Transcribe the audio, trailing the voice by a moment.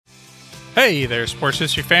Hey there, sports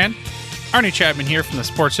history fan. Arnie Chapman here from the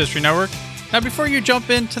Sports History Network. Now, before you jump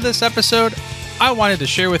into this episode, I wanted to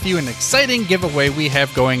share with you an exciting giveaway we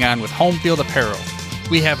have going on with Home Field Apparel.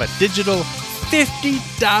 We have a digital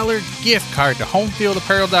 $50 gift card to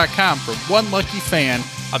homefieldapparel.com for one lucky fan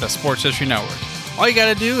of the Sports History Network. All you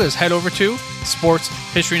got to do is head over to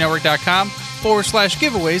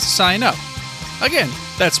sportshistorynetwork.com/giveaways to sign up. Again,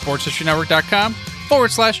 that's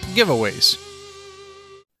sportshistorynetwork.com/giveaways.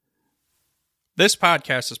 This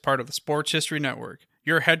podcast is part of the Sports History Network,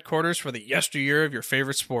 your headquarters for the yesteryear of your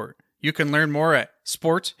favorite sport. You can learn more at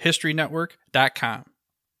sportshistorynetwork.com.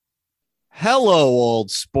 Hello, old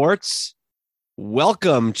sports.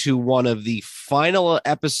 Welcome to one of the final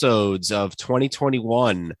episodes of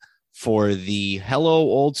 2021 for the Hello,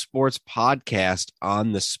 Old Sports podcast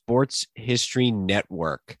on the Sports History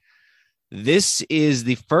Network. This is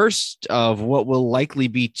the first of what will likely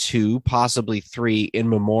be 2, possibly 3 in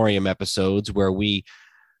memoriam episodes where we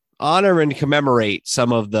honor and commemorate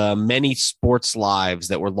some of the many sports lives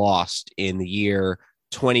that were lost in the year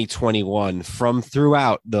 2021 from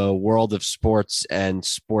throughout the world of sports and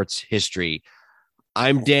sports history.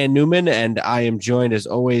 I'm Dan Newman, and I am joined as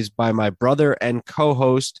always by my brother and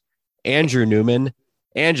co-host, Andrew Newman.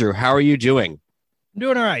 Andrew, how are you doing? I'm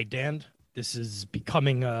doing all right, Dan. This is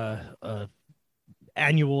becoming a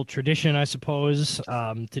annual tradition, I suppose,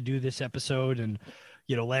 to do this episode. And,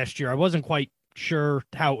 last year I wasn't quite sure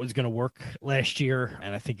how it was going to work last year,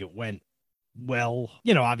 and I think it went well.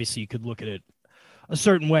 Obviously you could look at it a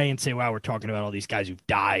certain way and say, wow, we're talking about all these guys who've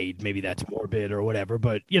died. Maybe that's morbid or whatever.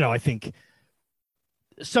 But, I think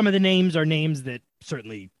some of the names are names that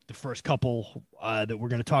certainly the first couple that we're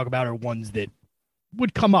going to talk about are ones that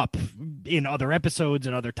would come up in other episodes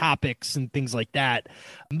and other topics and things like that.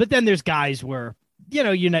 But then there's guys where,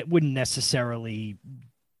 wouldn't necessarily,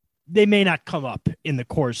 they may not come up in the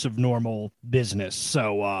course of normal business.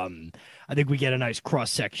 So I think we get a nice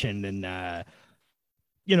cross section, and,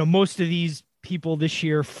 most of these people this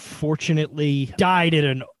year, fortunately, died at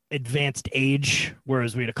an advanced age,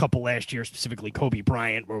 whereas we had a couple last year, specifically Kobe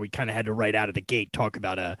Bryant, where we kind of had to right out of the gate talk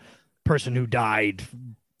about a person who died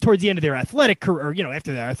towards the end of their athletic career,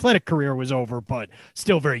 after their athletic career was over, but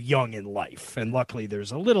still very young in life. And luckily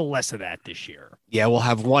there's a little less of that this year. Yeah, we'll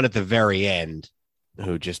have one at the very end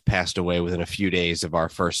who just passed away within a few days of our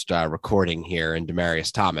first recording here in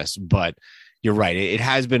Demaryius Thomas. But you're right. It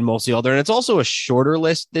has been mostly older, and it's also a shorter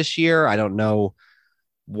list this year. I don't know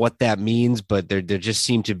what that means, but there just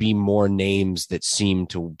seem to be more names that seem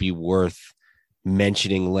to be worth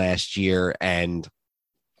mentioning last year. And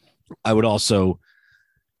I would also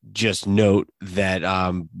just note that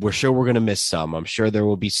we're sure we're going to miss some. I'm sure there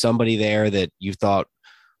will be somebody there that you thought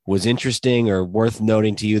was interesting or worth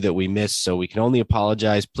noting to you that we missed. So we can only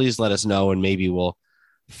apologize. Please let us know, and maybe we'll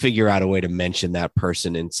figure out a way to mention that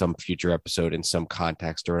person in some future episode in some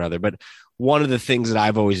context or another. But one of the things that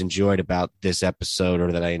I've always enjoyed about this episode,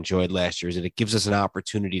 or that I enjoyed last year, is that it gives us an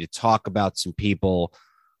opportunity to talk about some people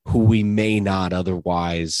who we may not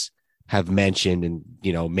otherwise have mentioned, and,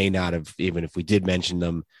 may not have, even if we did mention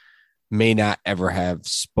them, may not ever have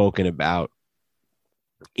spoken about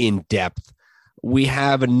in depth. We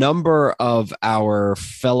have a number of our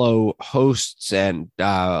fellow hosts and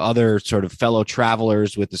other sort of fellow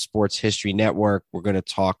travelers with the Sports History Network. We're going to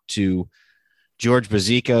talk to George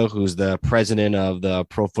Bozeka, who's the president of the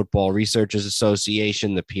Pro Football Researchers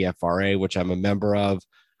Association, the PFRA, which I'm a member of.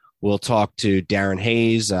 We'll talk to Darren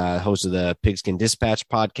Hayes, host of the Pigskin Dispatch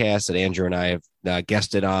podcast that Andrew and I have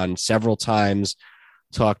guested on several times.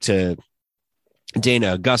 Talk to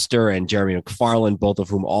Dana Auguster and Jeremy McFarland, both of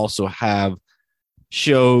whom also have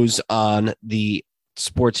shows on the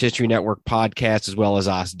Sports History Network podcast, as well as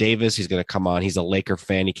Os Davis. He's going to come on. He's a Laker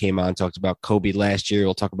fan. He came on, talked about Kobe last year.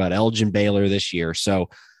 We'll talk about Elgin Baylor this year.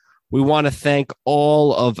 So we want to thank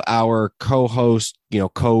all of our co-hosts,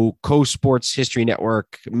 co-Sports History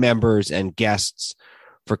Network members and guests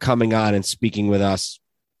for coming on and speaking with us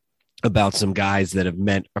about some guys that have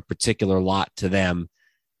meant a particular lot to them.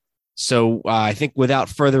 So I think without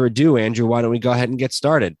further ado, Andrew, why don't we go ahead and get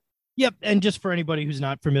started? Yep. And just for anybody who's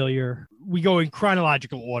not familiar, we go in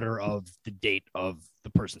chronological order of the date of the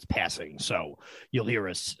person's passing. So you'll hear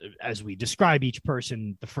us as we describe each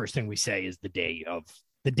person. The first thing we say is the day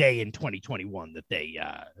in 2021 that they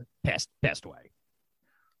passed away.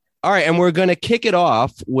 All right. And we're going to kick it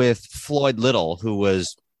off with Floyd Little, who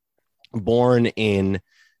was born in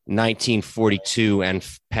 1942 and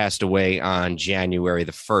passed away on January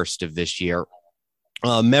the 1st of this year.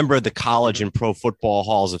 A member of the College and Pro Football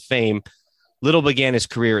Halls of Fame, Little began his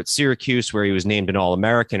career at Syracuse, where he was named an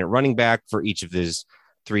All-American at running back for each of his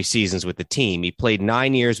 3 seasons with the team. He played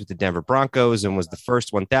 9 years with the Denver Broncos and was the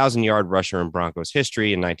first 1,000-yard rusher in Broncos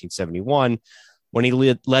history in 1971 when he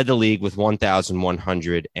led the league with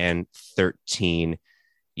 1,113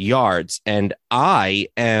 yards. And I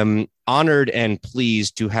am honored and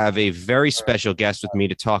pleased to have a very special guest with me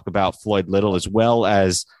to talk about Floyd Little, as well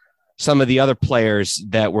as some of the other players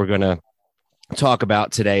that we're going to talk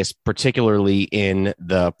about today, particularly in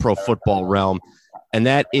the pro football realm. And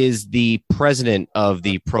that is the president of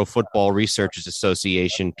the Pro Football Researchers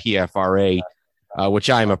Association, PFRA, which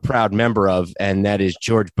I am a proud member of, and that is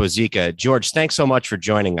George Bozica. George, thanks so much for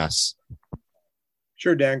joining us.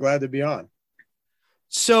 Sure, Dan. Glad to be on.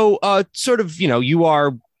 So, you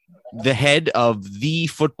are the head of the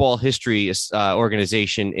football history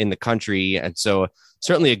organization in the country, and so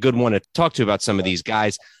certainly a good one to talk to about some of these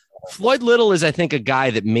guys. Floyd Little is, I think, a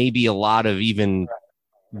guy that maybe a lot of even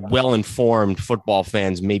well-informed football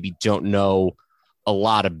fans maybe don't know a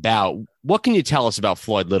lot about. What can you tell us about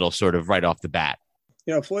Floyd Little sort of right off the bat?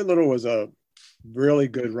 Floyd Little was a really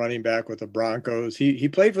good running back with the Broncos. He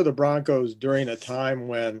played for the Broncos during a time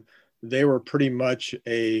when they were pretty much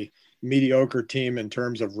a mediocre team in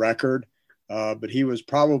terms of record. But he was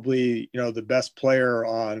probably, the best player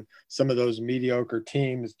on some of those mediocre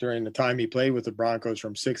teams during the time he played with the Broncos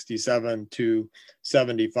from 67 to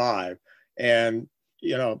 75. And,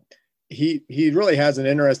 he really has an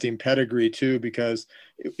interesting pedigree too, because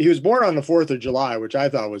he was born on the 4th of July, which I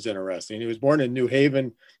thought was interesting. He was born in New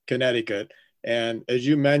Haven, Connecticut. And as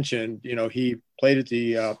you mentioned, he played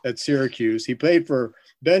at Syracuse. He played for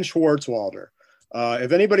Ben Schwartzwalder.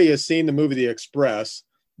 If anybody has seen the movie The Express,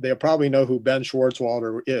 they'll probably know who Ben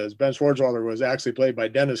Schwartzwalder is. Ben Schwartzwalder was actually played by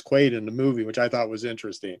Dennis Quaid in the movie, which I thought was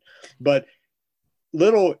interesting. But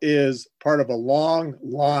Little is part of a long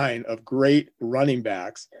line of great running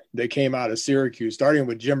backs that came out of Syracuse, starting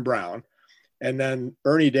with Jim Brown, and then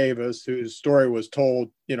Ernie Davis, whose story was told,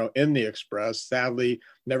 in The Express. Sadly,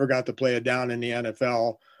 never got to play it down in the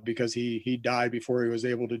NFL because he died before he was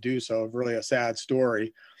able to do so. Really a sad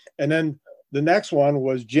story. And then the next one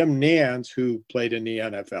was Jim Nance, who played in the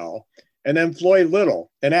NFL, and then Floyd Little.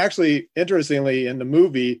 And actually, interestingly, in the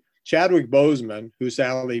movie, Chadwick Boseman, who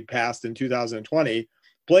sadly passed in 2020,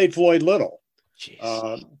 played Floyd Little.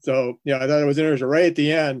 So, I thought it was interesting. Right at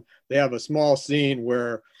the end, they have a small scene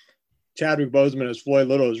where Chadwick Boseman as Floyd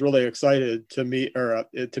Little is really excited to meet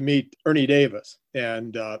Ernie Davis.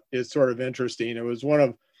 And it's sort of interesting. It was one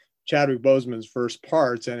of Chadwick Boseman's first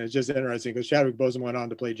parts, and it's just interesting because Chadwick Boseman went on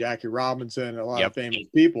to play Jackie Robinson and a lot of famous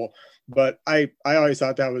people. But I always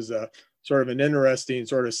thought that was a sort of an interesting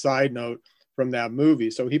sort of side note from that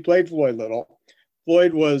movie. So he played Floyd Little.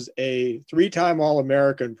 Floyd was a 3-time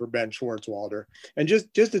All-American for Ben Schwartzwalder. And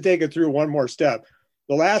just to take it through one more step,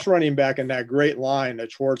 the last running back in that great line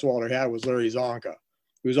that Schwartzwalder had was Larry Zonka,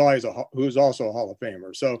 who's also a Hall of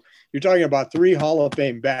Famer. So you're talking about 3 Hall of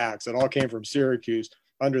Fame backs that all came from Syracuse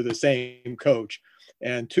under the same coach.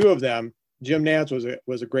 And 2 of them, Jim Nance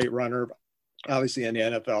was a great runner, obviously in the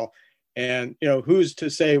NFL. And, who's to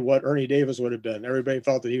say what Ernie Davis would have been? Everybody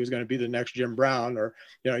felt that he was going to be the next Jim Brown, or,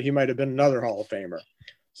 he might have been another Hall of Famer.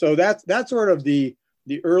 So that's sort of the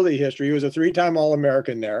early history. He was a 3-time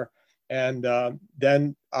All-American there. And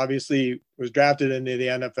then obviously was drafted into the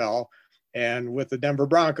NFL and with the Denver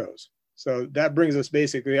Broncos. So that brings us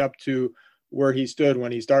basically up to where he stood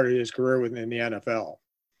when he started his career within the NFL.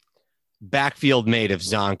 Backfield mate of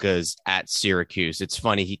Zonka's at Syracuse. It's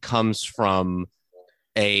funny. He comes from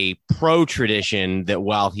a pro tradition that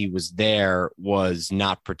while he was there was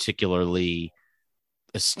not particularly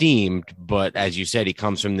esteemed. But as you said, he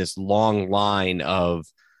comes from this long line of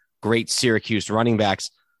great Syracuse running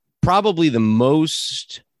backs. Probably the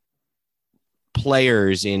most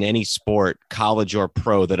players in any sport, college or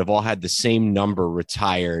pro, that have all had the same number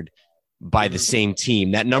retired by the same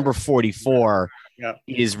team. That number 44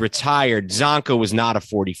 is retired. Zonka was not a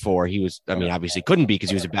 44. He was, obviously couldn't be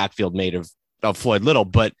because he was a backfield mate of Floyd Little,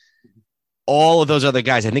 but all of those other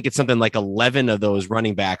guys, I think it's something like 11 of those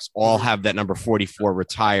running backs all have that number 44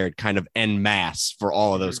 retired kind of en masse for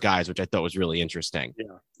all of those guys, which I thought was really interesting.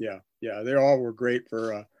 Yeah. They all were great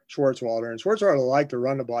for Schwartzwalder, and Schwartzwalder liked to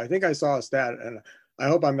run the ball. I think I saw a stat, and I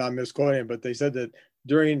hope I'm not misquoting, but they said that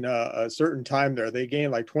during a certain time there, they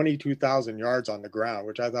gained like 22,000 yards on the ground,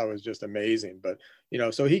 which I thought was just amazing. But,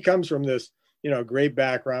 so he comes from this, great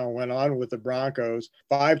background, went on with the Broncos,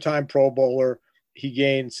 5-time Pro Bowler. He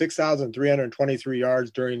gained 6,323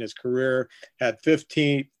 yards during his career, had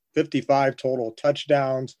 55 total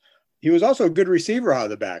touchdowns. He was also a good receiver out of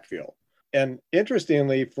the backfield. And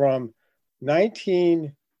interestingly, from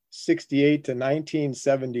 1968 to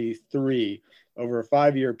 1973, over a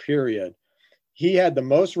 5-year period, he had the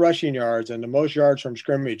most rushing yards and the most yards from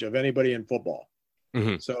scrimmage of anybody in football.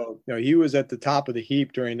 Mm-hmm. So, he was at the top of the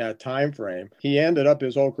heap during that time frame. He ended up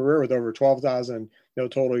his whole career with over 12,000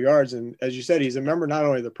 total yards. And as you said, he's a member not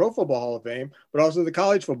only of the Pro Football Hall of Fame, but also the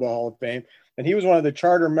College Football Hall of Fame. And he was one of the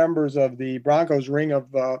charter members of the Broncos Ring of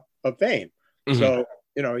Fame. Mm-hmm. So,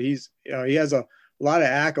 he has a lot of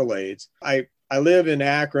accolades. I live in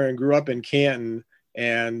Akron, grew up in Canton,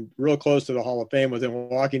 and real close to the Hall of Fame, within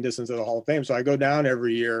walking distance of the Hall of Fame. So I go down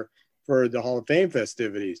every year for the Hall of Fame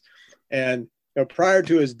festivities. And prior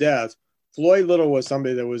to his death, Floyd Little was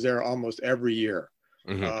somebody that was there almost every year,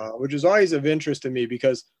 which is always of interest to me,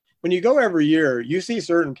 because when you go every year, you see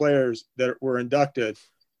certain players that were inducted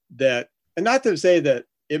that, and not to say that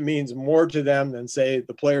it means more to them than, say,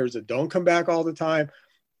 the players that don't come back all the time,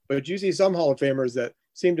 but you see some Hall of Famers that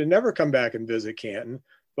seem to never come back and visit Canton.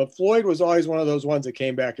 But Floyd was always one of those ones that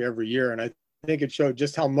came back every year. And I think it showed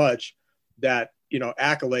just how much that,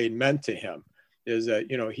 accolade meant to him. Is that,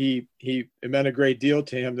 it meant a great deal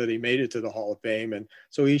to him that he made it to the Hall of Fame. And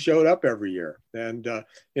so he showed up every year. And,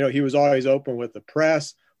 he was always open with the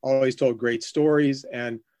press, always told great stories.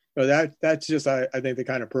 And that's just, I think, the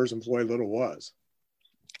kind of person Floyd Little was.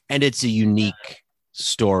 And it's a unique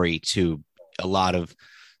story to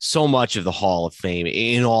so much of the Hall of Fame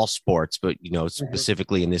in all sports, but,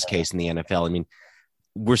 specifically in this case, in the NFL. I mean,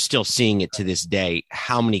 we're still seeing it to this day.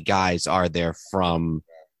 How many guys are there from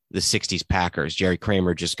the 60s Packers? Jerry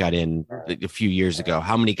Kramer just got in a few years ago.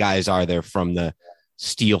 How many guys are there from the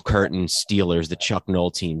Steel Curtain Steelers, the Chuck Noll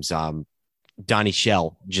teams? Donnie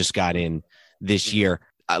Shell just got in this year.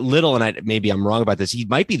 Little, and maybe I'm wrong about this, he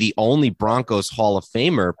might be the only Broncos Hall of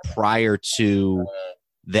Famer prior to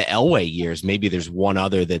the Elway years. Maybe there's one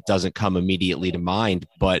other that doesn't come immediately to mind,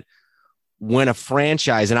 but when a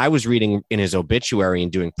franchise, and I was reading in his obituary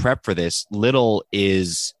and doing prep for this, Little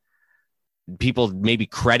is, people maybe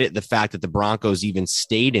credit the fact that the Broncos even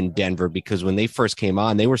stayed in Denver, because when they first came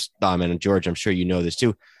on, they were, and George, I'm sure you know this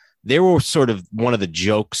too, they were sort of one of the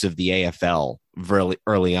jokes of the AFL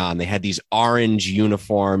early on. They had these orange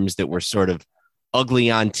uniforms that were sort of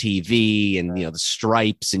ugly on TV, and, the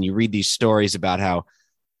stripes, and you read these stories about how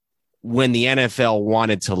when the NFL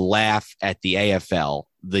wanted to laugh at the AFL,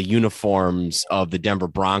 the uniforms of the Denver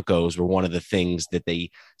Broncos were one of the things that they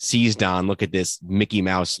seized on. Look at this Mickey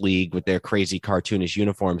Mouse League with their crazy cartoonish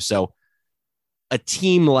uniforms. So a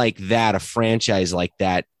team like that, a franchise like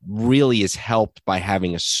that, really is helped by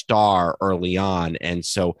having a star early on. And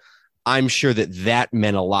so I'm sure that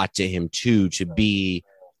meant a lot to him too, to be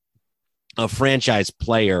a franchise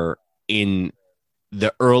player in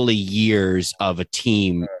the early years of a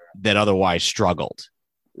team that otherwise struggled.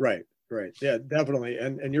 Right. Yeah, definitely.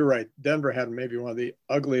 And you're right. Denver had maybe one of the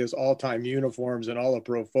ugliest all-time uniforms in all of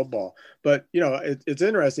pro football. But, it's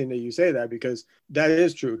interesting that you say that, because that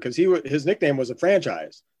is true, because his nickname was a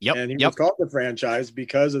franchise. Yep. And he was called the franchise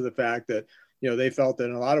because of the fact that, they felt that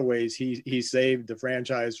in a lot of ways he saved the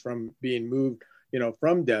franchise from being moved,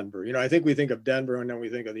 from Denver. I think we think of Denver and then we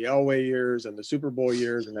think of the Elway years and the Super Bowl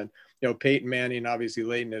years, and then, Peyton Manning, obviously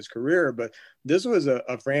late in his career. But this was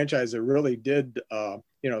a franchise that really did,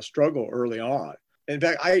 struggle early on. In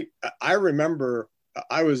fact, I remember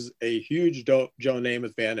I was a huge Joe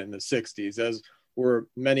Namath fan in the 60s, as were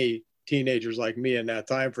many teenagers like me in that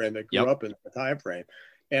time frame that grew up in the time frame.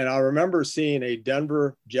 And I remember seeing a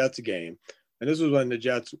Denver Jets game. And this was when the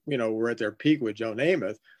Jets, were at their peak with Joe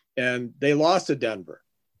Namath. And they lost to Denver.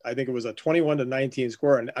 I think it was a 21-19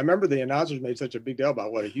 score. And I remember the announcers made such a big deal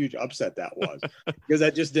about what a huge upset that was, because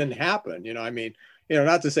that just didn't happen.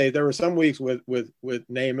 Not to say there were some weeks with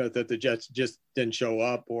Namath that the Jets just didn't show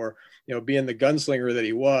up, or, being the gunslinger that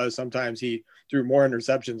he was, sometimes he threw more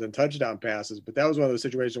interceptions than touchdown passes. But that was one of those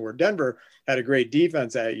situations where Denver had a great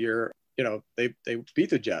defense that year. They beat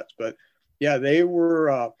the Jets, but yeah, they were,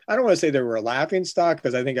 I don't want to say they were a laughing stock,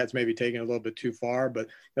 because I think that's maybe taken a little bit too far, but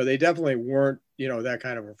they definitely weren't, that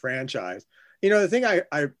kind of a franchise. The thing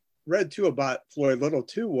I read too about Floyd Little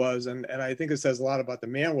too was, and I think it says a lot about the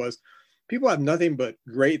man, was people have nothing but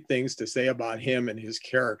great things to say about him and his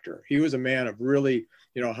character. He was a man of really,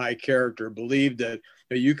 high character, believed that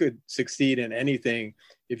you could succeed in anything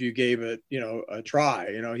if you gave it, a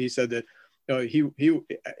try. He said that,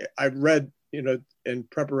 I read, in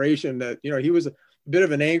preparation that, he was a bit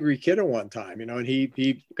of an angry kid at one time, and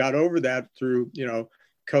he got over that through,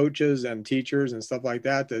 coaches and teachers and stuff like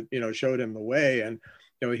that, showed him the way. And,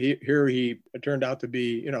 he turned out to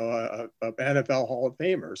be, a NFL Hall of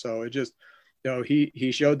Famer. So it just,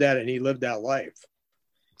 he showed that, and he lived that life.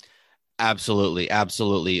 Absolutely.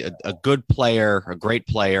 A good player, a great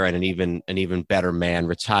player, and an even better man.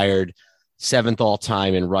 Retired seventh all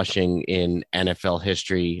time in rushing in NFL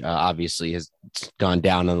history. Obviously has gone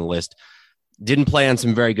down on the list. Didn't play on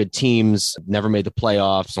some very good teams, never made the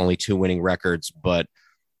playoffs, only 2 winning records, but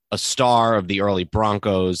a star of the early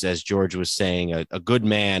Broncos, as George was saying, a good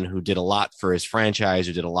man who did a lot for his franchise,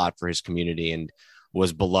 who did a lot for his community, and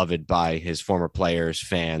was beloved by his former players,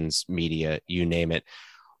 fans, media, you name it.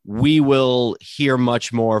 We will hear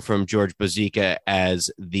much more from George Bozeka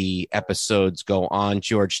as the episodes go on.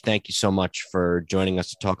 George, thank you so much for joining us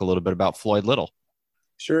to talk a little bit about Floyd Little.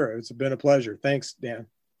 Sure. It's been a pleasure. Thanks, Dan.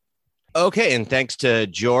 Okay, and thanks to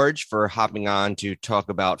George for hopping on to talk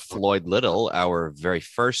about Floyd Little, our very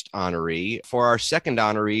first honoree. For our second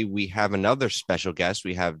honoree, we have another special guest.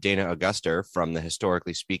 We have Dana Auguster from the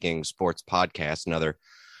Historically Speaking Sports Podcast, another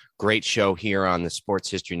great show here on the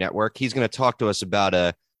Sports History Network. He's going to talk to us about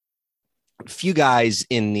a few guys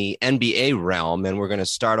in the NBA realm, and we're going to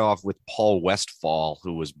start off with Paul Westphal,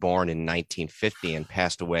 who was born in 1950 and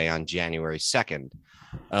passed away on January 2nd.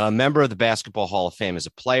 A member of the Basketball Hall of Fame as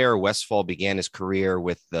a player, Westphal began his career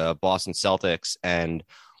with the Boston Celtics and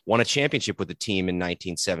won a championship with the team in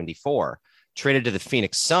 1974. Traded to the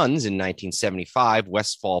Phoenix Suns in 1975,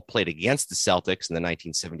 Westphal played against the Celtics in the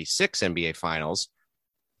 1976 NBA Finals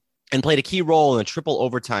and played a key role in a triple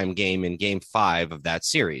overtime game in Game 5 of that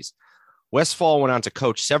series. Westphal went on to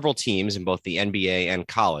coach several teams in both the NBA and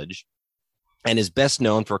college, and is best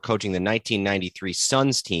known for coaching the 1993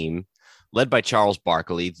 Suns team led by Charles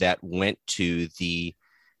Barkley that went to the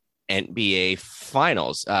NBA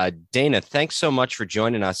Finals. Dana, thanks so much for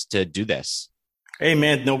joining us to do this. Hey,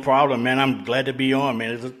 man, no problem, man. I'm glad to be on,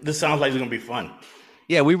 man. This sounds like it's going to be fun.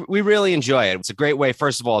 Yeah, we really enjoy it. It's a great way.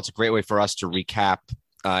 First of all, it's a great way for us to recap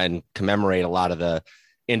and commemorate a lot of the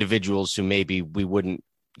individuals who maybe we wouldn't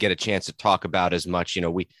get a chance to talk about as much. You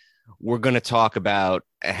know, we're going to talk about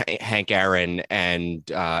Hank Aaron and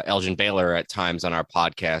Elgin Baylor at times on our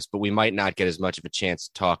podcast, but we might not get as much of a chance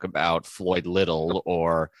to talk about Floyd Little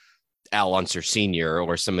or Al Unser Sr.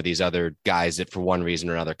 or some of these other guys that for one reason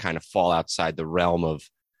or another kind of fall outside the realm of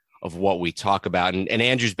what we talk about. And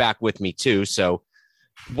Andrew's back with me too. So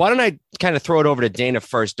why don't I kind of throw it over to Dana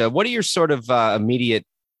first? What are your sort of immediate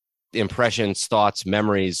impressions, thoughts,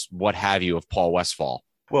 memories, what have you of Paul Westphal?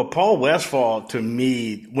 Well, Paul Westphal, to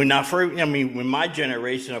me, when my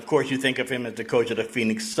generation, of course, you think of him as the coach of the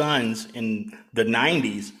Phoenix Suns in the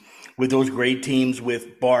 90s with those great teams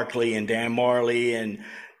with Barkley and Dan Marley and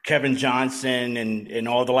Kevin Johnson and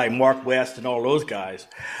all the like Mark West and all those guys.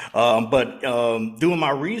 But doing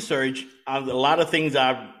my research, a lot of things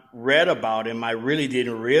I've read about him, I really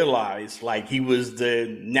didn't realize. Like he was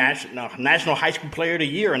the National High School Player of the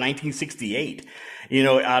Year in 1968.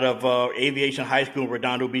 Out of Aviation High School in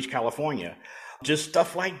Redondo Beach, California. Just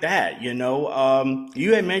stuff like that,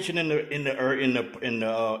 You had mentioned in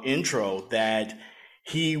the intro that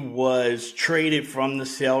he was traded from the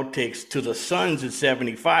Celtics to the Suns in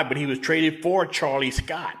 '75, but he was traded for Charlie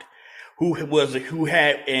Scott, who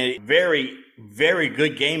had a very, very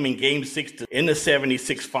good game in Game 6 in the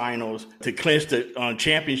 '76 Finals to clinch the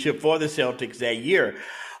championship for the Celtics that year.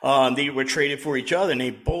 They were traded for each other, and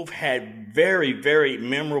they both had very, very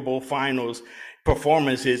memorable finals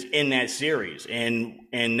performances in that series. And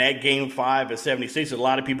that Game 5 of '76, a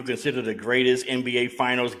lot of people consider the greatest NBA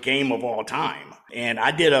Finals game of all time. And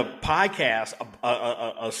I did a podcast,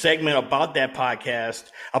 a segment about that podcast,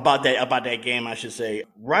 about that game, I should say,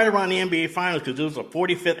 right around the NBA Finals, because it was the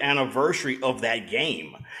 45th anniversary of that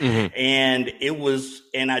game. Mm-hmm.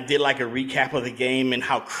 And I did like a recap of the game and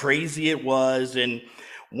how crazy it was. And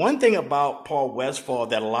one thing about Paul Westphal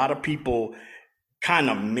that a lot of people kind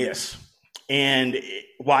of miss, and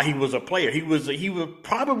while he was a player, he was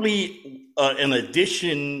probably an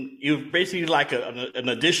addition. He was basically like an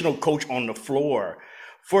additional coach on the floor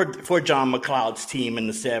for John McLeod's team in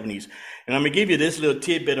the 70s. And I'm gonna give you this little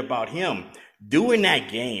tidbit about him. During that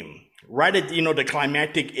game, right at the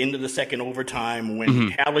climactic end of the second overtime,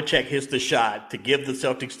 when Havlicek hits the shot to give the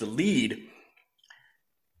Celtics the lead,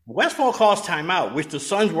 Westphal calls timeout, which the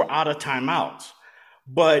Suns were out of timeouts.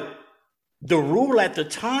 But the rule at the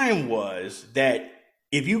time was that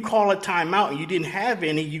if you call a timeout and you didn't have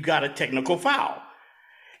any, you got a technical foul.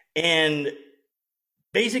 And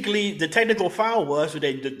basically, the technical foul was that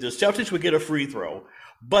the Celtics would get a free throw,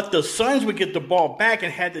 but the Suns would get the ball back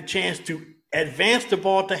and had the chance to advance the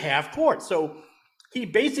ball to half court. So he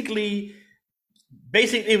basically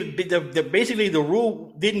the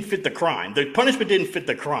rule didn't fit the crime. The punishment didn't fit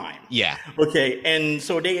the crime. Yeah. Okay. And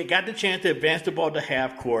so they got the chance to advance the ball to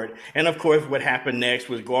half court. And of course, what happened next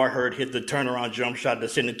was Gar Hurd hit the turnaround jump shot to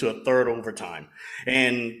send it to a third overtime,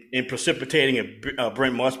 and in precipitating a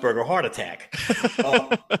Brent Musburger heart attack.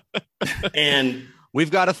 And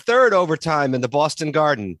we've got a third overtime in the Boston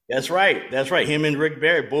Garden. That's right. Him and Rick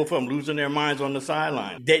Barry, both of them losing their minds on the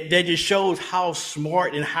sideline. That just shows how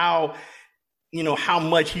smart and how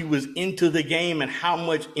much he was into the game and how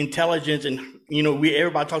much intelligence and,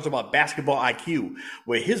 everybody talks about basketball IQ,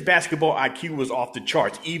 where his basketball IQ was off the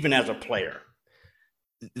charts, even as a player.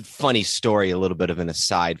 Funny story, a little bit of an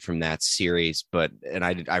aside from that series,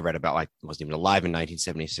 I read about, I wasn't even alive in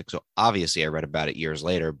 1976. So obviously I read about it years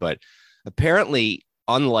later, but apparently,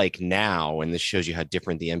 unlike now, and this shows you how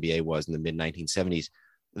different the NBA was in the mid 1970s,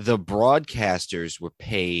 the broadcasters were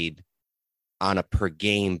paid on a per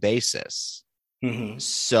game basis. Mm-hmm.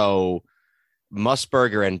 So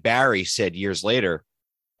Musburger and Barry said years later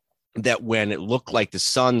that when it looked like the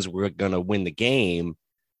Suns were going to win the game,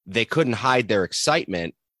 they couldn't hide their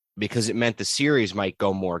excitement because it meant the series might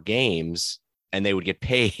go more games and they would get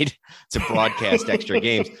paid to broadcast extra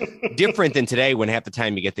games. Different than today, when half the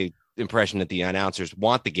time you get the impression that the announcers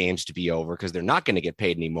want the games to be over because they're not going to get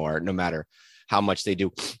paid anymore, no matter how much they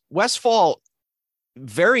do. Westfall,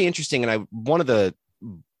 very interesting. And one of the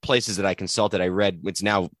places that I consulted, I read, it's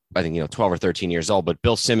now, I think, 12 or 13 years old, but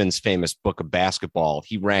Bill Simmons' famous book of basketball,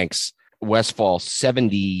 he ranks Westfall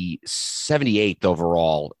 78th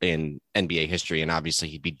overall in NBA history. And obviously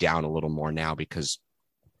he'd be down a little more now because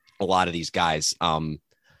a lot of these guys,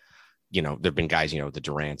 there've been guys, the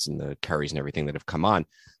Durants and the Currys and everything that have come on,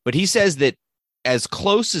 but he says that as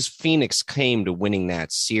close as Phoenix came to winning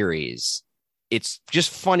that series, it's just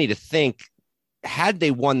funny to think, had they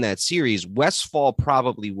won that series, Westfall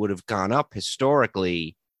probably would have gone up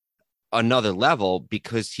historically another level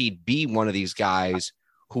because he'd be one of these guys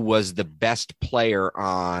who was the best player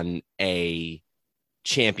on a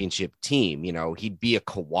championship team. He'd be a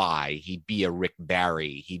Kawhi, he'd be a Rick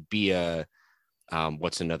Barry, he'd be a,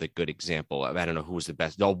 what's another good example of, I don't know who was the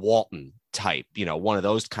best, the Walton type, one of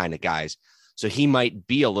those kind of guys. So he might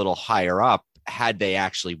be a little higher up had they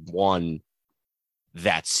actually won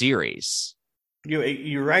that series.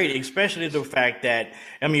 You're right, especially the fact that,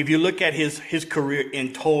 if you look at his career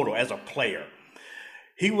in total as a player,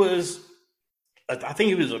 he was, I think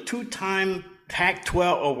he was a two-time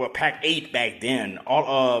Pac-12 or Pac-8 back then,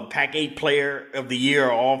 all Pac-8 player of the year,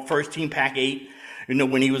 all first team Pac-8,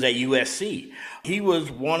 when he was at USC. He was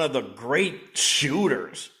one of the great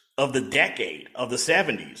shooters of the decade, of the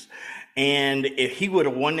 70s. And if he would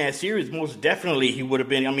have won that series, most definitely he would have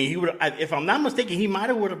been. He would. If I'm not mistaken, he might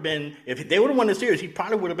have would have been. If they would have won the series, he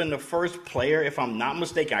probably would have been the first player. If I'm not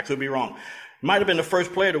mistaken, I could be wrong. Might have been the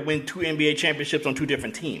first player to win 2 NBA championships on 2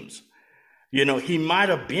 different teams. He might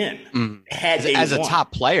have been had as a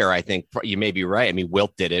top player. I think you may be right.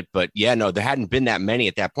 Wilt did it, but there hadn't been that many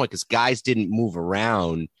at that point because guys didn't move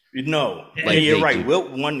around. No, you're right.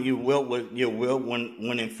 Wilt won. Wilt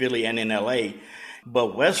won in Philly and in LA.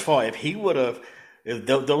 But Westfall, if he would have,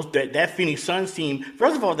 that Phoenix Suns team,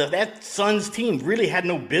 first of all, that Suns team really had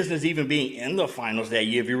no business even being in the finals that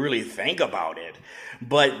year, if you really think about it.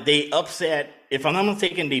 But they upset, if I'm not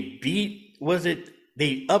mistaken,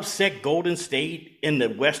 they upset Golden State in the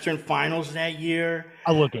Western Finals that year.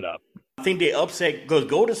 I'll look it up. I think they upset, because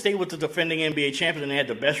Golden State was the defending NBA champion and they had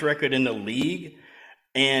the best record in the league.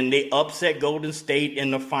 And they upset Golden State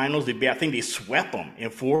in the finals. I think they swept them in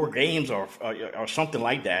 4 games or something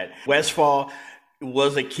like that. Westfall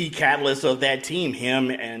was a key catalyst of that team.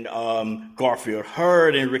 Him and Garfield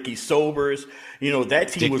Hurd and Ricky Sobers. That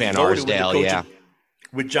team Dick was Van loaded Arsdale,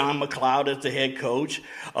 with John McLeod as the head coach.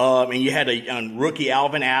 And you had a rookie,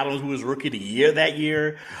 Alvin Adams, who was rookie of the year that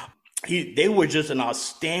year. They were just an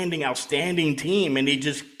outstanding team, and they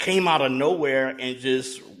just came out of nowhere and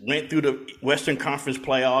just went through the Western Conference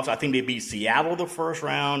playoffs. I think they beat Seattle the first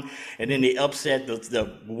round, and then they upset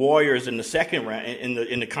the Warriors in the second round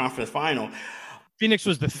in the conference final. Phoenix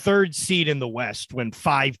was the 3rd seed in the West when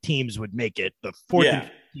 5 teams would make it. The 4th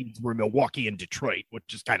teams were Milwaukee and Detroit,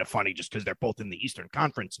 which is kind of funny just because they're both in the Eastern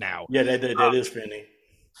Conference now. Yeah, that is funny.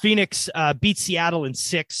 Phoenix beat Seattle in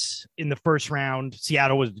 6 in the first round.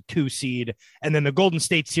 Seattle was the 2 seed. And then the Golden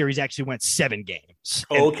State series actually went 7 games.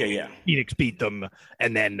 Phoenix beat them.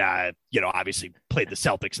 And then, obviously played the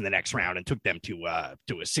Celtics in the next round and took them to a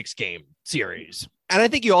 6-game series. And I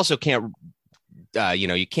think you also can't,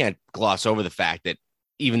 you can't gloss over the fact that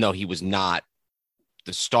even though he was not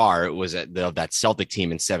the star, it was that Celtic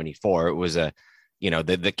team in 74. It was the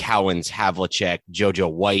Cowens, Havlicek,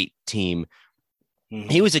 JoJo White team.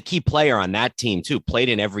 He was a key player on that team too, played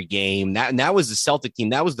in every game. That was the Celtic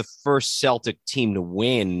team. That was the first Celtic team to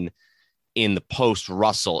win in the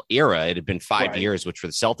post-Russell era. It had been 5 years, which for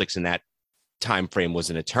the Celtics in that time frame was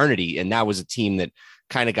an eternity. And that was a team that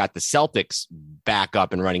kind of got the Celtics back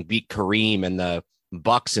up and running, beat Kareem and the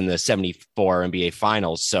Bucks in the 74 NBA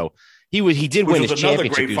finals. So he did win his another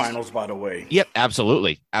championship. Great finals, by the way. Yep.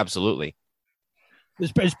 Absolutely.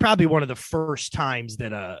 It's probably one of the first times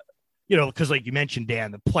that, because like you mentioned,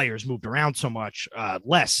 Dan, the players moved around so much,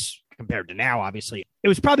 less compared to now, obviously. It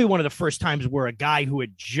was probably one of the first times where a guy who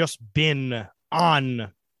had just been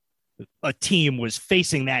on a team was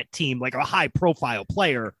facing that team, like a high profile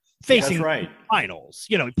player facing the finals.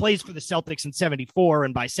 He plays for the Celtics in 74,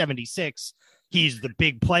 and by 76, he's the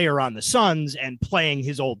big player on the Suns and playing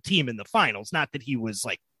his old team in the finals. Not that he was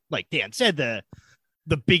like Dan said,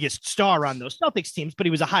 the biggest star on those Celtics teams, but he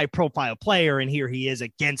was a high profile player. And here he is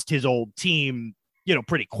against his old team,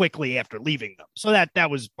 pretty quickly after leaving them. So that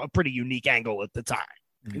was a pretty unique angle at the time.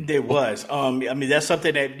 There was. That's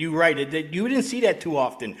something that you're right. That you didn't see that too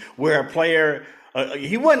often, where a player,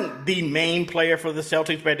 he wasn't the main player for the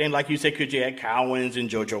Celtics back then, like you said, because you had Cowens and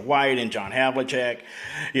JoJo White and John Havlicek,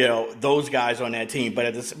 those guys on that team.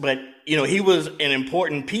 But he was an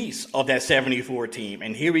important piece of that 74 team.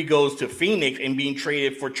 And here he goes to Phoenix and being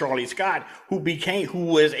traded for Charlie Scott, who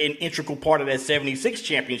was an integral part of that 76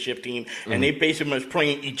 championship team. Mm-hmm. And they basically was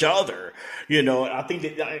playing each other. I think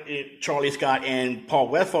that Charlie Scott and Paul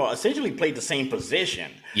Westphal essentially played the same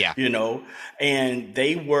position. Yeah. And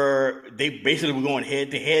they basically were going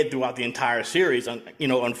head to head throughout the entire series.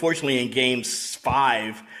 Unfortunately in game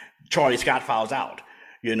 5, Charlie Scott fouls out,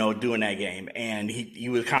 doing that game. And he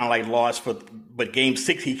was kind of like lost but game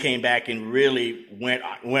 6, he came back and really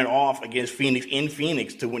went off against Phoenix in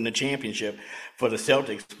Phoenix to win the championship for the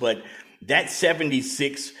Celtics. But that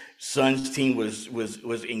 76 Suns team was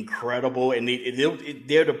incredible, and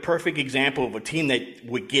they're the perfect example of a team that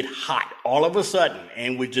would get hot all of a sudden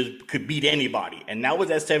and could beat anybody. And that was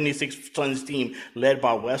that 76 Suns team led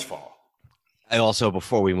by Westphal. I also,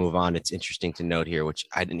 before we move on, it's interesting to note here, which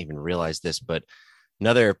I didn't even realize this, but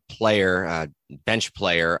another player, bench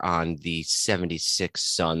player on the 76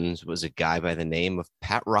 Suns was a guy by the name of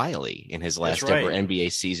Pat Riley in his last ever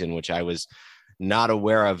NBA season, which I was not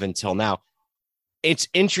aware of until now. It's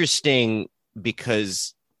interesting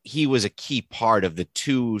because he was a key part of the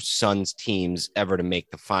two Suns teams ever to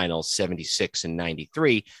make the finals, 76 and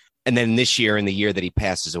 93. And then this year, in the year that he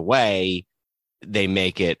passes away, they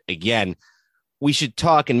make it again. We should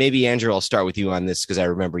talk, and maybe Andrew, I'll start with you on this because I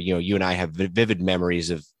remember, you and I have vivid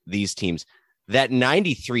memories of these teams. That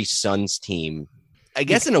 93 Suns team, I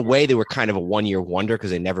guess in a way they were kind of a one-year wonder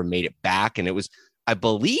because they never made it back. And it was, I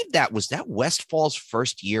believe that Westfall's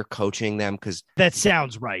first year coaching them, because that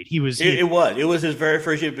sounds right. It was his very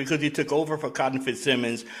first year because he took over for Cotton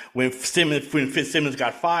Fitzsimmons when Fitzsimmons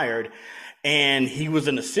got fired, and he was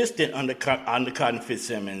an assistant under Cotton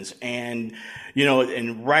Fitzsimmons, and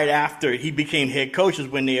and right after he became head coach is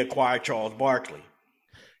when they acquired Charles Barkley.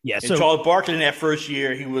 Yeah, so Charles Barkley in that first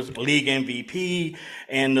year, he was league MVP,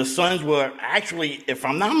 and the Suns were actually, if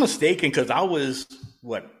I'm not mistaken, because I was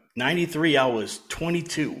 93, I was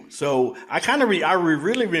 22. So I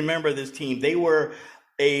really remember this team. They were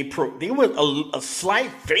a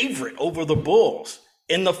slight favorite over the Bulls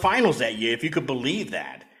in the finals that year, if you could believe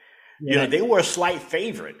that. Yeah. They were a slight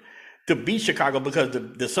favorite to beat Chicago because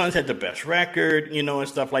the Suns had the best record, and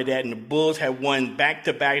stuff like that. And the Bulls had won back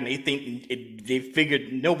to back, and they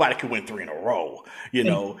figured nobody could win 3 in a row,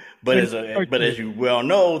 But as you well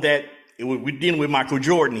know, that we're dealing with Michael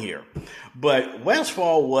Jordan here. But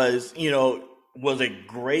Westphal was a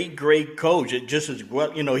great coach. It just as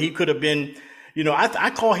well, he could have been,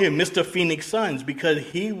 I call him Mr. Phoenix Suns because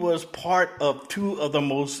he was part of two of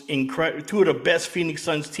the best Phoenix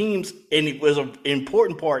Suns teams, and it was an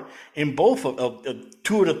important part in both of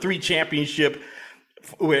 2 of the 3 championship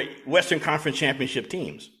Western Conference championship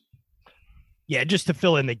teams. Yeah, just to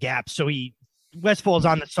fill in the gaps. So Westfall's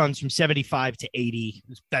on the Suns from 75 to 80.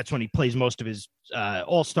 That's when he plays most of his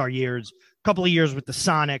all-star years. A couple of years with the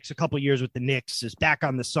Sonics, a couple of years with the Knicks, is back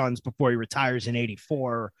on the Suns before he retires in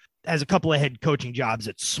 84. Has a couple of head coaching jobs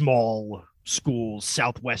at small schools,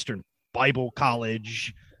 Southwestern Bible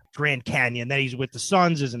College, Grand Canyon. Then he's with the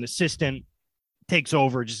Suns as an assistant, takes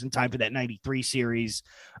over just in time for that 93 series,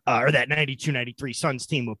 or that 92-93 Suns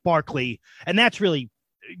team with Barkley. And that's really,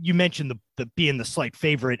 you mentioned the being the slight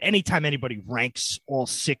favorite. Anytime anybody ranks all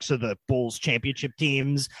 6 of the Bulls championship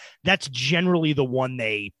teams, that's generally the one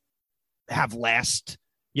they have last,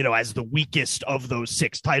 as the weakest of those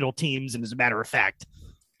 6 title teams. And as a matter of fact,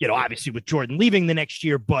 obviously with Jordan leaving the next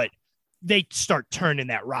year, but they start turning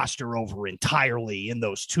that roster over entirely in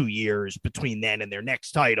those 2 years between then and their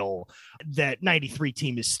next title. That 93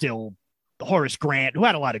 team is still Horace Grant, who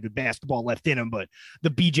had a lot of good basketball left in him, but the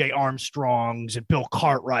BJ Armstrongs and Bill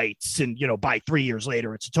Cartwrights, and by 3 years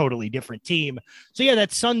later, it's a totally different team. So yeah,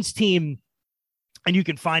 that Suns team, and you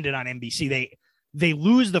can find it on NBC. They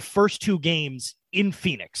lose the first 2 games in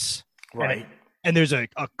Phoenix. Right. And there's a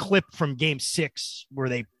clip from game 6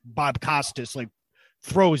 where Bob Costas like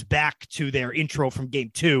throws back to their intro from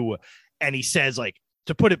game 2. And he says, like,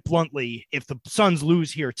 to put it bluntly, if the Suns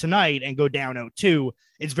lose here tonight and go down 0-2,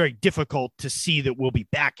 it's very difficult to see that we'll be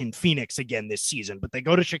back in Phoenix again this season. But they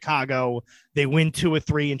go to Chicago, they win 2 or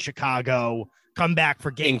 3 in Chicago, come back for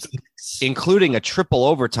game 6. Including a triple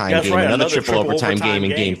overtime game, another triple overtime game in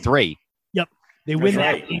game 3. Yep. They win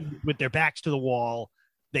that game with their backs to the wall.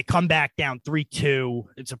 They come back down 3-2.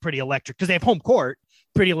 It's a pretty electric, because they have home court,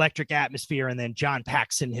 pretty electric atmosphere. And then John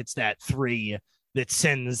Paxson hits that 3 that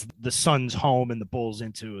sends the Suns home and the Bulls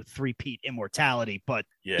into 3-peat immortality. But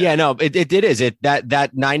that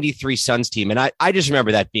 93 Suns team. And I just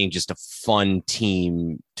remember that being just a fun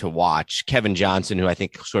team to watch. Kevin Johnson, who I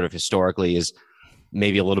think sort of historically is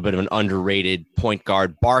maybe a little bit of an underrated point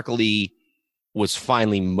guard. Barkley was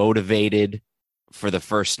finally motivated for the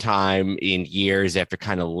first time in years after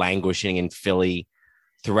kind of languishing in Philly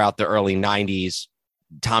throughout the early 90s.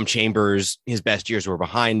 Tom Chambers, his best years were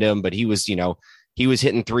behind him, but he was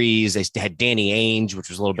hitting threes. They had Danny Ainge, which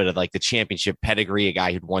was a little bit of like the championship pedigree, a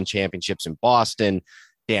guy who'd won championships in Boston.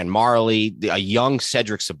 Dan Marley, a young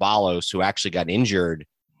Cedric Ceballos, who actually got injured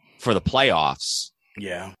for the playoffs.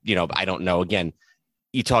 Yeah. I don't know. Again,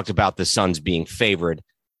 you talked about the Suns being favored.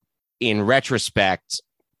 In retrospect,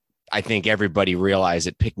 I think everybody realized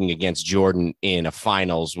that picking against Jordan in a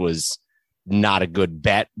finals was not a good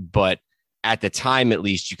bet, but at the time, at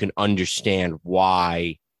least, you can understand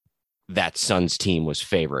why that Suns team was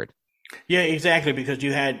favored. Yeah, exactly. Because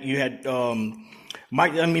you had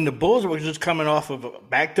Mike. I mean, the Bulls were just coming off of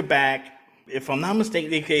back-to-back. If I'm not mistaken,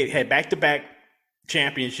 they had back-to-back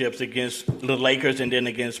championships against the Lakers and then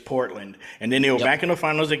against Portland, and then they were back in the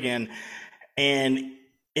finals again. And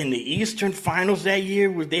in the Eastern Finals that year,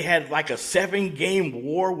 where they had like a 7-game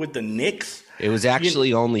war with the Knicks. It was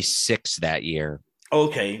actually only 6 that year.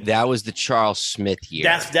 Okay, that was the Charles Smith year.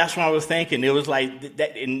 That's what I was thinking. It was like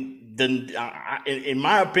that. In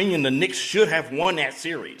my opinion, the Knicks should have won that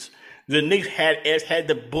series. The Knicks had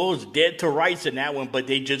the Bulls dead to rights in that one, but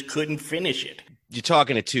they just couldn't finish it. You're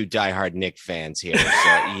talking to 2 diehard Knicks fans here.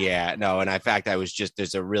 So, yeah, no. And in fact,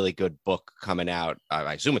 there's a really good book coming out.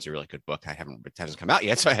 I assume it's a really good book. It hasn't come out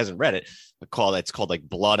yet, so I hasn't read it. It's called like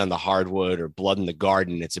Blood on the Hardwood or Blood in the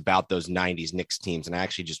Garden. It's about those 90s Knicks teams. And I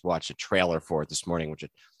actually just watched a trailer for it this morning, which a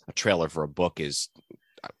trailer for a book is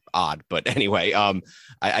odd. But anyway,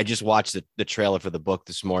 I just watched the trailer for the book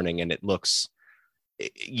this morning, and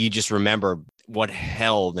you just remember what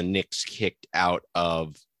hell the Knicks kicked out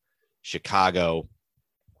of Chicago.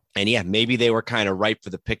 And yeah, maybe they were kind of ripe for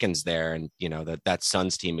the pickings there. And that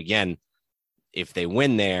Suns team, again, if they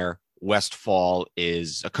win there, Westfall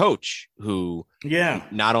is a coach who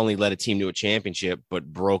not only led a team to a championship,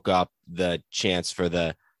 but broke up the chance for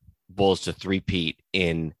the Bulls to three-peat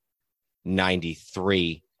in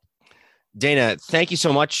 93. Dana, thank you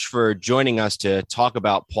so much for joining us to talk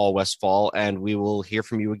about Paul Westfall, and we will hear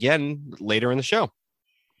from you again later in the show.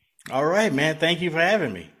 All right, man. Thank you for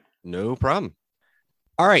having me. No problem.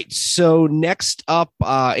 All right. So next up,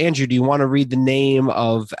 Andrew, do you want to read the name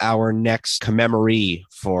of our next commemoree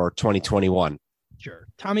for 2021? Sure.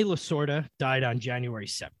 Tommy Lasorda died on January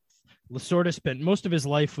 7th. Lasorda spent most of his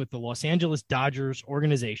life with the Los Angeles Dodgers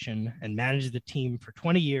organization and managed the team for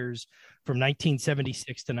 20 years from 1976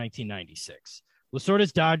 to 1996.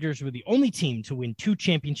 Lasorda's Dodgers were the only team to win 2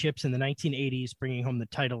 championships in the 1980s, bringing home the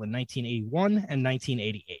title in 1981 and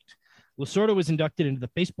 1988. Lasorda was inducted into the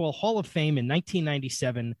Baseball Hall of Fame in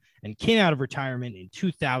 1997 and came out of retirement in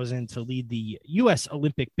 2000 to lead the U.S.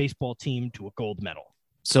 Olympic baseball team to a gold medal.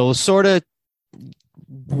 So Lasorda,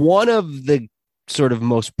 one of the sort of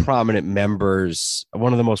most prominent members,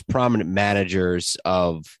 one of the most prominent managers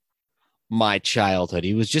of my childhood.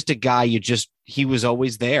 He was just a guy he was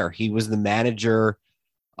always there. He was the manager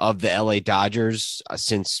of the LA Dodgers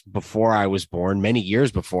since before I was born, many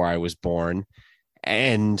years before I was born,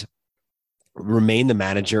 and remained the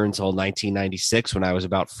manager until 1996 when I was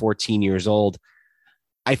about 14 years old.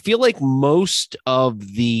 I feel like most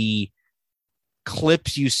of the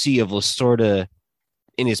clips you see of Lasorda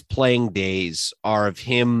in his playing days are of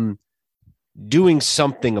him doing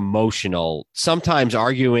something emotional, sometimes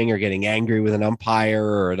arguing or getting angry with an umpire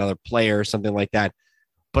or another player or something like that,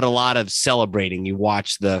 but a lot of celebrating. You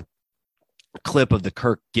watch the clip of the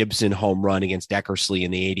Kirk Gibson home run against Eckersley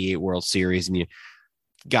in the 88 World Series, and you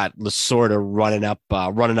got Lasorda running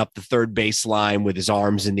up the third baseline with his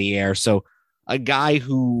arms in the air. So a guy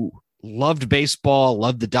who loved baseball,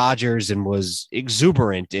 loved the Dodgers, and was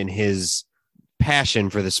exuberant in his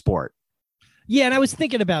passion for the sport. Yeah, and I was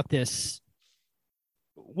thinking about this,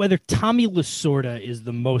 whether Tommy Lasorda is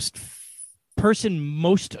the person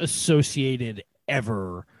most associated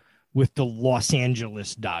ever with the Los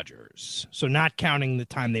Angeles Dodgers. So not counting the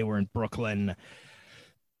time they were in Brooklyn.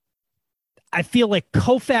 I feel like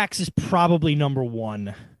Koufax is probably number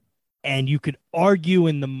one. And you could argue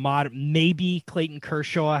in the modern, maybe Clayton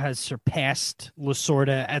Kershaw has surpassed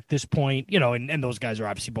Lasorda at this point, and those guys are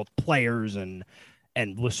obviously both players and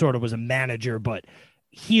Lasorda was a manager, but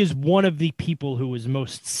he is one of the people who is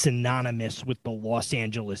most synonymous with the Los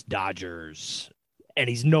Angeles Dodgers. And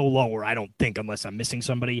he's no lower, I don't think, unless I'm missing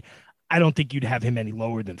somebody. I don't think you'd have him any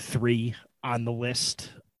lower than 3 on the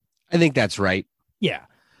list. I think that's right. Yeah.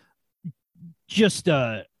 Just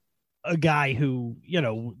a guy who,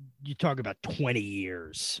 you talk about 20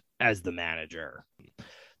 years as the manager.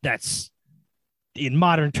 That's, in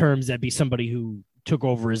modern terms, that'd be somebody who took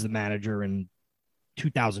over as the manager in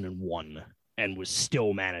 2001 and was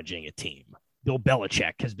still managing a team. Bill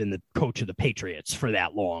Belichick has been the coach of the Patriots for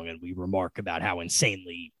that long, and we remark about how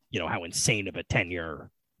insane of a tenure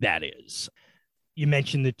that is. You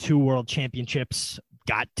mentioned the 2 world championships,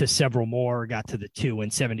 got to several more, got to the 2 in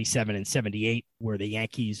 77 and 78, where the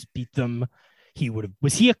Yankees beat them.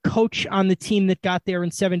 Was he a coach on the team that got there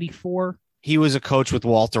in 74? He was a coach with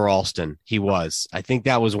Walter Alston. He was. I think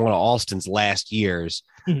that was one of Alston's last years.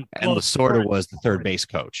 And Lasorda was the third base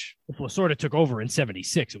coach. If Lasorda took over in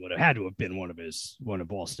 76, it would have had to have been one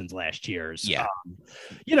of Alston's last years. Yeah.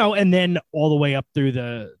 And then all the way up through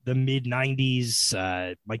the mid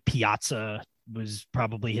 90s, Mike Piazza was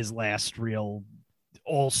probably his last real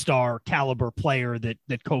all-star caliber player that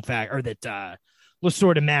Koufax or that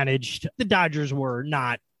Lasorda managed. The Dodgers were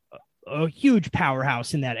not a huge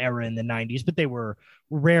powerhouse in that era in the 90s, but they were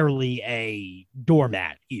rarely a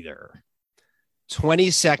doormat either.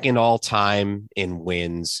 22nd all-time in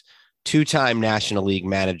wins, 2-time National League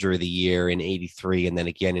Manager of the Year in 83 and then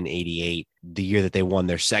again in 88, the year that they won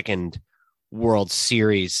their second World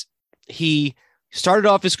Series. He started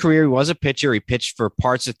off his career, he was a pitcher. He pitched for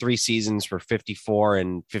parts of 3 seasons for 54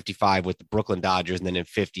 and 55 with the Brooklyn Dodgers, and then in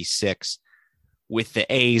 56 with the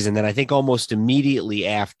A's. And then I think almost immediately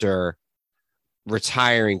after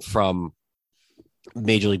retiring from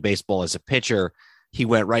Major League Baseball as a pitcher, he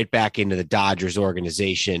went right back into the Dodgers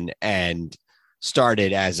organization and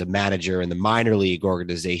started as a manager in the minor league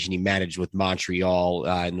organization. He managed with Montreal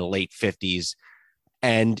in the late 50s.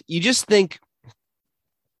 And you just think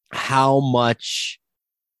how much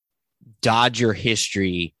Dodger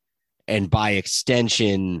history and by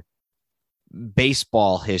extension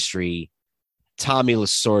baseball history Tommy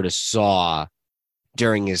Lasorda saw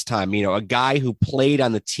during his time. A guy who played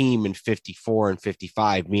on the team in 54 and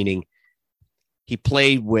 55, meaning he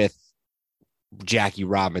played with Jackie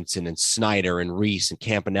Robinson and Snyder and Reese and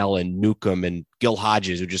Campanella and Newcomb and Gil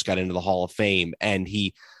Hodges, who just got into the Hall of Fame. And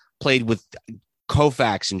he played with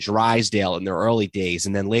Koufax and Drysdale in their early days.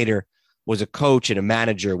 And then later was a coach and a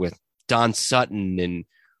manager with Don Sutton and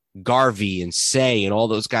Garvey and Say and all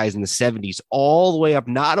those guys in the 70s, all the way up,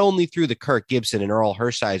 not only through the Kirk Gibson and Earl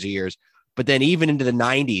Hershiser years, but then even into the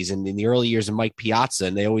 90s and in the early years of Mike Piazza.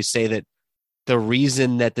 And they always say that the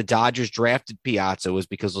reason that the Dodgers drafted Piazza was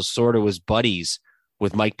because Lasorda was buddies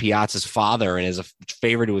with Mike Piazza's father. And as a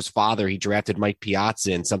favor to his father, he drafted Mike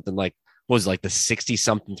Piazza in something like, was like the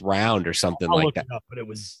 60-something round or something like that. But it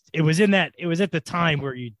was at the time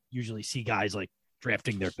where you usually see guys like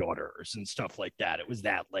drafting their daughters and stuff like that. It was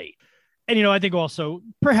that late. And, I think also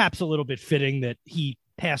perhaps a little bit fitting that he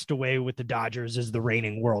passed away with the Dodgers as the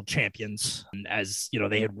reigning world champions. And as,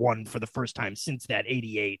 they had won for the first time since that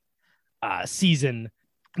 88 season.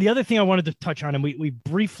 The other thing I wanted to touch on, and we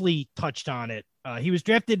briefly touched on it. He was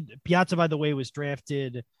drafted. Piazza, by the way, was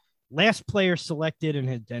drafted last player selected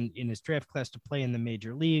in his draft class to play in the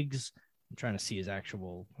major leagues. I'm trying to see his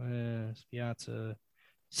actual Piazza.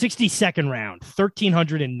 62nd round,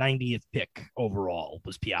 1,390th pick overall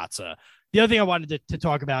was Piazza. The other thing I wanted to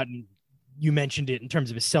talk about, and you mentioned it in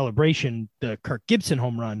terms of his celebration, the Kirk Gibson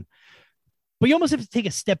home run, but you almost have to take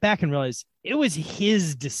a step back and realize it was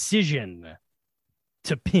his decision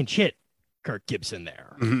to pinch hit Kirk Gibson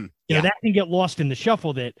there. Mm-hmm. That can get lost in the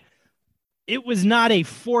shuffle, that it was not a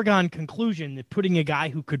foregone conclusion that putting a guy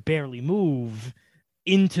who could barely move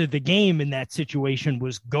into the game in that situation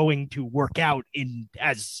was going to work out in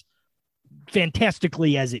as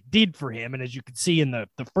fantastically as it did for him. And as you can see in the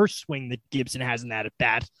first swing that Gibson has in that at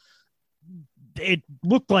bat, it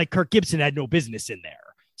looked like Kirk Gibson had no business in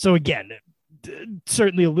there. So again,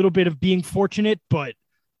 certainly a little bit of being fortunate, but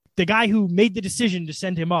the guy who made the decision to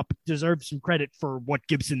send him up deserves some credit for what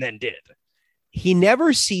Gibson then did. He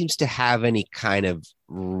never seems to have any kind of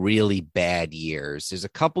really bad years. There's a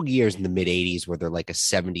couple years in the mid 80s where they're like a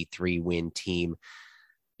 73 win team.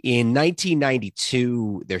 In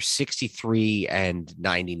 1992, they're 63 and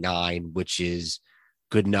 99, which is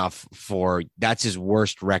good enough for, that's his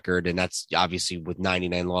worst record. And that's obviously with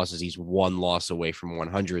 99 losses, he's one loss away from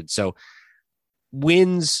 100. So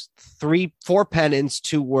wins 4 pennants,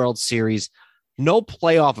 2 World Series, no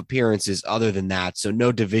playoff appearances other than that. So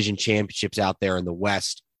no division championships out there in the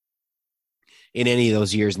West in any of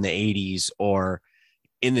those years in the 80s or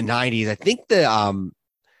in the 90s. I think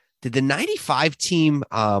did the 95 team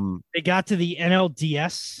they got to the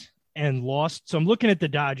NLDS and lost. So I'm looking at the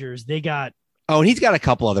Dodgers. They got and he's got a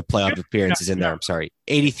couple other playoff appearances in there. I'm sorry.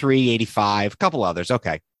 83, 85, a couple others.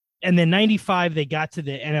 Okay. And then 95 they got to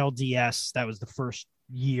the NLDS. That was the first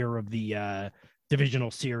year of the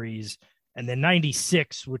divisional series. And then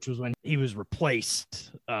 96, which was when he was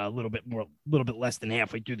replaced a little bit less than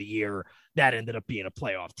halfway through the year, that ended up being a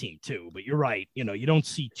playoff team too. But you're right. You don't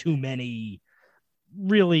see too many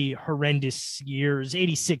really horrendous years.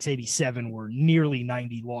 86, 87 were nearly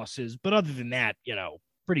 90 losses. But other than that,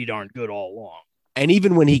 pretty darn good all along. And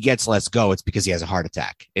even when he gets let go, it's because he has a heart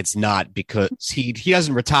attack. It's not because he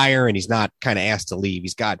doesn't retire and he's not kind of asked to leave.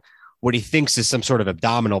 He's got what he thinks is some sort of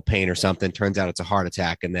abdominal pain or something. Turns out it's a heart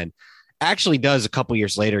attack. And then actually does a couple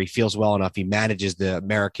years later. He feels well enough. He manages the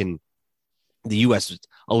U.S.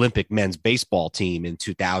 Olympic men's baseball team in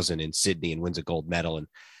 2000 in Sydney and wins a gold medal. And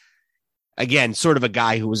again, sort of a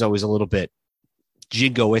guy who was always a little bit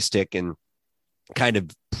jingoistic and kind of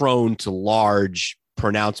prone to large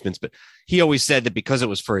pronouncements. But he always said that because it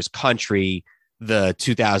was for his country, the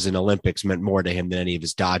 2000 Olympics meant more to him than any of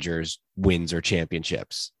his Dodgers wins or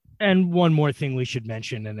championships. And one more thing we should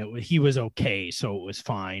mention, and he was okay, so it was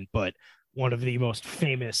fine. But one of the most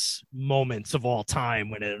famous moments of all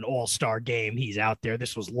time when in an all-star game, he's out there.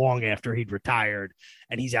 This was long after he'd retired,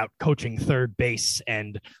 and he's out coaching third base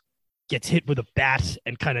and gets hit with a bat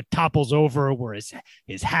and kind of topples over where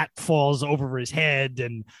his hat falls over his head.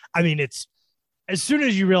 And I mean, it's as soon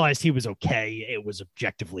as you realized he was okay, it was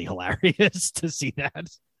objectively hilarious to see that.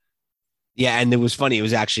 Yeah, and it was funny. It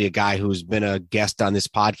was actually a guy who's been a guest on this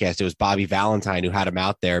podcast. It was Bobby Valentine who had him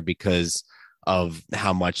out there because of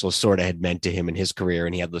how much Lasorda had meant to him in his career,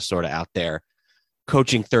 and he had Lasorda out there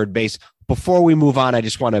coaching third base. Before we move on, I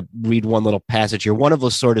just want to read one little passage here. One of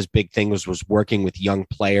Lasorda's big things was working with young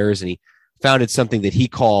players, and he founded something that he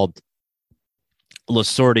called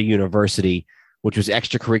Lasorda University, which was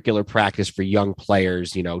extracurricular practice for young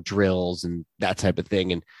players, drills and that type of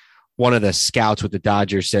thing. And one of the scouts with the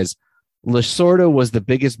Dodgers says, Lasorda was the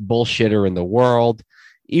biggest bullshitter in the world.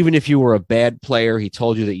 Even if you were a bad player, he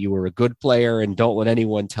told you that you were a good player, and don't let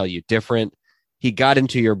anyone tell you different. He got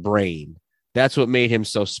into your brain. That's what made him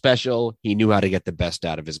so special. He knew how to get the best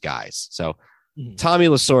out of his guys. So Tommy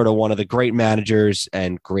Lasorda, one of the great managers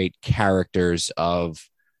and great characters of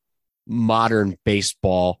modern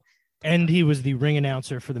baseball. And he was the ring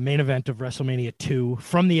announcer for the main event of WrestleMania 2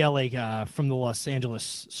 from the from the Los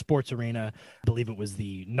Angeles Sports Arena. I believe it was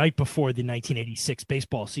the night before the 1986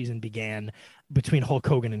 baseball season began, between Hulk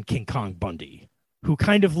Hogan and King Kong Bundy, who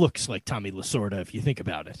kind of looks like Tommy Lasorda if you think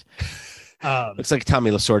about it. Looks like Tommy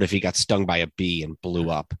Lasorda if he got stung by a bee and blew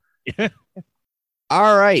up.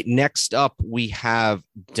 All right. Next up, we have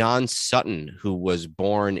Don Sutton, who was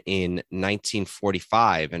born in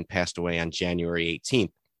 1945 and passed away on January 18th.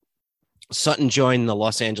 Sutton joined the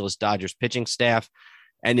Los Angeles Dodgers pitching staff,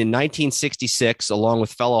 and in 1966, along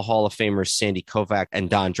with fellow Hall of Famers Sandy Koufax and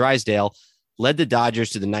Don Drysdale, led the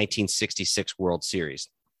Dodgers to the 1966 World Series.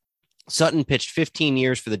 Sutton pitched 15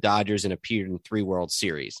 years for the Dodgers and appeared in 3 World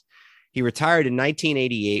Series. He retired in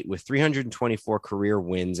 1988 with 324 career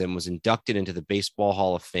wins and was inducted into the Baseball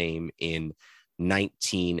Hall of Fame in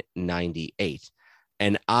 1998.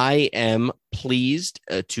 And I am pleased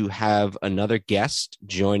to have another guest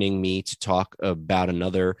joining me to talk about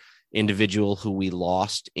another individual who we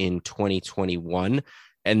lost in 2021.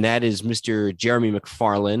 And that is Mr. Jeremy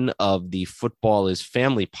McFarland of the Football is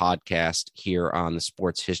Family podcast here on the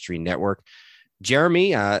Sports History Network.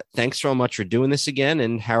 Jeremy, thanks so much for doing this again.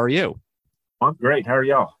 And how are you? I'm great. How are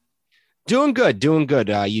y'all? Doing good.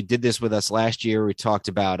 You did this with us last year. We talked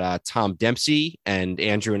about Tom Dempsey, and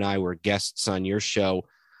Andrew and I were guests on your show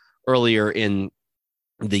earlier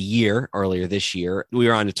this year. We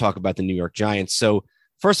were on to talk about the New York Giants. So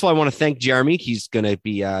first of all, I want to thank Jeremy. He's going to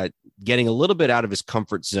be getting a little bit out of his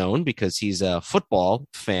comfort zone because he's a football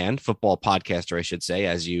podcaster, I should say,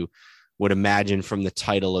 as you would imagine from the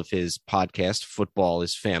title of his podcast, Football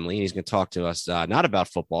is Family. And he's going to talk to us not about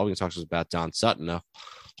football. We're going to talk to us about Don Sutton, a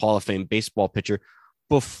Hall of Fame baseball pitcher.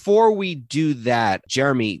 Before we do that,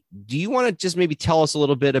 Jeremy, do you want to just maybe tell us a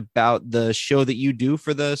little bit about the show that you do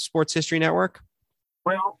for the Sports History Network?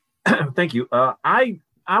 Well, thank you. I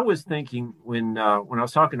was thinking when I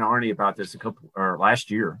was talking to Arnie about this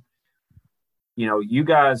last year, you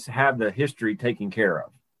guys have the history taken care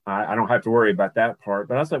of. I don't have to worry about that part.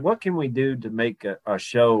 But I was like, what can we do to make a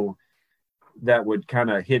show that would kind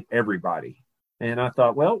of hit everybody? And I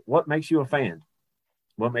thought, well, what makes you a fan?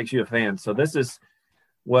 What makes you a fan? So this is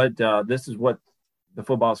what the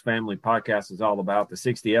Football's Family podcast is all about. The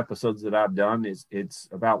 60 episodes that I've done it's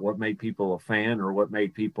about what made people a fan, or what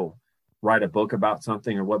made people write a book about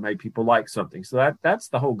something, or what made people like something. So that's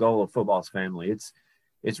the whole goal of Football's Family.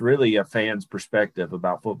 It's really a fan's perspective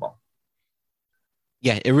about football.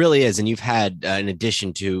 Yeah, it really is. And you've had, in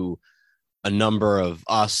addition to a number of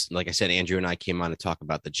us, like I said, Andrew and I came on to talk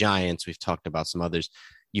about the Giants. We've talked about some others.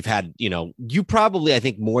 You've had, you probably, I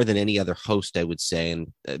think, more than any other host, I would say,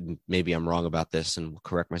 and maybe I'm wrong about this and will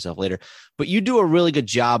correct myself later, but you do a really good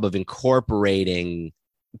job of incorporating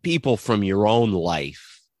people from your own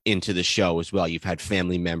life into the show as well. You've had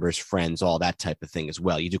family members, friends, all that type of thing as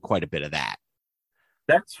well. You do quite a bit of that.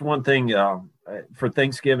 That's one thing for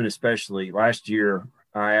Thanksgiving, especially last year,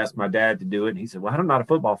 I asked my dad to do it. And he said, well, I'm not a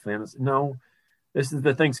football fan. I said, no, this is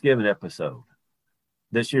the Thanksgiving episode.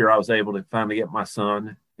 This year I was able to finally get my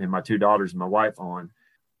son and my two daughters and my wife on.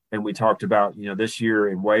 And we talked about, this year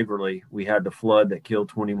in Waverly, we had the flood that killed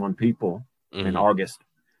 21 people in August.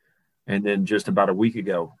 And then just about a week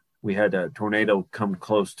ago, we had a tornado come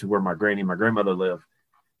close to where my granny and my grandmother live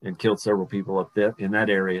and killed several people up there in that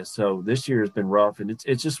area. So this year has been rough. And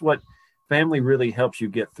it's just what family really helps you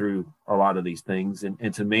get through a lot of these things.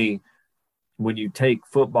 And to me, when you take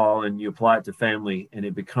football and you apply it to family and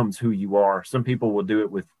it becomes who you are, some people will do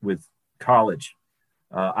it with college.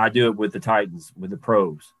 I do it with the Titans, with the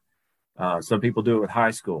pros. Some people do it with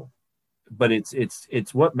high school. But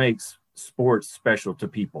it's what makes sports special to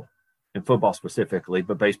people, and football specifically,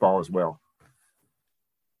 but baseball as well.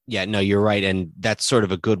 Yeah, no, you're right. And that's sort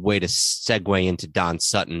of a good way to segue into Don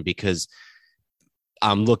Sutton, because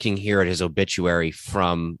I'm looking here at his obituary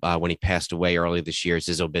from when he passed away early this year. It's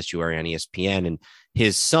his obituary on ESPN. And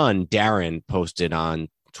his son, Darren, posted on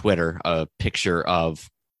Twitter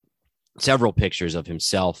several pictures of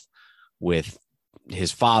himself with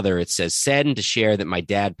his father. It says, saddened to share that my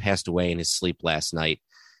dad passed away in his sleep last night.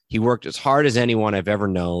 He worked as hard as anyone I've ever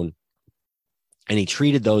known, and he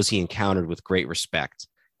treated those he encountered with great respect.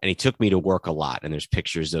 And he took me to work a lot. And there's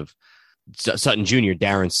pictures of Sutton Jr.,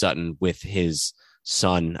 Darren Sutton, with his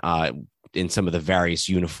son in some of the various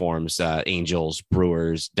uniforms, Angels,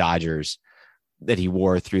 Brewers, Dodgers, that he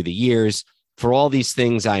wore through the years. For all these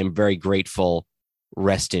things, I am very grateful.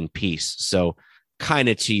 Rest in peace. So kind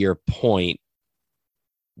of to your point,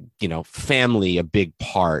 family, a big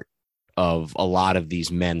part of a lot of these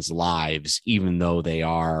men's lives, even though they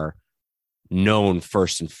are known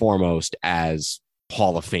first and foremost as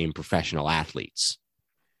Hall of Fame professional athletes.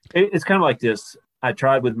 It's kind of like this. I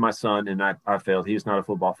tried with my son and I failed. He's not a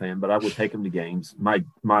football fan, but I would take him to games. My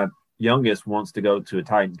youngest wants to go to a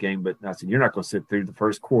Titans game, but I said, you're not going to sit through the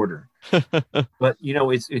first quarter. But,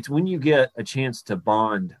 it's when you get a chance to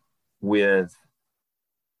bond with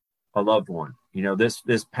a loved one.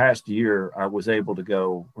 This past year I was able to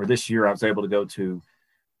go, or this year I was able to go to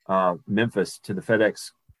Memphis to the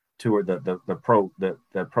FedEx tour, the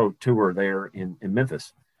pro tour there in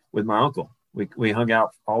Memphis with my uncle. We hung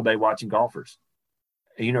out all day watching golfers.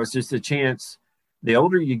 It's just a chance. The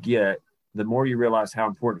older you get, the more you realize how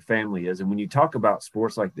important family is. And when you talk about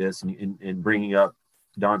sports like this and bringing up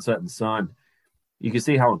Don Sutton's son, you can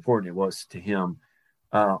see how important it was to him.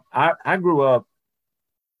 I grew up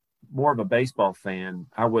more of a baseball fan.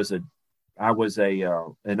 I was an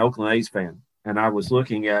Oakland A's fan, and I was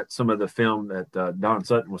looking at some of the film that Don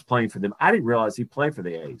Sutton was playing for them. I didn't realize he played for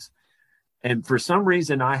the A's. And for some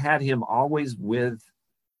reason, I had him always with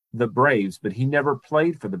the Braves, but he never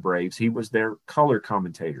played for the Braves. He was their color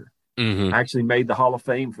commentator. Actually made the Hall of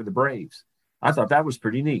Fame for the Braves. I thought that was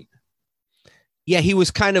pretty neat. Yeah, he was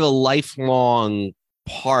kind of a lifelong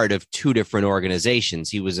part of two different organizations.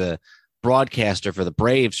 He was a broadcaster for the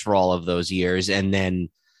Braves for all of those years, and then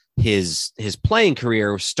his playing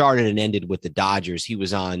career started and ended with the Dodgers. He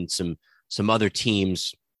was on some other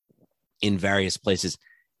teams in various places.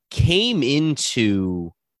 Came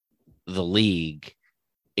into the league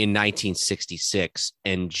in 1966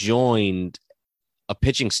 and joined a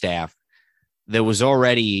pitching staff that was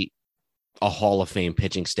already a Hall of Fame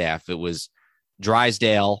pitching staff. It was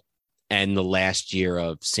Drysdale and the last year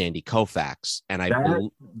of Sandy Koufax. And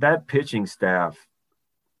that pitching staff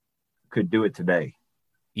could do it today.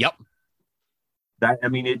 Yep.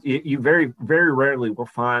 You very, very rarely will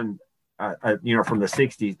find, from the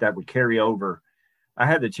 60s that would carry over. I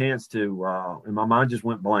had the chance to, and my mind just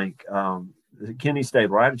went blank. Kenny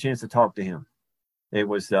Stabler, I had a chance to talk to him. It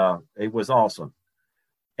was awesome.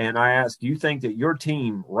 And I asked, do you think that your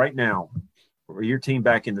team right now, or your team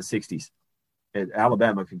back in the 60s at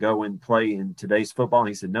Alabama, could go and play in today's football? And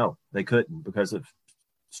he said, no, they couldn't, because of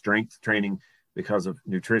strength training, because of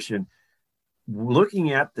nutrition.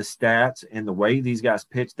 Looking at the stats and the way these guys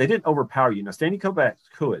pitched, they didn't overpower you. Now, Sandy Koufax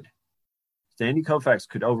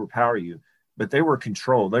could overpower you, but they were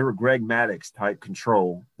controlled. They were Greg Maddux type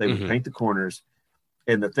control. They would paint the corners.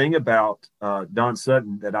 And the thing about Don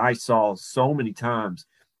Sutton that I saw so many times,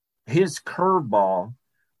 his curveball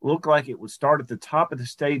looked like it would start at the top of the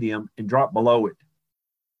stadium and drop below it.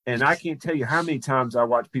 And I can't tell you how many times I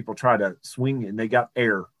watched people try to swing and they got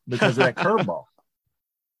air because of that curveball.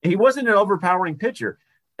 He wasn't an overpowering pitcher,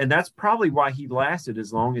 and that's probably why he lasted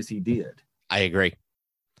as long as he did. I agree.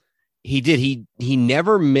 He did. He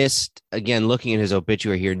never missed, again, looking at his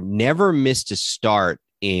obituary here, never missed a start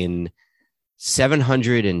in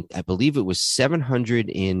 700, and I believe it was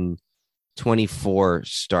 724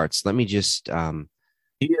 starts. Let me just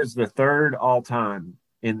he is the third all time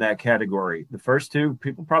in that category. The first two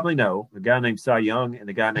people probably know, the guy named Cy Young and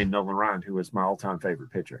the guy named Nolan Ryan, who was my all-time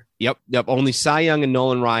favorite pitcher. Yep. Only Cy Young and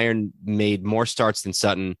Nolan Ryan made more starts than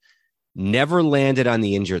Sutton, never landed on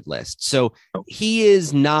the injured list. So he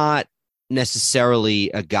is not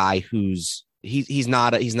necessarily a guy who's he's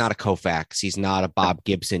not a Koufax. He's not a Bob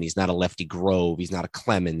Gibson. He's not a Lefty Grove. He's not a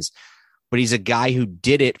Clemens, but he's a guy who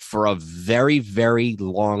did it for a very, very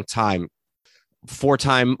long time.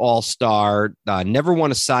 4-time All-Star, never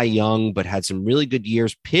won a Cy Young, but had some really good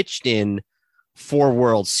years, pitched in 4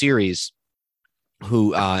 World Series,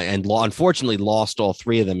 unfortunately lost all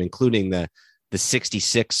 3 of them, including the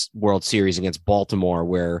 66 World Series against Baltimore,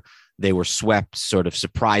 where they were swept sort of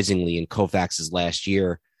surprisingly in Koufax's last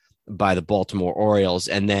year by the Baltimore Orioles,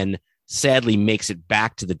 and then sadly makes it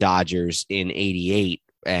back to the Dodgers in 88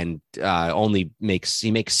 and makes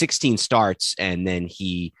 16 starts, and then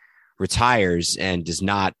he retires and does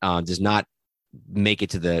not make it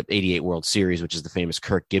to the 88 World Series, which is the famous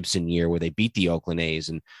Kirk Gibson year where they beat the Oakland A's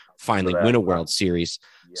and finally win a World Series.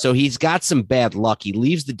 Yeah. So he's got some bad luck. He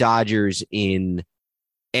leaves the Dodgers right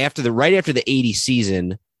after the 80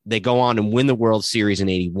 season. They go on and win the World Series in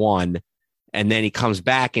 81. And then he comes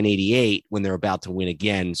back in 88 when they're about to win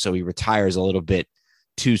again. So he retires a little bit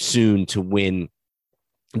too soon to win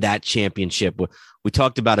that championship. We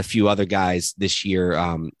talked about a few other guys this year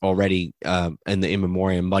already in the in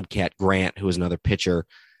memoriam. Mudcat Grant, who was another pitcher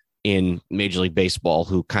in Major League Baseball,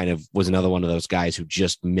 who kind of was another one of those guys who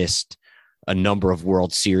just missed a number of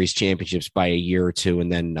World Series championships by a year or two.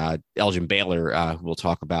 And then Elgin Baylor, who we'll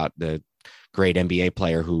talk about, the great NBA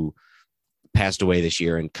player who passed away this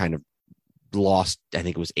year and kind of lost, I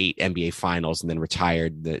think it was 8 NBA finals, and then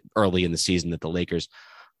retired early in the season that the Lakers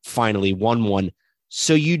finally won one.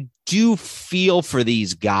 So you do feel for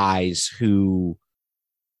these guys who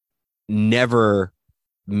never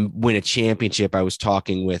win a championship. I was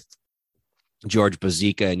talking with George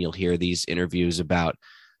Bozica, and you'll hear these interviews about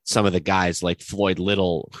some of the guys like Floyd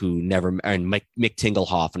Little, who never, and Mick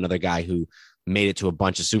Tingelhoff, another guy who made it to a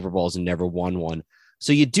bunch of Super Bowls and never won one.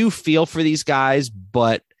 So you do feel for these guys,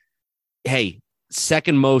 but hey,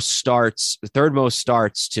 third most starts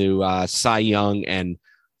to Cy Young and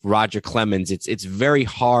Roger Clemens. It's very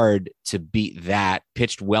hard to beat that.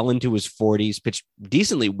 Pitched well into his 40s, pitched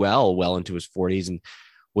decently well into his 40s, and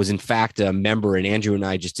was in fact a member. And Andrew and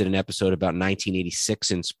I just did an episode about 1986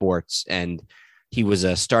 in sports, and he was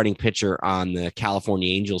a starting pitcher on the California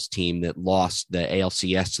Angels team that lost the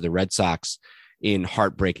ALCS to the Red Sox in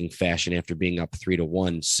heartbreaking fashion after being up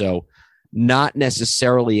 3-1. So not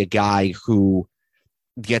necessarily a guy who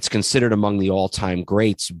gets considered among the all-time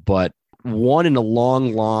greats, but one in a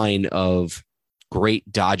long line of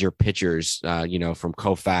great Dodger pitchers, from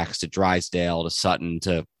Koufax to Drysdale to Sutton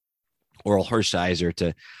to Orel Hershiser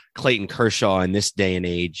to Clayton Kershaw in this day and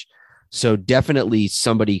age. So definitely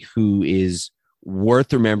somebody who is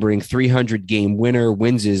worth remembering. 300-game winner,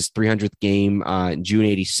 wins his 300th game in June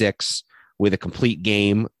 86 with a complete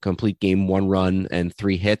game, 1 run and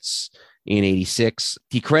 3 hits in 86.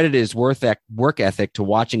 He credited his work ethic to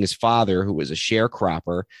watching his father, who was a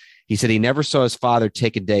sharecropper. He said he never saw his father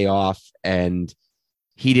take a day off, and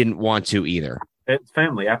he didn't want to either. It's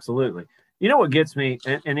family, absolutely. You know what gets me,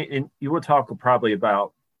 and you will talk probably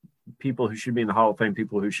about people who should be in the Hall of Fame,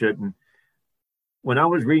 people who shouldn't. When I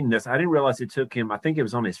was reading this, I didn't realize it took him, I think it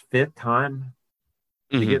was on his 5th time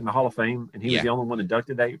to get in the Hall of Fame, and he was the only one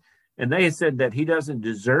inducted that year. And they had said that he doesn't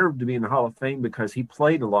deserve to be in the Hall of Fame because he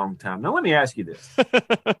played a long time. Now, let me ask you this.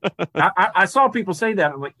 I saw people say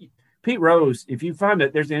that. I'm like, Pete Rose, if you find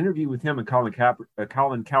it, there's an interview with him and Colin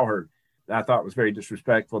Cowherd that I thought was very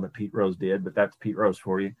disrespectful that Pete Rose did, but that's Pete Rose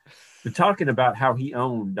for you. But talking about how he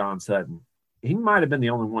owned Don Sutton. He might have been the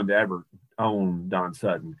only one to ever own Don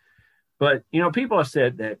Sutton. But, people have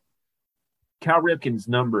said that Cal Ripken's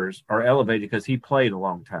numbers are elevated because he played a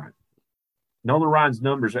long time. Nolan Ryan's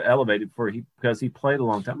numbers are elevated because he played a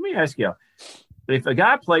long time. Let me ask you, if a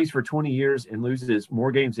guy plays for 20 years and loses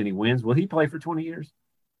more games than he wins, will he play for 20 years?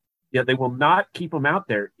 Yeah, they will not keep him out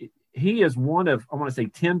there. He is one of, I want to say,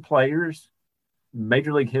 10 players,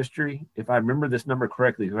 Major League history, if I remember this number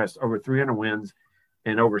correctly, who has over 300 wins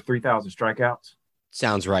and over 3,000 strikeouts.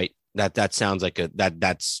 Sounds right. That sounds like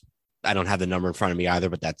that's, I don't have the number in front of me either,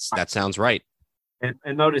 but that sounds right.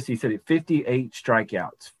 And notice he said 58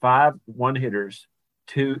 strikeouts, 5 one-hitters,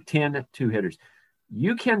 10 two-hitters.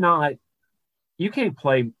 You can't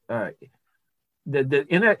play the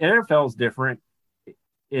NFL is different.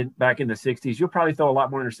 Back in the 60s, you'll probably throw a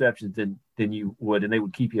lot more interceptions than you would, and they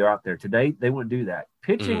would keep you out there. Today, they wouldn't do that.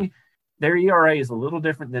 Pitching, their ERA is a little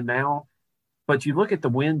different than now, but you look at the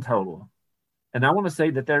win total, and I want to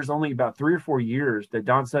say that there's only about 3 or 4 years that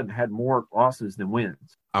Don Sutton had more losses than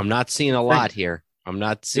wins. I'm not seeing a lot here. I'm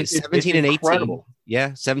not seeing 17 and 18. Incredible.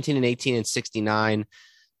 Yeah, 17 and 18 and 69.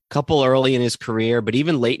 Couple early in his career, but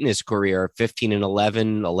even late in his career, 15 and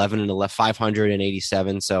 11, 11 and 11,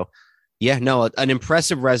 587. So, yeah, no, an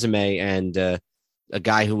impressive resume and a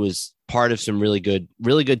guy who was part of some really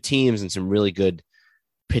good teams and some really good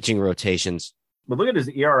pitching rotations. But look at his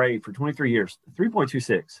ERA for 23 years,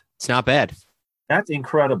 3.26. It's not bad. That's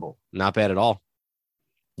incredible. Not bad at all.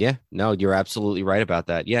 Yeah, no, you're absolutely right about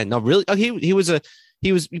that. Yeah, no, really. He was,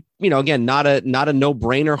 again, not a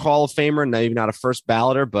no-brainer Hall of Famer, maybe not a first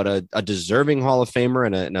balloter, but a deserving Hall of Famer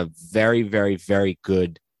and a very, very, very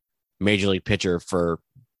good major league pitcher for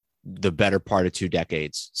the better part of 2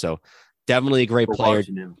 decades. So definitely a great player.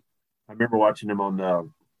 I remember watching him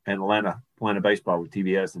on Atlanta baseball with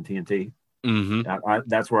TBS and TNT. Mm-hmm.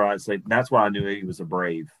 That's where I'd say that's why I knew he was a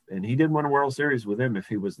Brave, and he didn't win a World Series with him if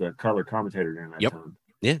he was the color commentator during that time.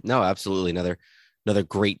 Yeah, no, absolutely. Another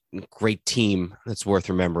great team that's worth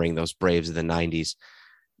remembering, those Braves of the 90s.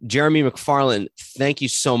 Jeremy McFarland, thank you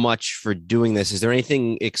so much for doing this. Is there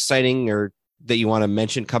anything exciting or that you want to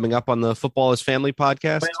mention coming up on the Football is Family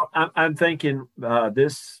podcast? Well, I'm thinking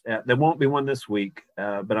there won't be one this week,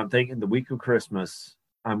 but I'm thinking the week of Christmas,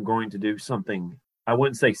 I'm going to do something. I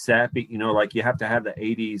wouldn't say sappy, like you have to have the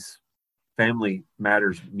 80s Family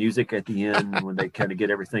Matters music at the end when they kind of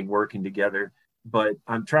get everything working together. But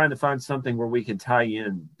I'm trying to find something where we can tie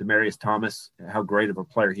in Demaryius Thomas, how great of a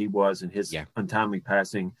player he was and his untimely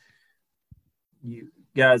passing. You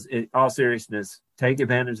guys, in all seriousness, take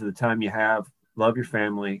advantage of the time you have, love your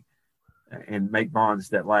family, and make bonds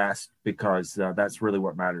that last, because that's really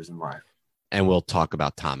what matters in life. And we'll talk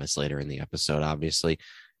about Thomas later in the episode, obviously.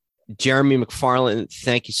 Jeremy McFarland,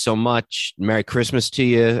 thank you so much. Merry Christmas to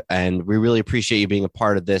you. And we really appreciate you being a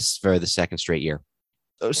part of this for the second straight year.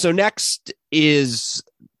 So next is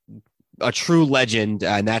a true legend,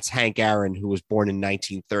 and that's Hank Aaron, who was born in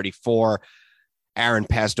 1934. Aaron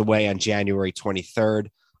passed away on January 23rd.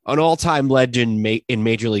 An all-time legend in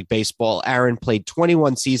Major League Baseball, Aaron played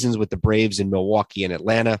 21 seasons with the Braves in Milwaukee and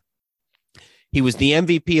Atlanta. He was the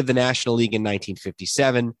MVP of the National League in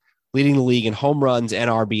 1957, leading the league in home runs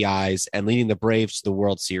and RBIs, and leading the Braves to the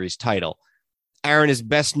World Series title. Aaron is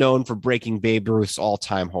best known for breaking Babe Ruth's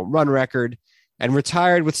all-time home run record and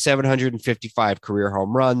retired with 755 career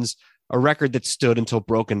home runs, a record that stood until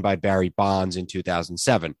broken by Barry Bonds in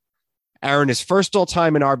 2007. Aaron is first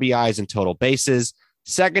all-time in RBIs and total bases,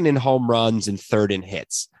 second in home runs, and third in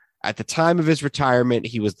hits. At the time of his retirement,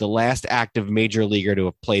 he was the last active major leaguer to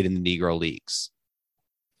have played in the Negro Leagues.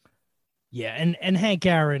 Yeah, and Hank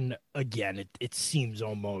Aaron, again, it seems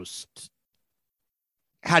almost...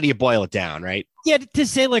 How do you boil it down, right? Yeah, to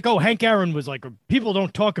say like, oh, Hank Aaron was like, people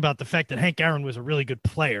don't talk about the fact that Hank Aaron was a really good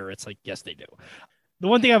player. It's like, yes, they do. The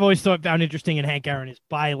one thing I've always found interesting in Hank Aaron is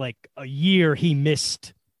by like a year he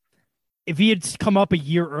missed. If he had come up a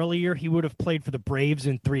year earlier, he would have played for the Braves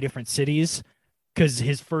in 3 different cities, because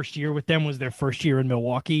his first year with them was their first year in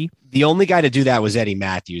Milwaukee. The only guy to do that was Eddie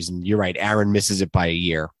Matthews, and you're right, Aaron misses it by a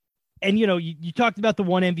year. And, you talked about the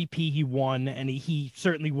one MVP he won, and he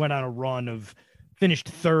certainly went on a run of finished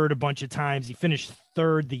third a bunch of times. He finished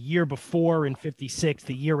third the year before in 56,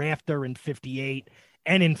 the year after in 58,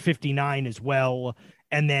 and in 59 as well.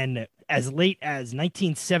 And then as late as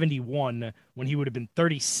 1971, when he would have been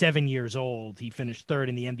 37 years old, he finished third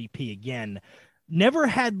in the MVP again. never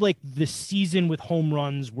had like the season with home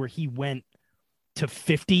runs where he went to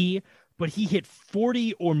 50, but he hit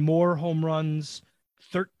 40 or more home runs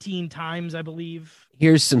 13 times, I believe.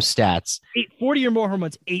 Here's some stats. 40 or more home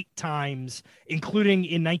runs 8 times, including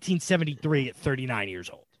in 1973 at 39 years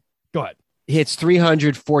old. Go ahead. Hits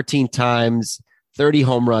 314 times, 30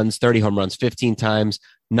 home runs 15 times,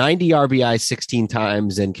 90 RBI 16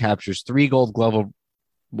 times, and captures 3 Gold Glove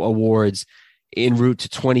awards en route to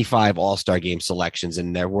 25 All-Star game selections.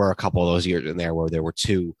 And there were a couple of those years in there where there were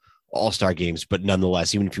 2 All-Star games, but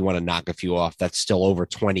nonetheless, even if you want to knock a few off, that's still over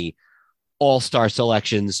 20 All-Star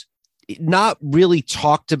selections. Not really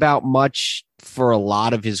talked about much for a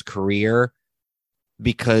lot of his career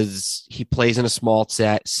because he plays in a small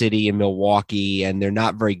city in Milwaukee, and they're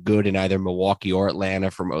not very good in either Milwaukee or Atlanta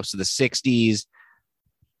for most of the 60s.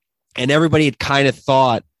 And everybody had kind of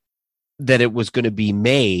thought that it was going to be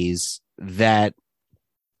Mays that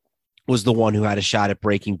was the one who had a shot at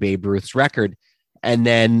breaking Babe Ruth's record. And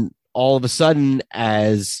then all of a sudden,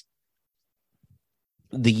 as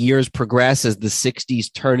the years progress, as the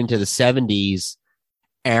 60s turn into the 70s,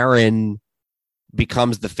 Aaron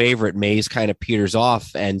becomes the favorite. Mays kind of peters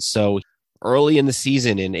off. And so early in the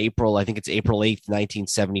season, in April, I think it's April 8th,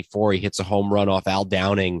 1974, he hits a home run off Al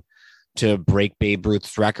Downing to break Babe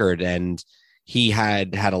Ruth's record. And he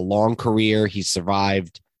had a long career. He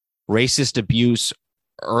survived racist abuse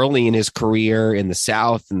early in his career in the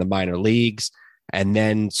South, in the minor leagues, and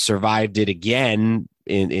then survived it again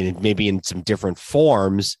in maybe in some different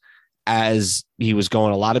forms as he was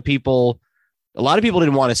going. A lot of people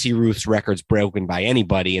didn't want to see Ruth's records broken by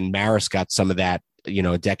anybody, and Maris got some of that,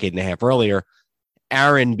 a decade and a half earlier.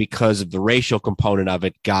 Aaron, because of the racial component of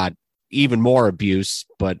it, got even more abuse,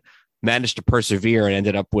 but managed to persevere and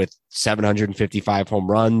ended up with 755 home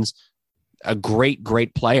runs. A great,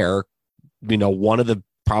 great player, one of the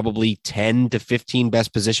probably 10 to 15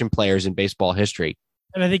 best position players in baseball history.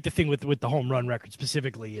 And I think the thing with the home run record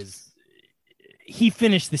specifically is he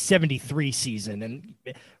finished the 73 season. And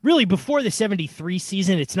really before the 73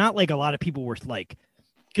 season, it's not like a lot of people were like,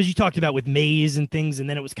 because you talked about with Mays and things, and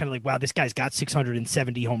then it was kind of like, wow, this guy's got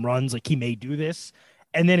 670 home runs. Like, he may do this.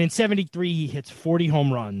 And then in 73, he hits 40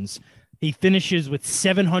 home runs. He finishes with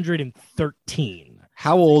 713.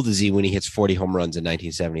 How old is he when he hits 40 home runs in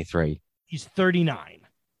 1973? He's 39.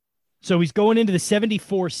 So he's going into the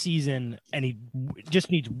 74 season, and he just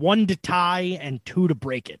needs 1 to tie and 2 to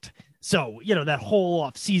break it. So, that whole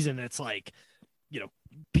off season, it's like,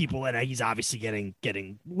 people, and he's obviously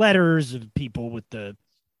getting letters of people with the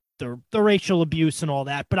racial abuse and all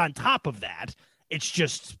that. But on top of that, it's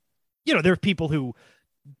just, there are people who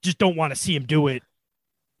just don't want to see him do it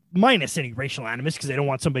minus any racial animus because they don't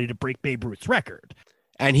want somebody to break Babe Ruth's record.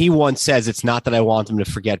 And he once says, it's not that I want them to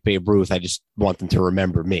forget Babe Ruth. I just want them to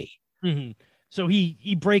remember me. Mm-hmm. So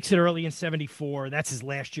he breaks it early in 74. That's his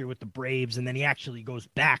last year with the Braves. And then he actually goes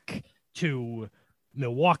back to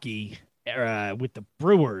Milwaukee with the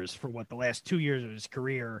Brewers for the last 2 years of his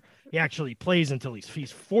career. He actually plays until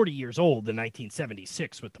he's 40 years old in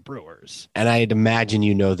 1976 with the Brewers. And I'd imagine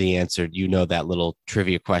the answer. That little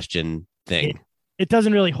trivia question thing. It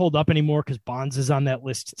doesn't really hold up anymore because Bonds is on that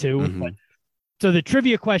list too. Mm-hmm. But so the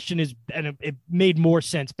trivia question is, and it made more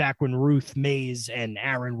sense back when Ruth, Mays, and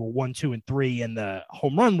Aaron were 1, 2, and 3 in the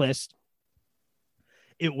home run list.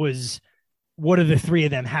 It was, what do the 3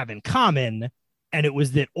 of them have in common? And it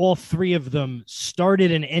was that all 3 of them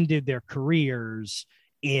started and ended their careers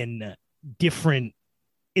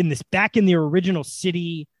back in their original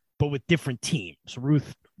city, but with different teams.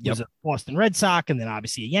 Ruth was a Boston Red Sox, and then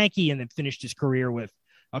obviously a Yankee, and then finished his career with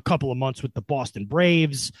a couple of months with the Boston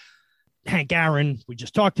Braves. Hank Aaron, we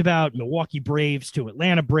just talked about, Milwaukee Braves to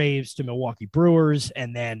Atlanta Braves to Milwaukee Brewers,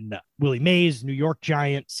 and then Willie Mays, New York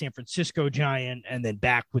Giant, San Francisco Giant, and then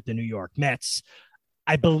back with the New York Mets.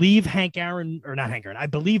 I believe I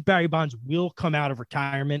believe Barry Bonds will come out of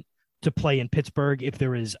retirement to play in Pittsburgh if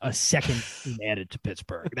there is a second team added to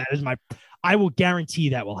Pittsburgh. I will guarantee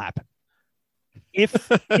that will happen.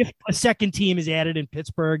 If a second team is added in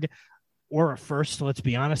Pittsburgh, or a first, let's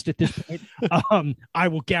be honest at this point, I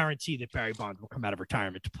will guarantee that Barry Bonds will come out of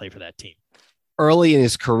retirement to play for that team. Early in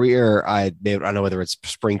his career, I don't know whether it's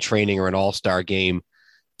spring training or an all-star game,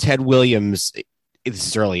 Ted Williams, this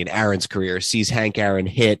is early in Aaron's career, sees Hank Aaron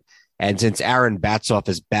hit, and since Aaron bats off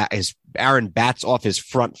his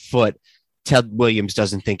front foot, Ted Williams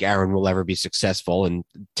doesn't think Aaron will ever be successful, and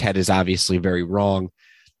Ted is obviously very wrong.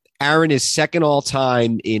 Aaron is second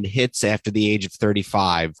all-time in hits after the age of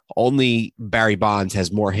 35. Only Barry Bonds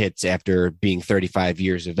has more hits after being 35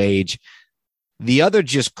 years of age. The other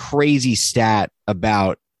just crazy stat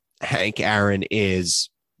about Hank Aaron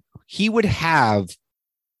is he would have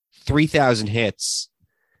 3,000 hits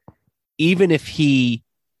even if he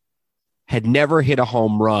had never hit a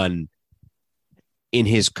home run in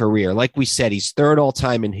his career. Like we said, he's third all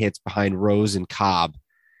time in hits behind Rose and Cobb.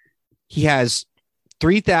 He has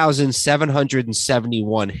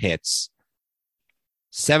 3,771 hits.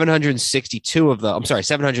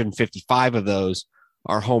 755 of those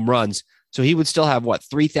are home runs. So he would still have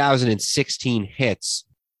 3,016 hits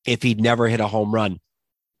if he'd never hit a home run.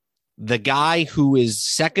 The guy who is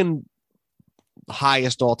second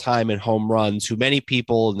highest all time in home runs, who many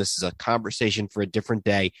people, and this is a conversation for a different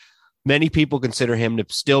day, many people consider him to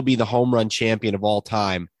still be the home run champion of all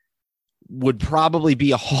time, would probably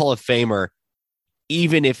be a Hall of Famer,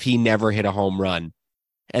 even if he never hit a home run.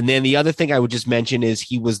 And then the other thing I would just mention is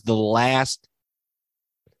he was the last,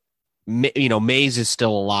 Mays is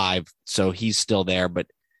still alive, so he's still there, but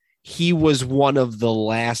he was one of the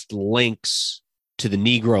last links to the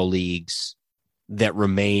Negro Leagues that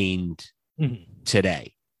remained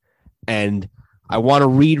today. And I want to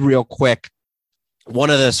read real quick.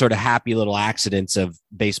 One of the sort of happy little accidents of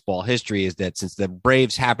baseball history is that since the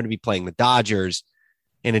Braves happen to be playing the Dodgers,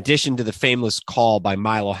 in addition to the famous call by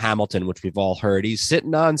Milo Hamilton, which we've all heard, he's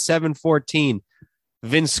sitting on 714.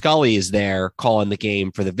 Vin Scully is there calling the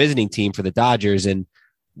game for the visiting team for the Dodgers. And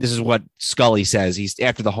this is what Scully says. He's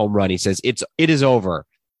after the home run. He says, it is over.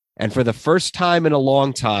 And for the first time in a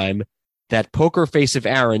long time, that poker face of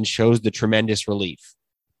Aaron shows the tremendous relief.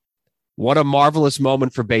 What a marvelous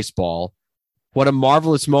moment for baseball. What a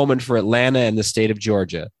marvelous moment for Atlanta and the state of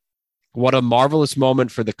Georgia. What a marvelous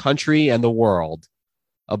moment for the country and the world.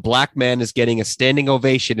 A black man is getting a standing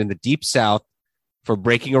ovation in the Deep South for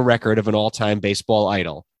breaking a record of an all-time baseball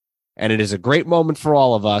idol. And it is a great moment for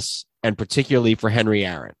all of us, and particularly for Henry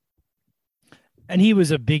Aaron. And he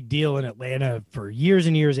was a big deal in Atlanta for years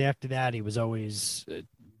and years after that. He was always,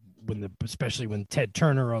 especially when Ted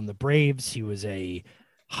Turner on the Braves, he was a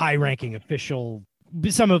high-ranking official,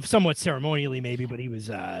 somewhat ceremonially maybe, but he was,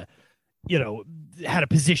 had a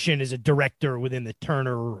position as a director within the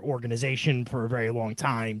Turner organization for a very long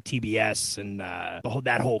time, TBS and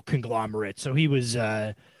that whole conglomerate. So he was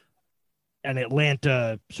an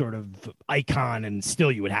Atlanta sort of icon, and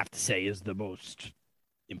still you would have to say is the most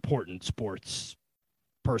important sports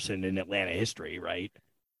person in Atlanta history, right?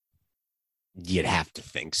 You'd have to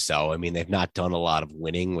think so. I mean, they've not done a lot of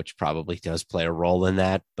winning, which probably does play a role in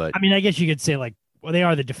that. But I mean, I guess you could say well, they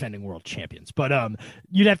are the defending world champions, but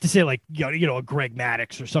you'd have to say a Greg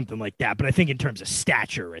Maddux or something like that. But I think in terms of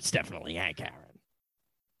stature, it's definitely Hank Aaron.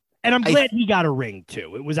 And I'm glad he got a ring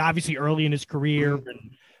too. It was obviously early in his career,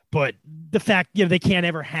 but the fact, they can't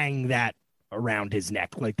ever hang that around his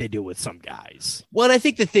neck like they do with some guys. Well, and I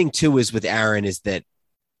think the thing too is with Aaron is that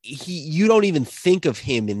you don't even think of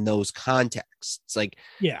him in those contexts. And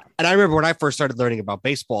I remember when I first started learning about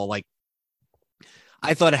baseball,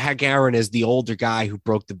 I thought of Hank Aaron as the older guy who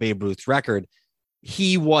broke the Babe Ruth record.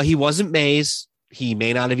 He wasn't Mays. He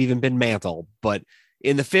may not have even been Mantle, but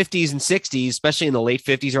in the 50s and 60s, especially in the late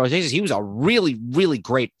 50s, early 60s, he was a really, really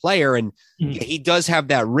great player. And he does have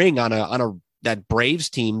that ring on that Braves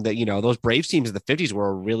team that, those Braves teams in the 50s were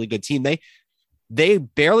a really good team. They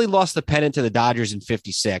barely lost the pennant to the Dodgers in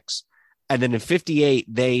 56. And then in 58,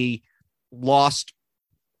 they lost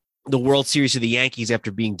the World Series to the Yankees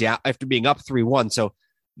after being up 3-1. So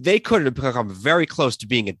they could have become very close to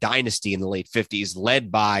being a dynasty in the late 50s,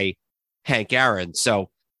 led by Hank Aaron. So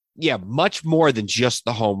yeah, much more than just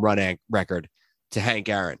the home run record to Hank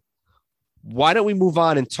Aaron. Why don't we move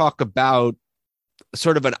on and talk about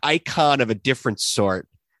sort of an icon of a different sort?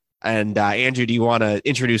 And Andrew, do you want to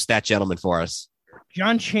introduce that gentleman for us?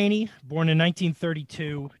 John Chaney, born in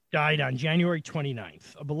 1932, died on January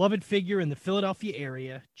 29th. A beloved figure in the Philadelphia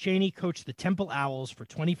area, Chaney coached the Temple Owls for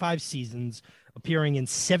 25 seasons, appearing in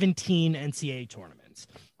 17 NCAA tournaments.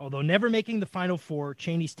 Although never making the Final Four,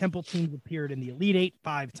 Chaney's Temple teams appeared in the Elite Eight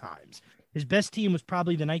 5 times. His best team was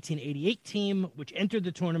probably the 1988 team, which entered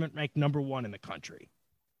the tournament ranked number 1 in the country.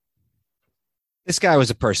 This guy was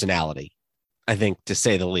a personality, I think, to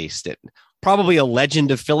say the least. Probably a legend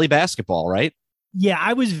of Philly basketball, right? Yeah,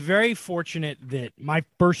 I was very fortunate that my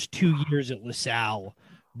first 2 years at LaSalle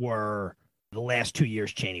were the last 2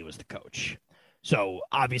 years Chaney was the coach. So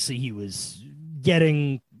obviously he was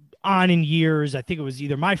getting on in years. I think it was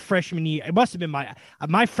either my freshman year. It must have been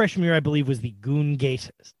my freshman year, I believe, was the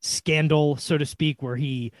Goongate scandal, so to speak, where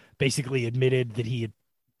he basically admitted that he had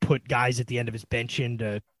put guys at the end of his bench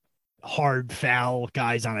into hard foul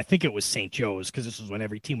guys on, I think it was St. Joe's, because this was when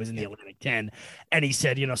every team was in the Atlantic 10. And he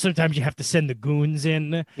said, sometimes you have to send the goons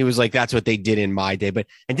in. He was like, that's what they did in my day.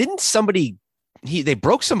 And didn't somebody they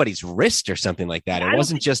broke somebody's wrist or something like that. It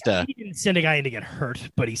wasn't just he didn't send a guy in to get hurt,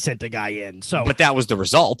 but he sent a guy in. So, but that was the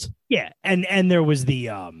result. Yeah, and there was the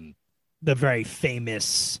very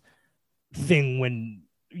famous thing when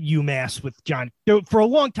UMass with John for a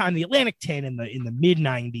long time. The Atlantic 10 in the mid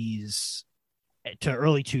 90s to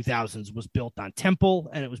early 2000s was built on Temple,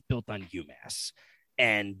 and it was built on UMass.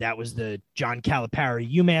 And that was the John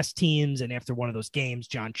Calipari UMass teams. And after one of those games,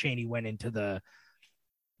 John Chaney went into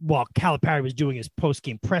while Calipari was doing his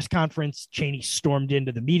post-game press conference, Chaney stormed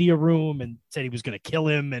into the media room and said he was going to kill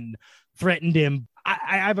him and threatened him.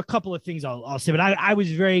 I have a couple of things I'll say, but I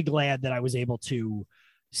was very glad that I was able to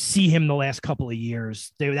see him the last couple of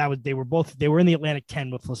years. They were in the Atlantic 10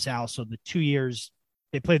 with LaSalle. So the 2 years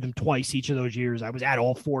they played them twice each of those years. I was at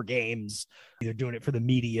all 4 games, either doing it for the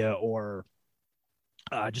media or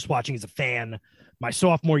just watching as a fan. My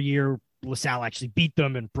sophomore year, LaSalle actually beat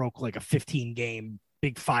them and broke like a 15-game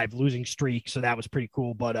Big 5 losing streak. So that was pretty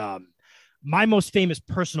cool. But my most famous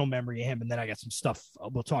personal memory of him, and then I got some stuff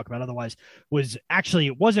we'll talk about otherwise, was actually,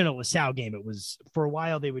 it wasn't a LaSalle game. It was, for a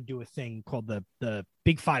while, they would do a thing called the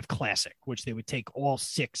Big 5 Classic, which they would take all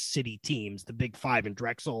 6 city teams, the Big 5 and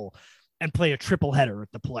Drexel, and play a triple header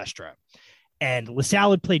at the Palestra. And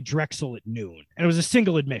LaSalle had played Drexel at noon, and it was a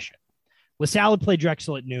single admission. LaSalle had played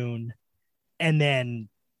Drexel at noon, and then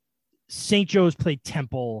St. Joe's played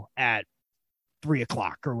Temple at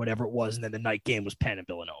 3:00 or whatever it was. And then the night game was Penn and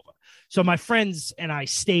Villanova. So my friends and I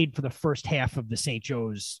stayed for the first half of the St.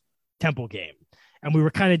 Joe's Temple game. And we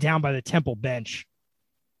were kind of down by the Temple bench.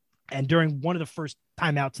 And during one of the first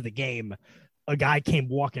timeouts of the game, a guy came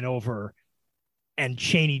walking over and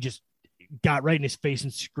Chaney just got right in his face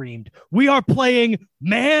and screamed, "We are playing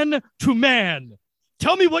man to man.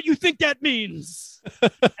 Tell me what you think that means."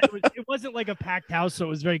 It wasn't like a packed house, so it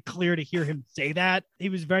was very clear to hear him say that. He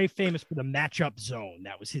was very famous for the matchup zone.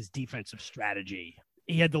 That was his defensive strategy.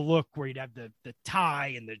 He had the look where he'd have the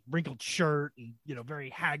tie and the wrinkled shirt and,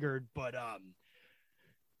 very haggard. But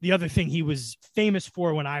the other thing he was famous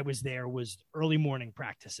for when I was there was early morning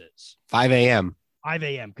practices. 5 a.m. 5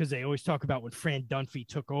 a.m. because they always talk about when Fran Dunphy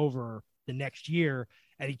took over the next year,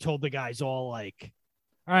 and he told the guys all like,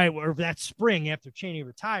 all right, well, that spring after Chaney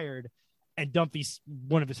retired and Dunphy's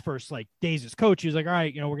one of his first days as coach, he was like, all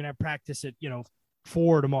right, we're going to have practice at,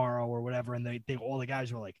 4 tomorrow or whatever. And they all the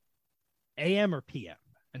guys were like, AM or PM?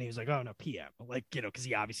 And he was like, oh no, PM. Cause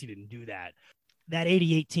he obviously didn't do that. That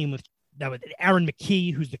 88 team with Aaron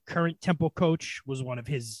McKee, who's the current Temple coach, was one of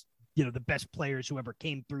his, the best players who ever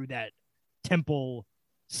came through that Temple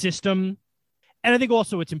system. And I think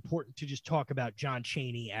also it's important to just talk about John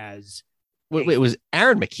Chaney as, Wait, was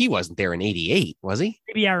Aaron McKee wasn't there in 88, was he?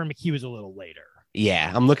 Maybe Aaron McKee was a little later.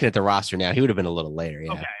 Yeah, I'm looking at the roster now. He would have been a little later,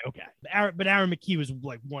 yeah. Okay. But Aaron McKee was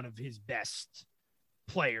one of his best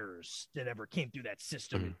players that ever came through that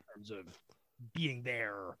system in terms of being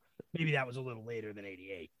there. Maybe that was a little later than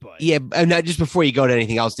 88. But yeah, and just before you go to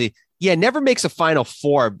anything else, never makes a Final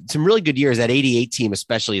Four. Some really good years. That 88 team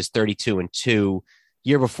especially is 32-2.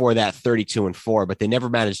 Year before that, 32-4, but they never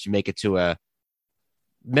managed to make it to a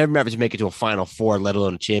Final Four, let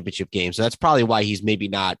alone a championship game. So that's probably why he's maybe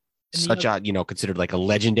not such a, considered like a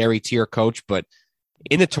legendary tier coach, but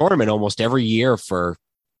in the tournament almost every year for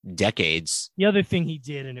decades. The other thing he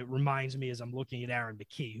did, and it reminds me as I'm looking at Aaron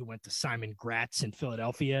McKee, who went to Simon Gratz in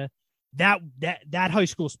Philadelphia, that high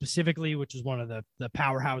school specifically, which is one of the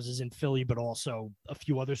powerhouses in Philly, but also a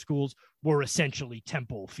few other schools, were essentially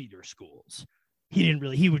Temple feeder schools.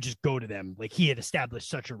 He would just go to them. He had established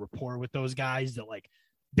such a rapport with those guys that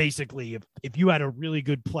basically if you had a really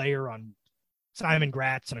good player on Simon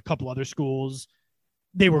Gratz and a couple other schools,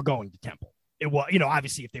 they were going to Temple. It was,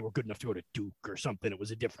 obviously if they were good enough to go to Duke or something, it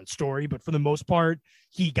was a different story. But for the most part,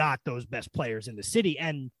 he got those best players in the city.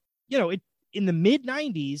 And, in the mid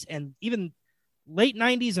 90s and even late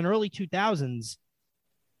 90s and early 2000s,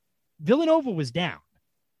 Villanova was down.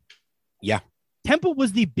 Yeah. Temple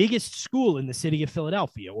was the biggest school in the city of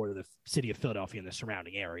Philadelphia, or the city of Philadelphia and the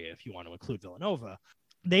surrounding area, if you want to include Villanova.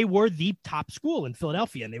 They were the top school in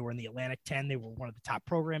Philadelphia, and they were in the Atlantic 10. They were one of the top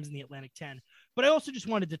programs in the Atlantic 10. But I also just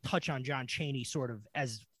wanted to touch on John Chaney sort of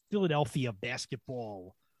as Philadelphia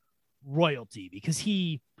basketball royalty, because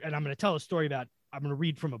and I'm going to tell a story I'm going to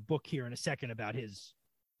read from a book here in a second about his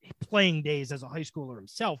playing days as a high schooler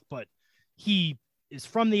himself, but he is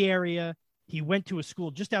from the area. He went to a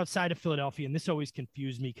school just outside of Philadelphia, and this always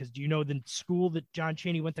confused me because do you know the school that John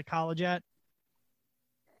Chaney went to college at?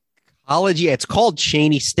 College, yeah, it's called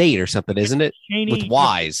Chaney State or something, isn't it? Chaney, with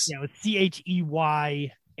Y's. Yeah, with Cheyney.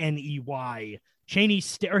 Chaney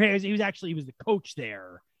State. He was the coach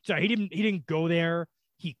there. Sorry, he didn't go there.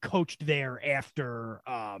 He coached there after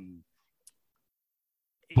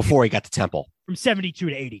before he got to Temple. From 72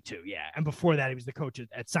 to 82, yeah. And before that, he was the coach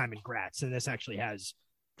at Simon Gratz. And this actually has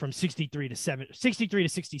from 63 to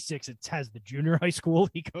 66, it has the junior high school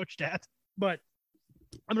he coached at. But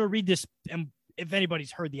I'm going to read this. And if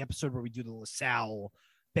anybody's heard the episode where we do the LaSalle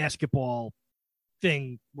basketball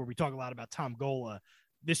thing, where we talk a lot about Tom Gola,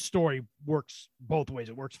 this story works both ways.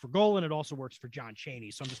 It works for Gola and it also works for John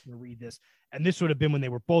Chaney. So I'm just going to read this. And this would have been when they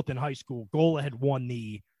were both in high school. Gola had won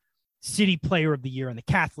the City Player of the Year in the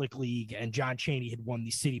Catholic League, and John Chaney had won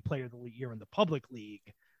the City Player of the Year in the Public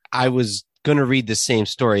League. I was going to read the same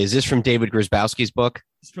story. Is this from David Grzybowski's book?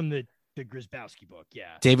 It's from the Grzybowski book,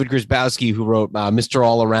 yeah. David Grzybowski, who wrote Mr.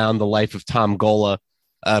 All Around, The Life of Tom Gola,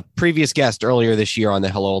 a previous guest earlier this year on the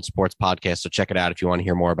Hello Old Sports podcast. So check it out if you want to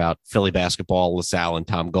hear more about Philly basketball, LaSalle, and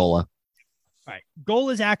Tom Gola. All right.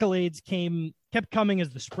 Gola's accolades kept coming as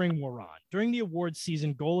the spring wore on. During the awards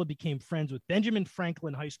season, Gola became friends with Benjamin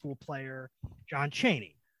Franklin high school player John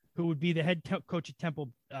Chaney, who would be the head coach at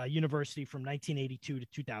Temple University from 1982 to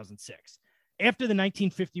 2006. After the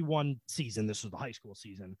 1951 season, this was the high school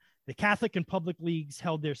season, the Catholic and public leagues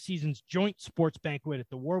held their season's joint sports banquet at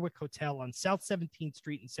the Warwick Hotel on South 17th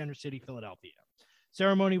Street in Center City, Philadelphia.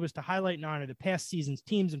 Ceremony was to highlight and honor the past season's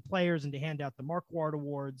teams and players and to hand out the Mark Ward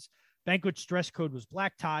Awards. Banquet's dress code was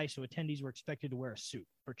black tie, so attendees were expected to wear a suit.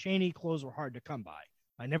 For Chaney, clothes were hard to come by.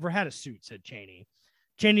 I never had a suit, said Chaney.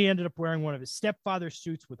 Chaney ended up wearing one of his stepfather's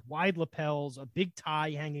suits with wide lapels, a big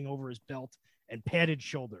tie hanging over his belt, and padded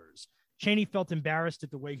shoulders. Chaney felt embarrassed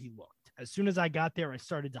at the way he looked. As soon as I got there, I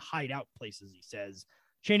started to hide out places, he says.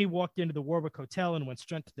 Chaney walked into the Warwick Hotel and went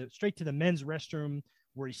straight to the men's restroom,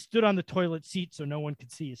 where he stood on the toilet seat so no one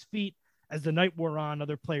could see his feet. As the night wore on,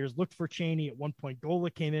 other players looked for Chaney. At one point,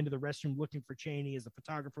 Gola came into the restroom looking for Chaney as the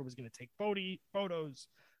photographer was going to take photos.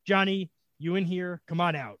 Johnny, you in here? Come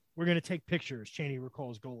on out. We're going to take pictures, Chaney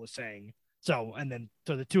recalls Gola saying. So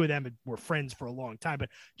the two of them were friends for a long time. But,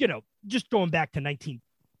 just going back to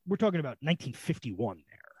we're talking about 1951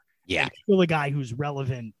 there. Yeah. And still a guy who's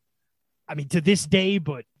relevant, to this day,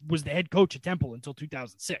 but was the head coach at Temple until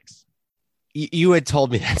 2006. You had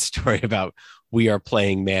told me that story about we are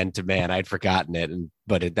playing man to man. I'd forgotten it,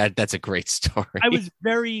 but that's a great story. I was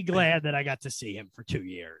very glad that I got to see him for 2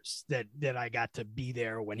 years, that I got to be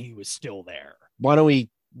there when he was still there. Why don't we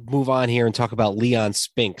move on here and talk about Leon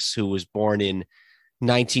Spinks, who was born in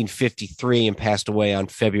 1953 and passed away on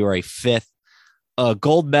February 5th. A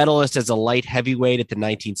gold medalist as a light heavyweight at the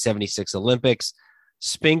 1976 Olympics.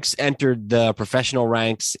 Spinks entered the professional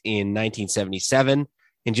ranks in 1977.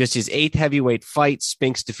 In just his 8th heavyweight fight,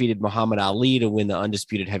 Spinks defeated Muhammad Ali to win the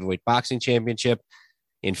undisputed heavyweight boxing championship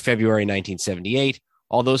in February 1978.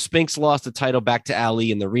 Although Spinks lost the title back to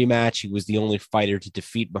Ali in the rematch, he was the only fighter to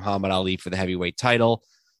defeat Muhammad Ali for the heavyweight title.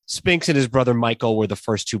 Spinks and his brother Michael were the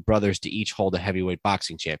first two brothers to each hold a heavyweight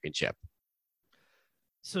boxing championship.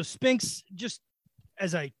 So Spinks, just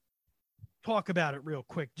as I talk about it real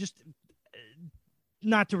quick, just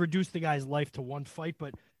not to reduce the guy's life to one fight,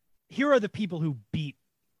 but here are the people who beat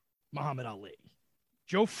Muhammad Ali: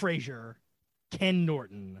 Joe Frazier, Ken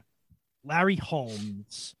Norton, Larry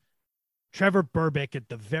Holmes, Trevor Berbick at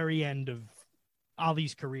the very end of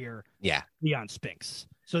Ali's career. Yeah. Leon Spinks.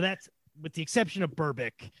 So that's, with the exception of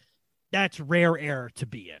Berbick, that's rare air to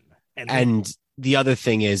be in. And the other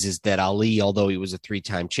thing is that Ali, although he was a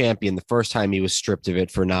 3-time champion, the first time he was stripped of it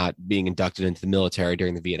for not being inducted into the military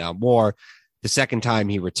during the Vietnam War. The second time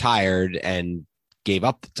he retired and gave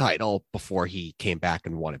up the title before he came back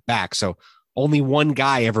and won it back. So only one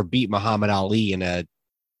guy ever beat Muhammad Ali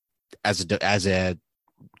as a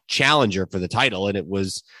challenger for the title. And it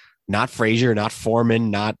was not Frazier, not Foreman,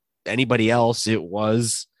 not anybody else. It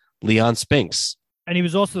was Leon Spinks. And he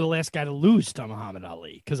was also the last guy to lose to Muhammad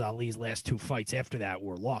Ali, because Ali's last 2 fights after that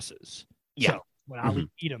were losses. Yeah. So when Ali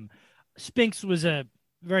beat him, Spinks was a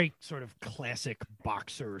very sort of classic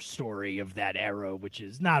boxer story of that era, which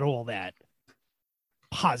is not all that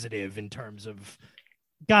positive in terms of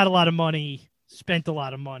got a lot of money, spent a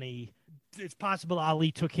lot of money. It's possible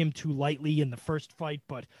Ali took him too lightly in the first fight,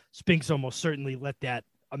 but Spinks almost certainly let that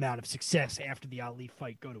amount of success after the Ali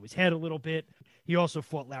fight go to his head a little bit. He also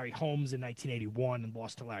fought Larry Holmes in 1981 and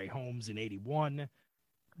lost to Larry Holmes in 81.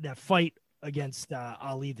 That fight against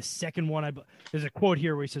Ali, the second one, there's a quote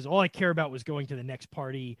here where he says, "All I care about was going to the next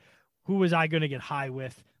party. Who was I going to get high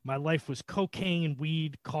with? My life was cocaine,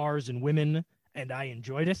 weed, cars, and women, and I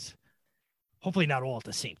enjoyed it." Hopefully not all at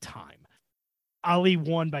the same time. Ali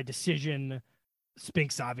won by decision.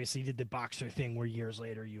 Spinks obviously did the boxer thing where years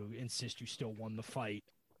later you insist you still won the fight.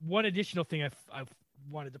 One additional thing I've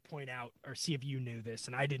wanted to point out, or see if you knew this,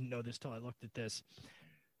 and I didn't know this till I looked at this.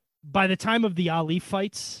 By the time of the Ali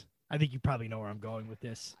fights, I think you probably know where I'm going with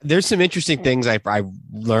this. There's some interesting things I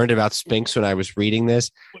learned about Spinks when I was reading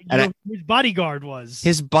this. And his bodyguard was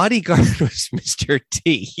Mr.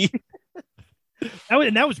 T.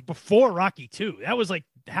 that was before Rocky 2. That was like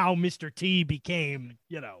how Mr. T became,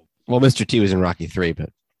 Well, Mr. T was in Rocky 3, but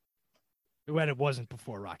when it wasn't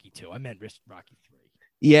before Rocky 2. I meant Rocky 3.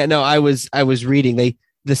 Yeah, no, I was reading.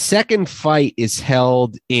 The second fight is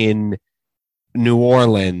held in New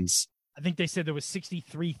Orleans. I think they said there was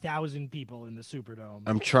 63,000 people in the Superdome.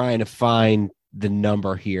 I'm trying to find the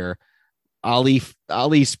number here. Ali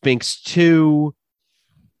Spinks 2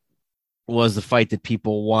 was the fight that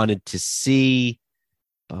people wanted to see.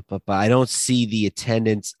 But I don't see the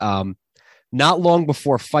attendance. Not long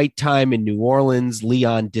before fight time in New Orleans,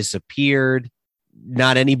 Leon disappeared.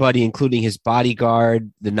 Not anybody, including his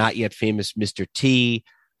bodyguard, the not yet famous Mr. T,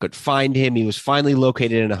 could find him. He was finally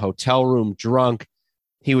located in a hotel room drunk.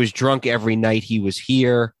 He was drunk every night he was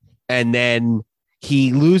here. And then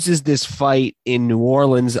he loses this fight in New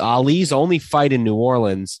Orleans. Ali's only fight in New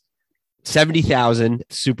Orleans, 70,000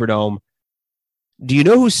 Superdome. Do you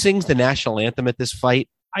know who sings the national anthem at this fight?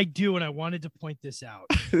 I do, and I wanted to point this out.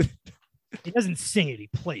 He doesn't sing it; he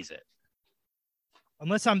plays it.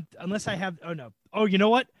 Unless I have. Oh no! Oh, you know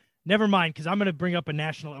what? Never mind, because I'm going to bring up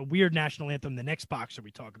a weird national anthem the next boxer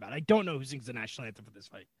we talk about. I don't know who sings the national anthem for this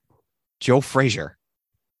fight. Joe Frazier.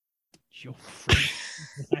 Joe Frazier,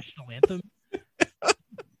 the national anthem.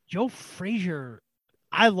 Joe Frazier.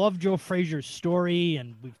 I love Joe Frazier's story,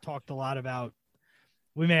 and we've talked a lot about.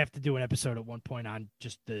 We may have to do an episode at one point on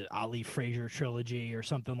just the Ali Frazier trilogy or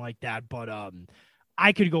something like that. But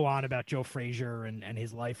I could go on about Joe Frazier and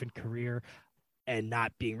his life and career and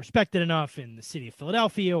not being respected enough in the city of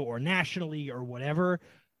Philadelphia or nationally or whatever.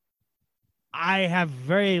 I have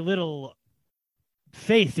very little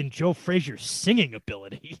faith in Joe Frazier's singing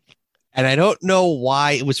ability. And I don't know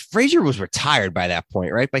why. Frazier was retired by that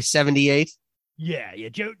point, right? By 78? Yeah.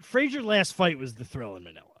 Joe Frazier's last fight was the Thrill in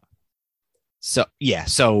Manila.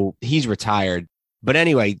 So he's retired. But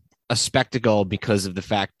anyway, a spectacle because of the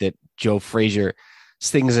fact that Joe Frazier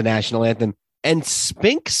sings a national anthem. And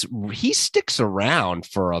Spinks, he sticks around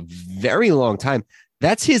for a very long time.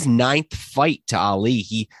 That's his 9th fight to Ali.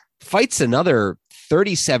 He fights another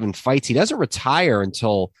 37 fights. He doesn't retire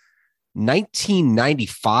until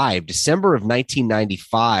 1995. December of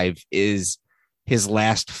 1995 is his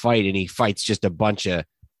last fight, and he fights just a bunch of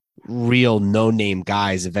real no-name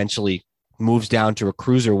guys, eventually moves down to a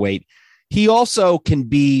cruiserweight. He also can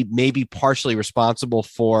be maybe partially responsible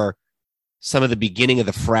for some of the beginning of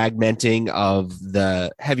the fragmenting of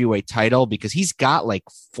the heavyweight title, because he's got like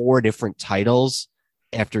 4 different titles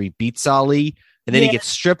after he beats Ali, and then he gets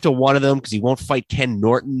stripped of one of them because he won't fight Ken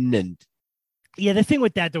Norton. And the thing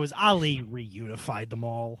with that though is Ali reunified them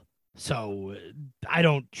all. So I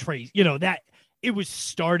don't trace, that it was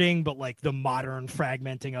starting, but like the modern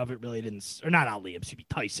fragmenting of it really didn't, or not Ali, excuse me,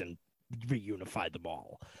 Tyson reunified them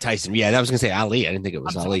all. Tyson, yeah, that was gonna say Ali. I didn't think it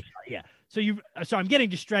was Ali. Yeah. So I'm getting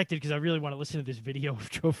distracted because I really want to listen to this video of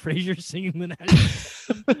Joe Frazier singing the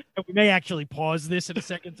national anthem. We may actually pause this in a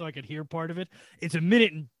second so I can hear part of it. It's 1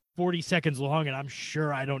 minute and 40 seconds long, and I'm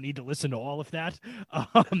sure I don't need to listen to all of that.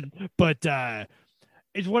 But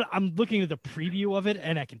it's what I'm looking at the preview of it,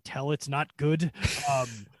 and I can tell it's not good.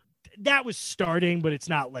 That was starting, but it's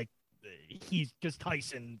not like he's because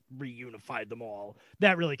Tyson reunified them all.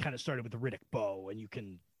 That really kind of started with the Riddick Bowe, and you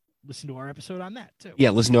can listen to our episode on that too.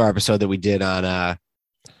 Yeah, listen to our episode that we did on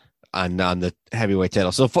the heavyweight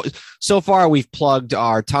title. So far, we've plugged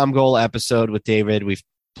our Tom Goal episode with David. We've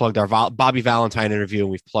plugged our Bobby Valentine interview,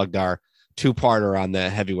 and we've plugged our 2-parter on the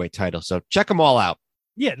heavyweight title. So check them all out.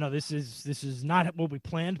 Yeah, no, this is not what we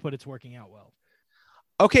planned, but it's working out well.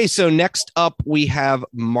 Okay, so next up we have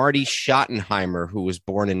Marty Schottenheimer, who was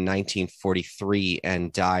born in 1943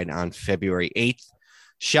 and died on February 8th.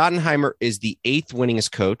 Schottenheimer is the 8th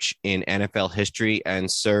winningest coach in NFL history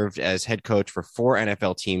and served as head coach for 4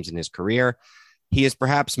 NFL teams in his career. He is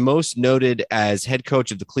perhaps most noted as head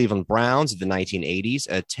coach of the Cleveland Browns of the 1980s,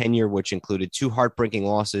 a tenure which included 2 heartbreaking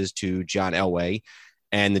losses to John Elway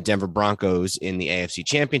and the Denver Broncos in the AFC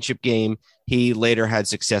Championship game. He later had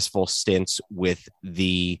successful stints with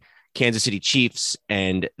the Kansas City Chiefs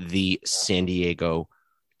and the San Diego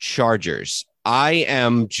Chargers. I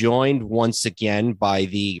am joined once again by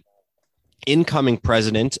the incoming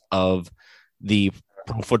president of the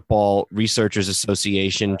Pro Football Researchers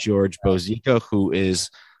Association, George Bozica, who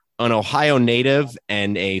is an Ohio native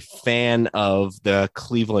and a fan of the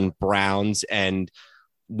Cleveland Browns. And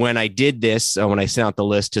when I did this, when I sent out the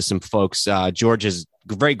list to some folks, George has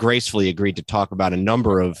very gracefully agreed to talk about a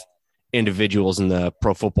number of individuals in the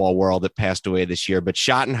pro football world that passed away this year, but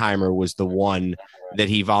Schottenheimer was the one that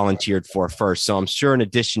he volunteered for first. So I'm sure in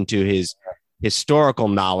addition to his historical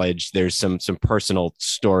knowledge, there's some personal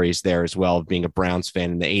stories there as well of being a Browns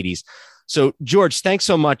fan in the 80s. So George, thanks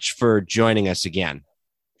so much for joining us again.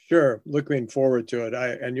 Sure. Looking forward to it.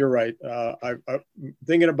 And you're right. I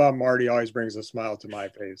thinking about Marty always brings a smile to my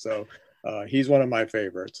face. So he's one of my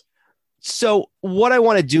favorites. So what I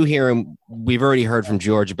want to do here, and we've already heard from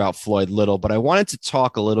George about Floyd Little, but I wanted to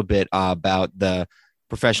talk a little bit about the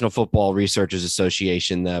Professional Football Researchers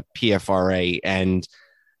Association, the PFRA. And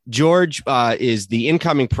George is the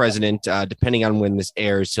incoming president. Depending on when this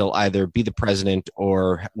airs, he'll either be the president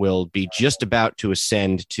or will be just about to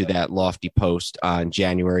ascend to that lofty post in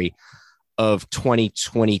January of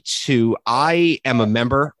 2022. I am a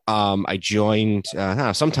member. I joined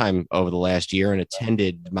sometime over the last year and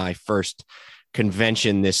attended my first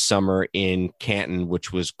convention this summer in Canton,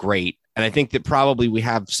 which was great. And I think that probably we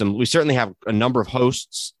certainly have a number of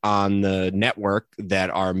hosts on the network that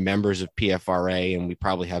are members of PFRA, and we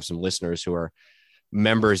probably have some listeners who are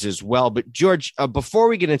members as well. But George, before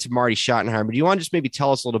we get into Marty Schottenheimer, do you want to just maybe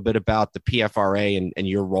tell us a little bit about the PFRA and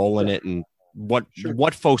your role in it and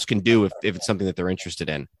what folks can do if it's something that they're interested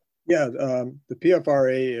in? Yeah, the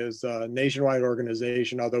PFRA is a nationwide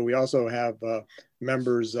organization, although we also have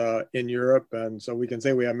members in Europe. And so we can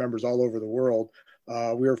say we have members all over the world.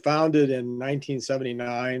 We were founded in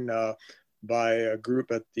 1979 by a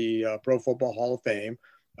group at the Pro Football Hall of Fame.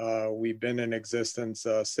 We've been in existence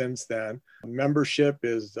since then. Membership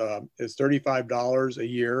is $35 a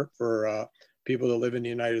year for people that live in the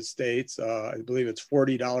United States. I believe it's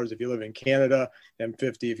 $40 if you live in Canada and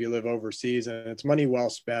 $50 if you live overseas, and it's money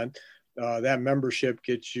well spent. That membership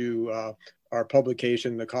gets you our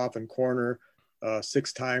publication, The Coffin Corner,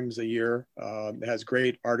 6 times a year. It has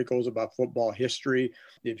great articles about football history.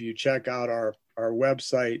 If you check out our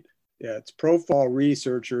website, it's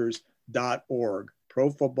profootballresearchers.org.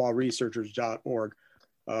 profootballresearchers.org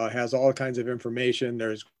has all kinds of information.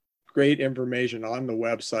 There's great information on the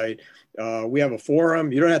website. We have a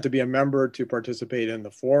forum. You don't have to be a member to participate in the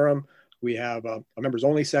forum. We have a members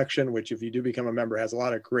only section, which if you do become a member has a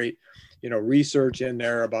lot of great, research in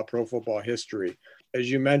there about pro football history. As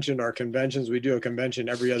you mentioned, our conventions, we do a convention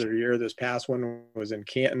every other year. This past one was in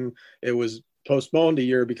Canton. It was postponed a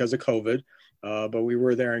year because of COVID, but we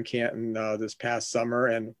were there in Canton this past summer,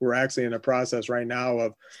 and we're actually in the process right now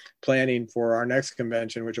of planning for our next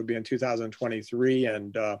convention, which will be in 2023.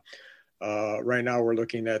 And right now we're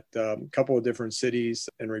looking at a couple of different cities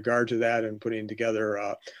in regard to that and putting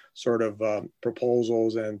together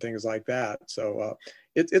proposals and things like that. So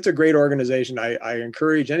it's a great organization. I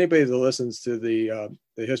encourage anybody that listens to the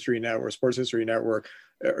History Network, Sports History Network.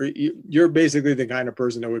 You're basically the kind of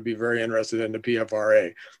person that would be very interested in the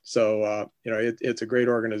PFRA. So, it's a great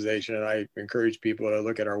organization, and I encourage people to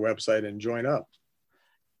look at our website and join up.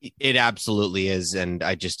 It absolutely is. And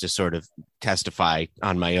I just to sort of testify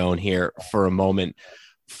on my own here for a moment.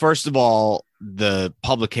 First of all, the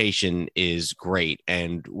publication is great.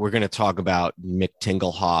 And we're going to talk about Mick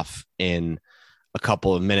Tingelhoff in a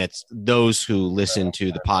couple of minutes. Those who listen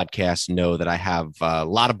to the podcast know that I have a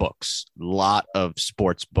lot of books, a lot of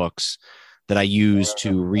sports books that I use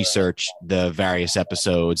to research the various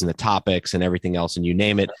episodes and the topics and everything else, and you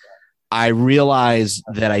name it. I realized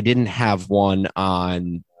that I didn't have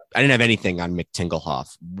anything on Mick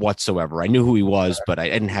Tingelhoff whatsoever. I knew who he was, but I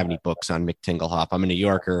didn't have any books on Mick Tingelhoff. I'm a New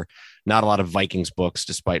Yorker, not a lot of Vikings books,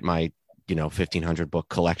 despite my, 1,500 book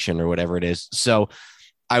collection or whatever it is. So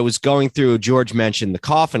I was going through, George mentioned the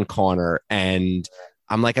Coffin Corner, and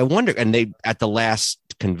I'm like, I wonder, and they, at the last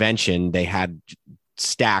convention, they had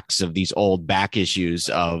stacks of these old back issues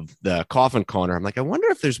of the Coffin Corner. I'm like, I wonder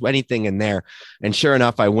if there's anything in there. And sure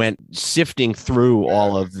enough, I went sifting through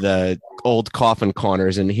all of the old Coffin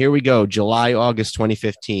Corners, and here we go, July, August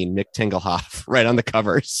 2015, Mick Tingelhoff right on the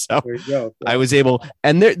cover. So I was able,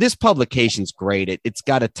 and this publication's great. It's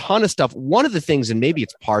got a ton of stuff. One of the things, and maybe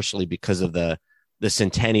it's partially because of the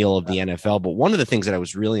centennial of the NFL, but one of the things that I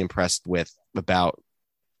was really impressed with about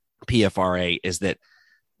PFRA is that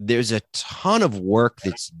there's a ton of work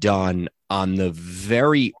that's done on the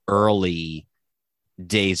very early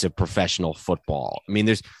days of professional football. I mean,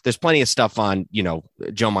 there's plenty of stuff on,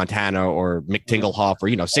 Joe Montana or Mick Tingelhoff or,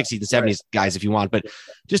 60s and 70s guys if you want, but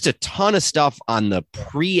just a ton of stuff on the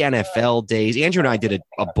pre-NFL days. Andrew and I did did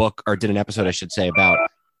an episode, I should say, about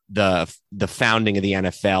the founding of the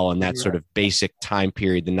NFL and that sort of basic time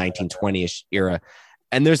period, the 1920ish era.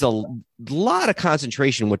 And there's a lot of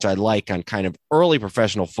concentration, which I like, on kind of early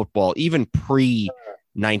professional football, even pre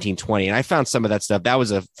 1920. And I found some of that stuff that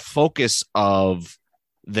was a focus of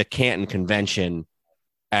the Canton Convention,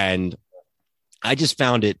 and I just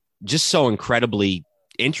found it just so incredibly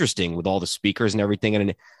interesting with all the speakers and everything,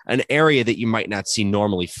 and an area that you might not see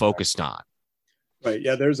normally focused on. Right.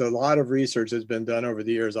 Yeah, there's a lot of research that's been done over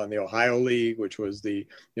the years on the Ohio League, which was the,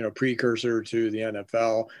 precursor to the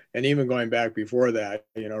NFL. And even going back before that,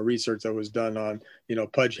 research that was done on,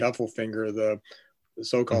 Pudge Heffelfinger, the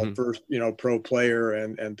so-called first, pro player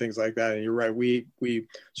and things like that. And you're right. We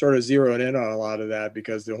sort of zeroed in on a lot of that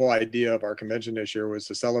because the whole idea of our convention this year was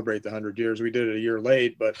to celebrate the 100 years. We did it a year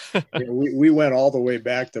late, but we went all the way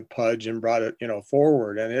back to Pudge and brought it,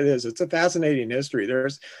 forward. And it's a fascinating history.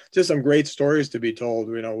 There's just some great stories to be told,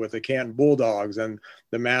 with the Canton Bulldogs and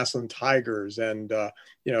the Massillon Tigers and,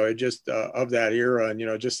 it just of that era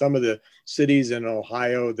and, just some of the cities in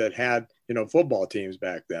Ohio that had, football teams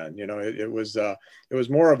back then. It was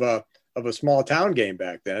more of a small town game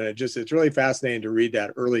back then. It's really fascinating to read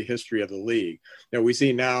that early history of the league. We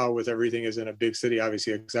see now with everything is in a big city,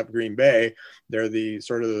 obviously, except Green Bay. They're the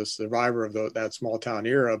sort of the survivor of that small town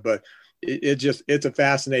era, but it's a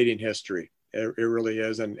fascinating history. It really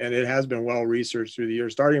is. And it has been well researched through the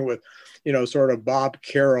years, starting with, sort of Bob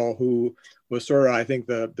Carroll, who was sort of, I think,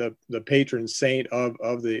 the patron saint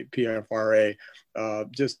of the PFRA.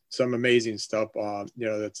 Just some amazing stuff,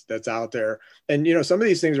 that's out there. And, some of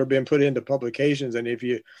these things are being put into publications. And if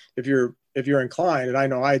you're inclined, and I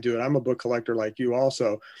know I do, and I'm a book collector like you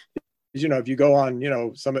also, if you go on,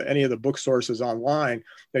 any of the book sources online,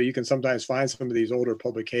 you can sometimes find some of these older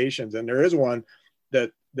publications. And there is one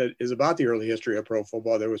that is about the early history of pro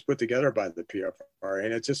football that was put together by the PFRA.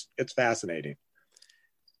 And it's fascinating.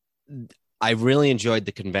 I really enjoyed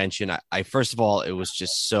the convention. I first of all, it was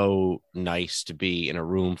just so nice to be in a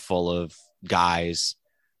room full of guys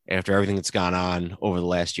after everything that's gone on over the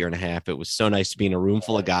last year and a half. It was so nice to be in a room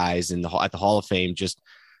full of guys at the Hall of Fame, just,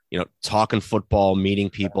 talking football, meeting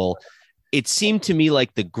people. It seemed to me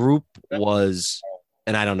like the group was,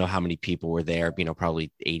 and I don't know how many people were there,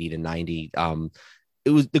 probably 80 to 90.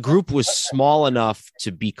 The group was small enough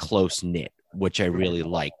to be close knit, which I really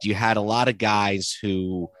liked. You had a lot of guys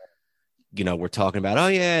who, we're talking about, oh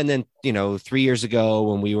yeah. And then, 3 years ago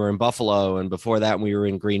when we were in Buffalo and before that, when we were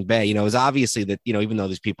in Green Bay, it was obviously that, even though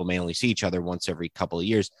these people may only see each other once every couple of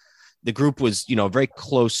years, the group was, a very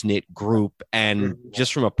close knit group. And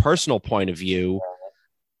just from a personal point of view,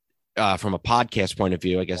 from a podcast point of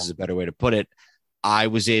view, I guess is a better way to put it, I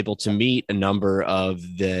was able to meet a number of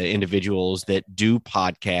the individuals that do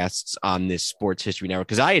podcasts on this sports history network.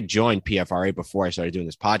 Cause I had joined PFRA before I started doing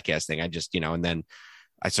this podcast thing. I just, and then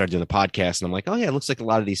I started doing the podcast and I'm like, oh yeah, it looks like a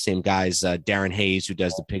lot of these same guys, Darren Hayes, who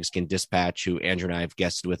does the Pigskin Dispatch, who Andrew and I have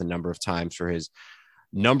guested with a number of times for his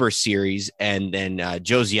number series. And then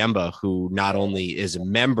Joe Ziemba, who not only is a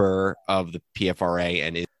member of the PFRA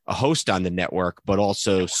and is a host on the network, but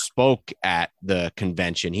also spoke at the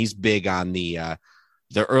convention. He's big on the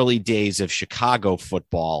early days of Chicago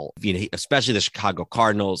football, especially the Chicago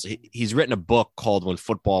Cardinals. He's written a book called When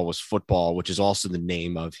Football Was Football, which is also the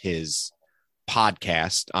name of his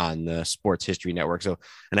podcast on the Sports History Network. So,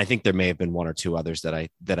 and I think there may have been one or two others that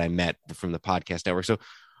I met from the podcast network. So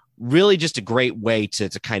really just a great way to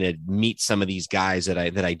kind of meet some of these guys that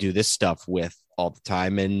I do this stuff with all the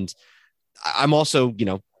time. And I'm also,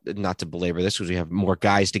 not to belabor this because we have more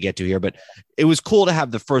guys to get to here, but it was cool to have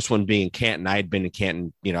the first one being Canton. I had been in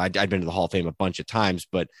Canton, I'd been to the Hall of Fame a bunch of times,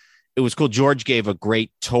 but it was cool. George gave a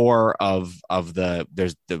great tour of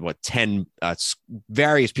there's 10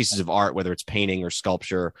 various pieces of art, whether it's painting or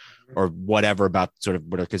sculpture or whatever, about sort of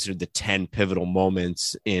what are considered the 10 pivotal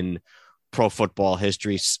moments in pro football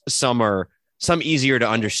history. Some easier to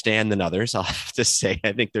understand than others, I'll have to say.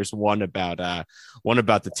 I think there's one about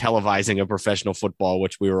the televising of professional football,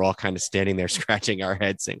 which we were all kind of standing there scratching our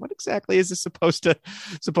heads saying, what exactly is this supposed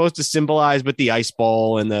to symbolize? But the Ice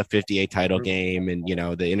Bowl and the 58 title game and,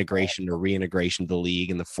 the integration or reintegration of the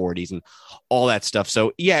league in the 40s and all that stuff.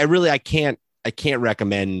 So yeah, I can't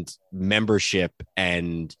recommend membership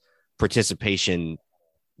and participation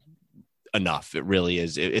enough. It really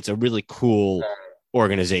is. It's a really cool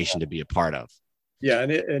organization to be a part of. Yeah,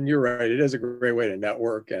 and you're right. It is a great way to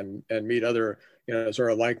network and meet other,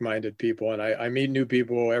 sort of like-minded people. And I meet new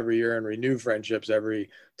people every year and renew friendships every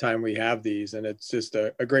time we have these. And it's just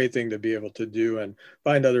a great thing to be able to do and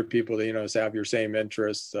find other people that, have your same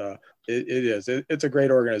interests. It's a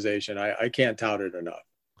great organization. I can't tout it enough.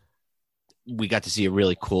 We got to see a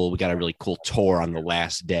really cool tour on the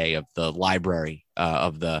last day of the library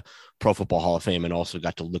of the Pro Football Hall of Fame, and also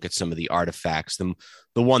got to look at some of the artifacts. The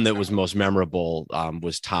one that was most memorable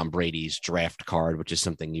was Tom Brady's draft card, which is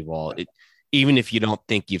something even if you don't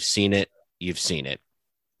think you've seen it, you've seen it.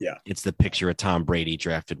 Yeah. It's the picture of Tom Brady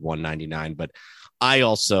drafted 199. But I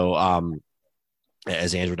also,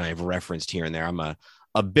 as Andrew and I have referenced here and there, I'm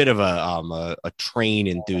a bit of a train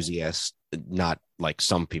enthusiast, not like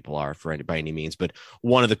some people are by any means, but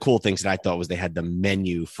one of the cool things that I thought was they had the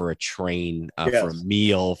menu for a train for a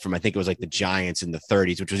meal from, I think it was like the Giants in the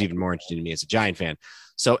 30s, which was even more interesting to me as a Giant fan.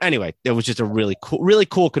 So anyway, it was just a really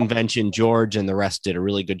cool convention. George and the rest did a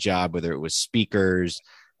really good job, whether it was speakers,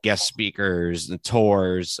 guest speakers, the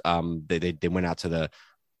tours. They went out to the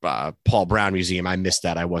Paul Brown Museum. I missed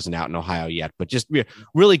that. I wasn't out in Ohio yet, but just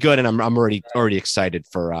really good. And I'm already excited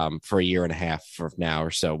for a year and a half from now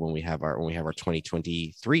or so when we have our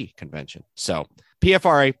 2023 convention. So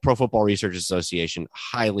PFRA, Pro Football Research Association,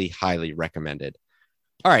 highly recommended.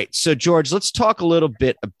 All right. So George, let's talk a little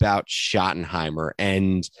bit about Schottenheimer.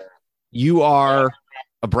 And you are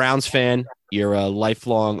a Browns fan. You're a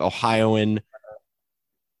lifelong Ohioan.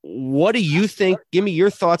 What do you think? Give me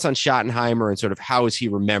your thoughts on Schottenheimer and sort of how is he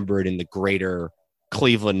remembered in the greater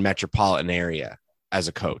Cleveland metropolitan area as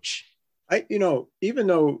a coach? Even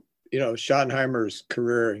though, Schottenheimer's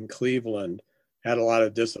career in Cleveland had a lot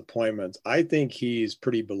of disappointments, I think he's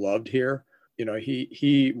pretty beloved here.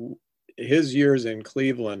 His years in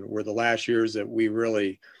Cleveland were the last years that we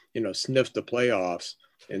really, sniffed the playoffs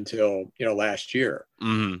until, last year.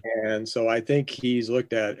 Mm-hmm. And so I think he's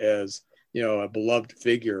looked at as, a beloved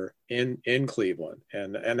figure in Cleveland.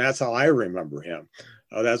 And that's how I remember him.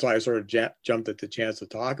 That's why I sort of jumped at the chance to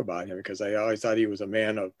talk about him, because I always thought he was a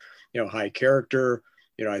man of, high character.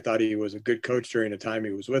 I thought he was a good coach during the time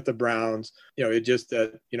he was with the Browns. It just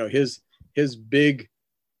that, his big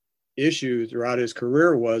issue throughout his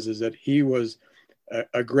career is that he was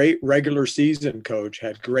a great regular season coach,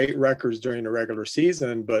 had great records during the regular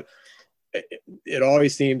season, but it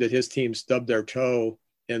always seemed that his team stubbed their toe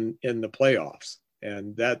in the playoffs.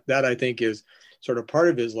 And that I think is sort of part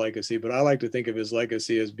of his legacy, but I like to think of his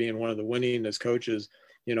legacy as being one of the winningest coaches,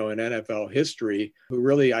 in NFL history, who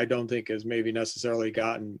really, I don't think has maybe necessarily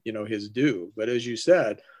gotten, his due. But as you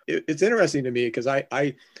said, it's interesting to me because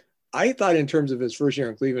I thought in terms of his first year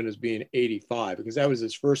in Cleveland as being 85, because that was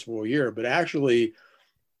his first full year, but actually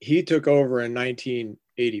he took over in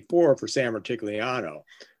 1984 for Sam Rutigliano.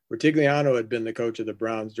 Rutigliano had been the coach of the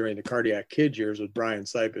Browns during the Cardiac Kid years with Brian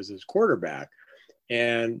Sipe as his quarterback.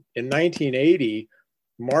 And in 1980,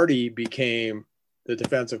 Marty became the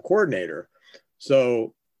defensive coordinator.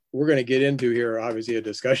 So we're going to get into here, obviously, a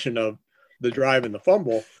discussion of the drive and the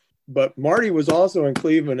fumble. But Marty was also in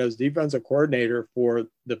Cleveland as defensive coordinator for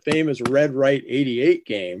the famous Red Right 88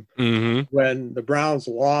 game, mm-hmm. when the Browns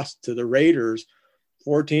lost to the Raiders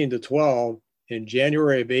 14-12 in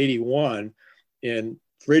January of 81 in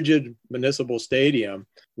frigid Municipal Stadium,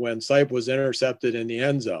 when Sipe was intercepted in the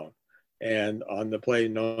end zone and on the play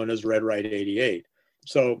known as Red Right 88.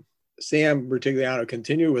 So Sam Rutigliano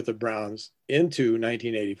continued with the Browns into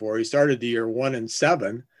 1984. He started the year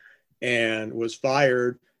 1-7 and was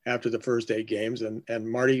fired after the first 8 games.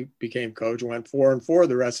 And Marty became coach, went 4-4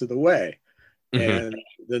 the rest of the way. Mm-hmm. And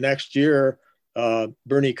the next year,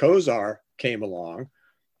 Bernie Kosar came along,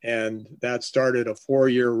 and that started a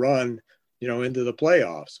 4-year run, into the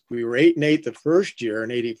playoffs. We were 8-8 the first year in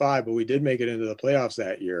 85, but we did make it into the playoffs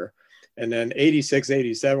that year. And then 86,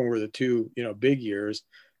 87 were the two, big years.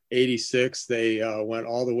 86, they went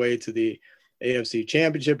all the way to the AFC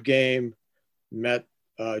Championship game, met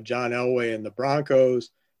John Elway and the Broncos.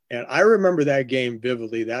 And I remember that game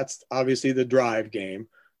vividly. That's obviously the drive game.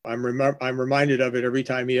 I'm reminded of it every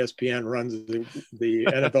time ESPN runs the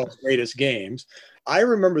NFL's greatest games. I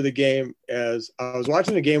remember the game as I was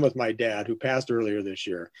watching the game with my dad, who passed earlier this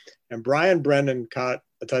year, and Brian Brennan caught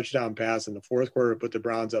a touchdown pass in the fourth quarter to put the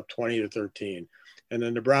Browns up 20-13. And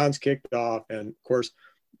then the Browns kicked off, and of course,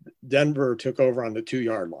 Denver took over on the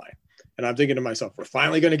 2-yard line. And I'm thinking to myself, we're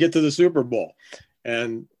finally going to get to the Super Bowl.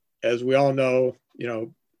 And as we all know,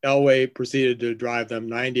 Elway proceeded to drive them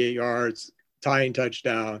 98 yards, tying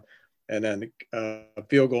touchdown, and then a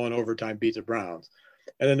field goal in overtime beat the Browns.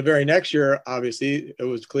 And then the very next year, obviously, it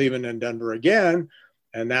was Cleveland and Denver again,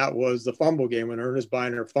 and that was the fumble game when Ernest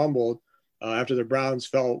Biner fumbled after the Browns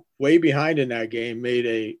fell way behind in that game, made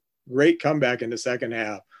a great comeback in the second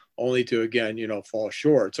half, only to, again, fall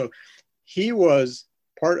short. So he was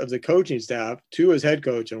part of the coaching staff, 2 as head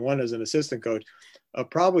coach and 1 as an assistant coach, of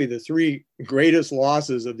probably the 3 greatest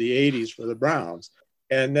losses of the 80s for the Browns.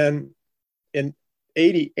 And then in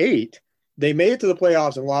 88, they made it to the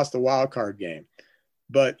playoffs and lost the wild card game.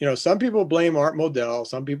 But, some people blame Art Modell.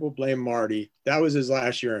 Some people blame Marty. That was his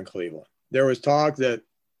last year in Cleveland. There was talk that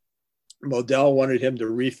Modell wanted him to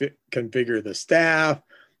reconfigure the staff.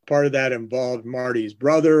 Part of that involved Marty's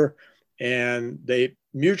brother. And they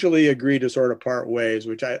mutually agreed to sort of part ways,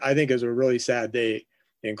 which I think is a really sad day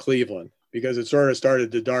in Cleveland, because it sort of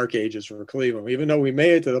started the dark ages for Cleveland. Even though we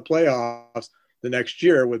made it to the playoffs the next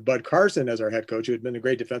year with Bud Carson as our head coach, who had been a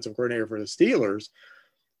great defensive coordinator for the Steelers,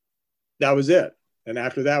 that was it. And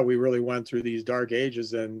after that, we really went through these dark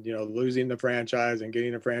ages and, losing the franchise and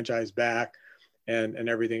getting the franchise back and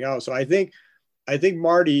everything else. So I think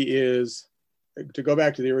Marty is, to go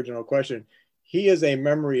back to the original question, he is a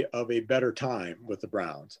memory of a better time with the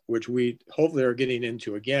Browns, which we hopefully are getting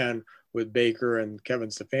into again with Baker and Kevin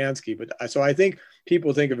Stefanski. But so I think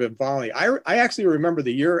people think of him fondly. I actually remember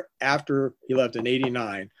the year after he left in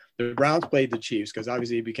 '89, the Browns played the Chiefs, because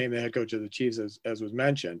obviously he became the head coach of the Chiefs, as was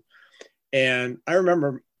mentioned. And I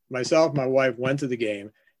remember myself, my wife went to the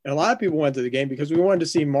game, and a lot of people went to the game because we wanted to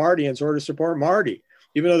see Marty and sort of support Marty,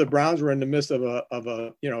 even though the Browns were in the midst of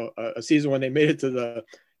a season when they made it to the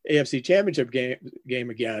AFC Championship game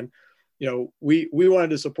again. We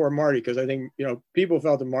wanted to support Marty because I think, people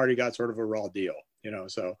felt that Marty got sort of a raw deal,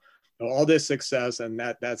 so all this success, and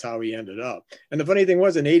that's how he ended up. And the funny thing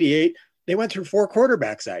was, in '88, they went through 4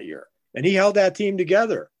 quarterbacks that year, and he held that team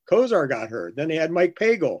together. Kosar got hurt. Then they had Mike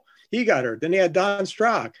Pagel. He got hurt. Then they had Don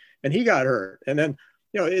Strock, and he got hurt. And then,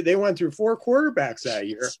 they went through 4 quarterbacks that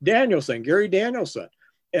year. Gary Danielson,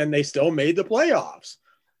 and they still made the playoffs,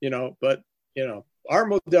 but, Art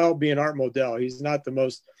Modell being Art Modell, he's not the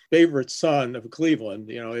most favorite son of Cleveland.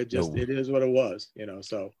 It is what it was,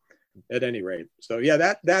 so at any rate. So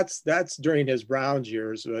yeah, that's during his Browns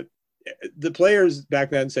years. But the players back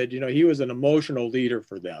then said, he was an emotional leader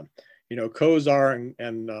for them. Kosar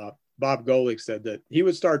and Bob Golick said that he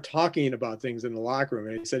would start talking about things in the locker room,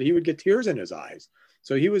 and he said he would get tears in his eyes.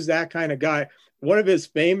 So he was that kind of guy. One of his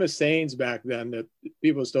famous sayings back then that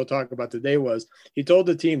people still talk about today was, he told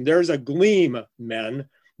the team, "There's a gleam, men.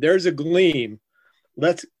 There's a gleam.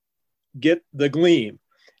 Let's get the gleam."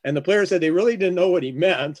 And the players said they really didn't know what he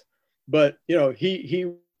meant, but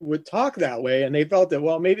he would talk that way, and they felt that,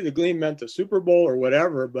 well, maybe the gleam meant the Super Bowl or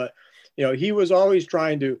whatever. But he was always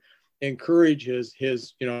trying to encourage his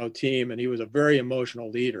team, and he was a very emotional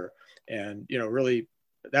leader, and really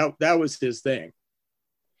that was his thing.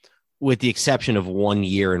 With the exception of 1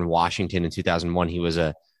 year in Washington in 2001, he was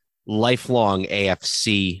a lifelong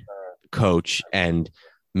AFC coach and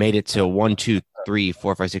made it to 1, 2, 3,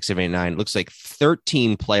 4, 5, 6, 7, 8, 9. It looks like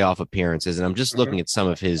 13 playoff appearances. And I'm just looking at some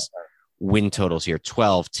of his win totals here: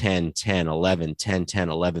 12, 10, 10, 11, 10, 10,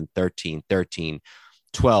 11, 13, 13,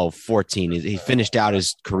 12, 14. He finished out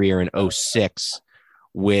his career in 06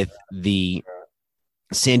 with the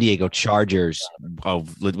San Diego Chargers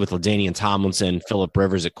with LaDainian Tomlinson, Phillip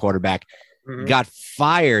Rivers at quarterback. Got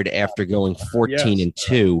fired after going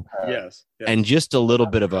 14-2. Yes. And just a little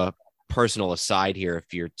bit of a personal aside here,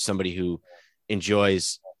 if you're somebody who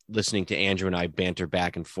enjoys listening to Andrew and I banter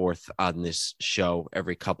back and forth on this show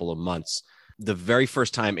every couple of months, the very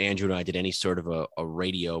first time Andrew and I did any sort of a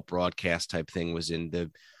radio broadcast type thing was in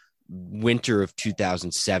the winter of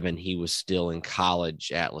 2007. He was still in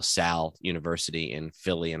college at LaSalle University in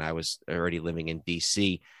Philly, and I was already living in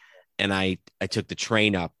DC. And I took the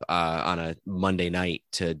train up on a Monday night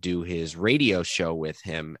to do his radio show with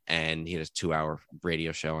him, and he had a 2-hour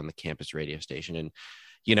radio show on the campus radio station. And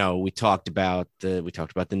we talked about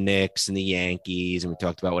the Knicks and the Yankees, and we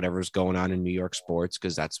talked about whatever's going on in New York sports,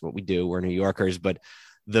 because that's what we do. We're New Yorkers. But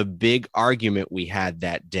the big argument we had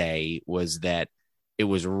that day was that it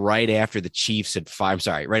was right after the Chargers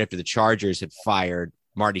had fired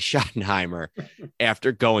Marty Schottenheimer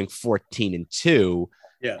after going 14-2.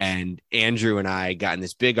 Yes. And Andrew and I got in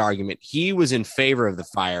this big argument. He was in favor of the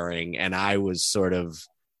firing, and I was sort of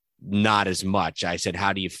not as much. I said,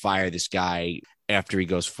 how do you fire this guy after he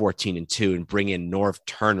goes 14-2 and bring in Norv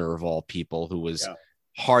Turner, of all people, who was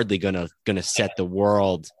hardly gonna set the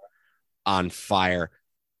world on fire?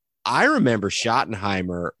 I remember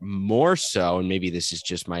Schottenheimer more so, and maybe this is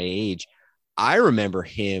just my age, I remember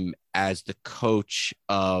him as the coach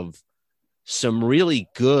of some really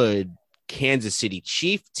good Kansas City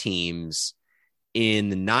Chief teams in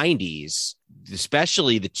the 90s,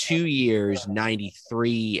 especially the 2 years,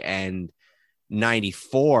 93 and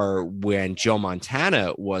 94, when Joe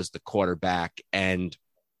Montana was the quarterback, and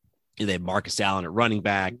they had Marcus Allen at running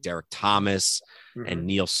back, Derek Thomas and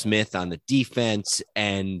Neil Smith on the defense.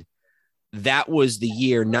 And that was the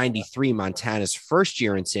year 93. Montana's first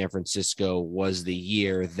year in San Francisco was the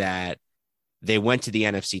year that they went to the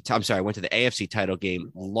AFC title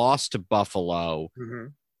game, lost to Buffalo.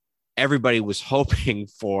 Everybody was hoping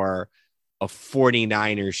for a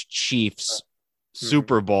 49ers Chiefs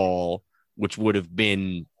Super Bowl, which would have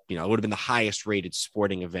been it would have been the highest rated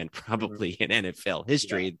sporting event probably in NFL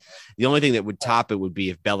history. Yeah. The only thing that would top it would be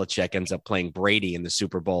if Belichick ends up playing Brady in the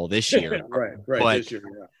Super Bowl this year. Right. But, this year,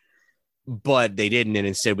 yeah. But they didn't. And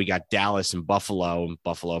instead we got Dallas and Buffalo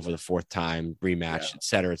for the fourth time rematch, et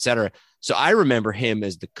cetera, et cetera. So I remember him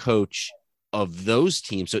as the coach of those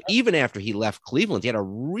teams. So even after he left Cleveland, he had a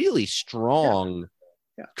really strong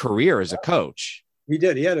career as a coach. He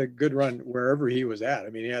did. He had a good run wherever he was at. I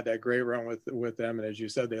mean, he had that great run with them. And as you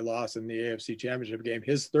said, they lost in the AFC Championship game.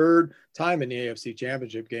 His third time in the AFC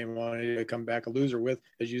Championship game, wanted to come back a loser with,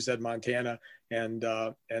 as you said, Montana and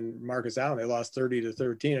Marcus Allen. They lost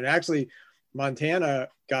 30-13. And actually, Montana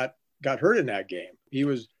got hurt in that game. He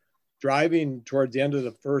was driving towards the end of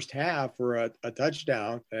the first half for a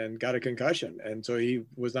touchdown and got a concussion. And so he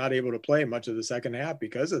was not able to play much of the second half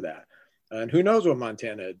because of that. And who knows what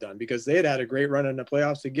Montana had done, because they had a great run in the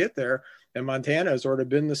playoffs to get there, and Montana has sort of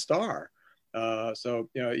been the star. So,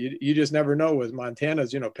 you just never know with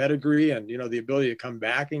Montana's, pedigree and, the ability to come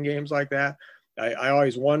back in games like that. I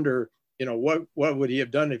always wonder, what would he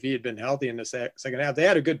have done if he had been healthy in the second half? They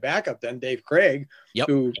had a good backup then, Dave Craig,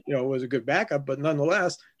 who, was a good backup, but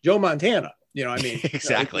nonetheless, Joe Montana,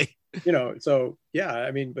 exactly. So, yeah,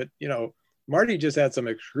 I mean, but, Marty just had some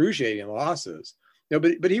excruciating losses.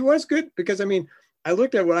 But he was good because, I mean, I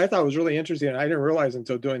looked at what I thought was really interesting, and I didn't realize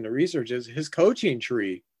until doing the research, is his coaching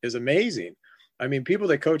tree is amazing. I mean, people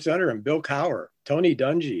that coached under him, Bill Cowher, Tony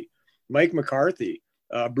Dungy, Mike McCarthy,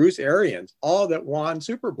 Bruce Arians, all that won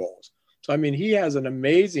Super Bowls. So, I mean, he has an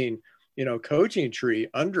amazing, coaching tree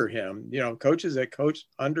under him, coaches that coached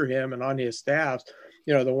under him and on his staffs,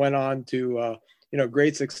 that went on to,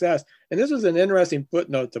 great success. And this was an interesting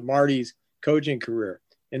footnote to Marty's coaching career.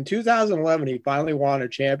 In 2011, he finally won a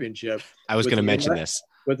championship. I was going to mention this.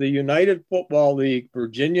 With the United Football League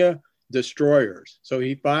Virginia Destroyers. So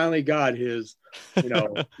he finally got his,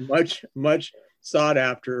 much, much sought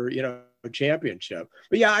after, championship.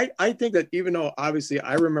 But yeah, I think that even though obviously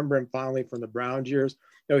I remember him fondly from the Browns years,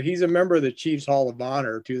 he's a member of the Chiefs Hall of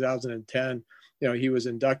Honor, 2010. He was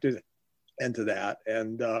inducted into that.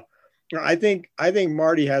 And, I think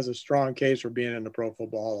Marty has a strong case for being in the Pro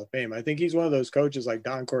Football Hall of Fame. I think he's one of those coaches like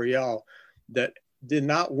Don Coryell that did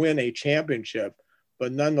not win a championship,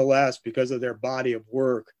 but nonetheless, because of their body of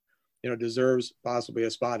work, deserves possibly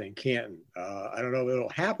a spot in Canton. I don't know if it'll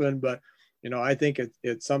happen, but, I think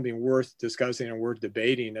it's something worth discussing and worth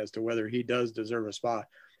debating as to whether he does deserve a spot,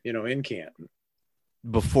 in Canton.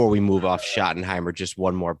 Before we move off Schottenheimer, just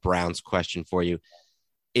one more Browns question for you.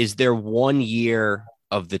 Is there one year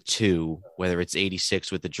of the two, whether it's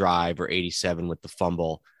 86 with the drive or 87 with the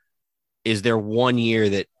fumble, is there one year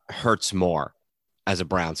that hurts more as a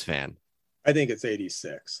Browns fan? I think it's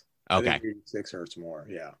 86. Okay. I think 86 hurts more.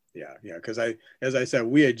 Yeah. Because as I said,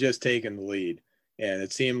 we had just taken the lead, and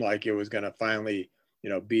it seemed like it was going to finally,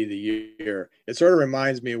 be the year. It sort of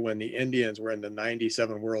reminds me of when the Indians were in the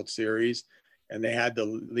 97 World Series and they had the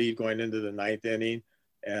lead going into the ninth inning.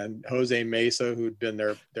 And Jose Mesa, who'd been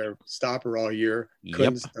their stopper all year,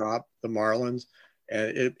 couldn't stop the Marlins.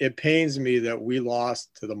 And it pains me that we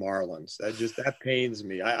lost to the Marlins. That pains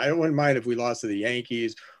me. I wouldn't mind if we lost to the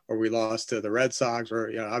Yankees or we lost to the Red Sox,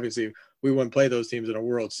 or, obviously we wouldn't play those teams in a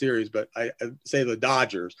World Series, but I say the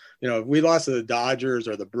Dodgers, if we lost to the Dodgers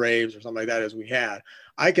or the Braves or something like that, as we had,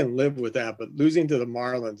 I can live with that. But losing to the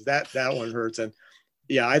Marlins, that one hurts. And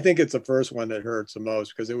yeah, I think it's the first one that hurts the most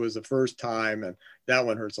because it was the first time, and that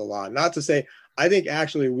one hurts a lot. Not to say, I think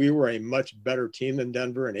actually we were a much better team than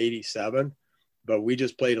Denver in 87, but we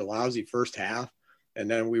just played a lousy first half.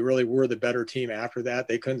 And then we really were the better team after that.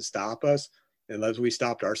 They couldn't stop us unless we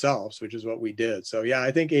stopped ourselves, which is what we did. So yeah,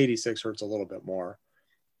 I think 86 hurts a little bit more.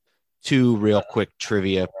 Two real quick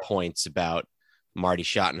trivia points about Marty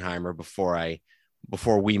Schottenheimer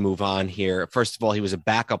before we move on here. First of all, he was a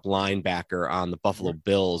backup linebacker on the Buffalo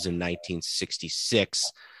Bills in 1966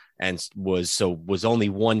 and was only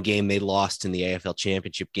one game they lost in the AFL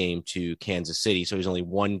Championship game to Kansas City. So he was only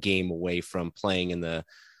one game away from playing in the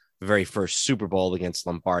very first Super Bowl against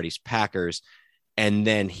Lombardi's Packers. And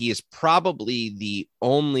then he is probably the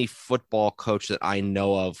only football coach that I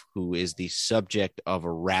know of who is the subject of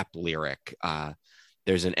a rap lyric.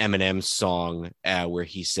 There's an Eminem song where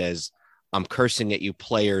he says, "I'm cursing at you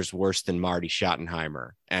players worse than Marty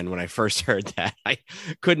Schottenheimer." And when I first heard that, I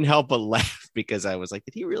couldn't help but laugh because I was like,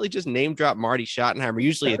 did he really just name drop Marty Schottenheimer?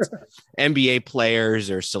 Usually it's NBA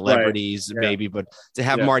players or celebrities, right. Maybe, but to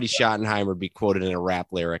have Marty Schottenheimer be quoted in a rap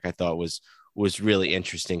lyric, I thought was really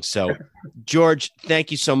interesting. So George,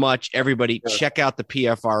 thank you so much. Everybody check out the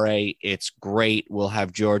PFRA. It's great. We'll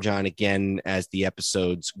have George on again as the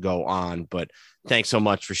episodes go on, but thanks so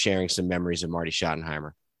much for sharing some memories of Marty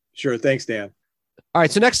Schottenheimer. Sure. Thanks, Dan. All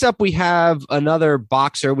right. So next up, we have another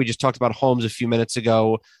boxer. We just talked about Holmes a few minutes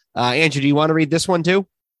ago. Andrew, do you want to read this one too?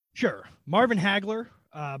 Sure. Marvin Hagler,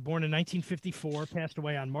 born in 1954, passed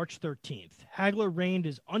away on March 13th. Hagler reigned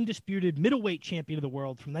as undisputed middleweight champion of the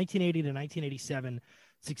world from 1980 to 1987,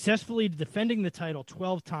 successfully defending the title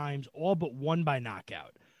 12 times, all but one by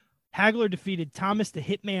knockout. Hagler defeated Thomas the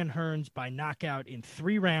Hitman Hearns by knockout in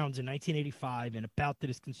 3 rounds in 1985 in a bout that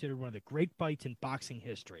is considered one of the great fights in boxing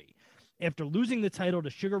history. After losing the title to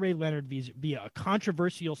Sugar Ray Leonard via a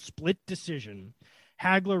controversial split decision,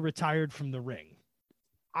 Hagler retired from the ring.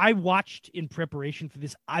 I watched, in preparation for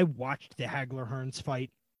this, the Hagler-Hearns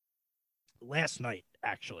fight last night,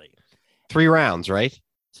 actually. 3 rounds, right?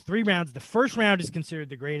 It's 3 rounds. The first round is considered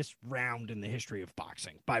the greatest round in the history of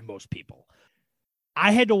boxing by most people.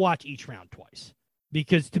 I had to watch each round twice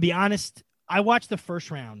because, to be honest, I watched the first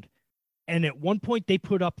round, and at one point they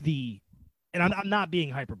put up and I'm not being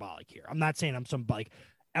hyperbolic here. I'm not saying I'm some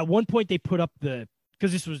at one point they put up because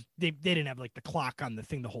this was they didn't have like the clock on the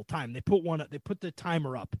thing the whole time. They put the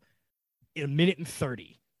timer up in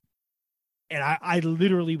 1:30, and I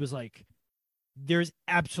literally was like, "There's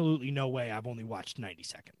absolutely no way I've only watched 90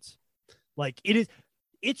 seconds." Like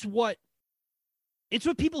it's what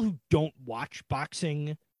people who don't watch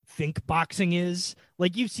boxing think boxing is.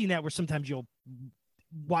 Like, you've seen that where sometimes you'll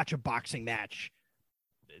watch a boxing match,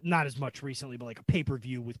 not as much recently, but like a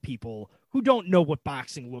pay-per-view with people who don't know what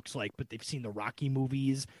boxing looks like, but they've seen the Rocky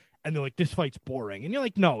movies and they're like, this fight's boring. And you're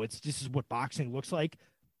like, no, this is what boxing looks like.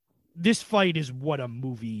 This fight is what a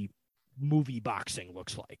movie boxing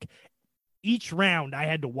looks like. Each round I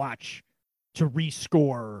had to watch to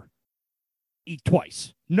rescore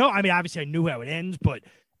twice. No, I mean, obviously I knew how it ends, but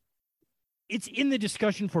it's in the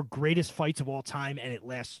discussion for greatest fights of all time, and it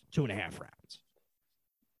lasts 2.5 rounds.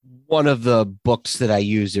 One of the books that I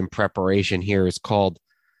used in preparation here is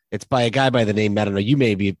it's by a guy by the name, I don't know, you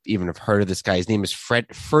maybe even have heard of this guy. His name is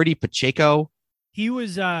Freddie Pacheco. He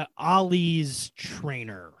was Ali's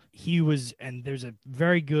trainer. And there's a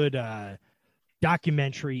very good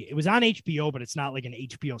documentary. It was on HBO, but it's not like an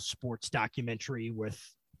HBO sports documentary with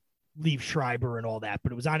Liev Schreiber and all that,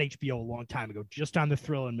 but it was on HBO a long time ago, just on the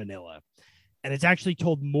Thrill in Manila. And it's actually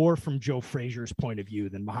told more from Joe Frazier's point of view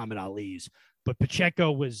than Muhammad Ali's. But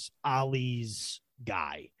Pacheco was Ali's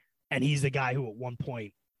guy. And he's the guy who at one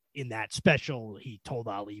point in that special, he told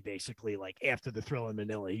Ali basically, like, after the Thrill in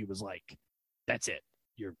Manila, he was like, that's it.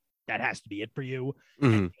 That has to be it for you.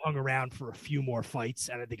 Mm-hmm. And he hung around for a few more fights.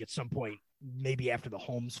 And I think at some point, maybe after the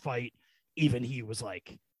Holmes fight, even he was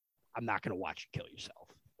like, I'm not going to watch you kill yourself.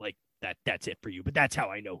 Like, that's it for you. But that's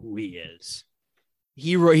how I know who he is.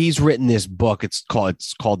 He's written this book. It's called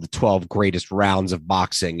The 12 Greatest Rounds of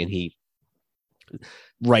Boxing. And he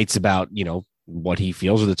writes about, what he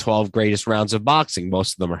feels are the 12 greatest rounds of boxing.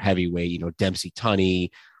 Most of them are heavyweight, Dempsey Tunney,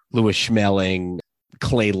 Louis Schmeling,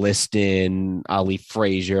 Clay Liston, Ali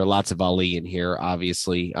Frazier, lots of Ali in here,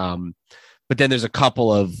 obviously. But then there's a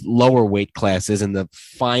couple of lower weight classes, and the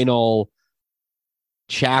final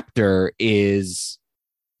chapter is,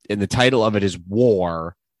 and the title of it is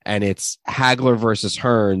War, and it's Hagler versus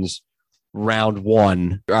Hearns, round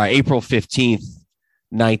 1, April 15th,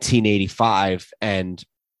 1985. And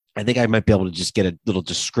I think I might be able to just get a little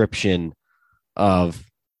description of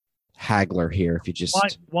Hagler here. If you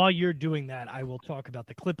just while you're doing that, I will talk about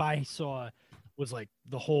the clip I saw was like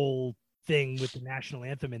the whole thing with the national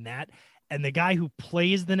anthem in that. And the guy who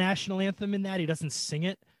plays the national anthem in that, he doesn't sing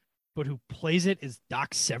it, but who plays it is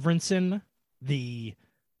Doc Severinsen, the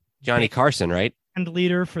Johnny Carson, right? And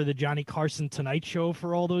leader for the Johnny Carson Tonight Show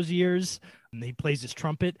for all those years. And he plays his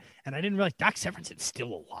trumpet. And I didn't realize Doc Severinsen's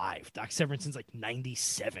still alive. Doc Severinsen's like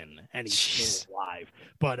 97 and he's still alive.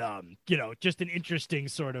 But, just an interesting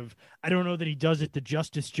sort of, I don't know that he does it the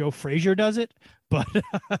justice Joe Frazier does it, but go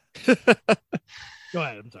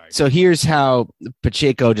ahead. I'm sorry. So here's how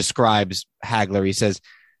Pacheco describes Hagler. He says,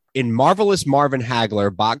 in Marvelous Marvin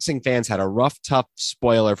Hagler, boxing fans had a rough, tough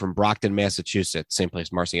spoiler from Brockton, Massachusetts, same place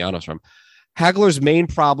Marciano's from. Hagler's main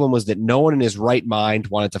problem was that no one in his right mind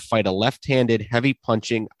wanted to fight a left-handed,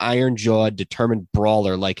 heavy-punching, iron-jawed, determined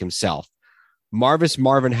brawler like himself. Marvelous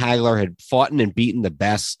Marvin Hagler had fought and beaten the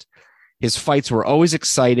best. His fights were always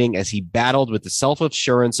exciting as he battled with the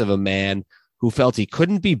self-assurance of a man who felt he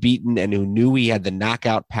couldn't be beaten and who knew he had the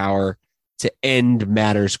knockout power to end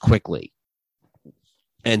matters quickly.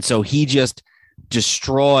 And so he just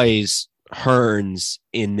destroys Hearns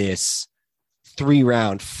in this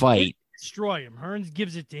 3-round fight. Destroy him. Hearns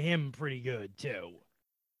gives it to him pretty good, too.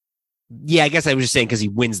 Yeah, I guess I was just saying because he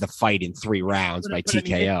wins the fight in 3 rounds by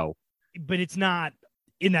TKO. But it's not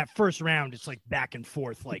in that first round, it's like back and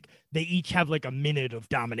forth. Like they each have like a minute of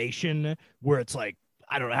domination where it's like,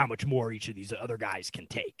 I don't know how much more each of these other guys can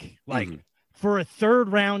take. Like for a third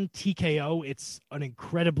round TKO, it's an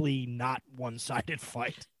incredibly not one-sided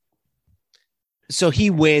fight. So he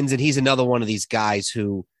wins, and he's another one of these guys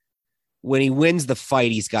who, when he wins the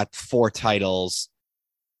fight, he's got 4 titles,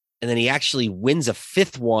 and then he actually wins a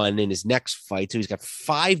 5th one in his next fight. So he's got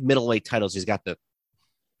 5 middleweight titles. He's got the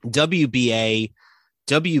WBA,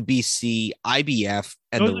 WBC, IBF,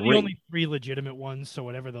 and those the are ring. the only 3 legitimate ones. So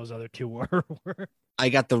whatever those other 2 were. I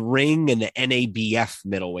got the ring and the NABF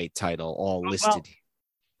middleweight title all listed.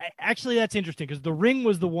 Well, actually, that's interesting because the ring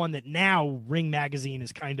was the one that now Ring Magazine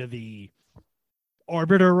is kind of the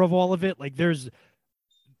arbiter of all of it. Like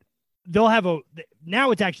they'll have now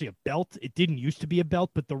it's actually a belt. It didn't used to be a belt,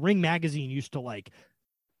 but the Ring Magazine used to like,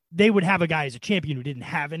 they would have a guy as a champion who didn't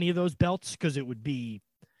have any of those belts because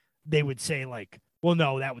they would say like, well,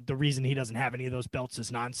 no, the reason he doesn't have any of those belts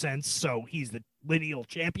is nonsense. So he's the lineal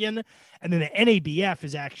champion. And then the NABF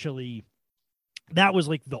is actually, that was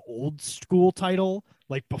like the old school title,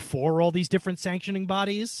 like before all these different sanctioning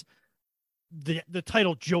bodies. The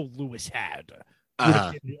title Joe Louis had,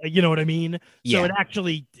 you know what I mean? Yeah. So it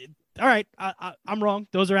actually, all right, I'm wrong.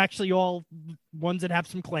 Those are actually all ones that have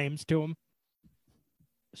some claims to them.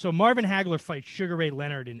 So Marvin Hagler fights Sugar Ray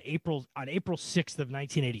Leonard on April 6th of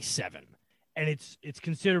 1987. And it's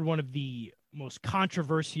considered one of the most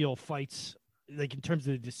controversial fights, like in terms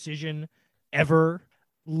of the decision ever.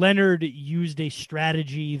 Leonard used a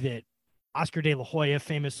strategy that Oscar De La Hoya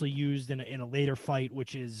famously used in a later fight,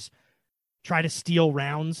 which is try to steal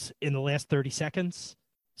rounds in the last 30 seconds.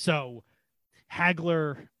 So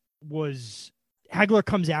Hagler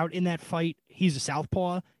comes out in that fight. He's a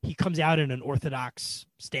southpaw. He comes out in an orthodox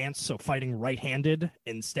stance, so fighting right-handed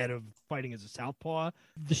instead of fighting as a southpaw.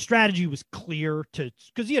 The strategy was clear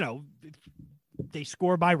because, you know, they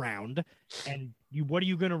score by round, and what are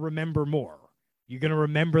you going to remember more? You're going to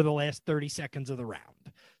remember the last 30 seconds of the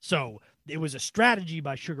round. So it was a strategy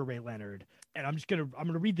by Sugar Ray Leonard, and I'm going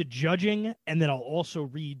to read the judging, and then I'll also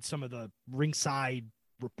read some of the ringside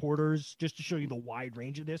reporters just to show you the wide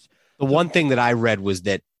range of this. The one thing that I read was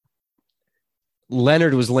that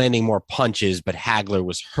Leonard was landing more punches, but Hagler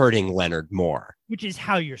was hurting Leonard more. Which is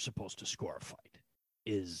how you're supposed to score a fight,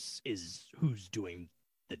 is who's doing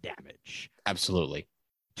the damage. Absolutely.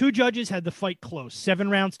 2 judges had the fight close,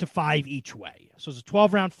 7-5 each way. So it's a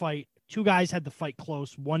 12-round fight. 2 guys had the fight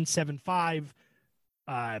close, 1-7-5.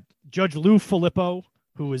 Judge Lou Filippo,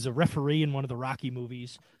 who is a referee in one of the Rocky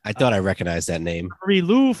movies. I thought I recognized that name. Referee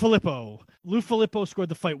Lou Filippo. Lou Filippo scored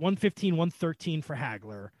the fight 115-113 for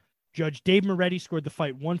Hagler. Judge Dave Moretti scored the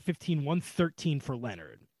fight 115-113 for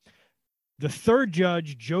Leonard. The third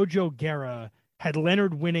judge, Jojo Guerra, had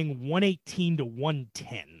Leonard winning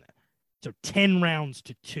 118-110. So 10 rounds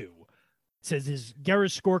to 2. It says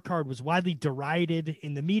Guerra's scorecard was widely derided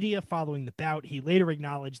in the media following the bout. He later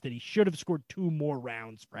acknowledged that he should have scored 2 more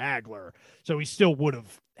rounds for Hagler, so he still would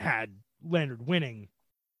have had Leonard winning.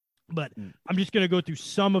 But I'm just going to go through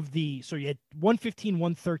some of so you had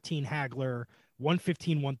 115-113 Hagler,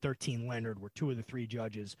 115-113 Leonard were 2 of the 3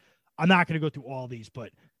 judges. I'm not going to go through all these,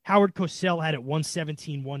 but Howard Cosell had it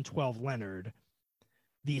 117-112 Leonard.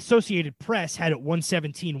 The Associated Press had it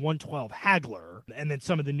 117-112 Hagler. And then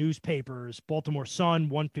some of the newspapers, Baltimore Sun,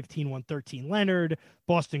 115-113 Leonard,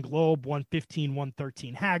 Boston Globe,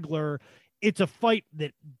 115-113 Hagler. It's a fight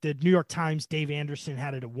that the New York Times, Dave Anderson,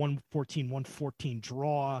 had it a 114-114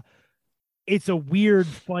 draw. It's a weird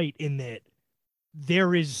fight in that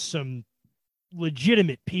there is some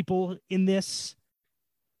legitimate people in this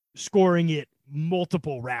scoring it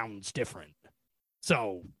multiple rounds different.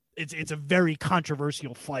 So it's a very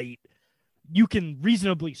controversial fight. You can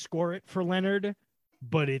reasonably score it for Leonard,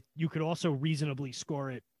 but you could also reasonably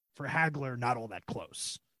score it for Hagler, not all that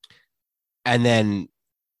close. And then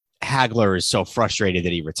Hagler is so frustrated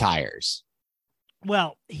that he retires.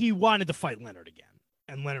 Well, he wanted to fight Leonard again,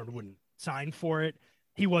 and Leonard wouldn't sign for it.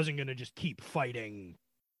 He wasn't going to just keep fighting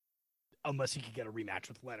unless he could get a rematch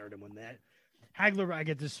with Leonard and win that. Hagler, I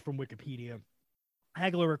get this from Wikipedia.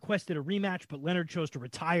 Hagler requested a rematch, but Leonard chose to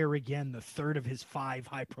retire again, the third of his 5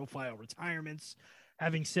 high-profile retirements,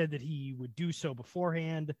 having said that he would do so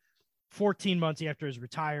beforehand. 14 months after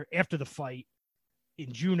the fight,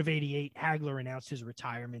 in June of 88, Hagler announced his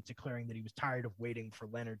retirement, declaring that he was tired of waiting for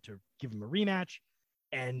Leonard to give him a rematch.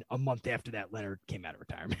 And a month after that, Leonard came out of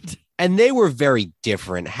retirement. And they were very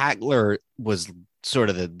different. Hagler was sort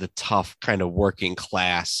of the tough kind of working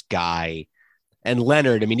class guy. And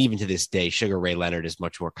Leonard, I mean, even to this day, Sugar Ray Leonard is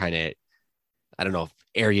much more kind of, I don't know if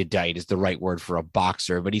erudite is the right word for a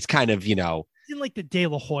boxer, but he's kind of, in like the De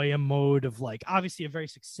La Hoya mode of like obviously a very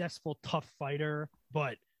successful, tough fighter,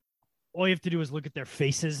 but all you have to do is look at their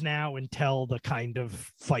faces now and tell the kind of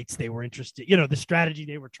fights they were interested, the strategy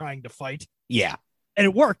they were trying to fight. Yeah. And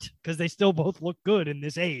it worked because they still both look good in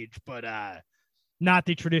this age, but not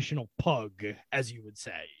the traditional pug, as you would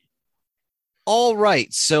say. All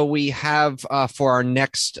right. So we have for our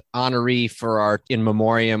next honoree for our in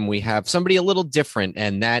memoriam, we have somebody a little different,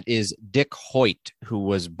 and that is Dick Hoyt, who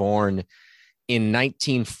was born in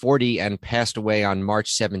 1940 and passed away on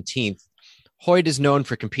March 17th. Hoyt is known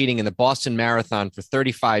for competing in the Boston Marathon for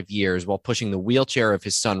 35 years while pushing the wheelchair of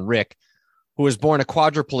his son, Rick, who was born a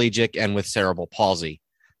quadriplegic and with cerebral palsy.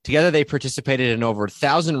 Together, they participated in over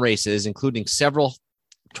 1,000 races, including several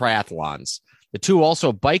triathlons. The two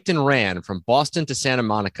also biked and ran from Boston to Santa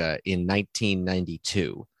Monica in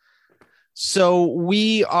 1992. So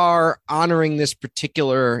we are honoring this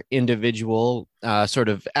particular individual sort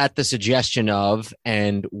of at the suggestion of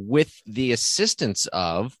and with the assistance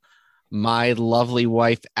of my lovely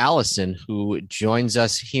wife, Allison, who joins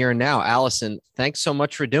us here now. Allison, thanks so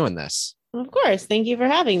much for doing this. Of course. Thank you for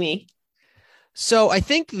having me. So I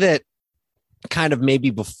think that kind of maybe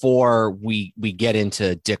before we get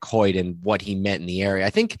into Dick Hoyt and what he meant in the area, I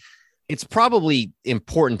think it's probably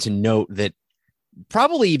important to note that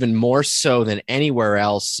probably even more so than anywhere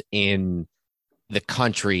else in the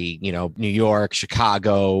country, New York,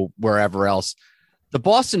 Chicago, wherever else, the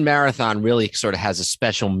Boston Marathon really sort of has a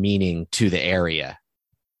special meaning to the area.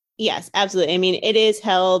 Yes, absolutely. I mean, it is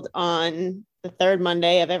held on the third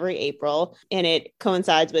Monday of every April, and it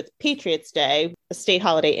coincides with Patriots Day, a state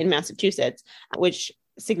holiday in Massachusetts, which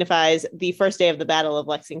signifies the first day of the Battle of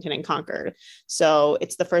Lexington and Concord. So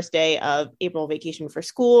it's the first day of April vacation for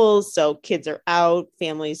schools. So kids are out,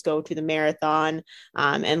 families go to the marathon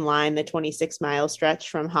and line the 26-mile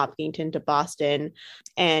stretch from Hopkinton to Boston.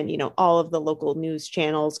 And, all of the local news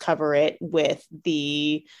channels cover it with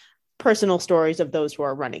the personal stories of those who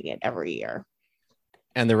are running it every year.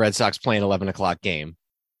 And the Red Sox play an 11 o'clock game.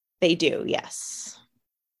 They do, yes.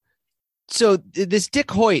 So this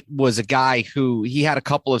Dick Hoyt was a guy who he had a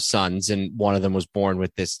couple of sons, and one of them was born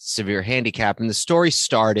with this severe handicap. And the story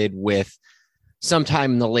started with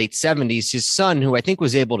sometime in the late 70s, his son, who I think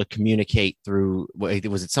was able to communicate through,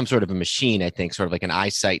 was it some sort of a machine, I think, sort of like an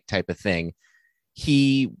eyesight type of thing.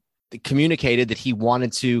 He communicated that he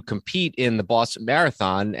wanted to compete in the Boston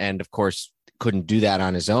Marathon and, of course, couldn't do that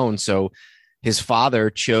on his own. So his father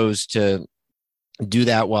chose to do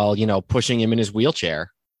that while, pushing him in his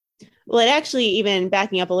wheelchair. Well, it actually, even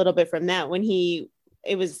backing up a little bit from that,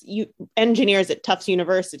 it was engineers at Tufts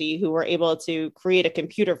University who were able to create a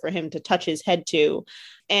computer for him to touch his head to.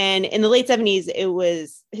 And in the late 70s, it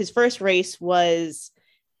was his first race was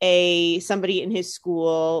somebody in his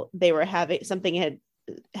school. They were having something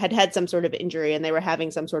had some sort of injury and they were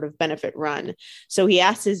having some sort of benefit run. So he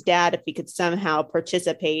asked his dad if he could somehow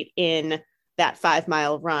participate in that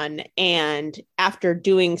 5-mile run. And after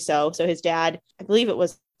doing so his dad, I believe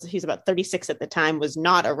he's about 36 at the time, was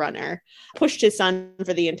not a runner, pushed his son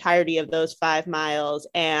for the entirety of those 5 miles.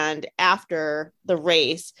 And after the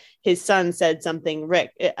race, his son said something,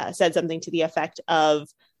 Rick said something to the effect of,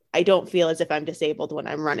 "I don't feel as if I'm disabled when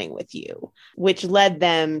I'm running with you," which led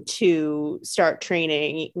them to start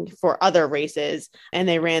training for other races. And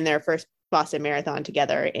they ran their first Boston Marathon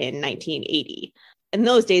together in 1980. In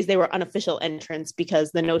those days, they were unofficial entrants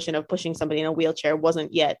because the notion of pushing somebody in a wheelchair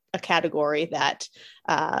wasn't yet a category that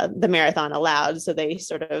the marathon allowed. So they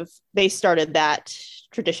started that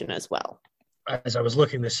tradition as well. As I was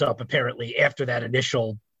looking this up, apparently after that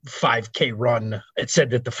initial 5K run, it said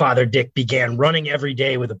that the father, Dick, began running every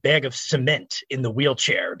day with a bag of cement in the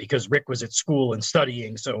wheelchair because Rick was at school and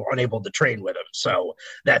studying, so unable to train with him. So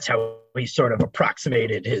that's how he sort of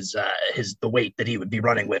approximated the weight that he would be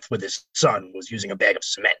running with his son, was using a bag of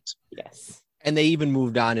cement. Yes. And they even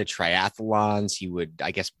moved on to triathlons. He would, I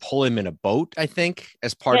guess, pull him in a boat, I think,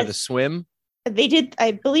 as part of the swim. They did,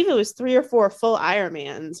 I believe it was 3 or 4 full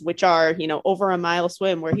Ironmans, which are, over a mile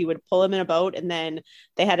swim, where he would pull him in a boat. And then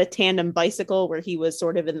they had a tandem bicycle where he was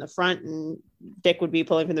sort of in the front and Dick would be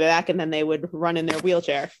pulling from the back, and then they would run in their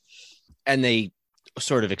wheelchair. And they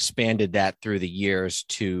sort of expanded that through the years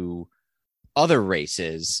to other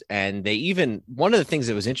races. And one of the things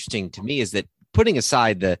that was interesting to me is that, putting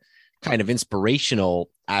aside the kind of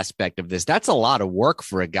inspirational aspect of this, that's a lot of work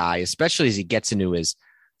for a guy, especially as he gets into his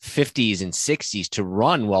 50s and 60s, to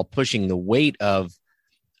run while pushing the weight of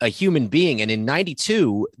a human being. And in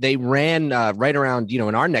 92, they ran right around,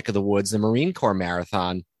 in our neck of the woods, the Marine Corps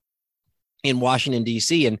Marathon in Washington,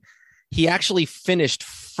 D.C. And he actually finished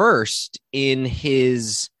first in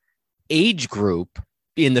his age group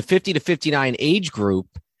in the 50 to 59 age group,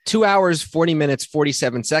 2 hours, 40 minutes,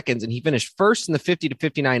 47 seconds. And he finished first in the 50 to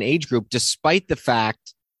 59 age group, despite the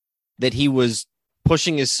fact that he was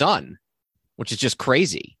pushing his son, which is just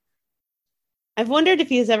crazy. I've wondered if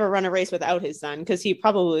he's ever run a race without his son, because he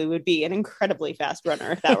probably would be an incredibly fast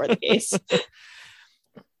runner if that were the case.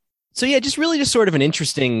 So, yeah, just sort of an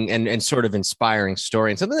interesting and sort of inspiring story,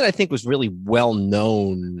 and something that I think was really well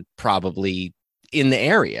known probably in the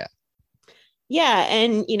area. Yeah.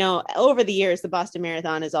 And, over the years, the Boston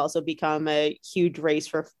Marathon has also become a huge race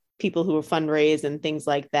for people who fundraise and things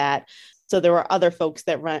like that. So there were other folks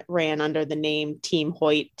that ran under the name Team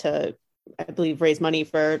Hoyt to, I believe, raise money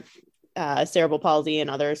for cerebral palsy and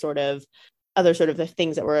other sort of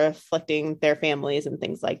things that were afflicting their families and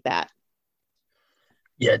things like that.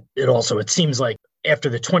 Yeah, it seems like after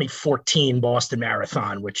the 2014 Boston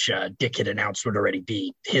Marathon, which Dick had announced would already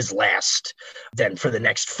be his last, then for the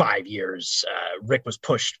next 5 years, Rick was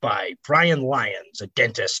pushed by Brian Lyons, a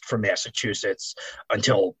dentist from Massachusetts,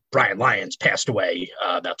 until Brian Lyons passed away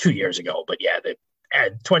about 2 years ago. But yeah,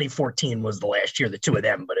 2014 was the last year, the two of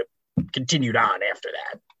them, but it continued on after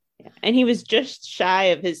that. Yeah. And he was just shy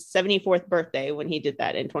of his 74th birthday when he did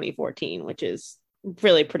that in 2014, which is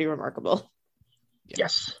really pretty remarkable.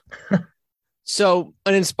 Yes. So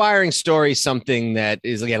an inspiring story, something that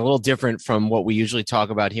is, again, a little different from what we usually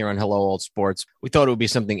talk about here on Hello Old Sports. We thought it would be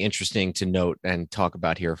something interesting to note and talk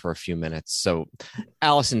about here for a few minutes. So,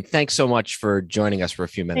 Allison, thanks so much for joining us for a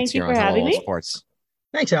few minutes here on Hello Old Sports.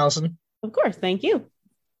 Thanks, Allison. Of course. Thank you.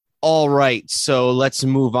 All right. So let's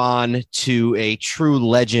move on to a true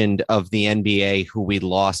legend of the NBA who we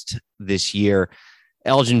lost this year.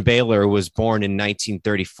 Elgin Baylor was born in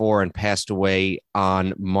 1934 and passed away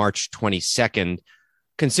on March 22nd.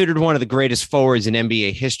 Considered one of the greatest forwards in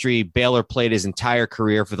NBA history, Baylor played his entire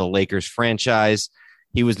career for the Lakers franchise.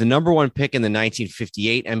 He was the number one pick in the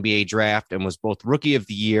 1958 NBA draft and was both Rookie of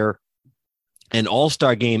the Year and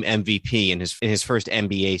All-Star Game MVP in his first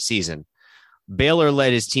NBA season. Baylor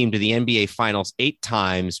led his team to the NBA Finals 8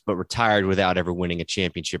 times, but retired without ever winning a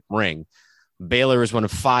championship ring. Baylor is one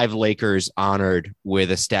of 5 Lakers honored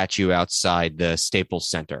with a statue outside the Staples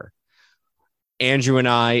Center. Andrew and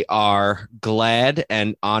I are glad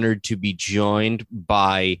and honored to be joined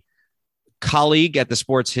by colleague at the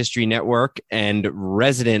Sports History Network and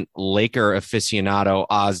resident Laker aficionado,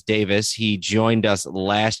 Oz Davis. He joined us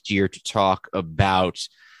last year to talk about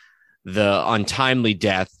the untimely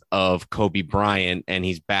death of Kobe Bryant, and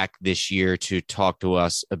he's back this year to talk to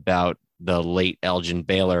us about the late Elgin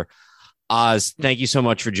Baylor. Oz, thank you so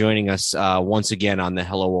much for joining us once again on the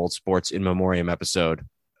Hello Old Sports In Memoriam episode.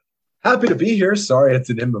 Happy to be here. Sorry, it's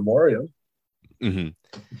an in memoriam. Mm-hmm.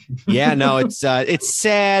 Yeah, no, it's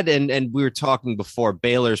sad. And we were talking before,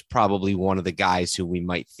 Baylor's probably one of the guys who we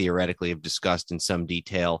might theoretically have discussed in some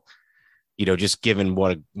detail, just given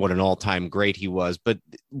what an all-time great he was. But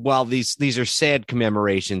while these are sad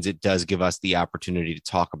commemorations, it does give us the opportunity to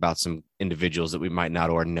talk about some individuals that we might not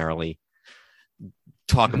ordinarily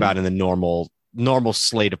talk about in the normal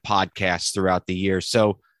slate of podcasts throughout the year.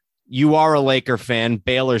 So you are a Laker fan.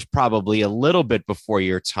 Baylor's probably a little bit before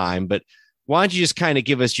your time, but why don't you just kind of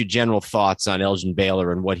give us your general thoughts on Elgin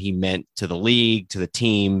Baylor and what he meant to the league, to the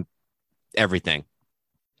team, everything?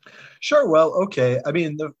 Sure. Well, okay. I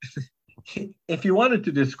mean, if you wanted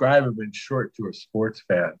to describe him in short to a sports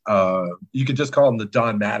fan, you could just call him the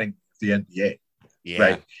Don Mattingly of the NBA. Yeah.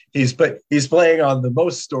 Right. He's playing on the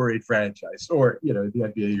most storied franchise, or, the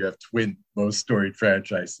NBA, you have twin most storied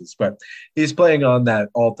franchises, but he's playing on that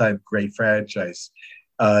all-time great franchise.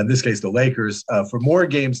 In this case, the Lakers, for more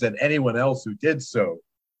games than anyone else who did so,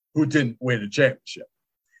 who didn't win a championship.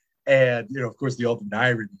 And, of course, the ultimate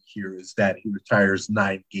irony here is that he retires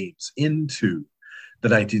 9 games into the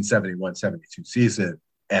 1971-72 season.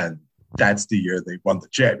 And that's the year they won the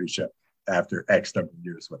championship, after X number of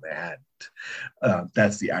years when they hadn't.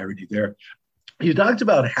 That's the irony there. You talked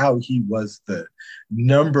about how he was the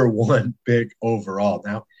number 1 pick overall.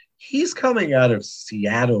 Now, he's coming out of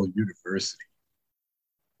Seattle University.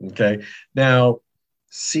 Okay. Now,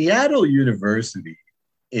 Seattle University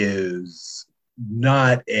is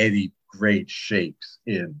not any great shapes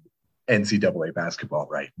in NCAA basketball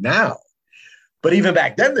right now. But even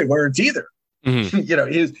back then, they weren't either.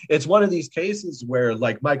 Mm-hmm. It's one of these cases where,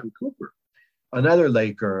 like Michael Cooper, another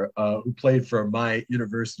Laker who played for my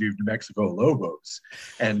University of New Mexico Lobos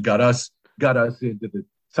and got us into the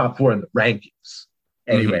top 4 in the rankings.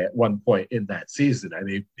 Anyway, At one point in that season, I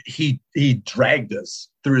mean, he dragged us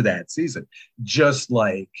through that season, just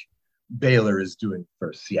like Baylor is doing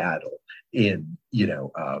for Seattle in,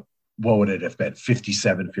 what would it have been,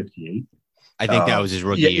 57, 58? I think that was his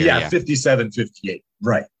rookie year. Yeah, 57, 58.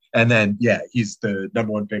 Right. And then, he's the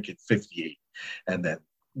number one pick at 58. And then,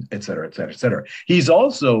 et cetera, et cetera, et cetera. He's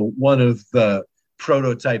also one of the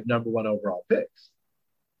prototype number one overall picks,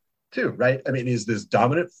 too, right? I mean, he's this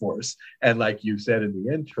dominant force. And like you said in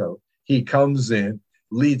the intro, he comes in,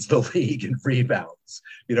 leads the league in rebounds,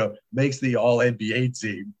 makes the all NBA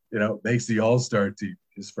team, makes the all-star team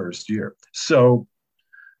his first year. So,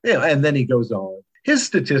 and then he goes on. His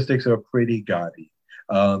statistics are pretty gaudy.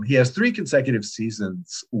 He has 3 consecutive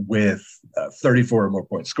seasons with 34 or more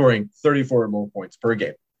points, scoring 34 or more points per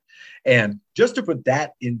game. And just to put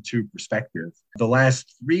that into perspective, the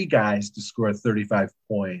last 3 guys to score 35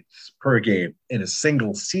 points per game in a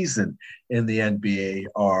single season in the NBA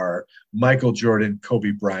are Michael Jordan,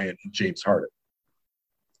 Kobe Bryant, and James Harden.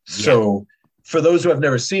 So for those who have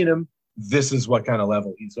never seen him, this is what kind of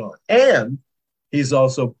level he's on. And he's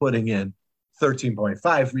also putting in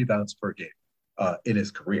 13.5 rebounds per game in his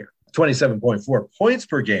career. 27.4 points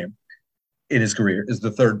per game in his career is the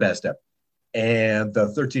 3rd best ever. And the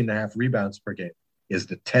 13.5 rebounds per game is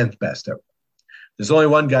the 10th best ever. There's only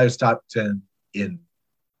one guy who's top 10 in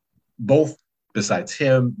both besides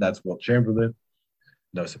him. That's Wilt Chamberlain.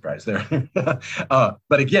 No surprise there.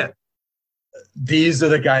 But again, these are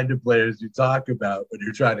the kind of players you talk about when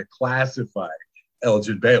you're trying to classify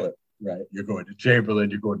Elgin Baylor, right? You're going to Chamberlain,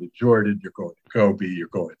 you're going to Jordan, you're going to Kobe, you're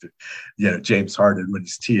going to, James Harden when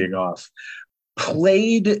he's teeing off.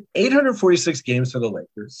 Played 846 games for the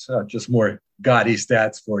Lakers. Just more gaudy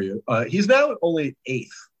stats for you. He's now only 8th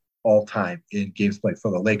all time in games played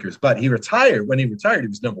for the Lakers, but he retired. When he retired, he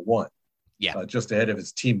was number 1. Yeah, just ahead of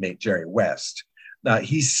his teammate Jerry West.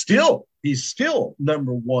 He's still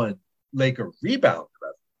number 1 Laker rebound,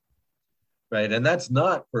 right? And that's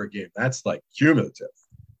not per game. That's like cumulative,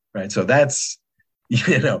 right? So that's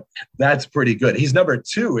that's pretty good. He's number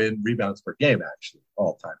 2 in rebounds per game actually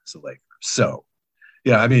all time as a Laker. So,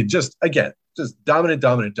 I mean, just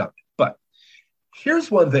dominant. But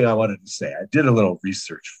here's one thing I wanted to say. I did a little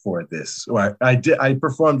research for this. Or I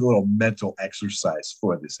performed a little mental exercise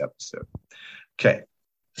for this episode. Okay.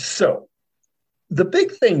 So the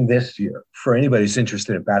big thing this year for anybody who's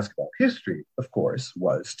interested in basketball history, of course,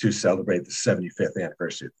 was to celebrate the 75th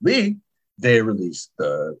anniversary of the league. They released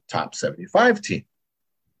the top 75 team.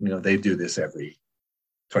 They do this every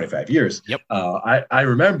 25 years. Yep. I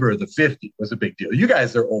remember the 50 was a big deal. You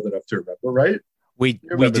guys are old enough to remember, right? We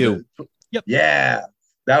do. Yep. Yeah.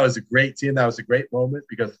 That was a great team. That was a great moment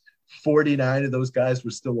because 49 of those guys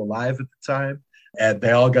were still alive at the time. And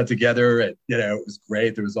they all got together and, it was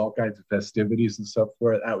great. There was all kinds of festivities and stuff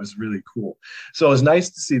for it. That was really cool. So it was nice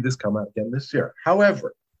to see this come out again this year.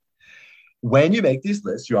 However, when you make these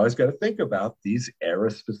lists, you always got to think about these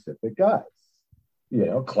era-specific guys.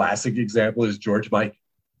 Classic example is George Mikan.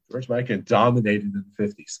 George Mikan dominated in the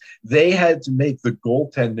 50s. They had to make the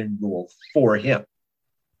goaltending rule for him.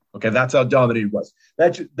 Okay, that's how dominant he was.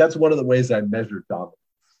 That's one of the ways I measure dominance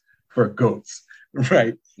for GOATs,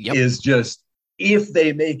 right? Yep. Is just if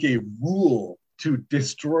they make a rule to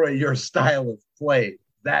destroy your style of play,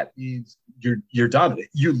 that means you're dominant.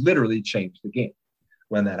 You literally change the game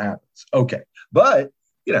when that happens. Okay, but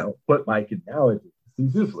put Mikan nowadays,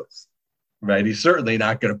 he's useless, right? He's certainly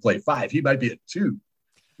not going to play 5. He might be a 2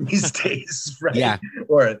 these days, right? Yeah,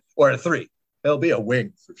 or a 3. He'll be a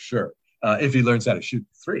wing for sure. If he learns how to shoot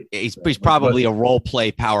 3. He's probably a role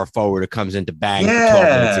play power forward who comes into bang for 12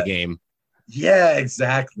 minutes a game. Yeah,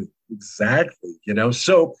 exactly.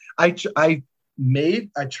 So I tried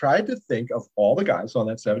to think of all the guys on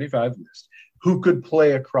that 75 list who could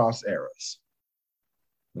play across eras.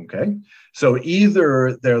 Okay. So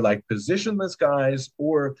either they're like positionless guys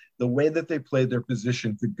or the way that they played their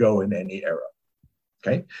position could go in any era.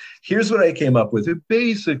 Okay. Here's what I came up with. It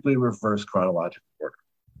basically reverse chronological order.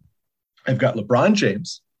 I've got LeBron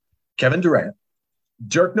James, Kevin Durant,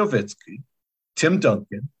 Dirk Nowitzki, Tim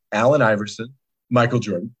Duncan, Allen Iverson, Michael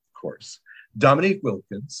Jordan, of course, Dominique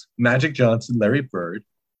Wilkins, Magic Johnson, Larry Bird,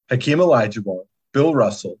 Hakeem Olajuwon, Bill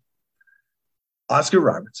Russell, Oscar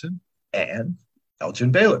Robertson, and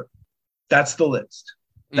Elgin Baylor. That's the list.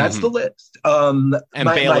 That's the list. And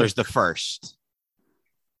Baylor's the first.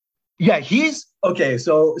 Yeah, he's okay.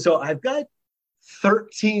 So I've got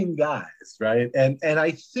 13 guys, right? And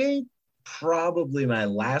I think probably my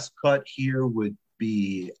last cut here would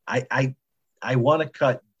be I want to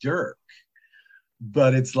cut Dirk,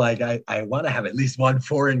 but it's like I want to have at least one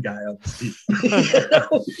foreign guy on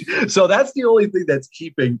the team. So that's the only thing that's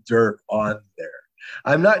keeping Dirk on there.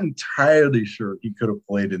 I'm not entirely sure he could have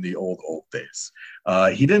played in the old days.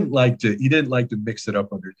 He didn't like to mix it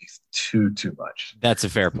up underneath too much. That's a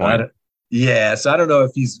fair point. Yeah, so I don't know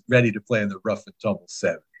if he's ready to play in the rough and tumble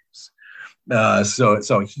 70s.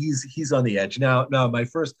 So he's on the edge now. Now my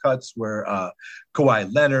first cuts were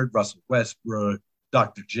Kawhi Leonard, Russell Westbrook,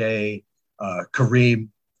 Dr. J, Kareem.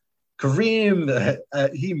 Kareem,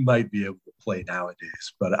 he might be able to play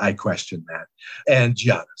nowadays, but I question that. And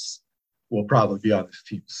Giannis will probably be on this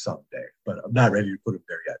team someday, but I'm not ready to put him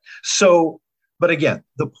there yet. So, but again,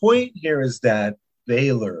 the point here is that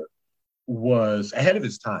Baylor was ahead of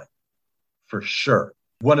his time for sure.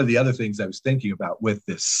 One of the other things I was thinking about with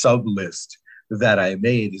this sub list that I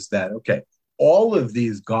made is that, okay, all of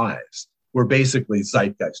these guys were basically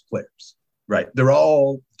zeitgeist players, right? They're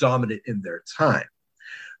all dominant in their time.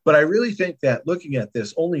 But I really think that looking at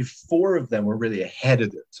this, only 4 of them were really ahead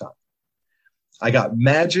of their time. I got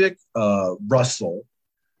Magic, Russell,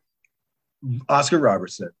 Oscar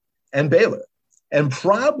Robertson, and Baylor. And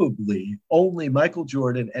probably only Michael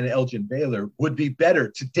Jordan and Elgin Baylor would be better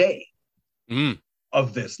today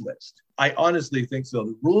of this list. I honestly think so.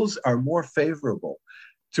 The rules are more favorable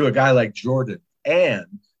to a guy like Jordan, and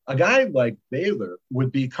a guy like Baylor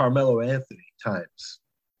would be Carmelo Anthony times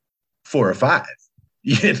 4 or 5.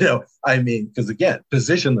 You know, I mean, because again,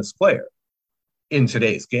 positionless player in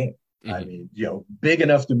today's game. Mm-hmm. I mean, you know, big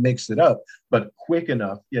enough to mix it up, but quick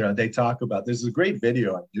enough. You know, they talk about, there's a great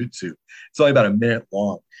video on YouTube. It's only about a minute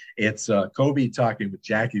long. It's Kobe talking with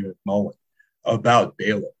Jackie McMullen about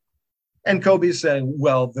Baylor. And Kobe's saying,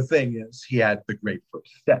 well, the thing is, he had the great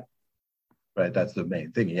first step, right? That's the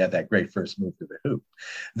main thing. He had that great first move to the hoop.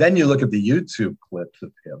 Then you look at the YouTube clips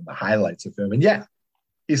of him, the highlights of him, and yeah,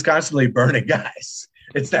 he's constantly burning guys.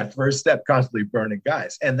 It's that first step, constantly burning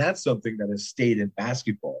guys. And that's something that has stayed in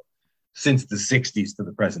basketball since the 60s to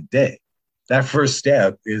the present day. That first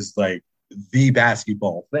step is like the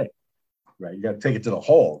basketball thing, right? You got to take it to the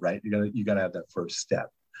hole, right? You got to have that first step.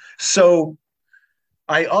 So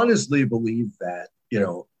I honestly believe that, you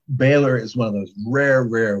know, Baylor is one of those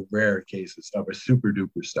rare cases of a super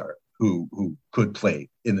duper star who could play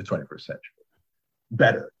in the 21st century.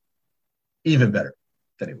 Better, even better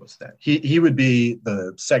than he was then. He would be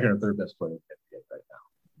the second or third best player in the NBA right now.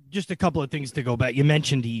 Just a couple of things to go back. You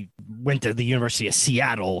mentioned he went to the University of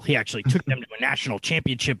Seattle. He actually took them to a national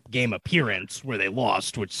championship game appearance where they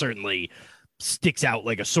lost, which certainly sticks out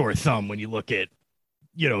like a sore thumb when you look at,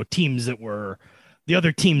 you know, teams that were the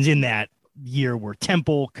other teams in that year were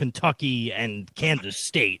Temple, Kentucky, and Kansas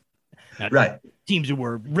State. Right. Teams who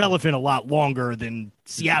were relevant a lot longer than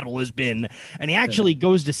Seattle has been. And he actually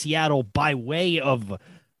goes to Seattle by way of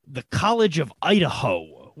the College of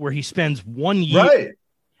Idaho, where he spends 1 year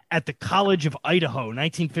at the College of Idaho,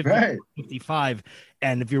 1955.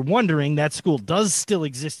 And if you're wondering, that school does still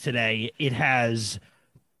exist today. It has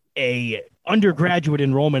a undergraduate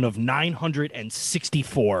enrollment of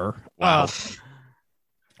 964. Wow.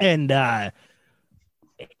 And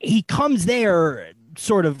he comes there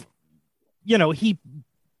sort of, you know, he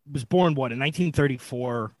was born, in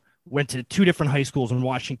 1934, went to 2 different high schools in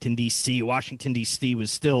Washington, D.C. Washington, D.C. was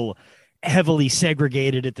still heavily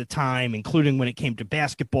segregated at the time, including when it came to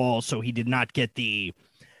basketball. So he did not get the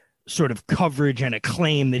sort of coverage and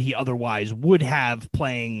acclaim that he otherwise would have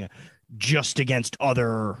playing just against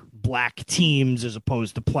other black teams as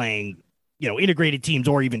opposed to playing, you know, integrated teams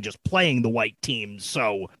or even just playing the white teams.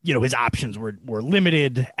 So, you know, his options were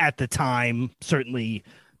limited at the time, certainly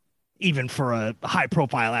even for a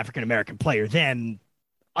high-profile African-American player. Then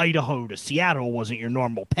Idaho to Seattle wasn't your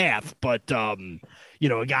normal path, but, you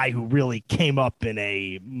know, a guy who really came up in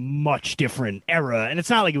a much different era. And it's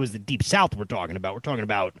not like it was the Deep South we're talking about. We're talking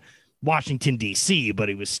about Washington, D.C., but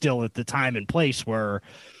he was still at the time and place where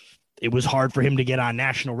it was hard for him to get on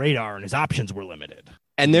national radar and his options were limited.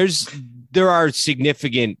 And there are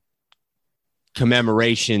significant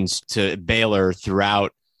commemorations to Baylor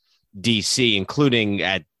throughout DC, including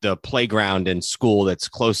at the playground and school that's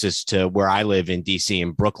closest to where I live in DC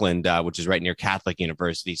in Brooklyn, which is right near Catholic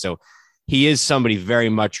University. So he is somebody very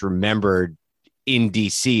much remembered in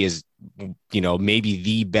DC as, you know, maybe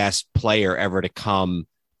the best player ever to come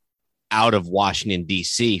out of Washington,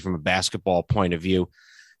 DC from a basketball point of view.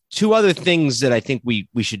 2 other things that I think we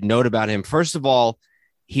should note about him. First of all,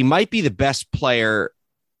 he might be the best player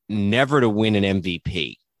never to win an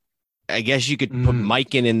MVP. I guess you could put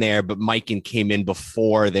Mikan in there, but Mikan came in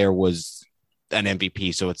before there was an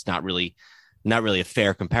MVP, so it's not really a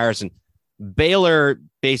fair comparison. Baylor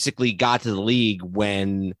basically got to the league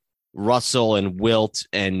when Russell and Wilt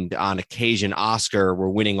and on occasion Oscar were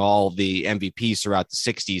winning all the MVPs throughout the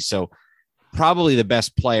 60s, so probably the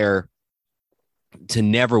best player to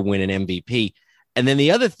never win an MVP. And then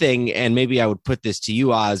the other thing, and maybe I would put this to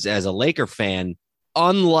you, Oz, as a Laker fan,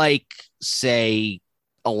 unlike, say,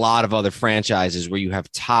 a lot of other franchises where you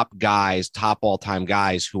have top guys, top all-time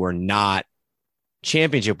guys who are not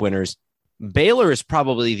championship winners. Baylor is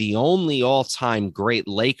probably the only all-time great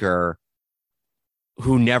Laker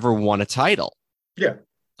who never won a title. Yeah.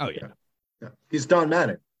 Oh, yeah. Yeah. He's Don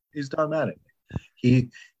Manning. It's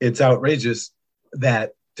outrageous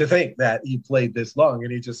that to think that he played this long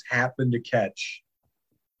and he just happened to catch.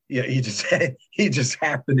 Yeah, he just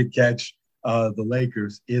happened to catch the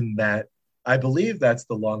Lakers in that. I believe that's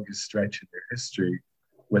the longest stretch in their history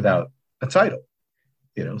without a title.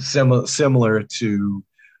 You know, similar to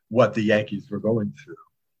what the Yankees were going through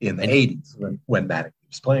in the 80s when Mattingly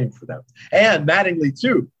was playing for them. And Mattingly,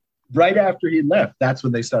 too, right after he left, that's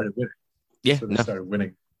when they started winning. Yeah. So they started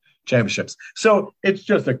winning championships. So it's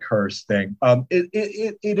just a curse thing.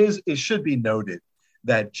 It should be noted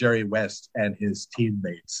that Jerry West and his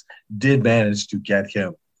teammates did manage to get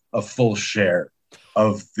him a full share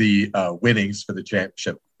of the winnings for the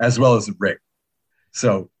championship, as well as Rick.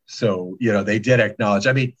 So, you know, they did acknowledge.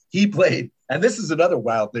 I mean, he played, and this is another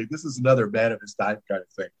wild thing. This is another man of his time kind of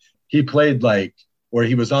thing. He played or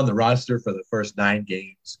he was on the roster for the first 9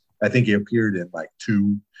 games. I think he appeared in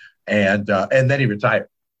 2, and then he retired.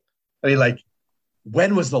 I mean,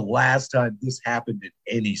 when was the last time this happened in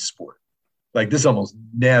any sport? This almost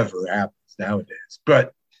never happens nowadays,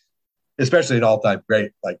 but especially an all-time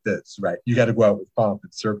great like this, right? You got to go out with pomp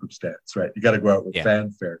and circumstance, right? You got to go out with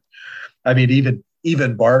fanfare. I mean,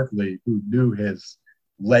 even Barkley, who knew his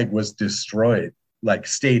leg was destroyed,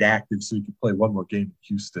 stayed active so he could play one more game in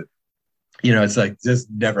Houston. You know, it's this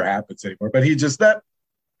never happens anymore. But he just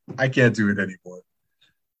I can't do it anymore.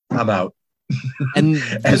 I'm out. And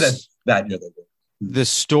then that year they win. The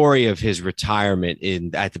story of his retirement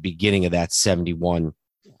at the beginning of that 71-72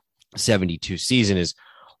 season is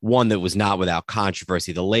one that was not without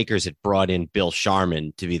controversy. The Lakers had brought in Bill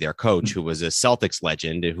Sharman to be their coach, who was a Celtics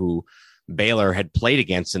legend who Baylor had played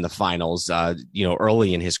against in the finals,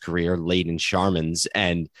 early in his career, late in Sharman's.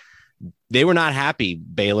 And they were not happy.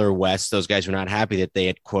 Baylor, West, those guys were not happy that they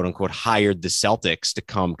had, quote unquote, hired the Celtics to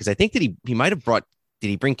come. Because I think that he might have did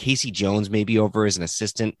he bring Casey Jones maybe over as an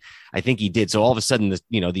assistant? I think he did. So all of a sudden,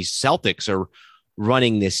 these Celtics are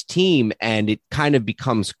running this team, and it kind of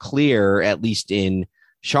becomes clear, at least in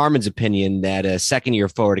Sharman's opinion, that a second-year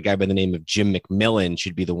forward, a guy by the name of Jim McMillan,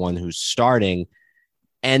 should be the one who's starting.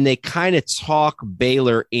 And they kind of talk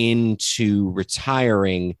Baylor into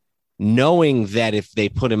retiring, knowing that if they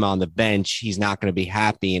put him on the bench, he's not going to be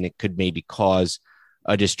happy, and it could maybe cause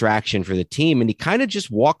a distraction for the team. And he kind of just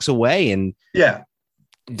walks away and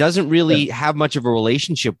doesn't really have much of a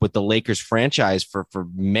relationship with the Lakers franchise for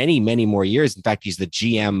many, many more years. In fact, he's the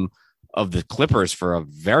GM of the Clippers for a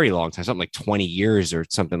very long time, something like 20 years or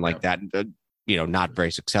something like that. Not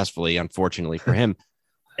very successfully, unfortunately for him.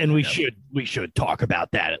 And we should talk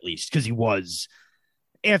about that at least, because he was,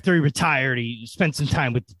 after he retired, he spent some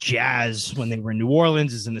time with the Jazz when they were in New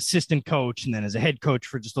Orleans as an assistant coach, and then as a head coach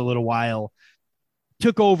for just a little while.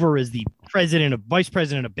 Took over as the vice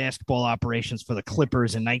president of basketball operations for the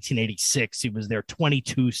Clippers in 1986. He was there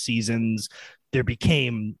 22 seasons. There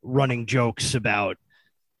became running jokes about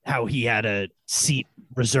how he had a seat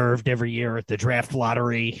reserved every year at the draft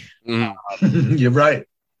lottery. You're right.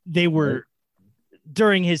 They were,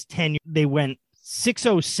 during his tenure, they went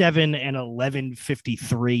 607 and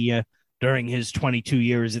 1153 during his 22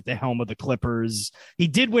 years at the helm of the Clippers. He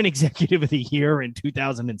did win Executive of the Year in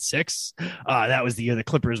 2006. That was the year the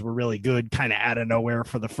Clippers were really good, kind of out of nowhere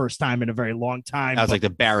for the first time in a very long time. That was like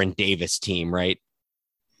the Baron Davis team, right?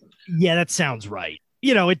 Yeah, that sounds right.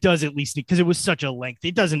 It does, at least because it was such a length.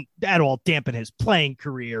 It doesn't at all dampen his playing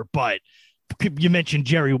career, but you mentioned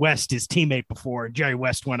Jerry West, his teammate before. Jerry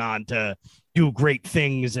West went on to do great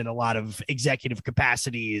things in a lot of executive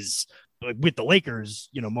capacities with the Lakers,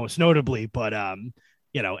 most notably. But,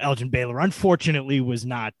 Elgin Baylor, unfortunately, was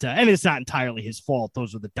not, and it's not entirely his fault.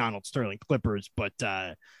 Those were the Donald Sterling Clippers, but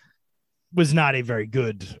was not a very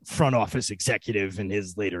good front office executive in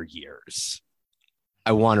his later years.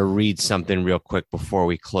 I want to read something real quick before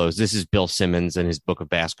we close. This is Bill Simmons and his book of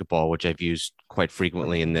basketball, which I've used quite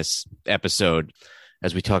frequently in this episode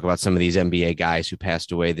as we talk about some of these NBA guys who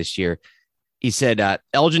passed away this year. He said,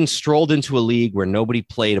 Elgin strolled into a league where nobody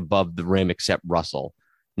played above the rim except Russell.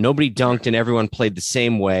 Nobody dunked and everyone played the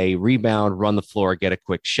same way. Rebound, run the floor, get a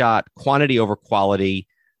quick shot. Quantity over quality.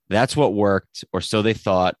 That's what worked, or so they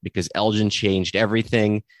thought, because Elgin changed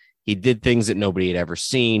everything. He did things that nobody had ever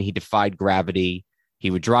seen. He defied gravity. He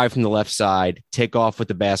would drive from the left side, take off with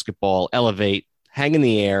the basketball, elevate, hang in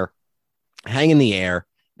the air,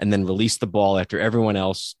 and then release the ball after everyone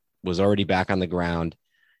else was already back on the ground.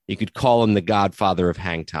 You could call him the godfather of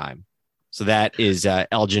hang time. So that is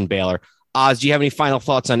Elgin Baylor. Oz, do you have any final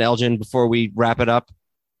thoughts on Elgin before we wrap it up?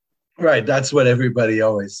 Right. That's what everybody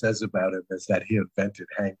always says about him, is that he invented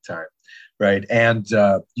hang time. Right. And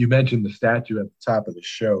you mentioned the statue at the top of the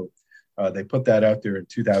show. They put that out there in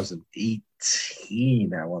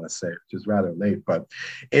 2018, I want to say, which is rather late, but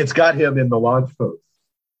it's got him in the launch pose.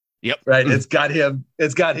 Yep. Right. It's got him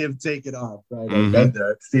taking off. Right. I've been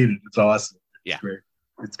there. I've seen it. It's awesome. Yeah. It's great.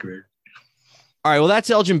 It's great. All right. Well,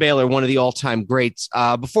 that's Elgin Baylor, one of the all-time greats.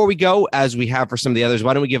 Before we go, as we have for some of the others,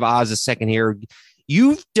 why don't we give Oz a second here?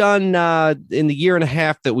 You've done, in the year and a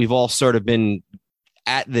half that we've all sort of been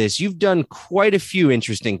at this, you've done quite a few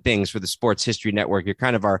interesting things for the Sports History Network. You're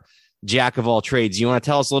kind of our jack of all trades. You want to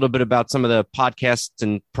tell us a little bit about some of the podcasts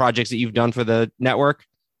and projects that you've done for the network?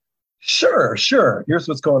 Sure. Here's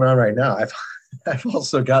what's going on right now. I've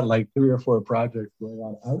also got like 3 or 4 projects going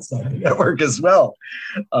on outside the network as well.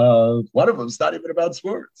 One of them's not even about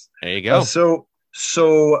sports. There you go. So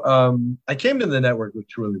I came to the network with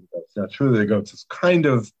Truly the Goats. Now, Truly the Goats is kind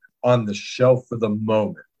of on the shelf for the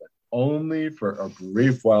moment, but only for a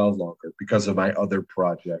brief while longer because of my other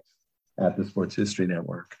projects at the Sports History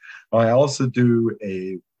Network. I also do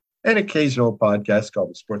an occasional podcast called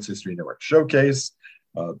the Sports History Network Showcase.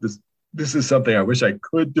 This is something I wish I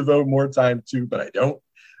could devote more time to, but I don't,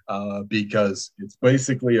 because it's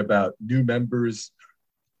basically about new members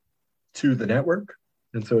to the network.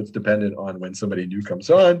 And so it's dependent on when somebody new comes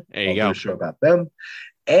on. There you go. A show about them.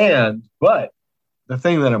 But the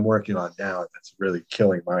thing that I'm working on now that's really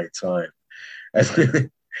killing my time, as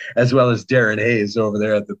well as Darren Hayes over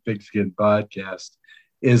there at the Pigskin Podcast,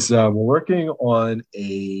 is we're working on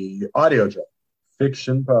a audio drama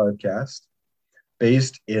fiction podcast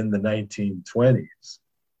based in the 1920s.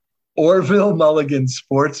 Orville Mulligan,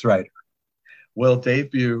 sports writer, will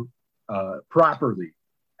debut properly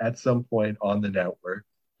at some point on the network,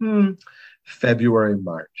 February,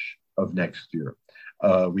 March of next year.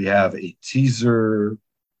 We have a teaser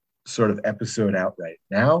sort of episode out right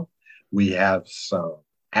now. We have some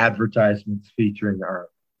advertisements featuring our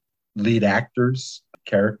lead actors,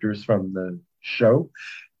 characters from the show,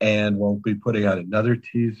 and we'll be putting out another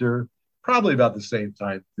teaser probably about the same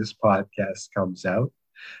time this podcast comes out.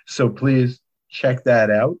 So please check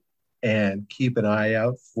that out and keep an eye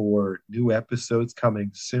out for new episodes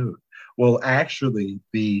coming soon. We'll actually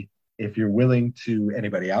be, if you're willing to,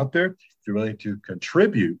 anybody out there, if you're willing to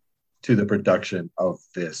contribute to the production of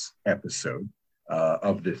this episode,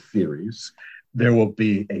 of this series, there will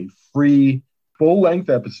be a free full-length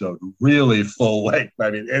episode, really full-length. I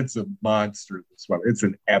mean, it's a monster, this one. It's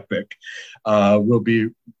an epic. We'll be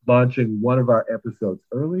launching one of our episodes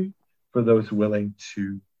early for those willing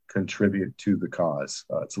to contribute to the cause.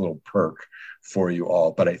 It's a little perk for you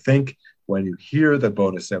all. But I think when you hear the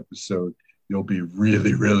bonus episode, you'll be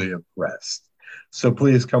really, really impressed. So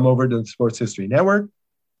please come over to the Sports History Network,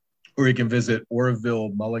 or you can visit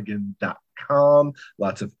orvillemulligan.com.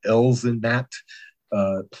 Lots of L's in that.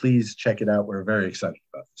 Please check it out. We're very excited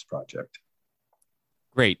about this project.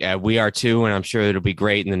 Great. We are too, and I'm sure it'll be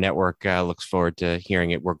great. And the network looks forward to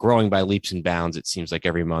hearing it. We're growing by leaps and bounds. It seems like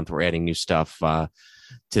every month we're adding new stuff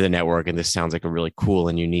to the network, and this sounds like a really cool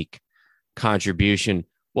and unique contribution.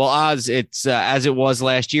 Well, Oz, it's as it was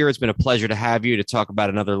last year. It's been a pleasure to have you to talk about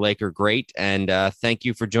another Laker great, and thank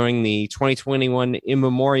you for joining the 2021 In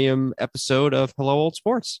Memoriam episode of Hello Old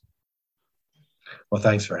Sports. Well,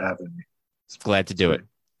 thanks for having me. Glad to do it.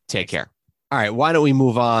 Take care. All right, why don't we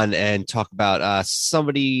move on and talk about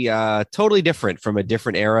somebody totally different from a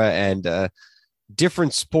different era and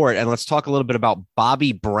different sport. And let's talk a little bit about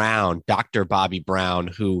Bobby Brown, Dr. Bobby Brown,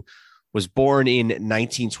 who was born in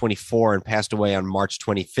 1924 and passed away on March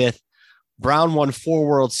 25th. Brown won 4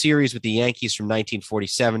 World Series with the Yankees from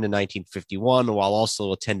 1947 to 1951, while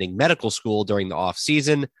also attending medical school during the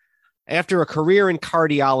offseason. After a career in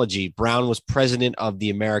cardiology, Brown was president of the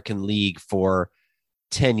American League for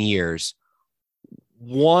 10 years.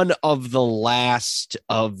 One of the last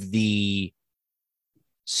of the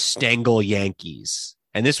Stengel Yankees.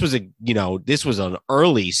 And this was an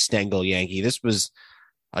early Stengel Yankee. This was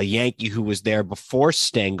a Yankee who was there before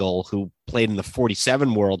Stengel, who played in the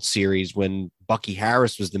 47 World Series when Bucky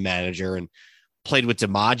Harris was the manager and played with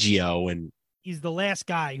DiMaggio. And he's the last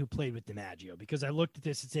guy who played with DiMaggio, because I looked at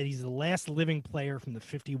this and said he's the last living player from the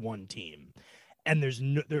 51 team. And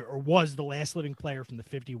was the last living player from the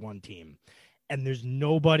 51 team. And there's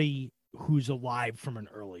nobody who's alive from an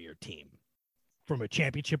earlier team, from a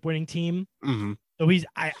championship winning team. Mm-hmm. So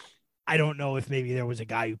I don't know if maybe there was a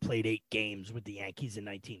guy who played 8 games with the Yankees in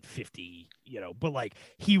 1950, but like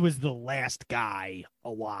he was the last guy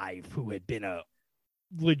alive who had been a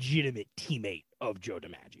legitimate teammate of Joe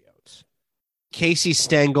DiMaggio's. Casey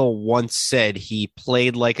Stengel once said he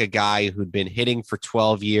played like a guy who'd been hitting for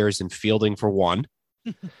 12 years and fielding for one.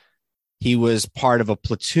 He was part of a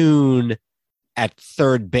platoon at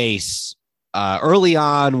third base early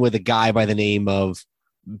on with a guy by the name of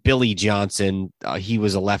Billy Johnson. He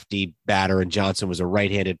was a lefty batter and Johnson was a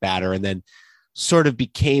right-handed batter, and then sort of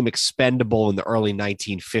became expendable in the early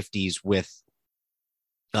 1950s with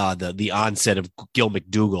the onset of Gil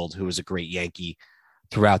McDougald, who was a great Yankee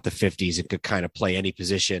throughout the 50s and could kind of play any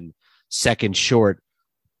position, second, short,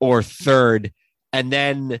 or third. And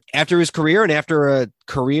then after his career and after a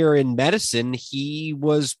career in medicine, he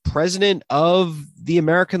was president of the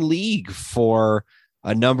American League for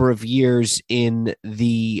a number of years in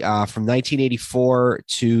the from 1984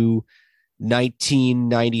 to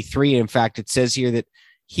 1993. In fact, it says here that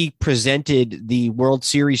he presented the World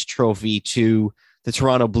Series trophy to the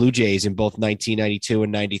Toronto Blue Jays in both 1992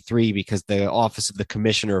 and 93 because the office of the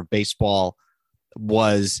commissioner of baseball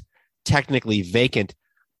was technically vacant.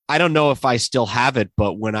 I don't know if I still have it,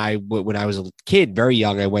 but when I was a kid, very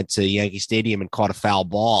young, I went to Yankee Stadium and caught a foul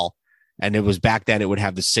ball. And it was back then it would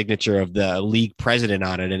have the signature of the league president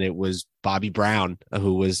on it. And it was Bobby Brown,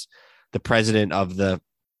 who was the president of the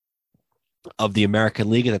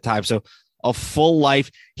American League at the time. So a full life.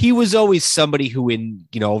 He was always somebody who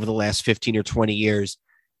over the last 15 or 20 years,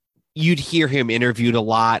 you'd hear him interviewed a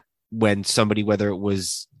lot when somebody, whether it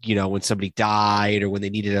was, when somebody died or when they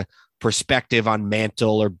needed a perspective on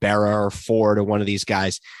Mantle or Berra or Ford or one of these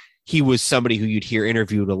guys. He was somebody who you'd hear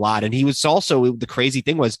interviewed a lot. And he was also, the crazy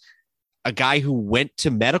thing was, a guy who went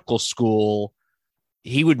to medical school.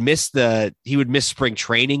 He would miss spring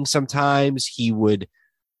training sometimes. He would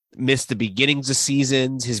miss the beginnings of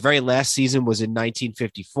seasons. His very last season was in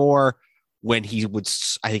 1954 when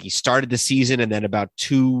I think he started the season, and then about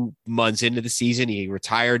 2 months into the season, he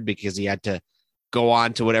retired because he had to go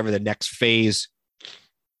on to whatever the next phase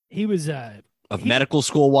of medical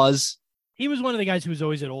school was. He was one of the guys who was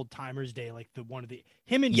always at Old Timers Day, like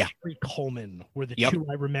him and Gary Coleman were the two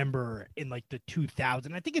I remember in like the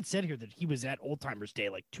 2000. I think it said here that he was at Old Timers Day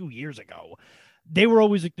like 2 years ago. They were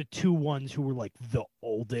always like the two ones who were like the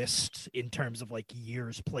oldest in terms of like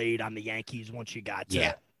years played on the Yankees. Once you got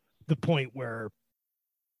to the point where,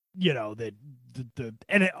 that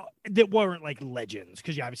that weren't like legends,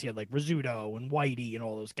 because you obviously had like Rizzuto and Whitey and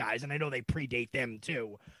all those guys, and I know they predate them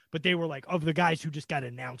too, but they were like of the guys who just got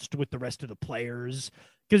announced with the rest of the players,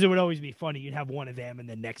 because it would always be funny. You'd have one of them, and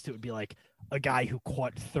then next it would be like a guy who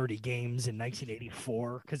caught 30 games in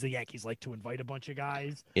 1984, because the Yankees like to invite a bunch of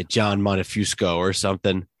guys. John Montefusco or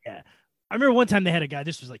something. Yeah, I remember one time they had a guy.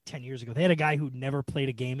 This was like 10 years ago. They had a guy who'd never played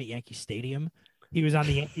a game at Yankee Stadium. He was on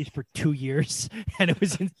the Yankees for 2 years, and it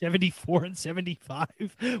was in 74 and 75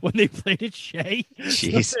 when they played at Shea.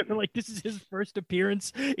 Jeez. So they were like, this is his first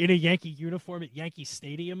appearance in a Yankee uniform at Yankee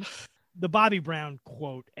Stadium. The Bobby Brown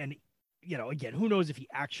quote, and, again, who knows if he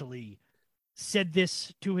actually said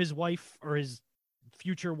this to his wife or his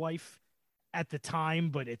future wife at the time,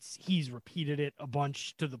 but he's repeated it a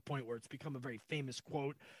bunch to the point where it's become a very famous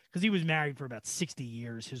quote, because he was married for about 60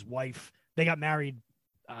 years. His wife, they got married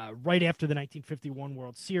right after the 1951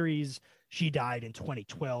 World Series. She died in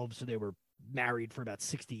 2012, so they were married for about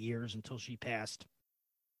 60 years until she passed.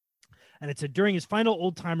 And it said during his final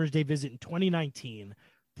Old Timers Day visit in 2019,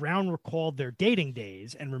 Brown recalled their dating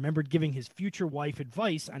days and remembered giving his future wife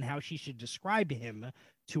advice on how she should describe him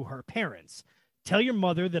to her parents. Tell your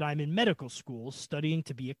mother that I'm in medical school studying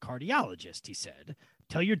to be a cardiologist, he said.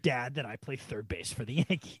 Tell your dad that I play third base for the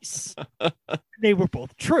Yankees. They were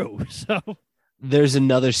both true, so... There's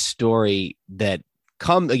another story that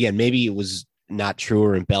again, maybe it was not true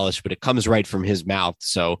or embellished, but it comes right from his mouth.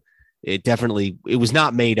 So it was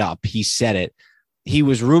not made up. He said it. He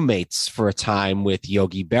was roommates for a time with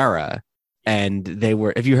Yogi Berra, and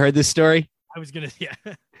have you heard this story? I was going to,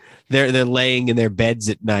 yeah. They're laying in their beds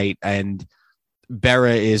at night, and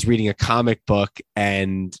Berra is reading a comic book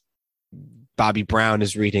and Bobby Brown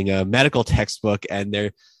is reading a medical textbook, and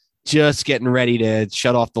they're just getting ready to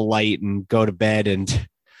shut off the light and go to bed. And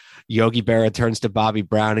Yogi Berra turns to Bobby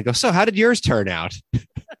Brown and goes, "So how did yours turn out?"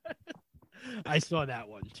 I saw that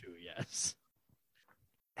one too. Yes.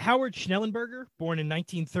 Howard Schnellenberger, born in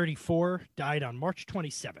 1934, died on March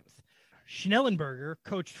 27th. Schnellenberger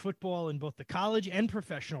coached football in both the college and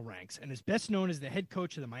professional ranks and is best known as the head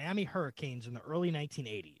coach of the Miami Hurricanes in the early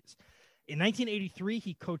 1980s. In 1983,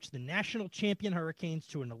 he coached the national champion Hurricanes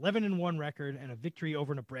to an 11-1 record and a victory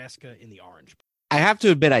over Nebraska in the Orange Bowl. I have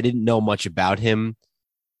to admit, I didn't know much about him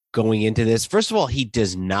going into this. First of all, he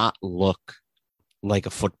does not look like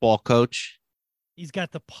a football coach. He's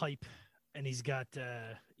got the pipe, and he's got,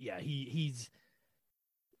 he's.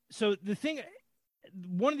 So the thing,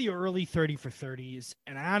 one of the early 30 for 30s,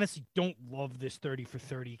 and I honestly don't love this 30 for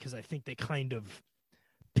 30 because I think they kind of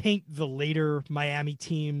paint the later Miami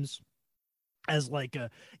teams as like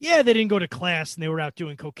they didn't go to class and they were out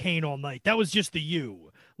doing cocaine all night. That was just the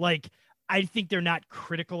U. Like, I think they're not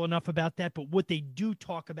critical enough about that, but what they do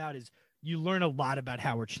talk about is you learn a lot about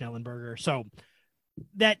Howard Schnellenberger. So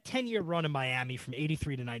that 10-year run in Miami from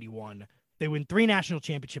 83 to 91, they win 3 national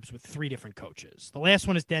championships with 3 different coaches. The last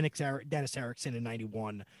one is Dennis Erickson in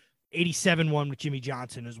 91. 87 one with Jimmy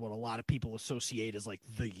Johnson is what a lot of people associate as like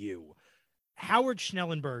the U. Howard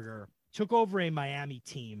Schnellenberger took over a Miami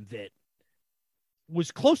team that was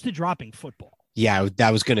close to dropping football. Yeah,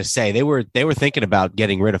 I was going to say they were thinking about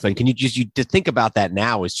getting rid of him. Can you to think about that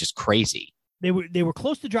now is just crazy. They were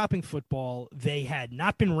close to dropping football. They had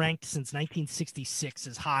not been ranked since 1966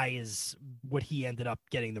 as high as what he ended up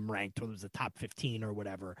getting them ranked, whether it was the top 15 or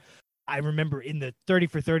whatever. I remember in the 30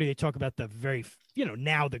 for 30, they talk about the very,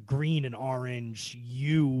 now the green and orange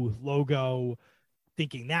U logo,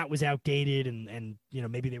 thinking that was outdated and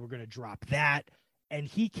maybe they were going to drop that. And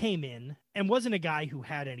he came in and wasn't a guy who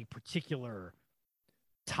had any particular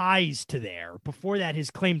ties to there. Before that,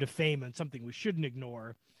 his claim to fame, and something we shouldn't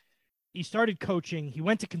ignore, he started coaching. He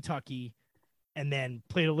went to Kentucky and then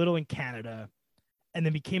played a little in Canada and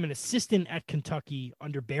then became an assistant at Kentucky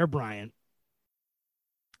under Bear Bryant.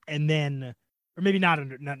 And then, or maybe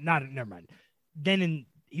never mind. Then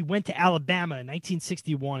he went to Alabama in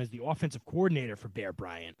 1961 as the offensive coordinator for Bear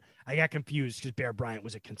Bryant. I got confused because Bear Bryant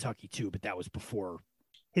was at Kentucky too, but that was before.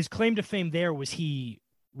 His claim to fame there was he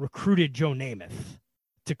recruited Joe Namath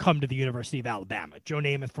to come to the University of Alabama. Joe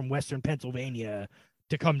Namath from Western Pennsylvania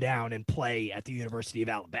to come down and play at the University of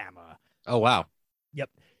Alabama. Oh, wow. Yep.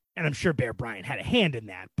 And I'm sure Bear Bryant had a hand in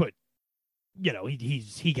that, but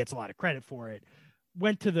he gets a lot of credit for it.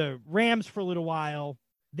 Went to the Rams for a little while,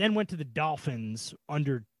 then went to the Dolphins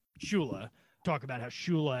under Shula. Talk about how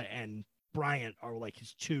Shula and Bryant are like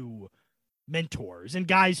his 2 mentors and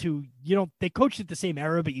guys who, they coached at the same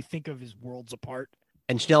era, but you think of as worlds apart.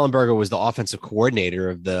 And Schnellenberger was the offensive coordinator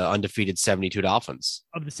of the undefeated 72 Dolphins.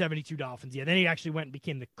 Of the 72 Dolphins, yeah. Then he actually went and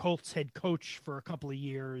became the Colts head coach for a couple of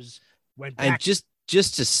years. Went back. And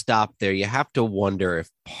just to stop there, you have to wonder if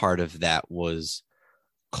part of that was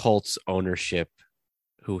Colts ownership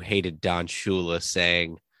who hated Don Shula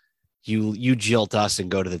saying, you jilt us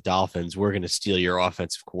and go to the Dolphins, we're going to steal your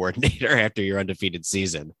offensive coordinator after your undefeated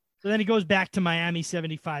season. So then he goes back to Miami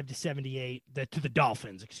 75 to 78, to the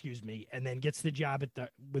Dolphins, and then gets the job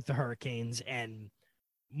with the Hurricanes. And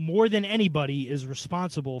more than anybody is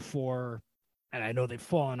responsible for, and I know they've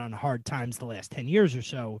fallen on hard times the last 10 years or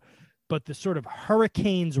so, but the sort of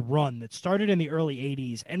Hurricanes run that started in the early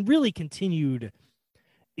 80s and really continued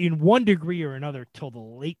in one degree or another till the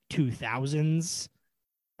late 2000s.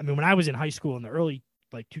 I mean, when I was in high school in the early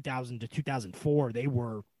 2000 to 2004, they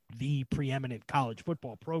were the preeminent college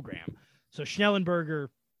football program. So Schnellenberger,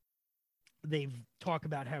 they've talked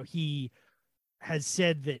about how he has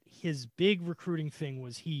said that his big recruiting thing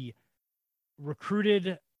was he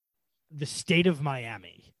recruited the state of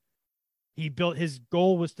Miami. His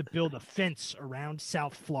goal was to build a fence around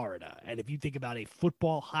South Florida. And if you think about a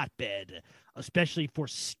football hotbed, especially for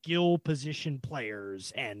skill position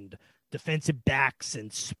players and defensive backs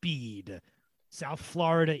and speed, South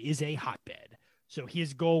Florida is a hotbed. So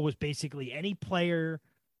his goal was basically any player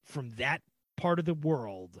from that part of the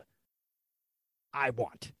world, I'm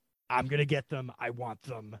going to get them. I want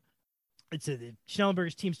them. The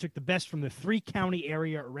Schnellenberger's teams took the best from the 3-county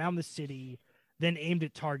area around the city, then aimed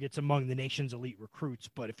at targets among the nation's elite recruits.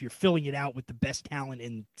 But if you're filling it out with the best talent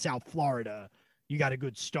in South Florida, you got a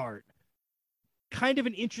good start. Kind of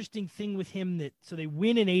an interesting thing with him so they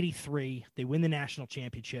win in 83. They win the national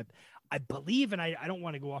championship. I believe, and I don't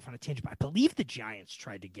want to go off on a tangent, but I believe the Giants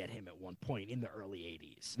tried to get him at one point in the early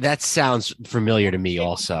 80s. That sounds familiar to me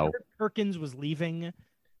also. Perkins was leaving,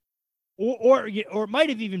 or it might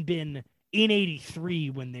have even been in 83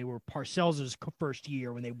 when they were Parcells' first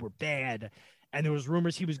year, when they were bad, and there was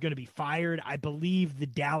rumors he was going to be fired. I believe the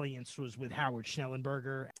dalliance was with Howard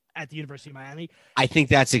Schnellenberger at the University of Miami. I think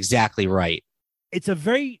that's exactly right. It's a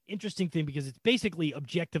very interesting thing because it's basically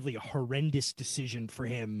objectively a horrendous decision for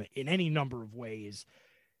him in any number of ways.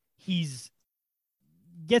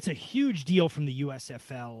 Gets a huge deal from the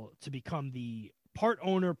USFL to become the part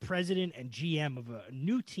owner, president, and GM of a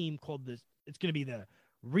new team called it's going to be the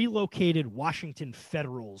relocated Washington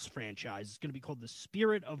Federals franchise. It's going to be called the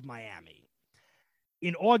Spirit of Miami.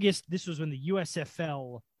 In August, this was when the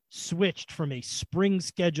USFL switched from a spring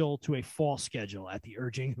schedule to a fall schedule at the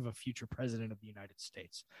urging of a future president of the United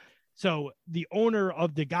States. So the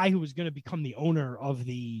guy who was going to become the owner of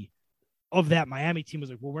the of that Miami team was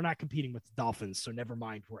like, well, we're not competing with the Dolphins, so never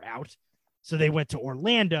mind, we're out. So they went to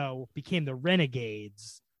Orlando, became the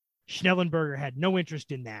Renegades. Schnellenberger had no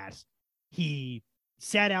interest in that. He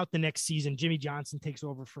sat out the next season. Jimmy Johnson takes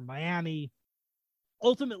over from Miami.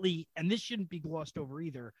 Ultimately, and this shouldn't be glossed over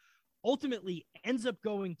either, ultimately ends up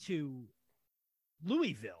going to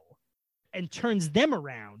Louisville and turns them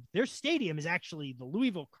around. Their stadium is actually, the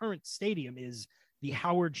Louisville current stadium is the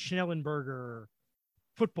Howard Schnellenberger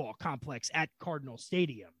football complex at Cardinal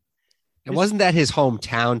Stadium. And wasn't that his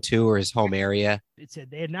hometown too, or his home area? It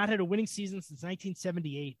said they had not had a winning season since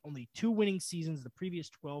 1978, only 2 winning seasons the previous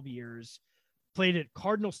 12 years. Played at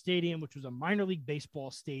Cardinal Stadium, which was a minor league baseball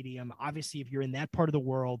stadium. Obviously, if you're in that part of the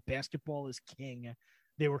world, basketball is king.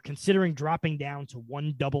 They were considering dropping down to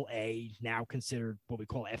 1AA, now considered what we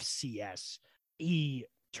call FCS. He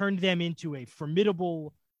turned them into a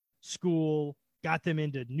formidable school, got them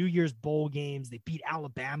into New Year's Bowl games. They beat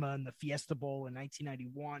Alabama in the Fiesta Bowl in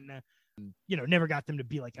 1991. Never got them to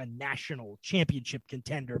be like a national championship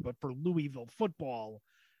contender, but for Louisville football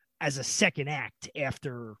as a second act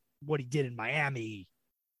after what he did in Miami,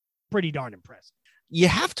 pretty darn impressive. You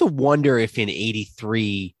have to wonder if in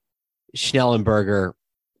 83, Schnellenberger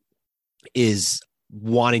is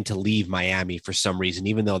wanting to leave Miami for some reason,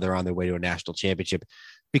 even though they're on their way to a national championship.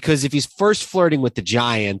 Because if he's first flirting with the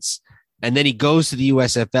Giants and then he goes to the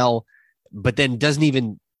USFL, but then doesn't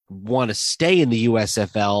even want to stay in the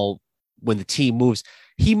USFL when the team moves,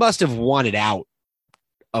 he must have wanted out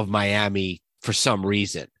of Miami for some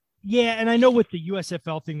reason. Yeah, and I know with the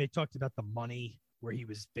USFL thing, they talked about the money, where he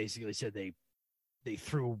was basically said they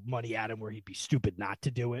threw money at him where he'd be stupid not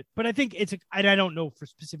to do it. But I think I don't know for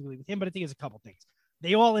specifically with him, but I think it's a couple things.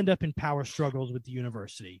 They all end up in power struggles with the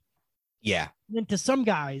university. Yeah. And then to some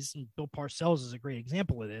guys, and Bill Parcells is a great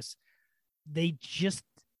example of this, they just,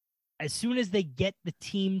 as soon as they get the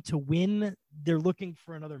team to win, they're looking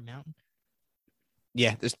for another mountain.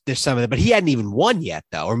 Yeah, there's some of that, but he hadn't even won yet,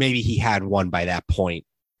 though, or maybe he had won by that point.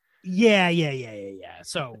 Yeah.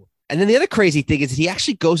 So, and then the other crazy thing is that he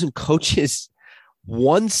actually goes and coaches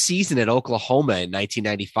one season at Oklahoma in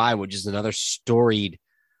 1995, which is another storied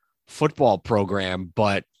football program,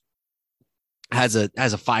 but has a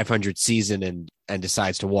 500 season and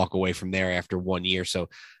decides to walk away from there after 1 year. So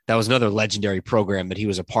that was another legendary program that he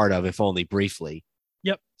was a part of, if only briefly.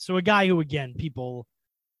 Yep. So a guy who, again, people,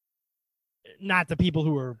 not the people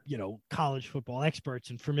who are, college football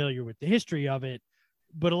experts and familiar with the history of it,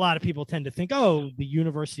 but a lot of people tend to think, oh, the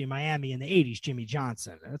University of Miami in the 80s, Jimmy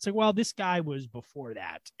Johnson. And it's like, well, this guy was before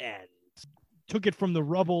that and took it from the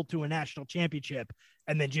rubble to a national championship,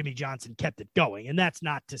 and then Jimmy Johnson kept it going. And that's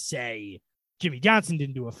not to say Jimmy Johnson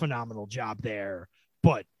didn't do a phenomenal job there,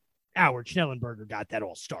 but Howard Schnellenberger got that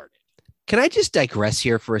all started. Can I just digress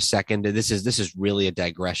here for a second? This is really a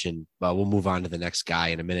digression. We'll move on to the next guy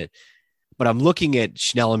in a minute. But I'm looking at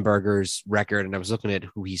Schnellenberger's record, and I was looking at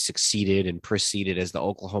who he succeeded and preceded as the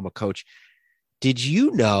Oklahoma coach. Did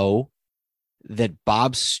you know that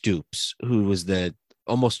Bob Stoops, who was the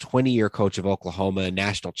almost 20-year coach of Oklahoma,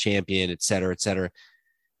 national champion, et cetera,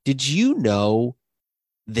 did you know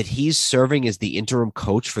that he's serving as the interim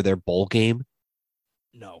coach for their bowl game?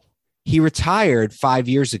 No. He retired 5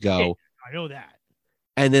 years ago. Hey, I know that.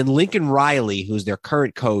 And then Lincoln Riley, who's their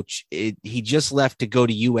current coach, he just left to go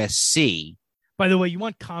to USC. By the way, you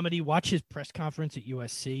want comedy? Watch his press conference at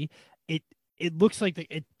USC. It looks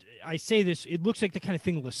like I say this. It looks like the kind of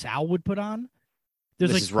thing LaSalle would put on.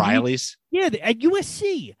 This is Riley's. Yeah, at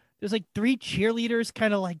USC, there's like 3 cheerleaders,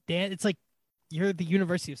 kind of like that. It's like you're at the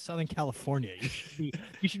University of Southern California.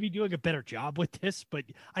 You should be doing a better job with this. But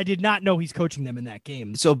I did not know he's coaching them in that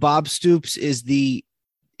game. So Bob Stoops is the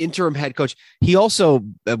interim head coach. He also,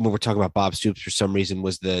 when we're talking about Bob Stoops, for some reason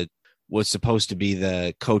was supposed to be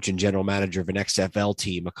the coach and general manager of an XFL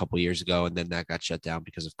team a couple years ago, and then that got shut down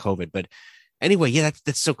because of COVID. But anyway, yeah,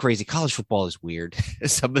 that's so crazy. College football is weird.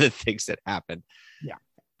 Some of the things that happen. Yeah.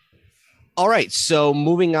 All right. So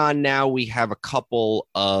moving on now, we have a couple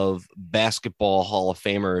of basketball Hall of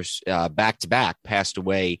Famers back to back passed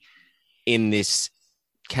away in this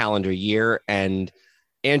calendar year. And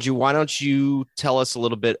Andrew, why don't you tell us a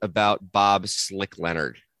little bit about Bob Slick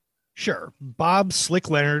Leonard? Sure. Bob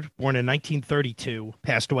Slick Leonard, born in 1932,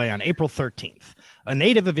 passed away on April 13th. A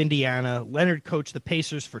native of Indiana, Leonard coached the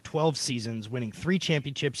Pacers for 12 seasons, winning 3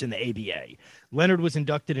 championships in the ABA. Leonard was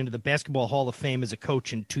inducted into the Basketball Hall of Fame as a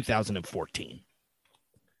coach in 2014.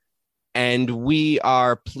 And we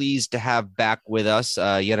are pleased to have back with us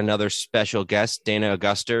yet another special guest, Dana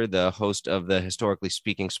Auguster, the host of the Historically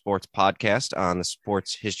Speaking Sports podcast on the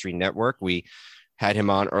Sports History Network. We had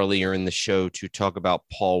him on earlier in the show to talk about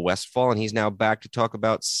Paul Westphal, and he's now back to talk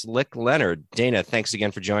about Slick Leonard. Dana, thanks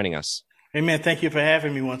again for joining us. Hey, man, thank you for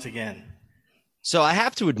having me once again. So I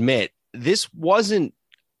have to admit, this wasn't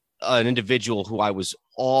an individual who I was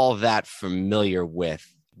all that familiar with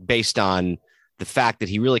based on the fact that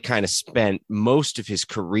he really kind of spent most of his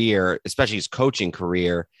career, especially his coaching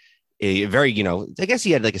career, a very, I guess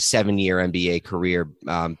he had like a 7-year NBA career,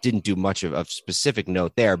 didn't do much of specific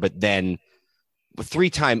note there, but then a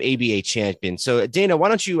 3-time ABA champion. So Dana, why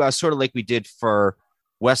don't you sort of like we did for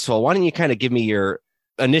Westphal, why don't you kind of give me your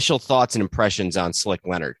initial thoughts and impressions on Slick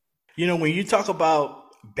Leonard? When you talk about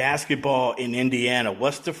basketball in Indiana,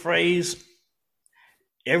 what's the phrase?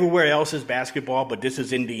 Everywhere else is basketball, but this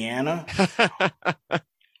is Indiana.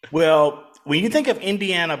 Well, when you think of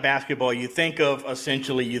Indiana basketball, you think of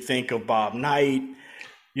Bob Knight.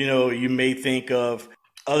 You may think of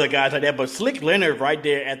other guys like that, but Slick Leonard right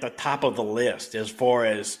there at the top of the list as far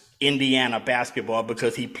as Indiana basketball,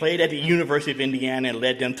 because he played at the University of Indiana and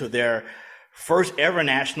led them to their first ever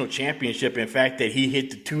national championship. In fact, that he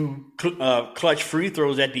hit the 2 clutch free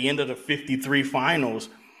throws at the end of the 53 finals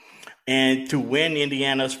and to win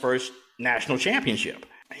Indiana's first national championship.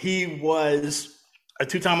 He was a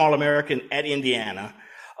 2-time All-American at Indiana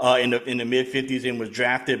in the mid-50s and was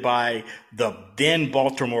drafted by the then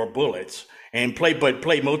Baltimore Bullets and played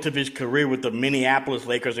most of his career with the Minneapolis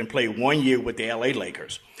Lakers and played 1 year with the LA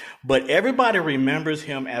Lakers. But everybody remembers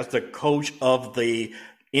him as the coach of the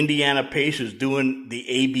Indiana Pacers during the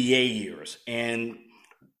ABA years. And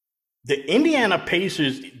the Indiana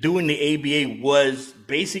Pacers during the ABA was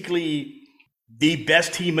basically the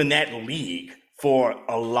best team in that league for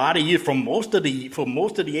a lot of years. For most of the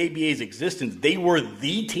ABA's existence, they were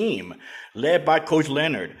the team led by Coach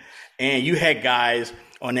Leonard. And you had guys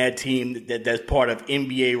on that team that's part of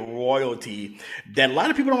NBA royalty that a lot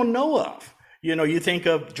of people don't know of. You think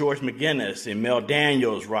of George McGinnis and Mel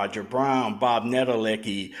Daniels, Roger Brown, Bob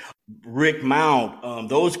Nedelecki, Rick Mount,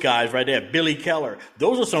 those guys right there, Billy Keller.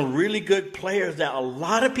 Those are some really good players that a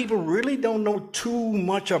lot of people really don't know too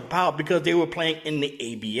much about because they were playing in the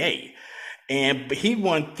ABA. But he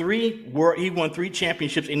won three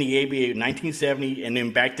championships in the ABA in 1970 and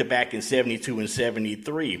then back-to-back in 72 and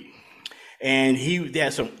 73. And he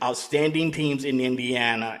had some outstanding teams in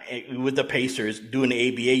Indiana with the Pacers during the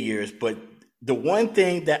ABA years. But the one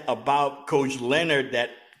thing that about Coach Leonard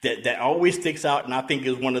that always sticks out, and I think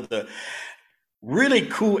is one of the really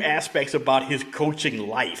cool aspects about his coaching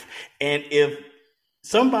life. And if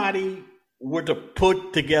somebody were to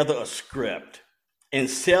put together a script and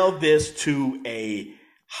sell this to a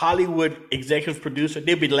Hollywood executive producer,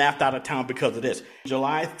 they'd be laughed out of town because of this.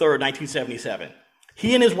 July 3rd, 1977,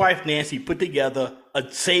 he and his wife Nancy put together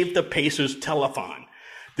a Save the Pacers telethon.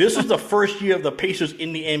 This was the first year of the Pacers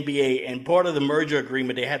in the NBA, and part of the merger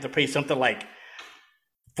agreement, they had to pay something like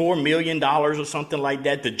 $4 million or something like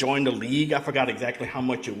that to join the league. I forgot exactly how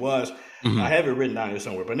much it was. Mm-hmm. I have it written down here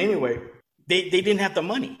somewhere. But anyway, they didn't have the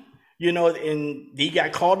money, and he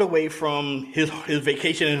got called away from his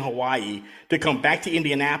vacation in Hawaii to come back to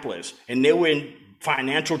Indianapolis, and they were in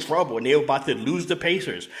financial trouble, and they were about to lose the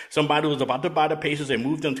Pacers. Somebody was about to buy the Pacers and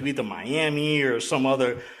move them to either Miami or some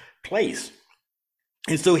other place.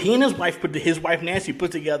 And so he and his wife Nancy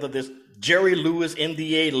put together this Jerry Lewis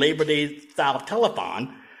NBA Labor Day style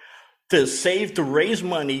telethon to raise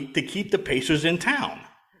money to keep the Pacers in town.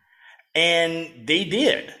 And they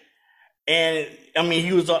did. And I mean,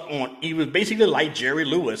 he was basically like Jerry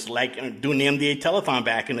Lewis, like doing the NBA telethon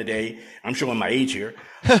back in the day. I'm showing my age here.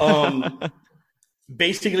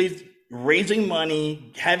 Basically raising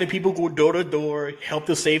money, having people go door to door, help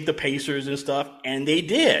to save the Pacers and stuff. And they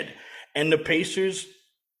did. And the Pacers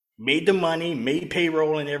made the money, made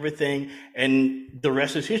payroll and everything, and the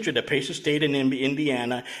rest is history. The Pacers stayed in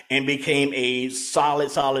Indiana and became a solid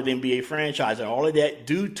NBA franchise, and all of that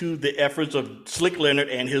due to the efforts of Slick Leonard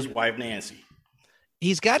and his wife, Nancy.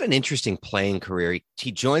 He's got an interesting playing career.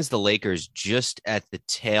 He joins the Lakers just at the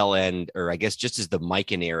tail end, or I guess just as the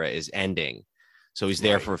Mikan era is ending. So he's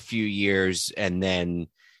there for a few years, and then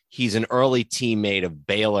he's an early teammate of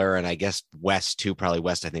Baylor, and I guess West too. Probably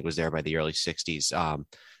West, I think, was there by the early 60s.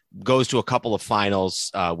 Goes to a couple of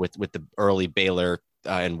finals with the early Baylor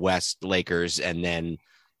and West Lakers, and then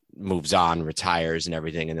moves on, retires and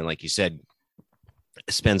everything. And then, like you said,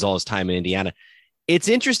 spends all his time in Indiana. It's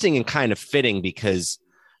interesting and kind of fitting because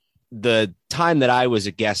the time that I was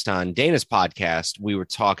a guest on Dana's podcast, we were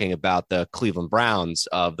talking about the Cleveland Browns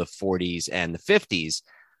of the 40s and the 50s.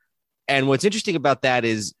 And what's interesting about that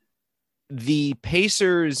is the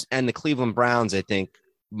Pacers and the Cleveland Browns, I think,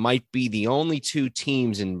 might be the only two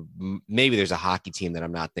teams, and maybe there's a hockey team that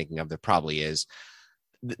I'm not thinking of. There probably is,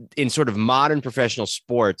 in sort of modern professional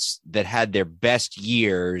sports that had their best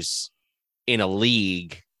years in a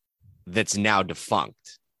league that's now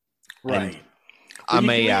defunct. Right.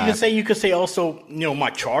 You could say also, my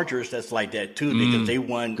Chargers, that's like that too, because they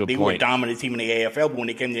were a dominant team in the AFL, but when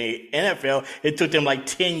they came to the NFL, it took them like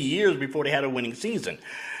 10 years before they had a winning season,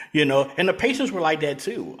 and the Pacers were like that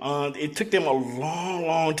too. It took them a long,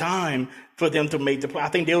 long time for them to make the play. I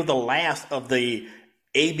think they were the last of the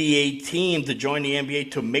ABA team to join the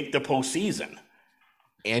NBA to make the postseason.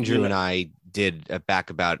 Andrew and I did back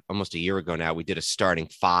about almost a year ago now, we did a starting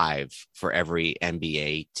 5 for every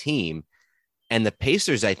NBA team. And the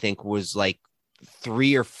Pacers, I think, was like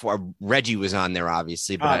 3 or 4. Reggie was on there,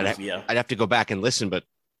 obviously, but I'd have to go back and listen. But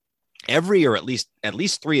every or at least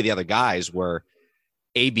 3 of the other guys were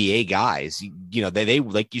ABA guys. They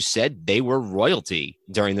like you said, they were royalty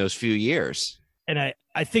during those few years. And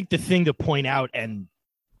I think the thing to point out, and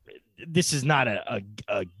this is not a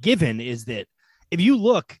given, is that if you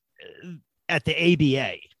look at the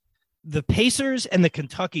ABA, the Pacers and the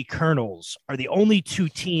Kentucky Colonels are the only 2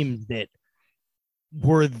 teams that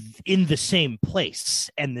were in the same place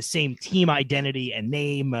and the same team identity and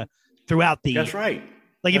name throughout the. That's right.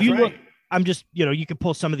 Like if you look, I'm just, you can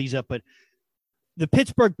pull some of these up, but the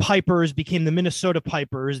Pittsburgh Pipers became the Minnesota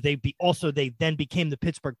Pipers. They then became the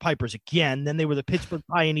Pittsburgh Pipers again. Then they were the Pittsburgh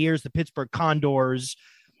Pioneers, the Pittsburgh Condors.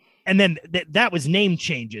 And then that was name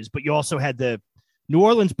changes, but you also had the New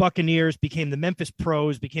Orleans Buccaneers became the Memphis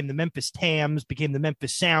Pros, became the Memphis Tams, became the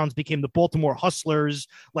Memphis Sounds, became the Baltimore Hustlers.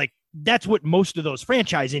 Like that's what most of those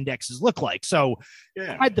franchise indexes look like. So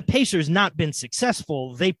had the Pacers not been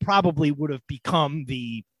successful, they probably would have become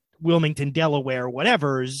the Wilmington, Delaware,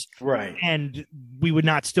 whatever's. Right. And we would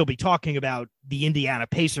not still be talking about the Indiana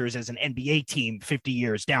Pacers as an NBA team 50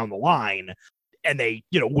 years down the line. And they,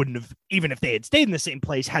 wouldn't have, even if they had stayed in the same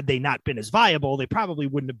place, had they not been as viable, they probably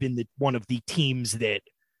wouldn't have been one of the teams that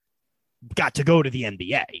got to go to the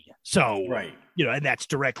NBA. So, right. And that's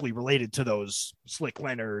directly related to those Slick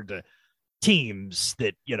Leonard teams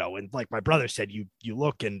that, and like my brother said, you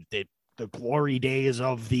look and the glory days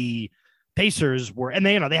of the Pacers were, and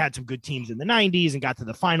they had some good teams in the 90s and got to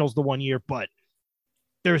the finals the one year, but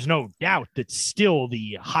there's no doubt that still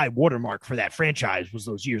the high watermark for that franchise was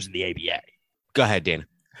those years in the ABA. Go ahead, Dana.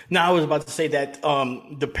 No, I was about to say that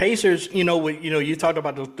the Pacers, you talked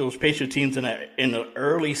about those Pacers teams in the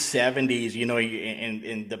early 70s,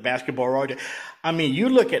 in the basketball roster. I mean, you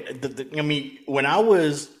look at when I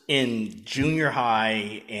was in junior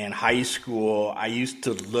high and high school, I used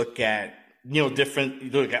to look at look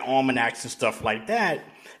at almanacs and stuff like that.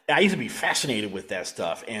 I used to be fascinated with that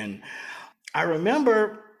stuff, and I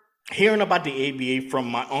remember hearing about the ABA from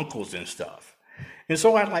my uncles and stuff. And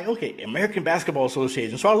so I was like, okay, American Basketball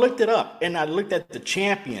Association. So I looked it up and I looked at the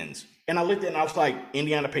champions and I looked at it and I was like,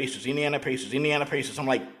 Indiana Pacers. I'm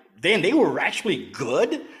like, then they were actually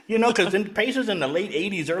good, because the Pacers in the late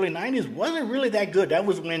 80s, early 90s wasn't really that good. That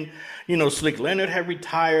was when, Slick Leonard had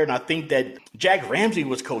retired. And I think that Jack Ramsey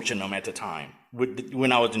was coaching them at the time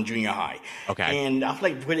when I was in junior high. Okay. And I was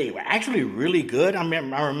like, were they actually really good? I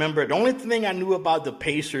remember the only thing I knew about the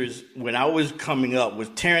Pacers when I was coming up was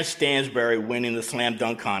Terrence Stansbury winning the slam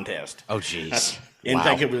dunk contest. Oh, geez. In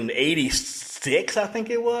fact, it was in 86, I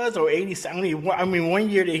think it was, or 87. I mean,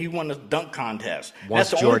 one year that he won the dunk contest.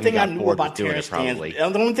 Once That's the Jordan only thing I got knew bored about with doing Terrence it, probably.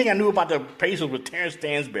 Stansbury. The only thing I knew about the Pacers was Terrence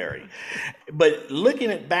Stansbury. But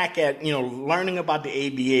looking back at, learning about the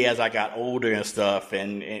ABA as I got older and stuff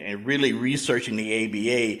and really researching the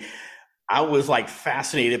ABA, I was like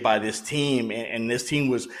fascinated by this team. And this team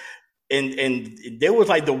was, and there was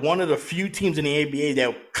like one of the few teams in the ABA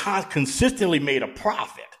that consistently made a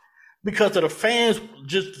profit. Because of the fans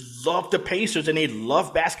just love the Pacers and they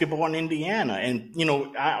love basketball in Indiana. And,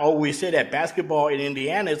 I always say that basketball in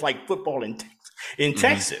Indiana is like football in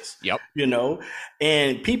Texas. Yep.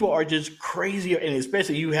 And people are just crazy. And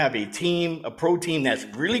especially you have a pro team that's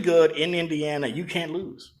really good in Indiana, you can't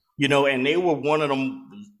lose, and they were one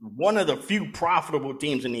of the few profitable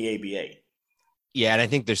teams in the ABA. Yeah, and I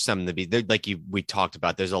think there's something to be there. Like we talked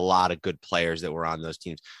about, there's a lot of good players that were on those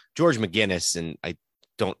teams. George McGinnis, and I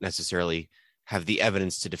don't necessarily have the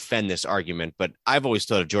evidence to defend this argument, but I've always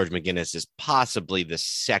thought of George McGinnis as possibly the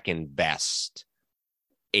second best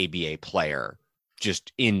ABA player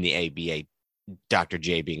just in the ABA, Dr.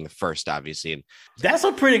 J being the first, obviously. And that's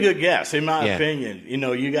a pretty good guess, in my opinion.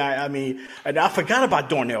 You got, and I forgot about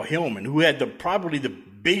Darnell Hillman, who had probably the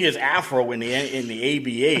biggest afro in the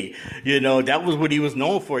ABA. That was what he was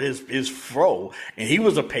known for, his fro. And he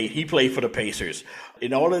played for the Pacers.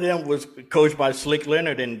 And all of them was coached by Slick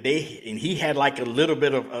Leonard, and he had like a little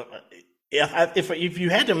bit of if you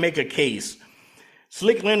had to make a case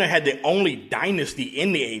Slick Leonard had the only dynasty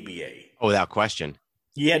in the ABA. Oh, without question.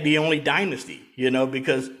 He had the only dynasty,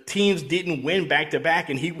 because teams didn't win back-to-back,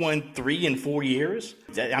 and he won 3 in 4 years.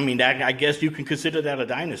 I guess you can consider that a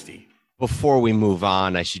dynasty. Before we move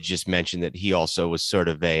on, I should just mention that he also was sort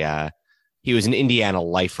of he was an Indiana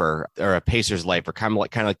lifer or a Pacers lifer, kind of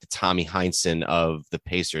like the Tommy Heinsohn of the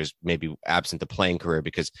Pacers, maybe absent the playing career,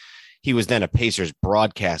 because he was then a Pacers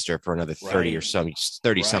broadcaster for another 30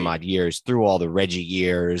 some odd years through all the Reggie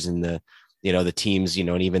years and the teams,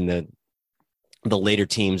 and even the later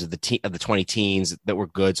teams of the 20 teens that were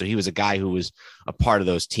good. So he was a guy who was a part of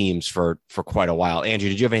those teams for quite a while. Andrew,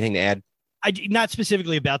 did you have anything to add? Not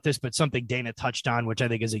specifically about this, but something Dana touched on, which I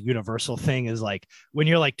think is a universal thing, is like when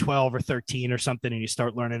you're like 12 or 13 or something and you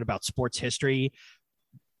start learning about sports history,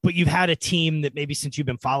 but you've had a team that maybe since you've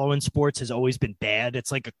been following sports has always been bad.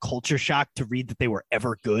 It's like a culture shock to read that they were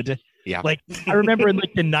ever good. Yeah. Like I remember in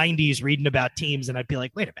like the 90s reading about teams and I'd be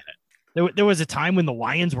like, wait a minute. There was a time when the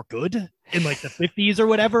Lions were good in like the 50s or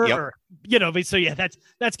whatever, Yep. so yeah,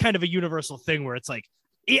 that's kind of a universal thing where it's like,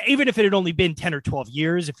 even if it had only been 10 or 12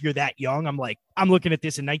 years, if you're that young, I'm looking at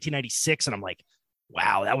this in 1996 and I'm like,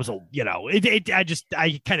 wow, that was I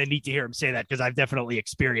kind of need to hear him say that because I've definitely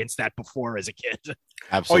experienced that before as a kid.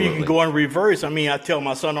 Absolutely. Or you can go in reverse. I tell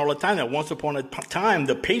my son all the time that once upon a time,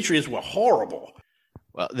 the Patriots were horrible.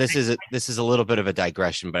 Well, this is a little bit of a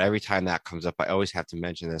digression, but every time that comes up, I always have to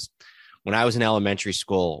mention this. When I was in elementary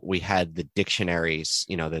school, we had the dictionaries,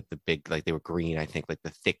 the big, like they were green, I think, like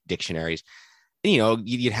the thick dictionaries. And,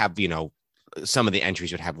 you'd have, some of the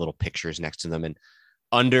entries would have little pictures next to them. And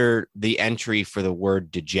under the entry for the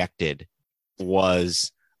word dejected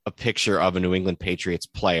was a picture of a New England Patriots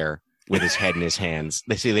player with his head in his hands.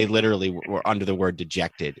 They literally were under the word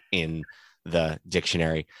dejected in the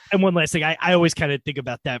dictionary. And one last thing, I always kind of think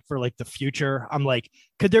about that for like the future. I'm like,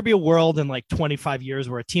 could there be a world in like 25 years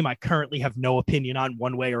where a team I currently have no opinion on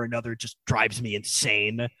one way or another just drives me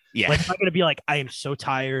insane? Yeah. Like, I'm going to be like, I am so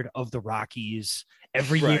tired of the Rockies.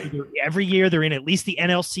 Every year they're in at least the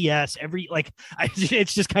NLCS.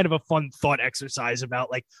 It's just kind of a fun thought exercise about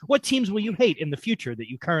like, what teams will you hate in the future that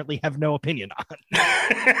you currently have no opinion on?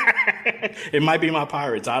 It might be my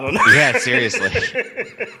Pirates. I don't know. Yeah, seriously.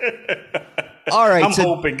 All right. I'm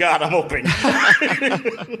hoping.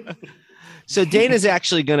 So Dana's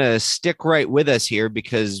actually going to stick right with us here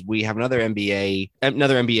because we have another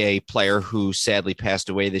NBA player who sadly passed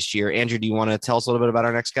away this year. Andrew, do you want to tell us a little bit about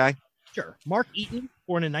our next guy? Sure. Mark Eaton,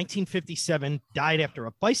 born in 1957, died after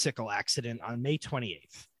a bicycle accident on May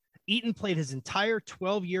 28th. Eaton played his entire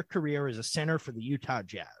 12-year career as a center for the Utah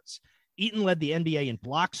Jazz. Eaton led the NBA in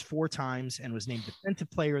blocks 4 times and was named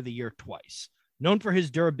Defensive Player of the Year twice. Known for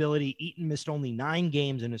his durability, Eaton missed only 9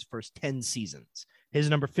 games in his first 10 seasons. His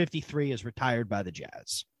number 53 is retired by the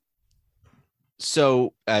Jazz.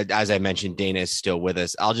 So, as I mentioned, Dana is still with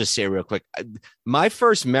us. I'll just say real quick, my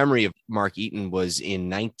first memory of Mark Eaton was in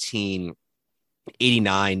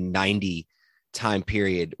 1989-90 time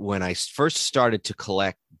period when I first started to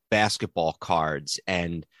collect basketball cards,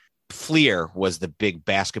 and Fleer was the big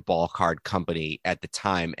basketball card company at the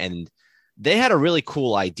time. And they had a really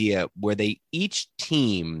cool idea where each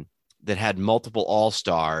team that had multiple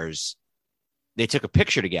all-stars, they took a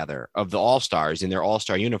picture together of the all-stars in their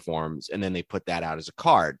all-star uniforms, and then they put that out as a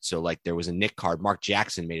card. So like there was a Knick card. Mark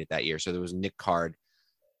Jackson made it that year. So there was a Knick card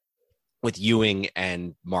with Ewing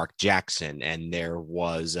and Mark Jackson. And there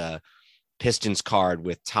was a Pistons card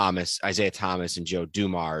with Isaiah Thomas and Joe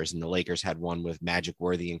Dumars. And the Lakers had one with Magic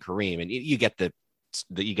Worthy and Kareem. And you get the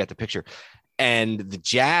picture. And the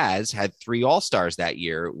Jazz had 3 all-stars that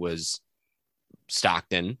year. It was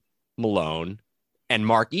Stockton, Malone, and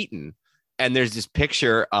Mark Eaton. And there's this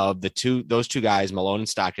picture of those two guys, Malone and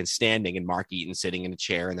Stockton, standing, and Mark Eaton sitting in a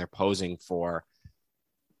chair, and they're posing for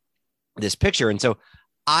this picture. And so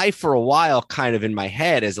I, for a while, kind of in my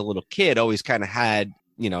head as a little kid, always kind of had,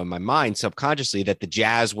 in my mind subconsciously that the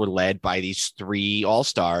Jazz were led by these 3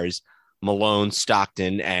 all-stars, Malone,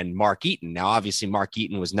 Stockton, and Mark Eaton. Now, obviously, Mark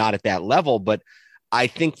Eaton was not at that level, but I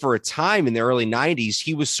think for a time in the early 90s,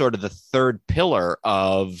 he was sort of the third pillar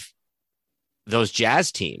of those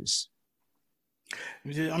Jazz teams.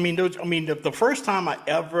 The first time I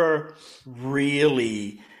ever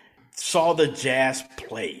really saw the Jazz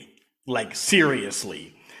play, like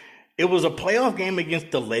seriously, it was a playoff game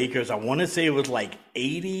against the Lakers. I want to say it was like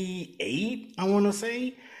 88. I want to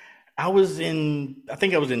say I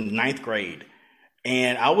think I was in 9th grade,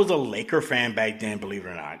 and I was a Laker fan back then, believe it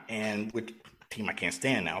or not. And which team I can't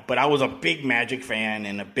stand now, but I was a big Magic fan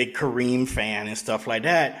and a big Kareem fan and stuff like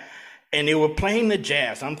that. And they were playing the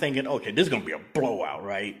Jazz. I'm thinking, okay, this is going to be a blowout,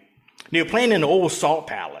 right? They were playing in the old Salt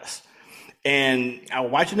Palace. And I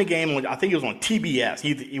was watching the game. I think it was on TBS.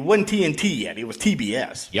 It wasn't TNT yet. It was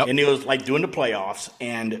TBS. Yep. And it was like doing the playoffs.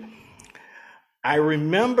 And I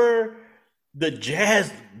remember the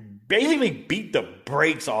Jazz basically beat the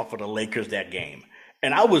brakes off of the Lakers that game.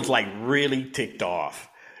 And I was like really ticked off,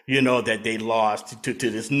 that they lost to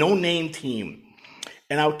this no-name team.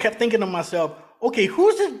 And I kept thinking to myself, okay,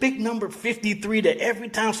 who's this big number 53 that every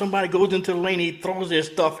time somebody goes into the lane, he throws their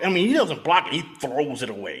stuff? I mean, he doesn't block it. He throws it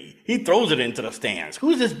away. He throws it into the stands.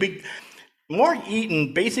 Who's this big? Mark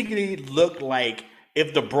Eaton basically looked like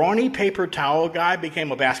if the brawny paper towel guy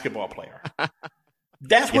became a basketball player.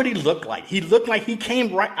 That's what he looked like. He looked like he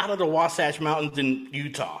came right out of the Wasatch Mountains in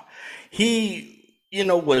Utah. He,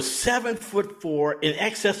 was 7'4", in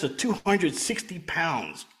excess of 260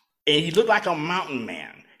 pounds. And he looked like a mountain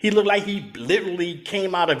man. He looked like he literally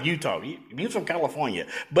came out of Utah. He's from California,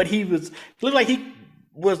 but looked like he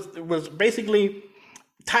was basically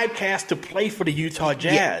typecast to play for the Utah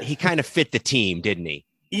Jazz. Yeah, he kind of fit the team, didn't he?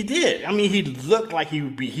 He did. I mean, he looked like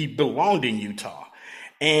he belonged in Utah,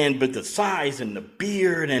 but the size and the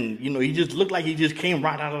beard, and he just looked like he just came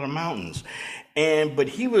right out of the mountains. But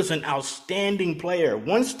he was an outstanding player.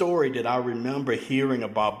 One story that I remember hearing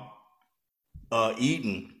about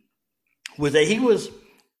Eaton was that he was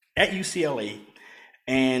at UCLA,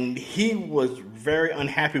 and he was very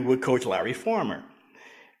unhappy with Coach Larry Farmer.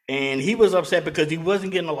 And he was upset because he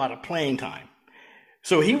wasn't getting a lot of playing time.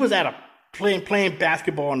 So he was at playing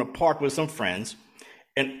basketball in the park with some friends,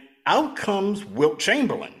 and out comes Wilt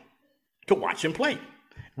Chamberlain to watch him play.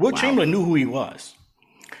 Wilt Chamberlain knew who he was.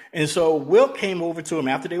 And so Wilt came over to him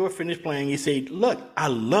after they were finished playing. He said, look, I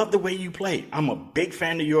love the way you play. I'm a big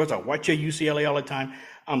fan of yours. I watch your UCLA all the time.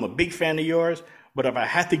 I'm a big fan of yours. But if I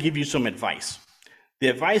have to give you some advice, the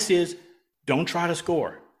advice is don't try to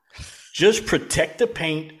score. Just protect the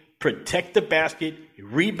paint, protect the basket,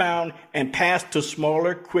 rebound, and pass to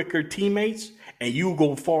smaller, quicker teammates, and you'll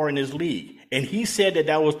go far in this league. And he said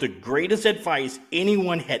that was the greatest advice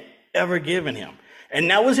anyone had ever given him.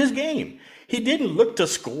 And that was his game. He didn't look to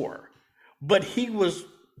score, but he was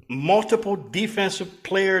multiple defensive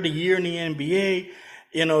player of the year in the NBA.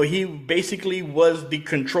 He basically was the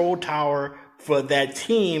control tower for that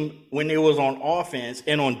team when it was on offense,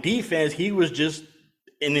 and on defense, he was just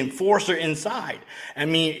an enforcer inside. I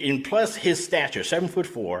mean, and plus his stature,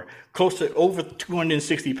 7'4", close to over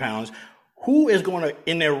 260 pounds. Who is going to,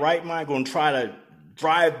 in their right mind, going to try to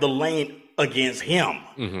drive the lane against him?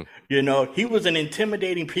 Mm-hmm. He was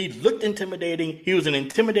he looked intimidating. He was an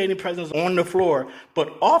intimidating presence on the floor,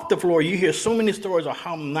 but off the floor, you hear so many stories of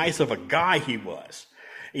how nice of a guy he was.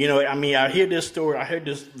 I hear this story. I heard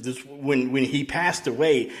this when he passed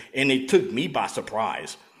away, and it took me by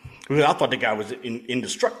surprise because I thought the guy was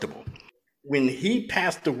indestructible. When he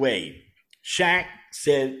passed away, Shaq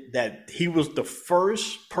said that he was the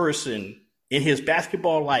first person in his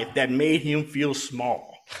basketball life that made him feel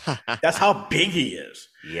small. That's how big he is.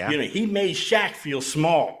 Yeah. He made Shaq feel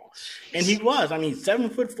small. And he was,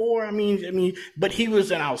 7'4". But he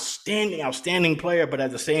was an outstanding player. But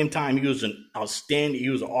at the same time, he was an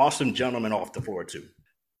awesome gentleman off the floor too.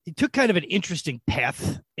 He took kind of an interesting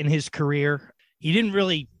path in his career. He didn't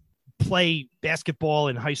really play basketball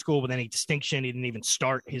in high school with any distinction. He didn't even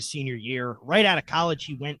start his senior year. Right out of college,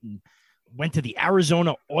 he went to the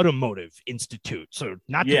Arizona Automotive Institute. So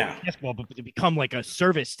not to play basketball, but to become like a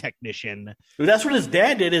service technician. That's what his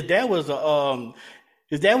dad did. His dad was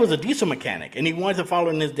a diesel mechanic, and he wanted to follow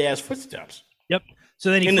in his dad's footsteps. Yep. So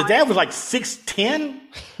then his dad was like 6'10".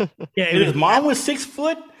 Yeah. And his mom was 6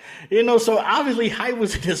 foot. So obviously height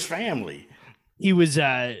was in his family. He was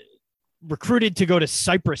recruited to go to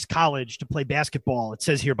Cypress College to play basketball. It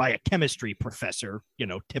says here by a chemistry professor,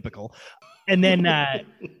 typical. And then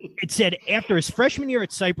it said after his freshman year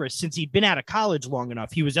at Cypress, since he'd been out of college long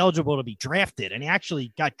enough, he was eligible to be drafted. And he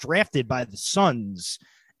actually got drafted by the Suns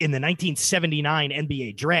in the 1979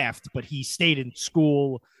 NBA draft, but he stayed in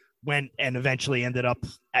school, went and eventually ended up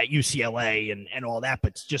at UCLA and all that.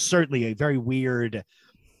 But it's just certainly a very weird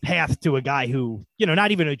path to a guy who, not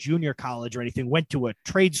even a junior college or anything, went to a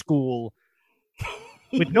trade school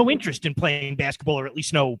with no interest in playing basketball, or at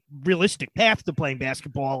least no realistic path to playing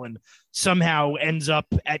basketball, and somehow ends up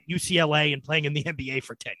at UCLA and playing in the NBA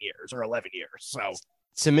for 10 years or 11 years. So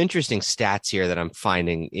some interesting stats here that I'm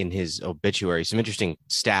finding in his obituary, some interesting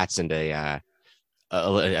stats and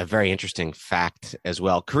a very interesting fact as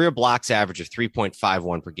well. Career blocks average of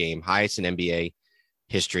 3.51 per game, highest in NBA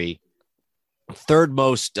history. Third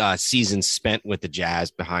most seasons spent with the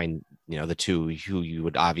Jazz behind, the two who you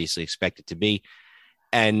would obviously expect it to be.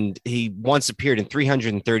 And he once appeared in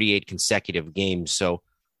 338 consecutive games. So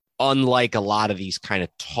unlike a lot of these kind of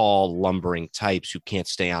tall, lumbering types who can't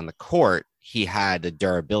stay on the court, he had the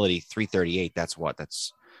durability. 338. That's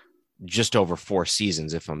just over 4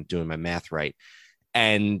 seasons, if I'm doing my math right.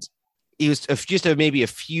 And he was just maybe a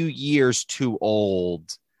few years too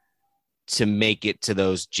old to make it to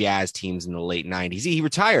those Jazz teams in the late 90s. He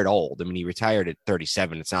retired old. I mean, he retired at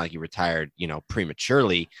 37. It's not like he retired,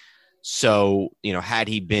 prematurely. So, had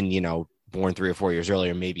he been, born 3 or 4 years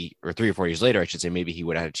earlier, maybe, or 3 or 4 years later, I should say, maybe he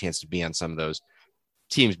would have had a chance to be on some of those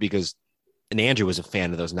teams, because, and Andrew was a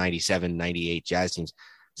fan of those 97, 98 Jazz teams.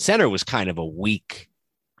 Center was kind of a weak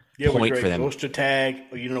point for them.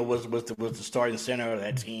 Ostertag, was the starting center of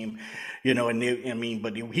that team,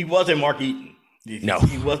 but he wasn't Mark Eaton. No,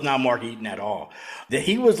 he was not Mark Eaton at all.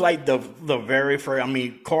 He was like the very first.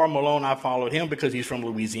 Karl Malone, I followed him because he's from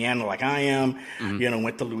Louisiana, like I am. Mm-hmm.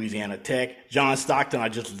 Went to Louisiana Tech. John Stockton, I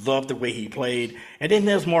just loved the way he played. And then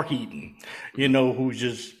there's Mark Eaton, who's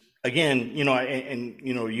just, again,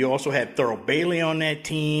 you also had Thurl Bailey on that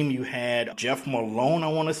team. You had Jeff Malone, I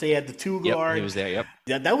want to say, at the 2 guard. Yep, he was there.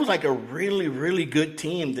 Yep. That was like a really, really good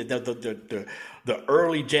team. The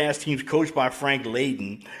early Jazz teams coached by Frank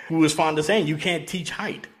Layden, who was fond of saying, you can't teach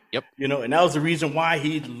height. Yep. And that was the reason why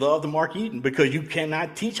he loved Mark Eaton, because you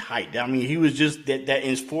cannot teach height. He was just that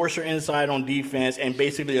enforcer inside on defense and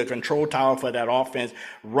basically a control tower for that offense,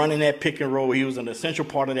 running that pick and roll. He was an essential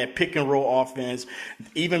part of that pick and roll offense.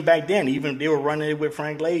 Even back then, they were running it with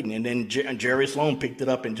Frank Layden, and then Jerry Sloan picked it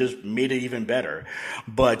up and just made it even better.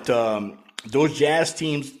 But those Jazz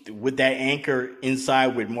teams with that anchor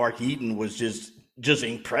inside with Mark Eaton was just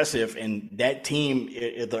impressive. And that team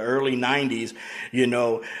in the early 90s,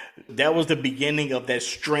 that was the beginning of that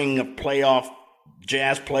string of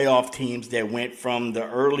Jazz playoff teams that went from the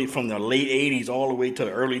late 80s all the way to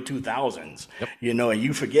the early 2000s. Yep. And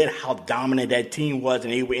you forget how dominant that team was,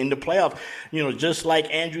 and they were in the playoffs. Just like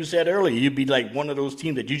Andrew said earlier, you'd be like one of those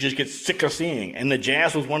teams that you just get sick of seeing. And the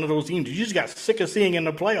Jazz was one of those teams that you just got sick of seeing in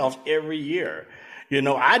the playoffs every year.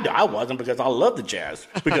 I wasn't, because I love the Jazz,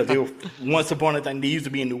 because they were once upon a time, they used to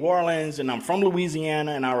be in New Orleans, and I'm from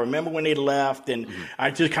Louisiana, and I remember when they left, and I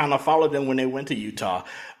just kind of followed them when they went to Utah.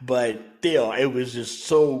 But still, it was just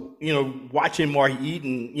so, watching Mark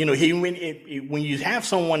Eaton, when you have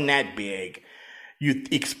someone that big, you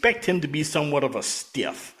expect him to be somewhat of a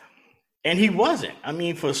stiff. And he wasn't.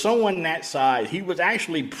 For someone that size, he was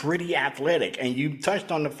actually pretty athletic. And you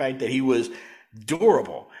touched on the fact that he was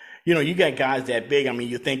durable. You got guys that big.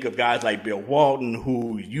 You think of guys like Bill Walton,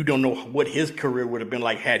 who you don't know what his career would have been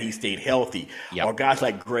like had he stayed healthy. Yep. Or guys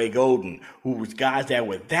like Greg Oden, who was guys that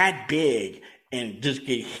were that big and just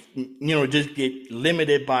get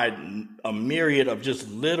limited by a myriad of just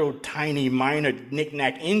little tiny minor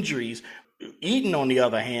knick-knack injuries. Eaton, on the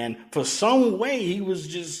other hand, for some way, he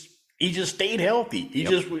just stayed healthy. He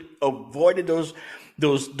just avoided those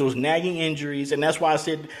nagging injuries. And that's why I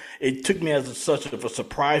said it took me as such of a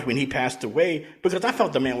surprise when he passed away, because I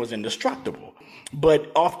felt the man was indestructible. But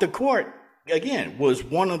off the court, again, was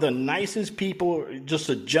one of the nicest people, just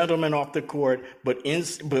a gentleman off the court, but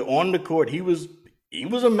on the court, he was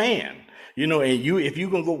a man. And if you're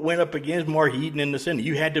going to win up against Mark Eaton in the center,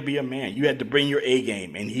 you had to be a man. You had to bring your A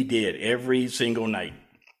game, and he did every single night.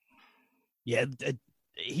 Yeah,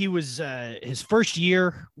 he was his first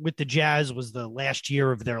year with the Jazz was the last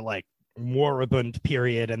year of their moribund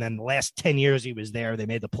period, and then the last 10 years he was there, they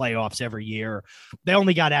made the playoffs every year. They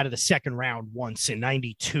only got out of the second round once. In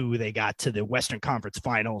 92 they got to the Western Conference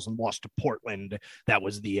Finals and lost to Portland. That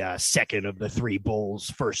was the second of the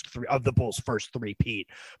Bulls' first three-peat.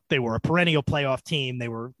 They were a perennial playoff team. They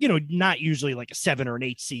were not usually like a 7 or an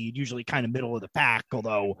 8 seed, usually kind of middle of the pack,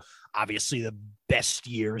 although obviously the best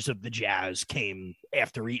years of the Jazz came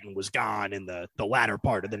after Eaton was gone in the latter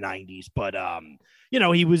part of the 90s. But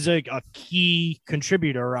he was a key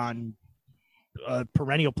contributor on a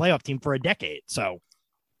perennial playoff team for a decade. So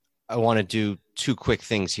I want to do 2 quick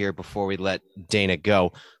things here before we let Dana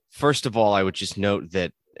go. First of all, I would just note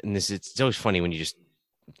that, and it's always funny when you just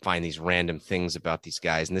find these random things about these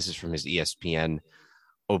guys, and this is from his ESPN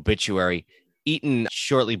obituary. Eaton,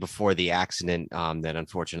 shortly before the accident that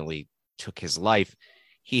unfortunately took his life,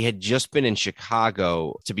 he had just been in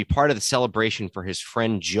Chicago to be part of the celebration for his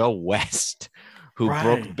friend Joe West, who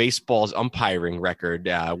broke baseball's umpiring record,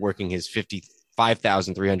 working his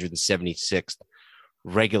 55,376th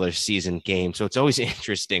regular season game. So it's always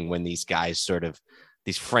interesting when these guys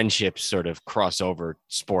these friendships sort of cross over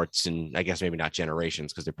sports, and I guess maybe not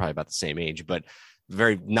generations, because they're probably about the same age, but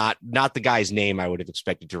very not the guy's name I would have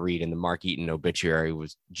expected to read in the Mark Eaton obituary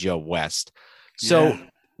was Joe West. So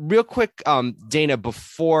Real quick, Dana,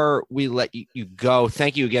 before we let you go,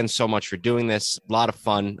 thank you again so much for doing this. A lot of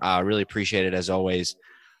fun. Really appreciate it as always.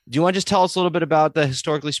 Do you want to just tell us a little bit about the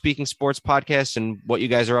Historically Speaking Sports podcast and what you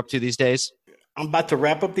guys are up to these days? I'm about to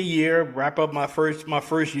wrap up the year, wrap up my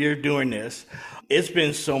first year doing this. It's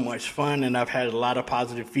been so much fun, and I've had a lot of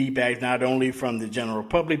positive feedback, not only from the general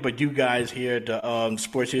public, but you guys here at the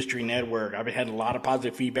Sports History Network. I've had a lot of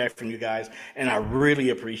positive feedback from you guys, and I really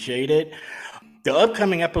appreciate it. The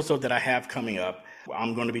upcoming episode that I have coming up,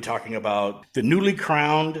 I'm going to be talking about the newly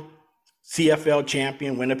crowned CFL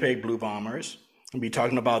champion Winnipeg Blue Bombers. I'll be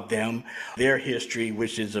talking about them, their history,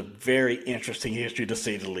 which is a very interesting history to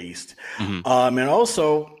say the least. Mm-hmm. And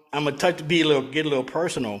also, I'm going to get a little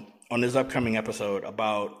personal on this upcoming episode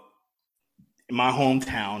about my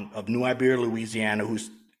hometown of New Iberia, Louisiana, who's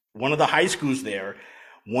one of the high schools there,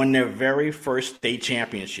 won their very first state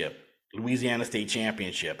championship, Louisiana State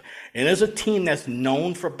Championship. And there's a team that's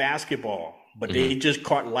known for basketball, but they just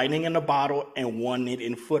caught lightning in a bottle and won it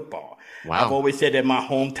in football. Wow. I've always said that my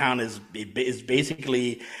hometown is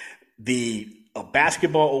basically a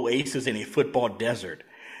basketball oasis in a football desert.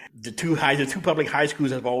 The two public high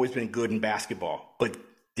schools have always been good in basketball, but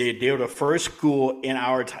they're the first school in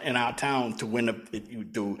our town to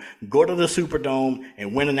go to the Superdome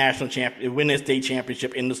and win a state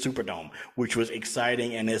championship in the Superdome, which was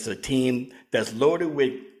exciting. And it's a team that's loaded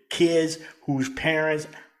with kids whose parents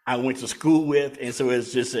I went to school with, and so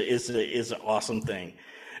it's an awesome thing.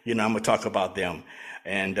 I'm gonna talk about them,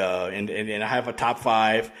 and I have a top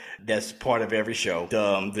 5 that's part of every show.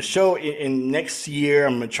 The show in next year,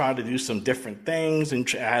 I'm gonna try to do some different things,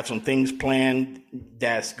 and I have some things planned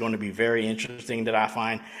that's going to be very interesting that I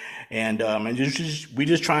find, and we're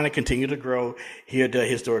just trying to continue to grow here at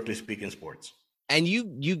Historically Speaking Sports. And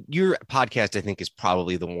your podcast, I think, is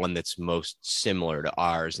probably the one that's most similar to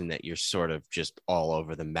ours in that you're sort of just all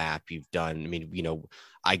over the map. You've done,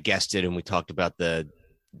 I guessed it, and we talked about the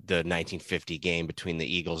 1950 game between the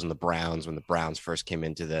Eagles and the Browns when the Browns first came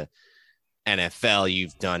into the NFL. You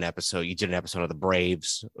did an episode of the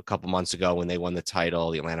Braves a couple months ago when they won the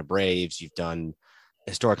title, the Atlanta Braves. You've done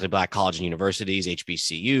historically Black college and universities,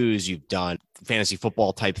 HBCUs. You've done fantasy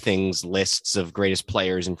football type things, lists of greatest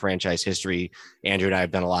players in franchise history. Andrew and I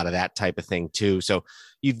have done a lot of that type of thing too. So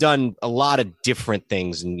you've done a lot of different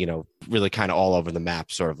things and, really kind of all over the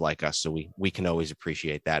map, sort of like us. So we can always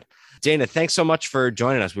appreciate that. Dana, thanks so much for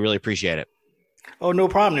joining us. We really appreciate it. Oh, no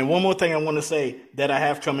problem. And one more thing I want to say that I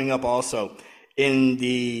have coming up also in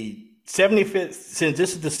the 75th, since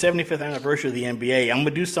this is the 75th anniversary of the NBA, I'm going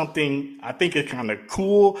to do something I think is kind of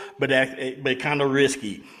cool, but kind of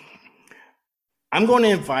risky. I'm going to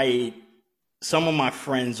invite some of my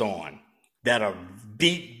friends on that are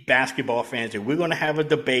deep basketball fans, and we're going to have a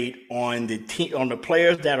debate on the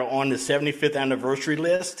players that are on the 75th anniversary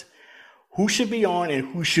list, who should be on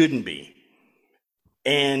and who shouldn't be,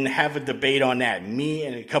 and have a debate on that, me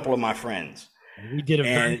and a couple of my friends. We did a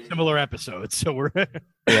very similar episode, so we're right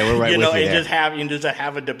with you and there. just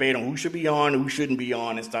have a debate on who should be on, who shouldn't be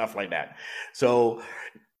on, and stuff like that. So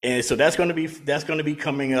that's going to be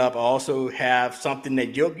coming up. I also have something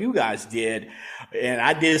that you guys did, and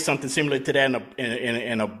I did something similar to that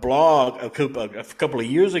in a blog a couple of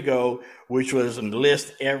years ago, which was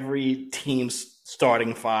list every team's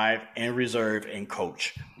starting 5 and reserve and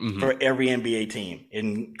coach for every NBA team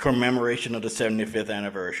in commemoration of the 75th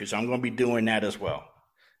anniversary. So I'm going to be doing that as well.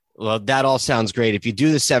 Well, that all sounds great. If you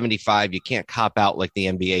do the 75, you can't cop out like the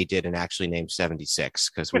NBA did and actually name 76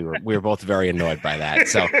 because we were both very annoyed by that.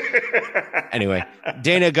 So anyway,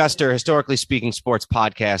 Dana Auguster, Historically Speaking Sports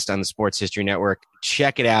podcast on the Sports History Network.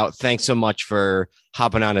 Check it out. Thanks so much for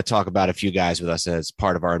hopping on to talk about a few guys with us as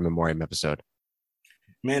part of our in memoriam episode.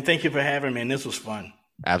 Man, thank you for having me. And this was fun.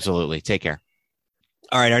 Absolutely. Take care.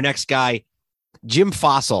 All right. Our next guy, Jim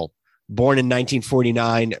Fassel, born in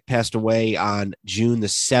 1949, passed away on June the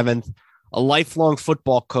 7th. A lifelong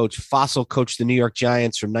football coach, Fassel coached the New York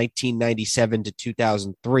Giants from 1997 to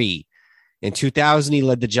 2003. In 2000, he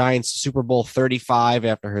led the Giants to Super Bowl 35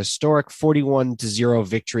 after a historic 41-0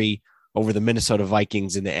 victory over the Minnesota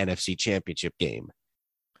Vikings in the NFC Championship game.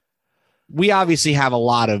 We obviously have a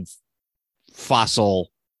lot of Fassel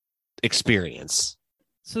experience.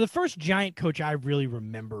 So the first Giant coach I really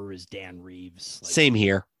remember is Dan Reeves. Same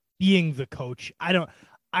here. Being the coach. I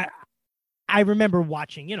remember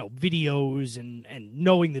watching, videos and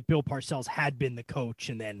knowing that Bill Parcells had been the coach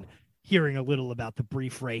and then hearing a little about the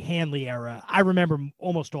brief Ray Hanley era. I remember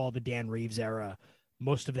almost all the Dan Reeves era.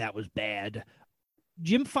 Most of that was bad.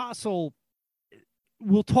 Jim Fassel,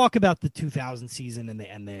 we'll talk about the 2000 season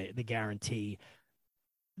and the guarantee.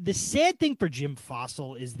 The sad thing for Jim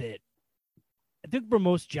Fassel is that I think for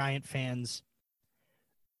most Giant fans,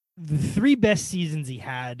 the 3 best seasons he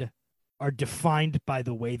had are defined by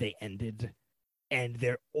the way they ended. And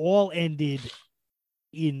they're all ended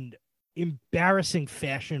in embarrassing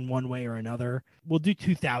fashion one way or another. We'll do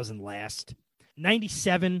 2000 last.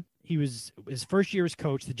 97, he was his first year as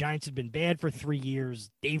coach. The Giants had been bad for 3 years.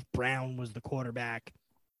 Dave Brown was the quarterback.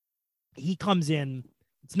 He comes in.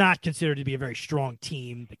 It's not considered to be a very strong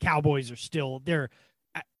team. The Cowboys are still, they're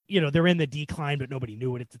in the decline, but nobody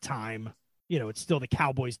knew it at the time. It's still the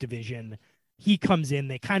Cowboys division. He comes in.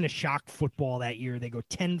 They kind of shock football that year. They go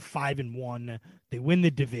 10-5-1. They win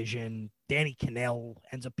the division. Danny Cannell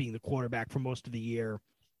ends up being the quarterback for most of the year.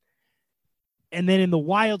 And then in the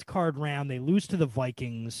wild card round, they lose to the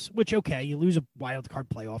Vikings, which, okay, you lose a wild card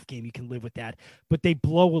playoff game. You can live with that. But they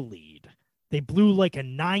blow a lead. They blew like a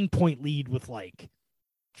 9-point lead with like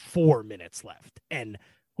 4 minutes left. And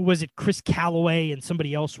who was it? Chris Callaway and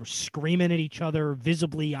somebody else were screaming at each other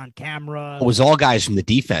visibly on camera. It was all guys from the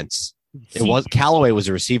defense. It was Callaway was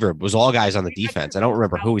a receiver. It was all guys on the defense. I don't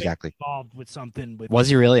remember who exactly. Involved with something. Was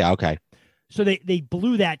he really? Okay. So they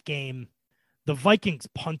blew that game. The Vikings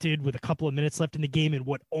punted with a couple of minutes left in the game in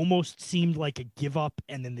what almost seemed like a give up,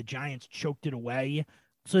 and then the Giants choked it away.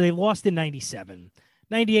 So they lost in 97.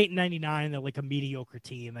 98 and 99, they're like a mediocre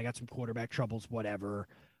team. They got some quarterback troubles, whatever.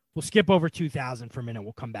 We'll skip over 2000 for a minute.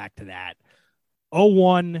 We'll come back to that.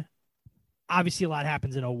 01, obviously a lot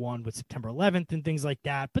happens in 01 with September 11th and things like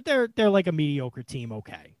that, but they're like a mediocre team,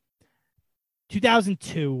 okay.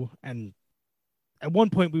 2002, and at one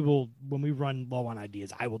point when we run low on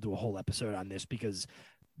ideas, I will do a whole episode on this because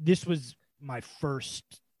this was my first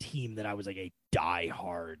team that I was like a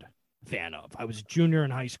diehard fan of. I was a junior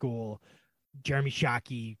in high school. Jeremy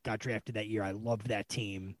Shockey got drafted that year. I loved that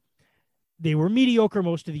team. They were mediocre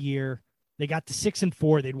most of the year. They got to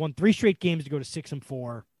 6-4. They'd won 3 straight games to go to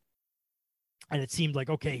 6-4. And it seemed like,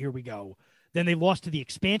 okay, here we go. Then they lost to the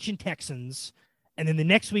expansion Texans. And then the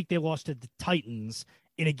next week they lost to the Titans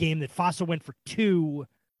in a game that Fasa went for 2,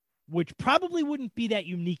 which probably wouldn't be that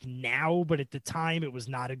unique now, but at the time it was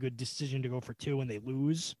not a good decision to go for 2 and they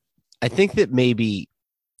lose. I think that maybe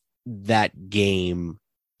that game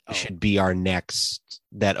should be our next,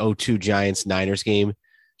 that 02 Giants-Niners game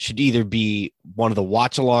should either be one of the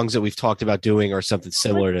watch-alongs that we've talked about doing or something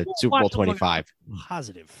similar to Super Bowl 25.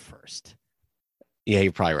 Positive first. Yeah,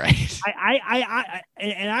 you're probably right.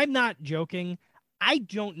 And I'm not joking. I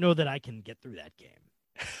don't know that I can get through that game.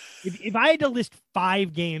 If I had to list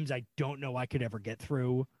 5 games I don't know I could ever get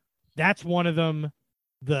through, that's one of them.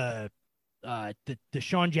 The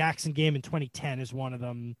Deshaun Jackson game in 2010 is one of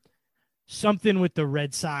them. Something with the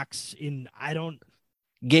Red Sox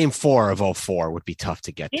Game 4 of 04 would be tough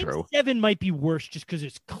to get through. Game 7 might be worse just because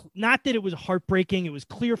it's not that it was heartbreaking. It was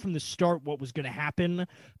clear from the start what was going to happen,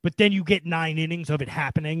 but then you get 9 innings of it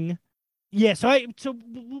happening. Yeah, so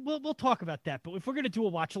we'll talk about that. But if we're going to do a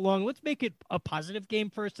watch along, let's make it a positive game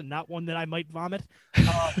first and not one that I might vomit.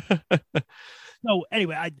 So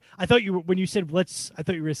anyway, I thought you were, when you said I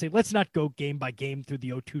thought you were going to say let's not go game by game through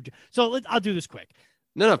the 02. So I'll do this quick.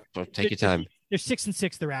 No, take your time. They're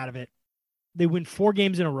 6-6. They're out of it. They win 4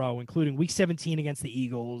 games in a row, including Week 17 against the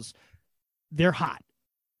Eagles. They're hot.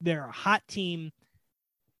 They're a hot team.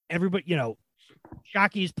 Everybody,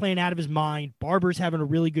 Shockey is playing out of his mind. Barber's having a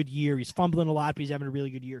really good year. He's fumbling a lot, but he's having a really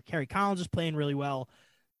good year. Kerry Collins is playing really well.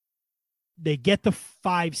 They get the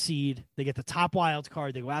 5 seed. They get the top wild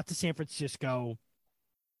card. They go out to San Francisco.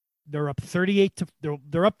 They're up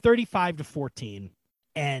 35-14,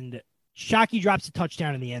 and Shockey drops a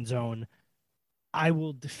touchdown in the end zone. I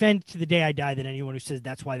will defend to the day I die that anyone who says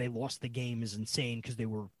that's why they lost the game is insane because they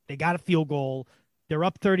got a field goal. They're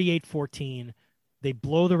up 38-14. They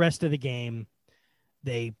blow the rest of the game.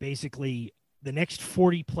 They basically, the next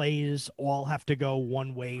 40 plays all have to go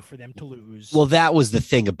one way for them to lose. Well, that was the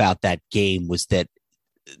thing about that game was that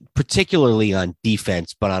particularly on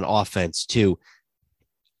defense, but on offense too,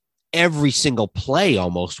 every single play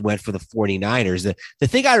almost went for the 49ers. The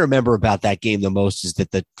thing I remember about that game the most is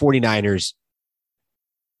that the 49ers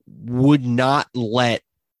would not let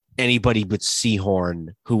anybody but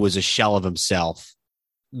Sehorn, who was a shell of himself,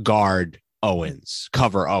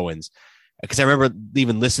 cover Owens. Because I remember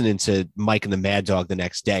even listening to Mike and the Mad Dog the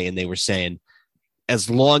next day, and they were saying, as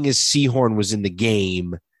long as Sehorn was in the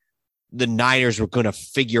game, the Niners were going to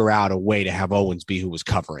figure out a way to have Owens be who was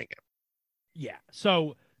covering him. Yeah.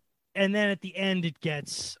 So, and then at the end,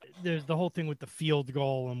 there's the whole thing with the field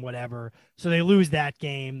goal and whatever. So they lose that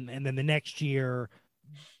game. And then the next year,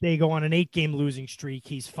 they go on an 8-game losing streak.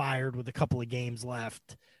 He's fired with a couple of games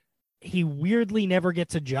left. He weirdly never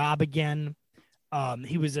gets a job again.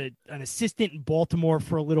 He was an assistant in Baltimore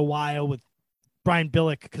for a little while with Brian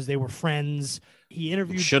Billick because they were friends. He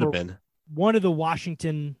interviewed Should have for been. one of the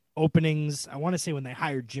Washington openings. I want to say when they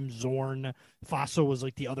hired Jim Zorn, Fossil was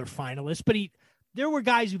like the other finalist, but there were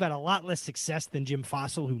guys who've had a lot less success than Jim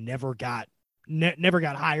Fossil who never got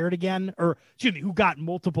hired again, or excuse me, who got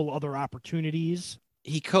multiple other opportunities.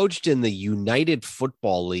 He coached in the United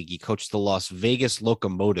Football League. He coached the Las Vegas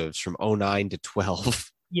Locomotives from 09 to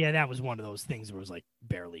 12. Yeah, that was one of those things where it was like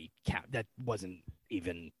barely that wasn't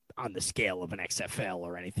even on the scale of an XFL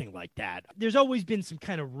or anything like that. There's always been some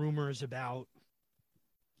kind of rumors about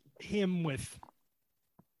him with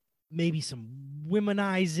maybe some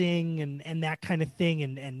womenizing and that kind of thing,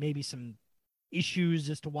 and maybe some issues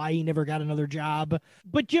as to why he never got another job.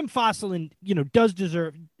 But Jim Fossil, does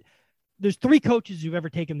deserve. There's 3 coaches who've ever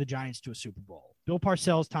taken the Giants to a Super Bowl: Bill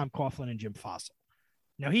Parcells, Tom Coughlin, and Jim Fossil.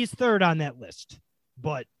 Now he's third on that list,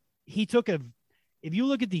 but he took if you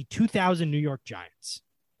look at the 2000 New York Giants,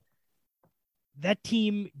 that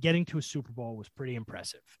team getting to a Super Bowl was pretty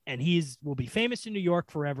impressive. And will be famous in New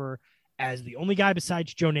York forever as the only guy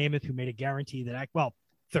besides Joe Namath who made a guarantee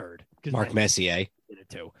third. Mark Messier. Did it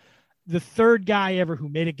too. The third guy ever who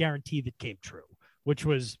made a guarantee that came true, which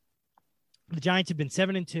was the Giants had been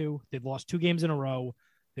 7-2. They'd lost 2 games in a row.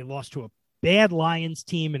 They lost to a bad Lions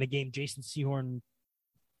team in a game Jason Sehorn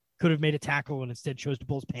could have made a tackle and instead chose to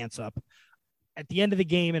pull his pants up. At the end of the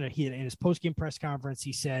game, in his post-game press conference,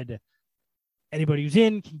 he said, anybody who's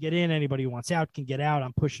in can get in. Anybody who wants out can get out.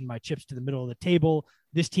 I'm pushing my chips to the middle of the table.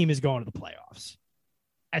 This team is going to the playoffs.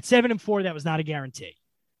 At 7-4, that was not a guarantee.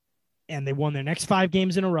 And they won their next 5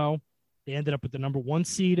 games in a row. They ended up with the number 1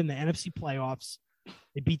 seed in the NFC playoffs.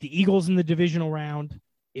 They beat the Eagles in the divisional round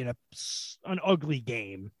in an ugly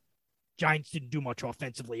game. Giants didn't do much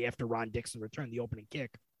offensively after Ron Dixon returned the opening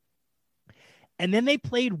kick. And then they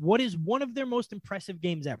played what is one of their most impressive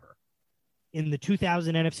games ever in the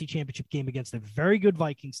 2000 NFC Championship game against a very good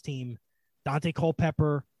Vikings team. Dante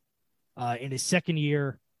Culpepper in his second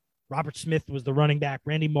year. Robert Smith was the running back.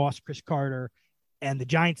 Randy Moss, Chris Carter. And the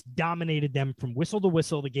Giants dominated them from whistle to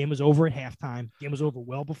whistle. The game was over at halftime. The game was over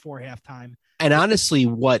well before halftime. And honestly,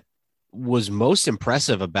 what was most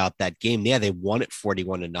impressive about that game, they won it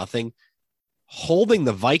 41-0. Holding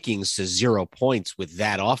the Vikings to 0 points with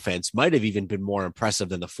that offense might have even been more impressive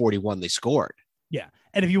than the 41 they scored. Yeah.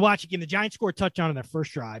 And if you watch again, the Giants scored a touchdown on their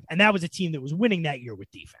first drive. And that was a team that was winning that year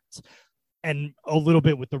with defense. And a little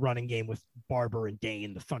bit with the running game with Barber and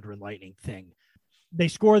Dane, the Thunder and Lightning thing. They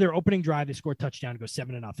score their opening drive. They score a touchdown to go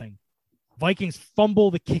 7-0. Vikings fumble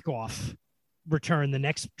the kickoff return the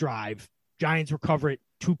next drive. Giants recover it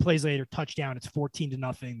 2 plays later, touchdown. It's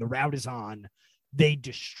 14-0. The route is on. They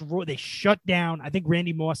shut down. I think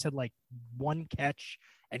Randy Moss had like 1 catch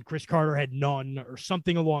and Chris Carter had none or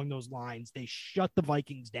something along those lines. They shut the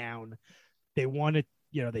Vikings down. They won it.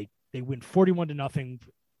 They win 41-0.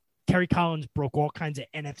 Kerry Collins broke all kinds of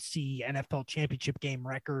NFC, NFL championship game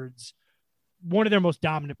records. One of their most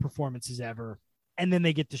dominant performances ever. And then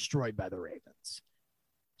they get destroyed by the Ravens.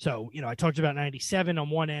 So, I talked about 97 on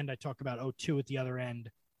one end. I talked about 02 at the other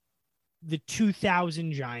end. The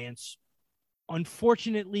 2000 Giants,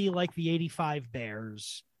 unfortunately, like the 85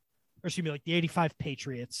 Bears, like the 85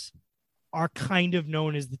 Patriots, are kind of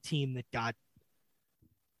known as the team that got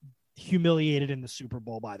humiliated in the Super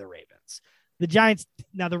Bowl by the Ravens. The Giants,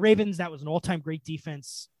 now the Ravens, that was an all-time great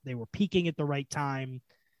defense. They were peaking at the right time.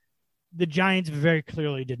 The Giants very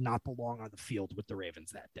clearly did not belong on the field with the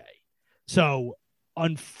Ravens that day. So,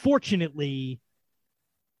 unfortunately,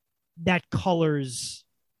 that colors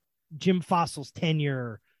Jim Fossil's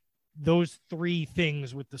tenure, those 3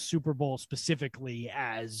 things with the Super Bowl specifically,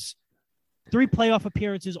 as 3 playoff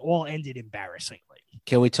appearances all ended embarrassingly.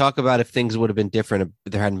 Can we talk about if things would have been different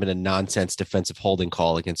if there hadn't been a nonsense defensive holding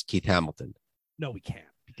call against Keith Hamilton? No, we can't.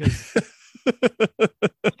 Because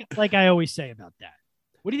like I always say about that,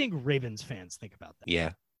 what do you think Ravens fans think about that?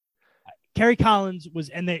 Yeah. Kerry Collins was,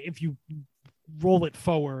 and if you roll it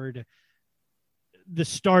forward, the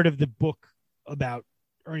start of the book about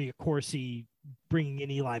Ernie Accorsi bringing in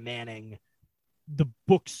Eli Manning, the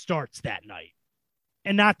book starts that night.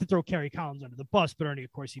 And not to throw Kerry Collins under the bus, but Ernie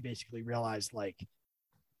Accorsi basically realized,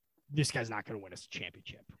 this guy's not going to win us a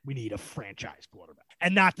championship. We need a franchise quarterback.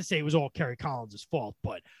 And not to say it was all Kerry Collins' fault,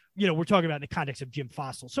 but, we're talking about in the context of Jim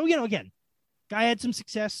Fossil. So, again, guy had some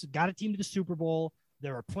success, got a team to the Super Bowl.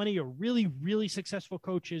 There are plenty of really, really successful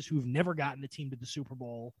coaches who've never gotten the team to the Super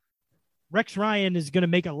Bowl. Rex Ryan is going to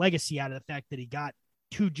make a legacy out of the fact that he got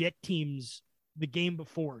 2 Jet teams the game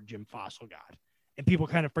before Jim Fossil got. And people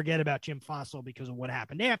kind of forget about Jim Fossil because of what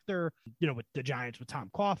happened after, with the Giants with Tom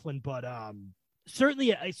Coughlin. But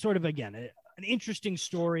certainly a sort of, again, an interesting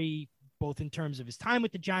story. both in terms of his time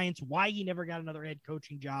with the Giants, why he never got another head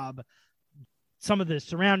coaching job, some of the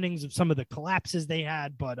surroundings of some of the collapses they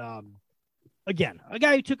had. But again, a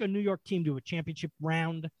guy who took a New York team to a championship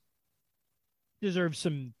round deserves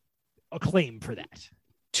some acclaim for that.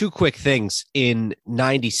 Two quick things. In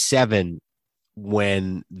 97,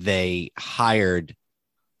 when they hired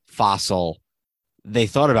Fossil, they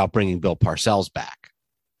thought about bringing Bill Parcells back.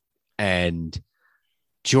 And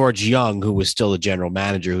George Young, who was still the general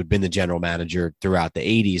manager, who'd been the general manager throughout the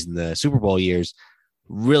 80s and the Super Bowl years,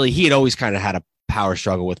 really, he had always kind of had a power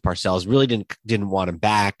struggle with Parcells, really didn't want him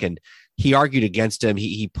back. And he argued against him.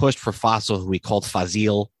 He pushed for Fossil, who he called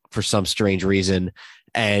Fazil for some strange reason.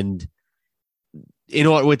 And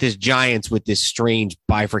with this Giants, with this strange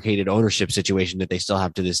bifurcated ownership situation that they still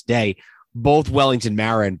have to this day, both Wellington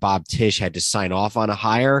Mara and Bob Tisch had to sign off on a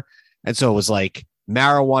hire. And so it was like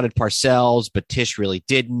Mara wanted Parcells, but Tisch really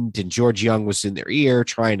didn't. And George Young was in their ear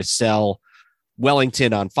trying to sell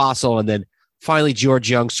Wellington on Fossil. And then finally, George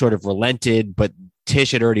Young sort of relented, but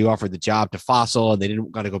Tisch had already offered the job to Fossil and they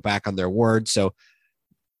didn't want to go back on their word. So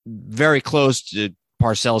very close to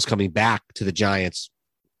Parcells coming back to the Giants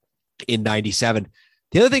in 97.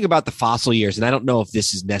 The other thing about the Fossil years, and I don't know if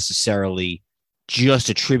this is necessarily just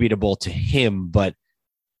attributable to him, but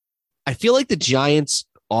I feel like the Giants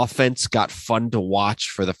offense got fun to watch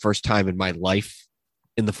for the first time in my life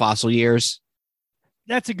in the Fossil years.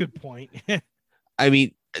 That's a good point. I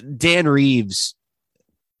mean, Dan Reeves,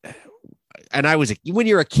 and when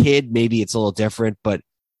you're a kid, maybe it's a little different, but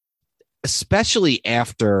especially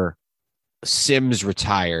after Sims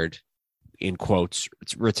retired, in quotes,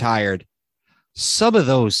 retired, some of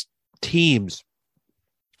those teams,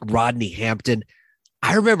 Rodney Hampton,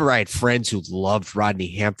 I remember I had friends who loved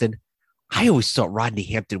Rodney Hampton. I always thought Rodney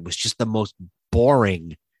Hampton was just the most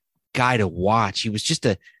boring guy to watch. He was just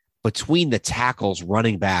a between the tackles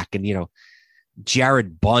running back, and,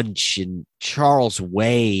 Jared Bunch and Charles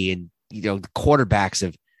Way and, the quarterbacks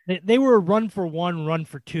of. They were a run for one, run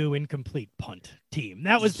for two, incomplete punt team.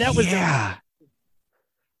 That was. Yeah.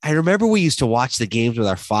 I remember we used to watch the games with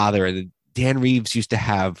our father, and Dan Reeves used to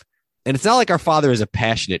have, and it's not like our father is a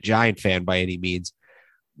passionate Giant fan by any means.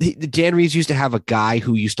 The Dan Reeves used to have a guy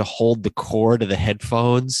who used to hold the cord of the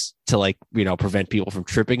headphones to prevent people from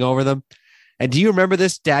tripping over them. And do you remember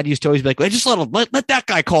this? Dad used to always be like, well, just let that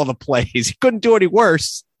guy call the plays. He couldn't do any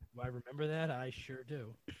worse. Do I remember that? I sure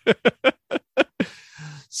do.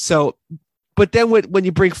 So, but then when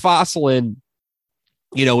you bring Fossil in,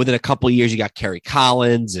 within a couple of years, you got Kerry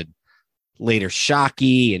Collins and later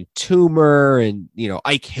Shockey and Toomer and,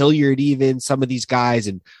 Ike Hilliard, even some of these guys.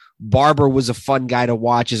 And Barber was a fun guy to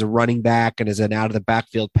watch as a running back and as an out of the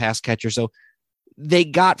backfield pass catcher. So they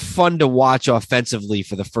got fun to watch offensively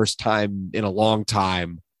for the first time in a long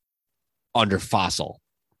time under Fossil.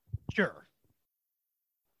 Sure.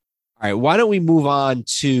 All right. Why don't we move on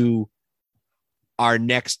to our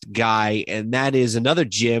next guy? And that is another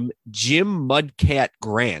Jim Mudcat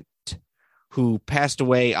Grant, who passed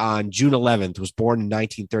away on June 11th, was born in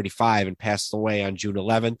 1935 and passed away on June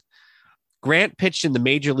 11th. Grant pitched in the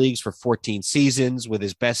major leagues for 14 seasons, with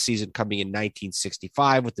his best season coming in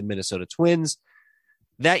 1965 with the Minnesota Twins.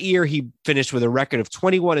 That year, he finished with a record of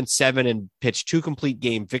 21-7 and pitched 2 complete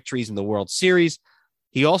game victories in the World Series.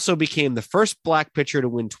 He also became the first black pitcher to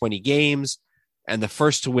win 20 games and the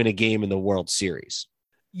first to win a game in the World Series.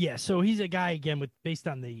 Yeah, so he's a guy, again, based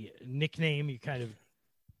on the nickname, you kind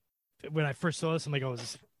of, when I first saw this, I'm like,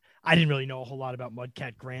 I didn't really know a whole lot about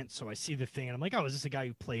Mudcat Grant, so I see the thing, and I'm like, is this a guy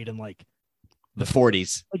who played in the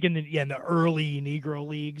 40s, like in the early Negro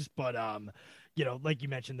leagues? But like you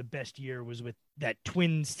mentioned, the best year was with that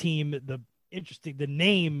Twins team. The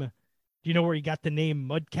name. Do you know where he got the name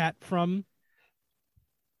Mudcat from?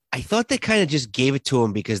 I thought they kind of just gave it to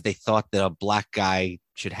him because they thought that a black guy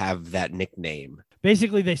should have that nickname.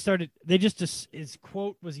 Basically, his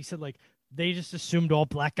quote was, he said, they just assumed all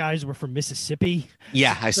black guys were from Mississippi.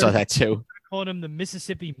 Yeah, I saw that too. Calling him the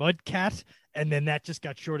Mississippi Mudcat, and then that just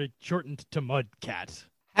got shortened to Mudcat.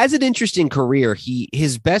 Has an interesting career.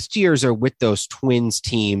 His best years are with those Twins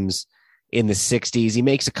teams in the 60s. He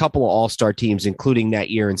makes a couple of all-star teams, including that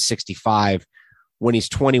year in 65 when he's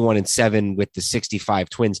 21-7 with the 65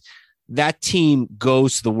 Twins. That team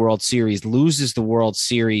goes to the World Series, loses the World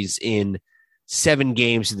Series in 7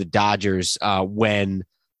 games to the Dodgers when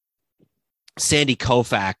Sandy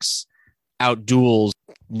Koufax outduels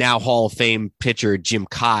now Hall of Fame pitcher Jim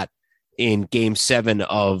Cott in Game 7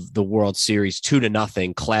 of the World Series,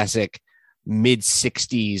 2-0, classic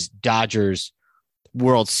mid-60s Dodgers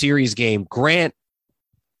World Series game. Grant,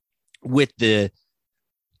 with the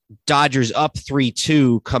Dodgers up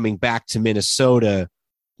 3-2 coming back to Minnesota,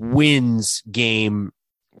 wins game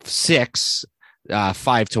 6,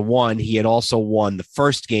 5-1. He had also won the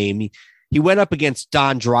first game. He went up against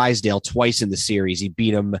Don Drysdale twice in the series. He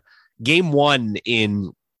beat him game 1 in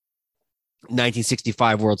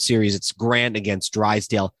 1965 World Series. It's Grant against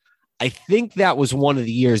Drysdale. I think that was one of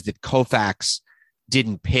the years that Koufax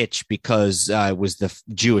didn't pitch because it was the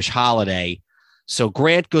Jewish holiday. So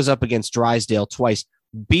Grant goes up against Drysdale twice,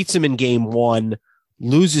 beats him in game 1,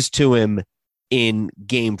 loses to him in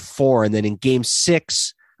game 4. And then in game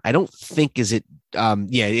 6, I don't think it's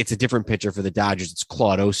a different pitcher for the Dodgers. It's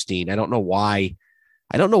Claude Osteen. I don't know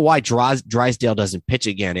why Drysdale doesn't pitch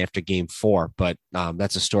again after game 4, but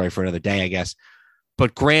that's a story for another day, I guess.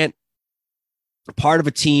 But Grant, part of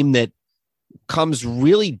a team that comes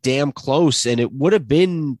really damn close, and it would have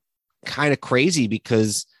been kind of crazy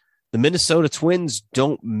because the Minnesota Twins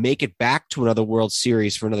don't make it back to another World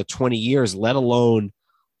Series for another 20 years, let alone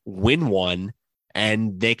win one.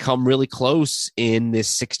 And they come really close in this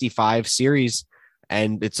 65 series.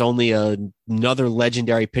 And it's only another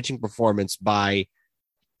legendary pitching performance by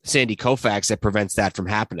Sandy Koufax that prevents that from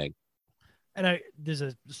happening. And there's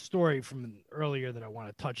a story from earlier that I want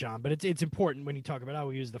to touch on, but it's important when you talk about how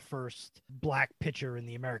we use the first black pitcher in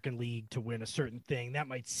the American League to win a certain thing. That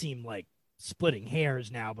might seem like splitting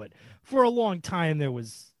hairs now, but for a long time there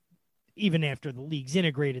was, even after the leagues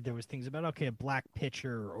integrated, there was things about, okay, a black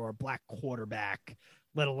pitcher or a black quarterback,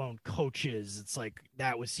 let alone coaches. It's like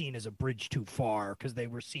that was seen as a bridge too far because they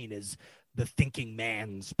were seen as the thinking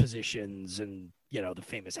man's positions and, the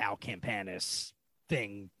famous Al Campanis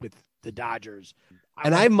thing with the Dodgers.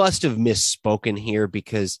 I must have misspoken here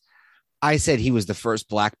because I said he was the first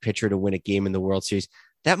black pitcher to win a game in the World Series.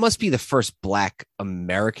 That must be the first black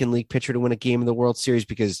American League pitcher to win a game in the World Series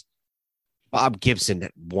because Bob Gibson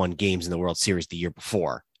won games in the World Series the year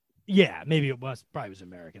before. Yeah, maybe it probably was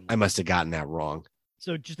American League. I must have gotten that wrong.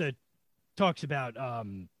 So just talks about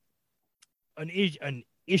an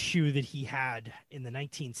issue that he had in the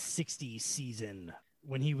 1960 season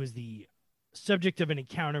when he was the subject of an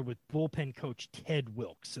encounter with bullpen coach Ted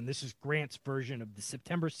Wilkes. And this is Grant's version of the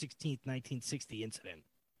September 16th, 1960 incident.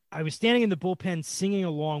 I was standing in the bullpen singing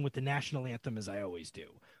along with the national anthem as I always do.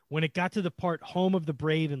 When it got to the part, home of the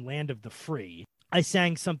brave and land of the free, I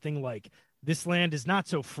sang something like, this land is not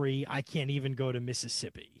so free, I can't even go to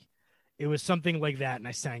Mississippi. It was something like that, and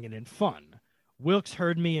I sang it in fun. Wilkes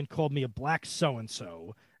heard me and called me a black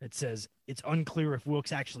so-and-so. It says it's unclear if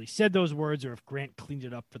Wilkes actually said those words or if Grant cleaned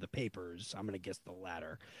it up for the papers. I'm going to guess the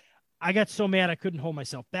latter. I got so mad I couldn't hold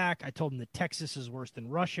myself back. I told him that Texas is worse than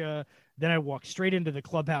Russia. Then I walked straight into the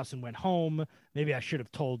clubhouse and went home. Maybe I should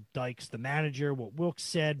have told Dykes, the manager, what Wilkes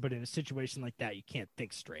said, but in a situation like that, you can't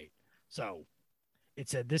think straight. So it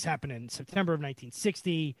said this happened in September of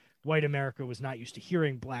 1960. White America was not used to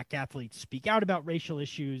hearing black athletes speak out about racial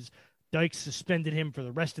issues. Dykes suspended him for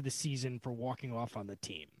the rest of the season for walking off on the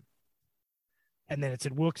team. And then it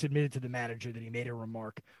said Wilkes admitted to the manager that he made a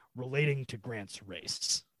remark relating to Grant's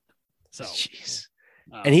race. So, jeez.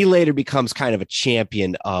 And he later becomes kind of a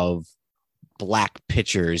champion of black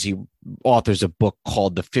pitchers. He authors a book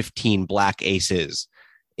called The 15 Black Aces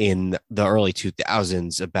in the early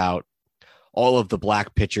 2000s about all of the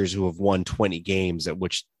black pitchers who have won 20 games, at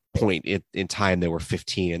which point in time there were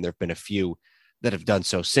 15, and there have been a few that have done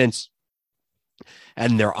so since.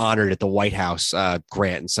 And they're honored at the White House.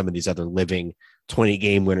 Grant and some of these other living 20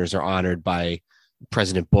 game winners are honored by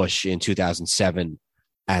President Bush in 2007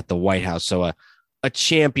 at the White House. So a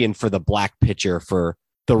champion for the black pitcher for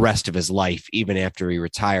the rest of his life, even after he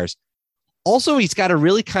retires. Also, he's got a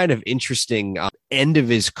really kind of interesting end of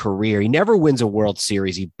his career. He never wins a World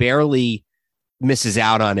Series. He barely misses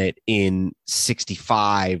out on it in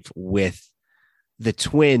 65 with the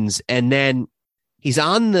Twins. And then he's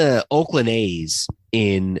on the Oakland A's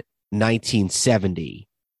in 1970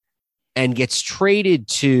 and gets traded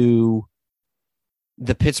to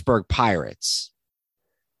the Pittsburgh Pirates,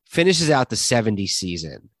 finishes out the 70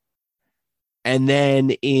 season. And then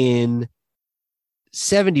in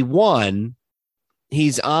 71,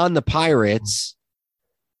 he's on the Pirates,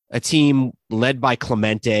 a team led by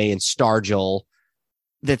Clemente and Stargell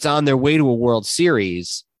that's on their way to a World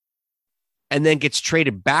Series, and then gets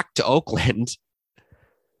traded back to Oakland.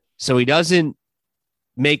 So he doesn't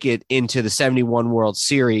make it into the 71 World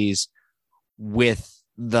Series with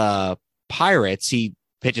the Pirates. He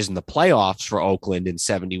pitches in the playoffs for Oakland in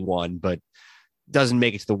 71, but doesn't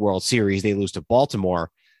make it to the World Series. They lose to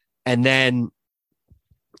Baltimore, and then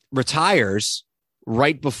retires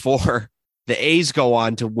right before the A's go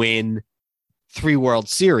on to win 3 World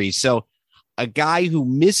Series. So a guy who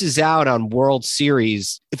misses out on World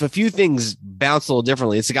Series. If a few things bounce a little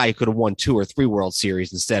differently, it's a guy who could have won 2 or 3 World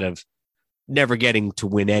Series instead of never getting to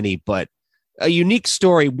win any. But a unique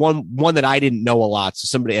story, one that I didn't know a lot, so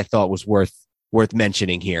somebody I thought was worth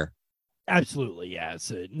mentioning here. Absolutely, yeah.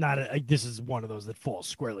 It's this is one of those that falls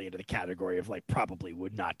squarely into the category of like probably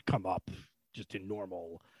would not come up just in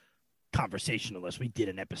normal conversation unless we did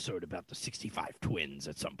an episode about the 65 Twins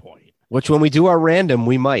at some point. Which when we do our random,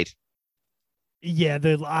 we might. Yeah,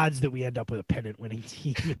 the odds that we end up with a pennant winning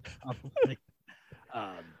team. Probably.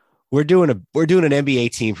 We're doing an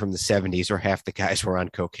NBA team from the 70s where half the guys were on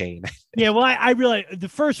cocaine. Yeah, well, I realize the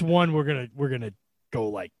first one we're gonna go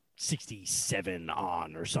like 67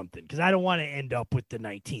 on or something because I don't want to end up with the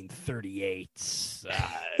 1938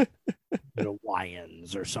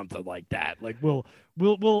 Lions or something like that. Like we'll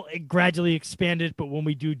gradually expand it, but when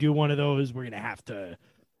we do one of those,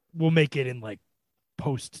 we'll make it in like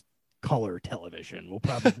post color television. We'll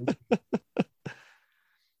probably. All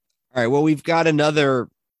right. Well, we've got another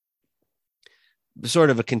sort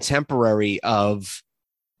of a contemporary of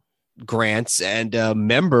Grant's and a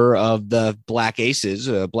member of the Black Aces,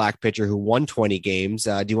 a black pitcher who won 20 games.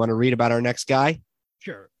 Do you want to read about our next guy?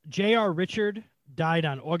 Sure. J.R. Richard died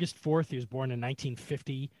on August 4th. He was born in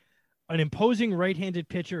 1950. An imposing right-handed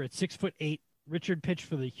pitcher at 6'8", Richard pitched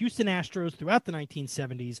for the Houston Astros throughout the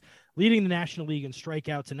 1970s, leading the National League in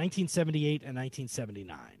strikeouts in 1978 and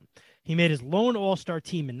 1979. He made his lone All-Star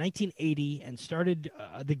team in 1980 and started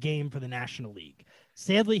the game for the National League.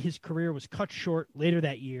 Sadly, his career was cut short later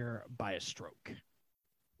that year by a stroke.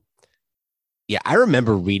 Yeah, I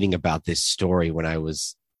remember reading about this story when I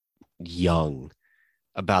was young,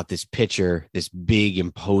 about this pitcher, this big,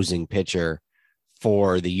 imposing pitcher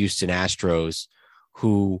for the Houston Astros,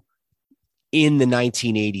 who in the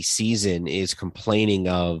 1980 season is complaining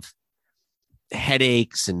of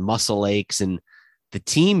headaches and muscle aches, and the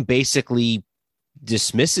team basically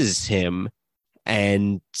dismisses him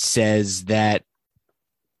and says that,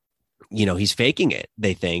 he's faking it,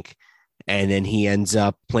 they think. And then he ends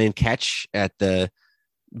up playing catch at the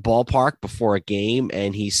ballpark before a game,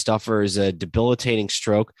 and he suffers a debilitating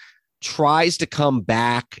stroke, tries to come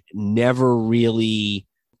back, never really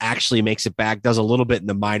actually makes it back, does a little bit in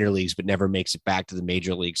the minor leagues, but never makes it back to the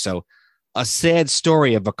major league. So a sad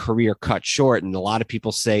story of a career cut short. And a lot of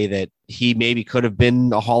people say that he maybe could have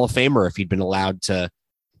been a Hall of Famer if he'd been allowed to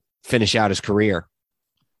finish out his career.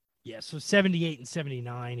 Yeah, so 78 and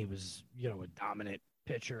 79, he was, a dominant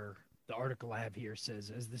pitcher. The article I have here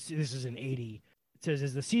says, this is in 80, it says,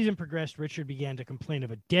 as the season progressed, Richard began to complain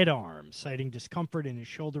of a dead arm, citing discomfort in his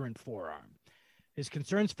shoulder and forearm. His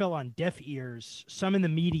concerns fell on deaf ears. Some in the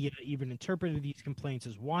media even interpreted these complaints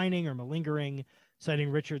as whining or malingering,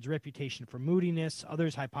 citing Richard's reputation for moodiness.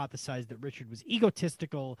 Others hypothesized that Richard was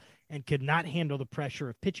egotistical and could not handle the pressure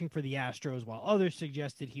of pitching for the Astros, while others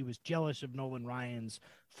suggested he was jealous of Nolan Ryan's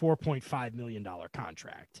 $4.5 million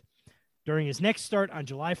contract. During his next start on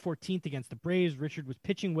July 14th against the Braves, Richard was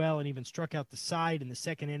pitching well and even struck out the side in the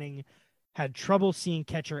second inning, had trouble seeing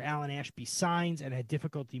catcher Alan Ashby's signs, and had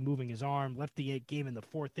difficulty moving his arm. Left the game in the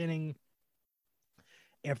fourth inning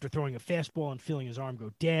after throwing a fastball and feeling his arm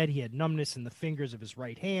go dead. He had numbness in the fingers of his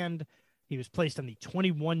right hand. He was placed on the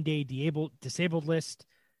 21-day disabled list,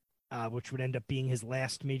 which would end up being his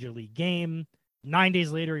last major league game. 9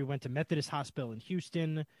 days later, he went to Methodist Hospital in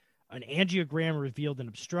Houston. An angiogram revealed an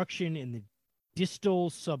obstruction in the distal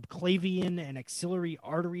subclavian and axillary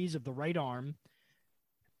arteries of the right arm.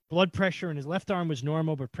 Blood pressure in his left arm was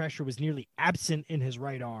normal, but pressure was nearly absent in his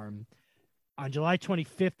right arm. On July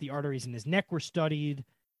 25th, the arteries in his neck were studied,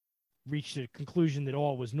 reached a conclusion that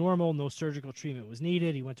all was normal, no surgical treatment was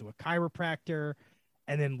needed. He went to a chiropractor,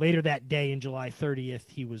 and then later that day, on July 30th,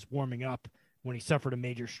 he was warming up when he suffered a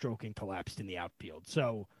major stroke and collapsed in the outfield.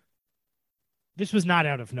 So this was not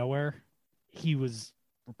out of nowhere. He was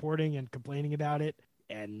reporting and complaining about it,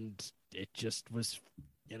 and it just was,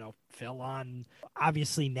 fell on,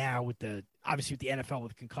 obviously now with the NFL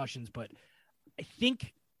with concussions, but I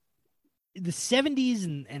think the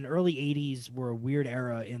 70s and early 80s were a weird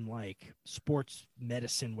era in like sports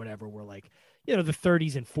medicine, whatever, where like, the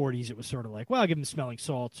 30s and 40s, it was sort of like, well, I'll give them smelling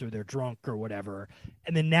salts or they're drunk or whatever.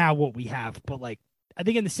 And then now what we have, but like, I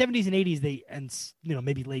think in the 70s and 80s,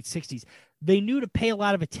 maybe late 60s, they knew to pay a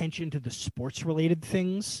lot of attention to the sports related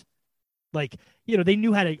things. Like, they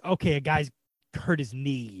knew how to, okay, a guy's hurt his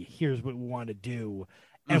knee. Here's what we want to do.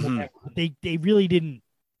 And they really didn't,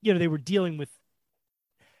 they were dealing with.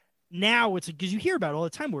 Now it's because you hear about it all the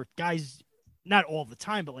time where guys, not all the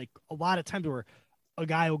time, but like a lot of times where a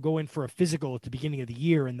guy will go in for a physical at the beginning of the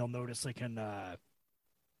year and they'll notice like a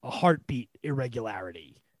heartbeat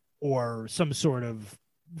irregularity or some sort of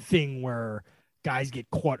thing where guys get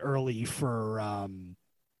caught early for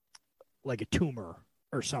like a tumor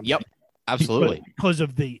or something. Yep, absolutely. Because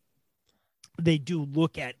of they do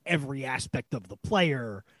look at every aspect of the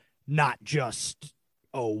player, not just,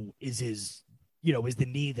 is the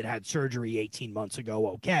knee that had surgery 18 months ago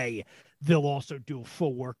okay? They'll also do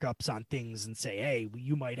full workups on things and say, hey,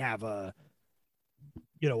 you might have a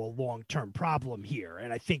long-term problem here.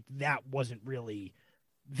 And I think that wasn't really,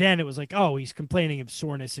 then it was like, he's complaining of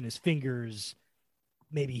soreness in his fingers.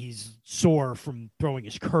 Maybe he's sore from throwing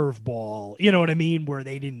his curveball. You know what I mean? Where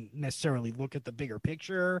they didn't necessarily look at the bigger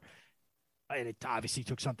picture. And it obviously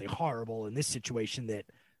took something horrible in this situation that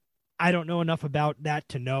I don't know enough about that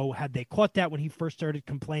to know. Had they caught that when he first started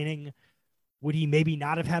complaining, would he maybe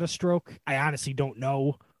not have had a stroke? I honestly don't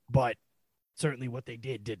know, but certainly what they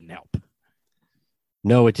did didn't help.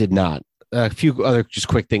 No, it did not. A few other just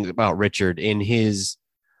quick things about Richard. In his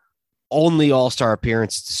only all-star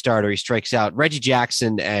appearance as the starter, he strikes out Reggie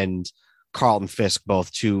Jackson and Carlton Fisk,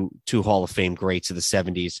 both two Hall of Fame greats of the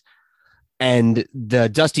 70s. And the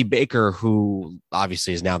Dusty Baker, who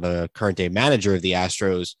obviously is now the current day manager of the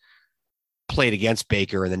Astros, played against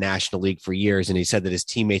Baker in the National League for years. And he said that his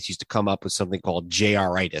teammates used to come up with something called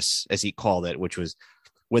JR-itis, as he called it, which was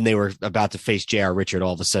when they were about to face J.R. Richard,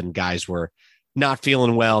 all of a sudden guys were not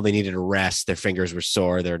feeling well. They needed a rest. Their fingers were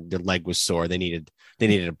sore. Their leg was sore. They needed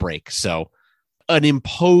a break. So an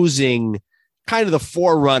imposing kind of the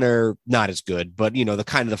forerunner, not as good, but the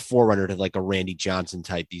kind of the forerunner to like a Randy Johnson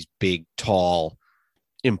type, these big, tall,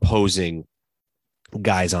 imposing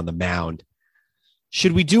guys on the mound.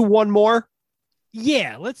 Should we do one more?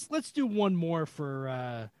 Yeah, let's do one more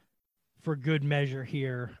for good measure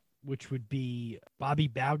here, which would be Bobby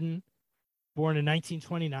Bowden, born in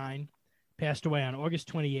 1929, passed away on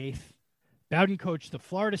August 28th. Bowden coached the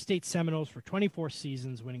Florida State Seminoles for 24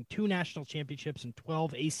 seasons, winning 2 national championships and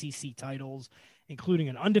 12 ACC titles, including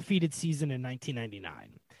an undefeated season in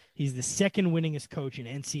 1999. He's the second winningest coach in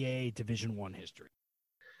NCAA Division I history.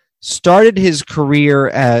 Started his career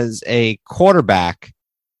as a quarterback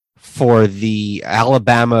for the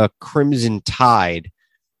Alabama Crimson Tide,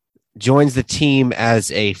 joins the team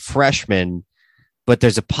as a freshman, but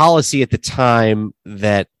there's a policy at the time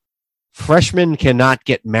that freshmen cannot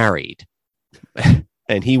get married.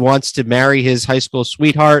 And he wants to marry his high school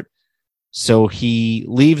sweetheart. So he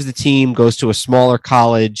leaves the team, goes to a smaller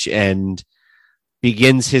college, and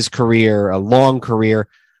begins his career, a long career.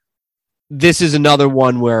 This is another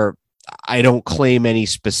one where I don't claim any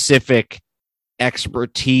specific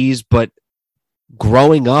expertise, but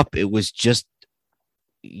growing up, it was just,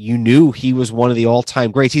 you knew he was one of the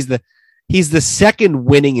all-time greats. He's the second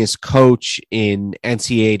winningest coach in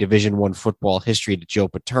NCAA Division I football history to Joe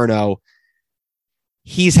Paterno.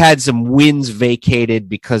 He's had some wins vacated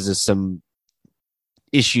because of some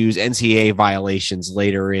issues, NCAA violations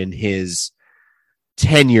later in his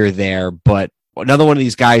tenure there. But another one of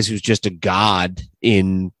these guys who's just a god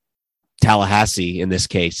in Tallahassee in this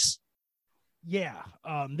case. Yeah,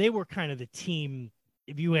 they were kind of the team.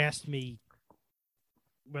 If you asked me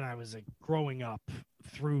when I was growing up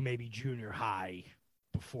through maybe junior high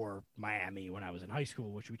before Miami when I was in high school,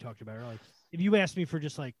 which we talked about earlier, if you asked me for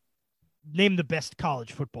just like, name the best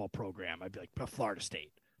college football program, I'd be like Florida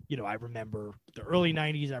State. I remember the early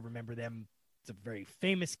 90s. I remember them. It's a very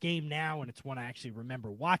famous game now, and it's one I actually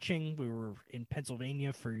remember watching. We were in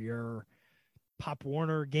Pennsylvania for your Pop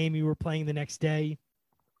Warner game you were playing the next day.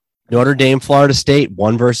 Notre Dame, Florida State,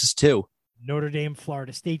 1-2. Notre Dame,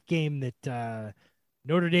 Florida State game that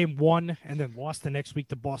Notre Dame won and then lost the next week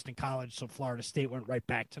to Boston College, so Florida State went right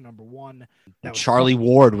back to number 1. Charlie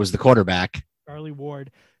Ward was the quarterback. Charlie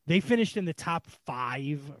Ward. They finished in the top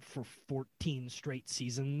 5 for 14 straight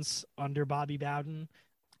seasons under Bobby Bowden.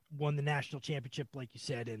 Won the national championship, like you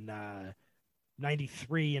said, in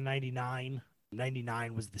 93 and 99.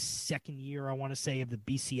 99 was the second year, I want to say, of the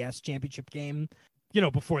BCS championship game.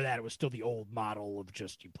 Before that, it was still the old model of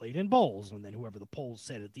just you played in bowls, and then whoever the polls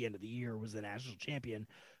said at the end of the year was the national champion.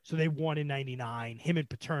 So they won in 99. Him and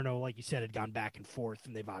Paterno, like you said, had gone back and forth,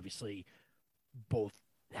 and they've obviously both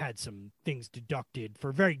had some things deducted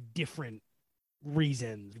for very different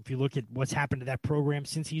reasons. If you look at what's happened to that program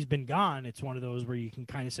since he's been gone, it's one of those where you can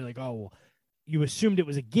kind of say like, oh, you assumed it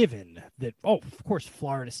was a given that, of course,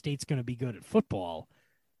 Florida State's going to be good at football.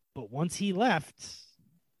 But once he left,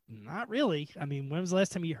 not really. I mean, when was the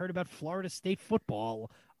last time you heard about Florida State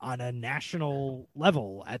football on a national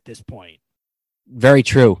level at this point? Very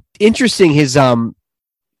true. Interesting.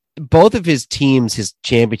 Both of his teams, his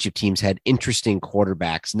championship teams, had interesting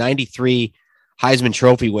quarterbacks. 93 Heisman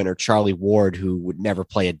Trophy winner Charlie Ward, who would never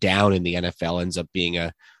play a down in the NFL, ends up being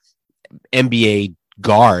a NBA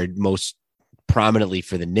guard, most prominently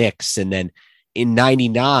for the Knicks. And then in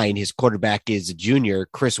 99, his quarterback is a junior,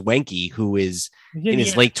 Chris Wenke, who is in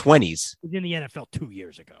his late 20s. He was in the NFL 2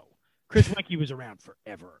 years ago. Chris Wenke was around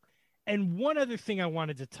forever. And one other thing I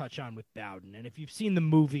wanted to touch on with Bowden, and if you've seen the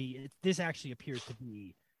movie, this actually appears to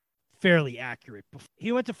be fairly accurate.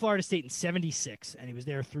 He went to Florida State in 76, and he was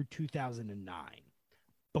there through 2009.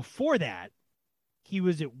 Before that, he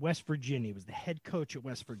was at West Virginia. He was the head coach at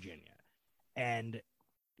West Virginia. And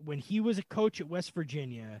when he was a coach at West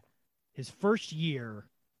Virginia, his first year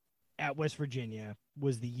at West Virginia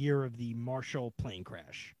was the year of the Marshall plane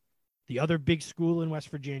crash. The other big school in West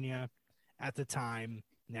Virginia at the time,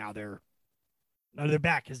 now they're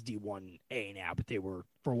back as D1A now, but they were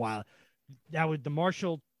for a while. That was the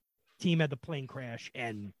Marshall team had the plane crash,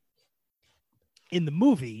 and in the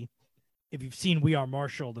movie, if you've seen We Are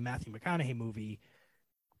Marshall, the Matthew McConaughey movie,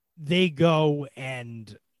 they go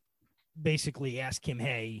and basically ask him,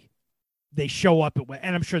 hey, they show up at,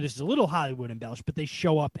 and I'm sure this is a little Hollywood embellished, but they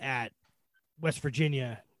show up at West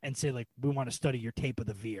Virginia and say, like, we want to study your tape of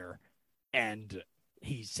the Veer. And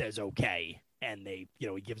he says, okay. And they,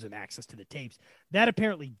 he gives them access to the tapes. That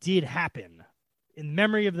apparently did happen. In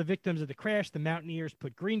memory of the victims of the crash, the Mountaineers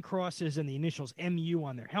put green crosses and the initials MU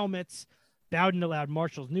on their helmets. Bowden allowed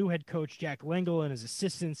Marshall's new head coach, Jack Lengel, and his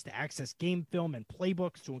assistants to access game film and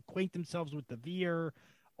playbooks to acquaint themselves with the Veer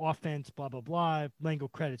offense, blah, blah, blah. Lengel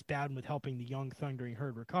credits Bowden with helping the young Thundering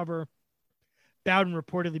Herd recover. Bowden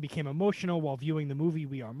reportedly became emotional while viewing the movie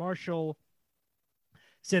We Are Marshall,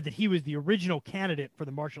 said that he was the original candidate for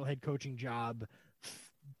the Marshall head coaching job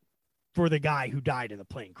for the guy who died in the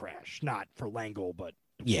plane crash, not for Lengel, but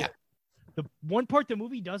yeah. The one part the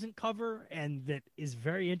movie doesn't cover and that is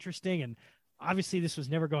very interesting, and obviously this was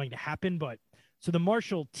never going to happen, but so the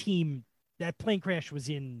Marshall team, that plane crash was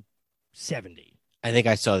in 70. I think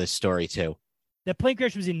I saw this story too. That plane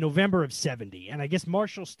crash was in November of 70, and I guess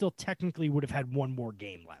Marshall still technically would have had one more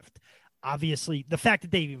game left. Obviously, the fact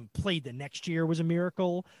that they even played the next year was a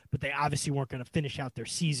miracle, but they obviously weren't going to finish out their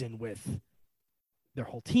season with their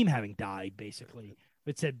whole team having died, basically.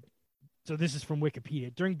 It said, so this is from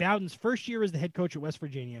Wikipedia. During Bowden's first year as the head coach at West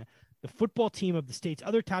Virginia, the football team of the state's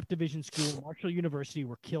other top division school, Marshall University,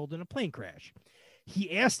 were killed in a plane crash.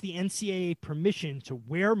 He asked the NCAA permission to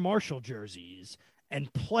wear Marshall jerseys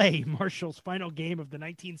and play Marshall's final game of the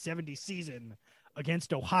 1970 season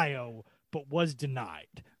against Ohio, but was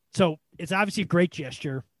denied. So it's obviously a great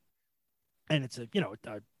gesture, and it's a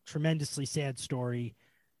tremendously sad story.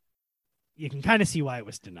 You can kind of see why it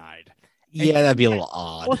was denied. Yeah, that'd be a little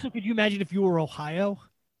odd. Also, could you imagine if you were Ohio?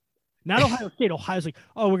 Not Ohio State. Ohio's like,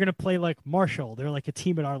 oh, we're going to play like Marshall. They're like a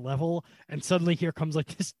team at our level. And suddenly here comes like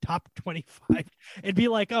this top 25. It'd be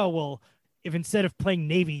like, oh, well, if instead of playing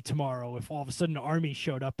Navy tomorrow, if all of a sudden Army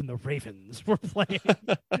showed up and the Ravens were playing,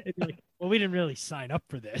 it'd be like, well, we didn't really sign up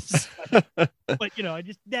for this. But, I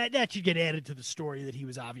just that should get added to the story that he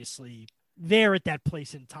was obviously there at that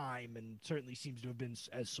place in time and certainly seems to have been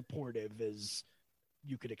as supportive as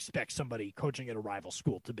you could expect somebody coaching at a rival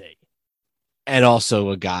school to be. And also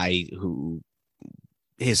a guy who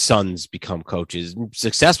his sons become coaches,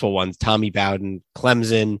 successful ones, Tommy Bowden,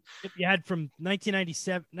 Clemson. You had from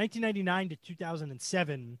 1999 to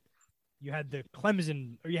 2007, you had the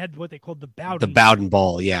Clemson, or you had what they called the Bowden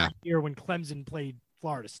Bowl, yeah. Year when Clemson played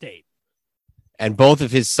Florida State. And both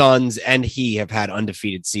of his sons and he have had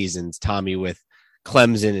undefeated seasons, Tommy with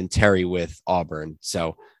Clemson and Terry with Auburn.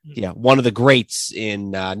 So, yeah, one of the greats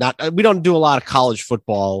in we don't do a lot of college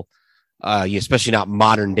football, especially not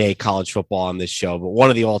modern day college football on this show, but one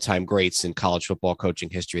of the all-time greats in college football coaching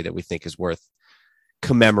history that we think is worth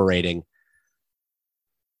commemorating.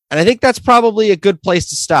 And I think that's probably a good place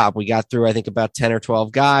to stop. We got through, I think, about 10 or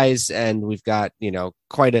 12 guys, and we've got,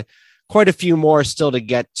 quite a few more still to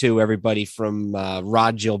get to. Everybody from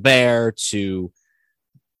Rod Gilbert to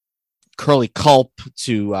Curly Culp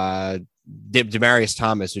to Demaryius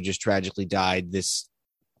Thomas, who just tragically died this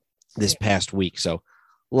past week. So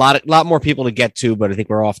a lot more people to get to, but I think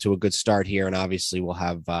we're off to a good start here. And obviously we'll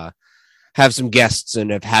have some guests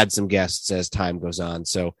and have had some guests as time goes on.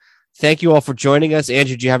 So thank you all for joining us.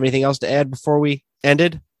 Andrew, do you have anything else to add before we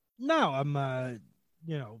ended? No, I'm, I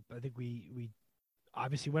think we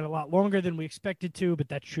obviously went a lot longer than we expected to, but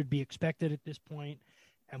that should be expected at this point.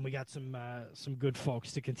 And we got some good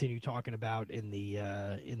folks to continue talking about in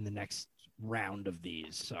the next round of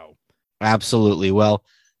these. So absolutely. Well,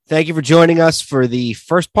 thank you for joining us for the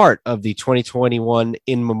first part of the 2021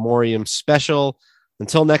 In Memoriam special.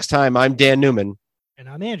 Until next time, I'm Dan Newman. And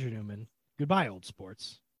I'm Andrew Newman. Goodbye, old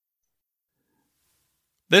sports.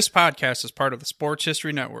 This podcast is part of the Sports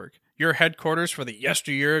History Network. your headquarters for the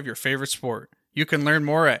yesteryear of your favorite sport. You can learn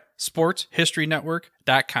more at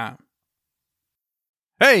sportshistorynetwork.com.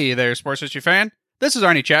 Hey there, sports history fan. This is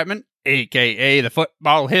Arnie Chapman, aka the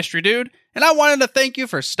Football History Dude, and I wanted to thank you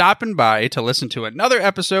for stopping by to listen to another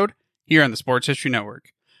episode here on the Sports History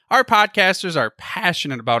Network. Our podcasters are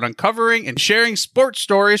passionate about uncovering and sharing sports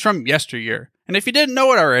stories from yesteryear. And if you didn't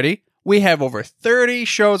know it already, we have over 30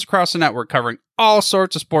 shows across the network covering all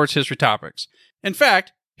sorts of sports history topics. In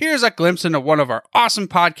fact, here's a glimpse into one of our awesome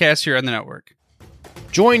podcasts here on the network.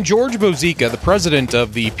 Join George Bozica, the president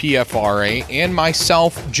of the PFRA, and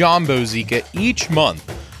myself, John Bozica, each month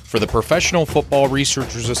for the Professional Football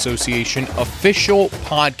Researchers Association official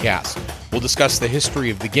podcast. We'll discuss the history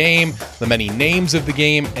of the game, the many names of the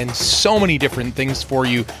game, and so many different things for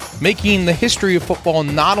you, making the history of football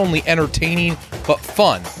not only entertaining, but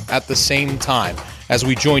fun at the same time, as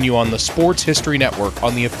we join you on the Sports History Network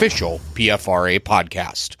on the official PFRA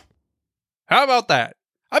podcast. How about that?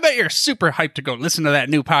 I bet you're super hyped to go listen to that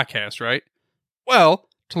new podcast, right? Well,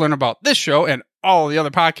 to learn about this show and all the other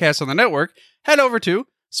podcasts on the network, head over to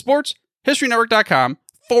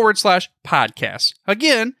sportshistorynetwork.com/podcasts.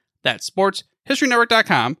 Again, that's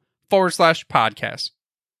sportshistorynetwork.com/podcasts.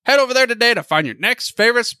 Head over there today to find your next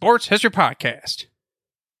favorite sports history podcast.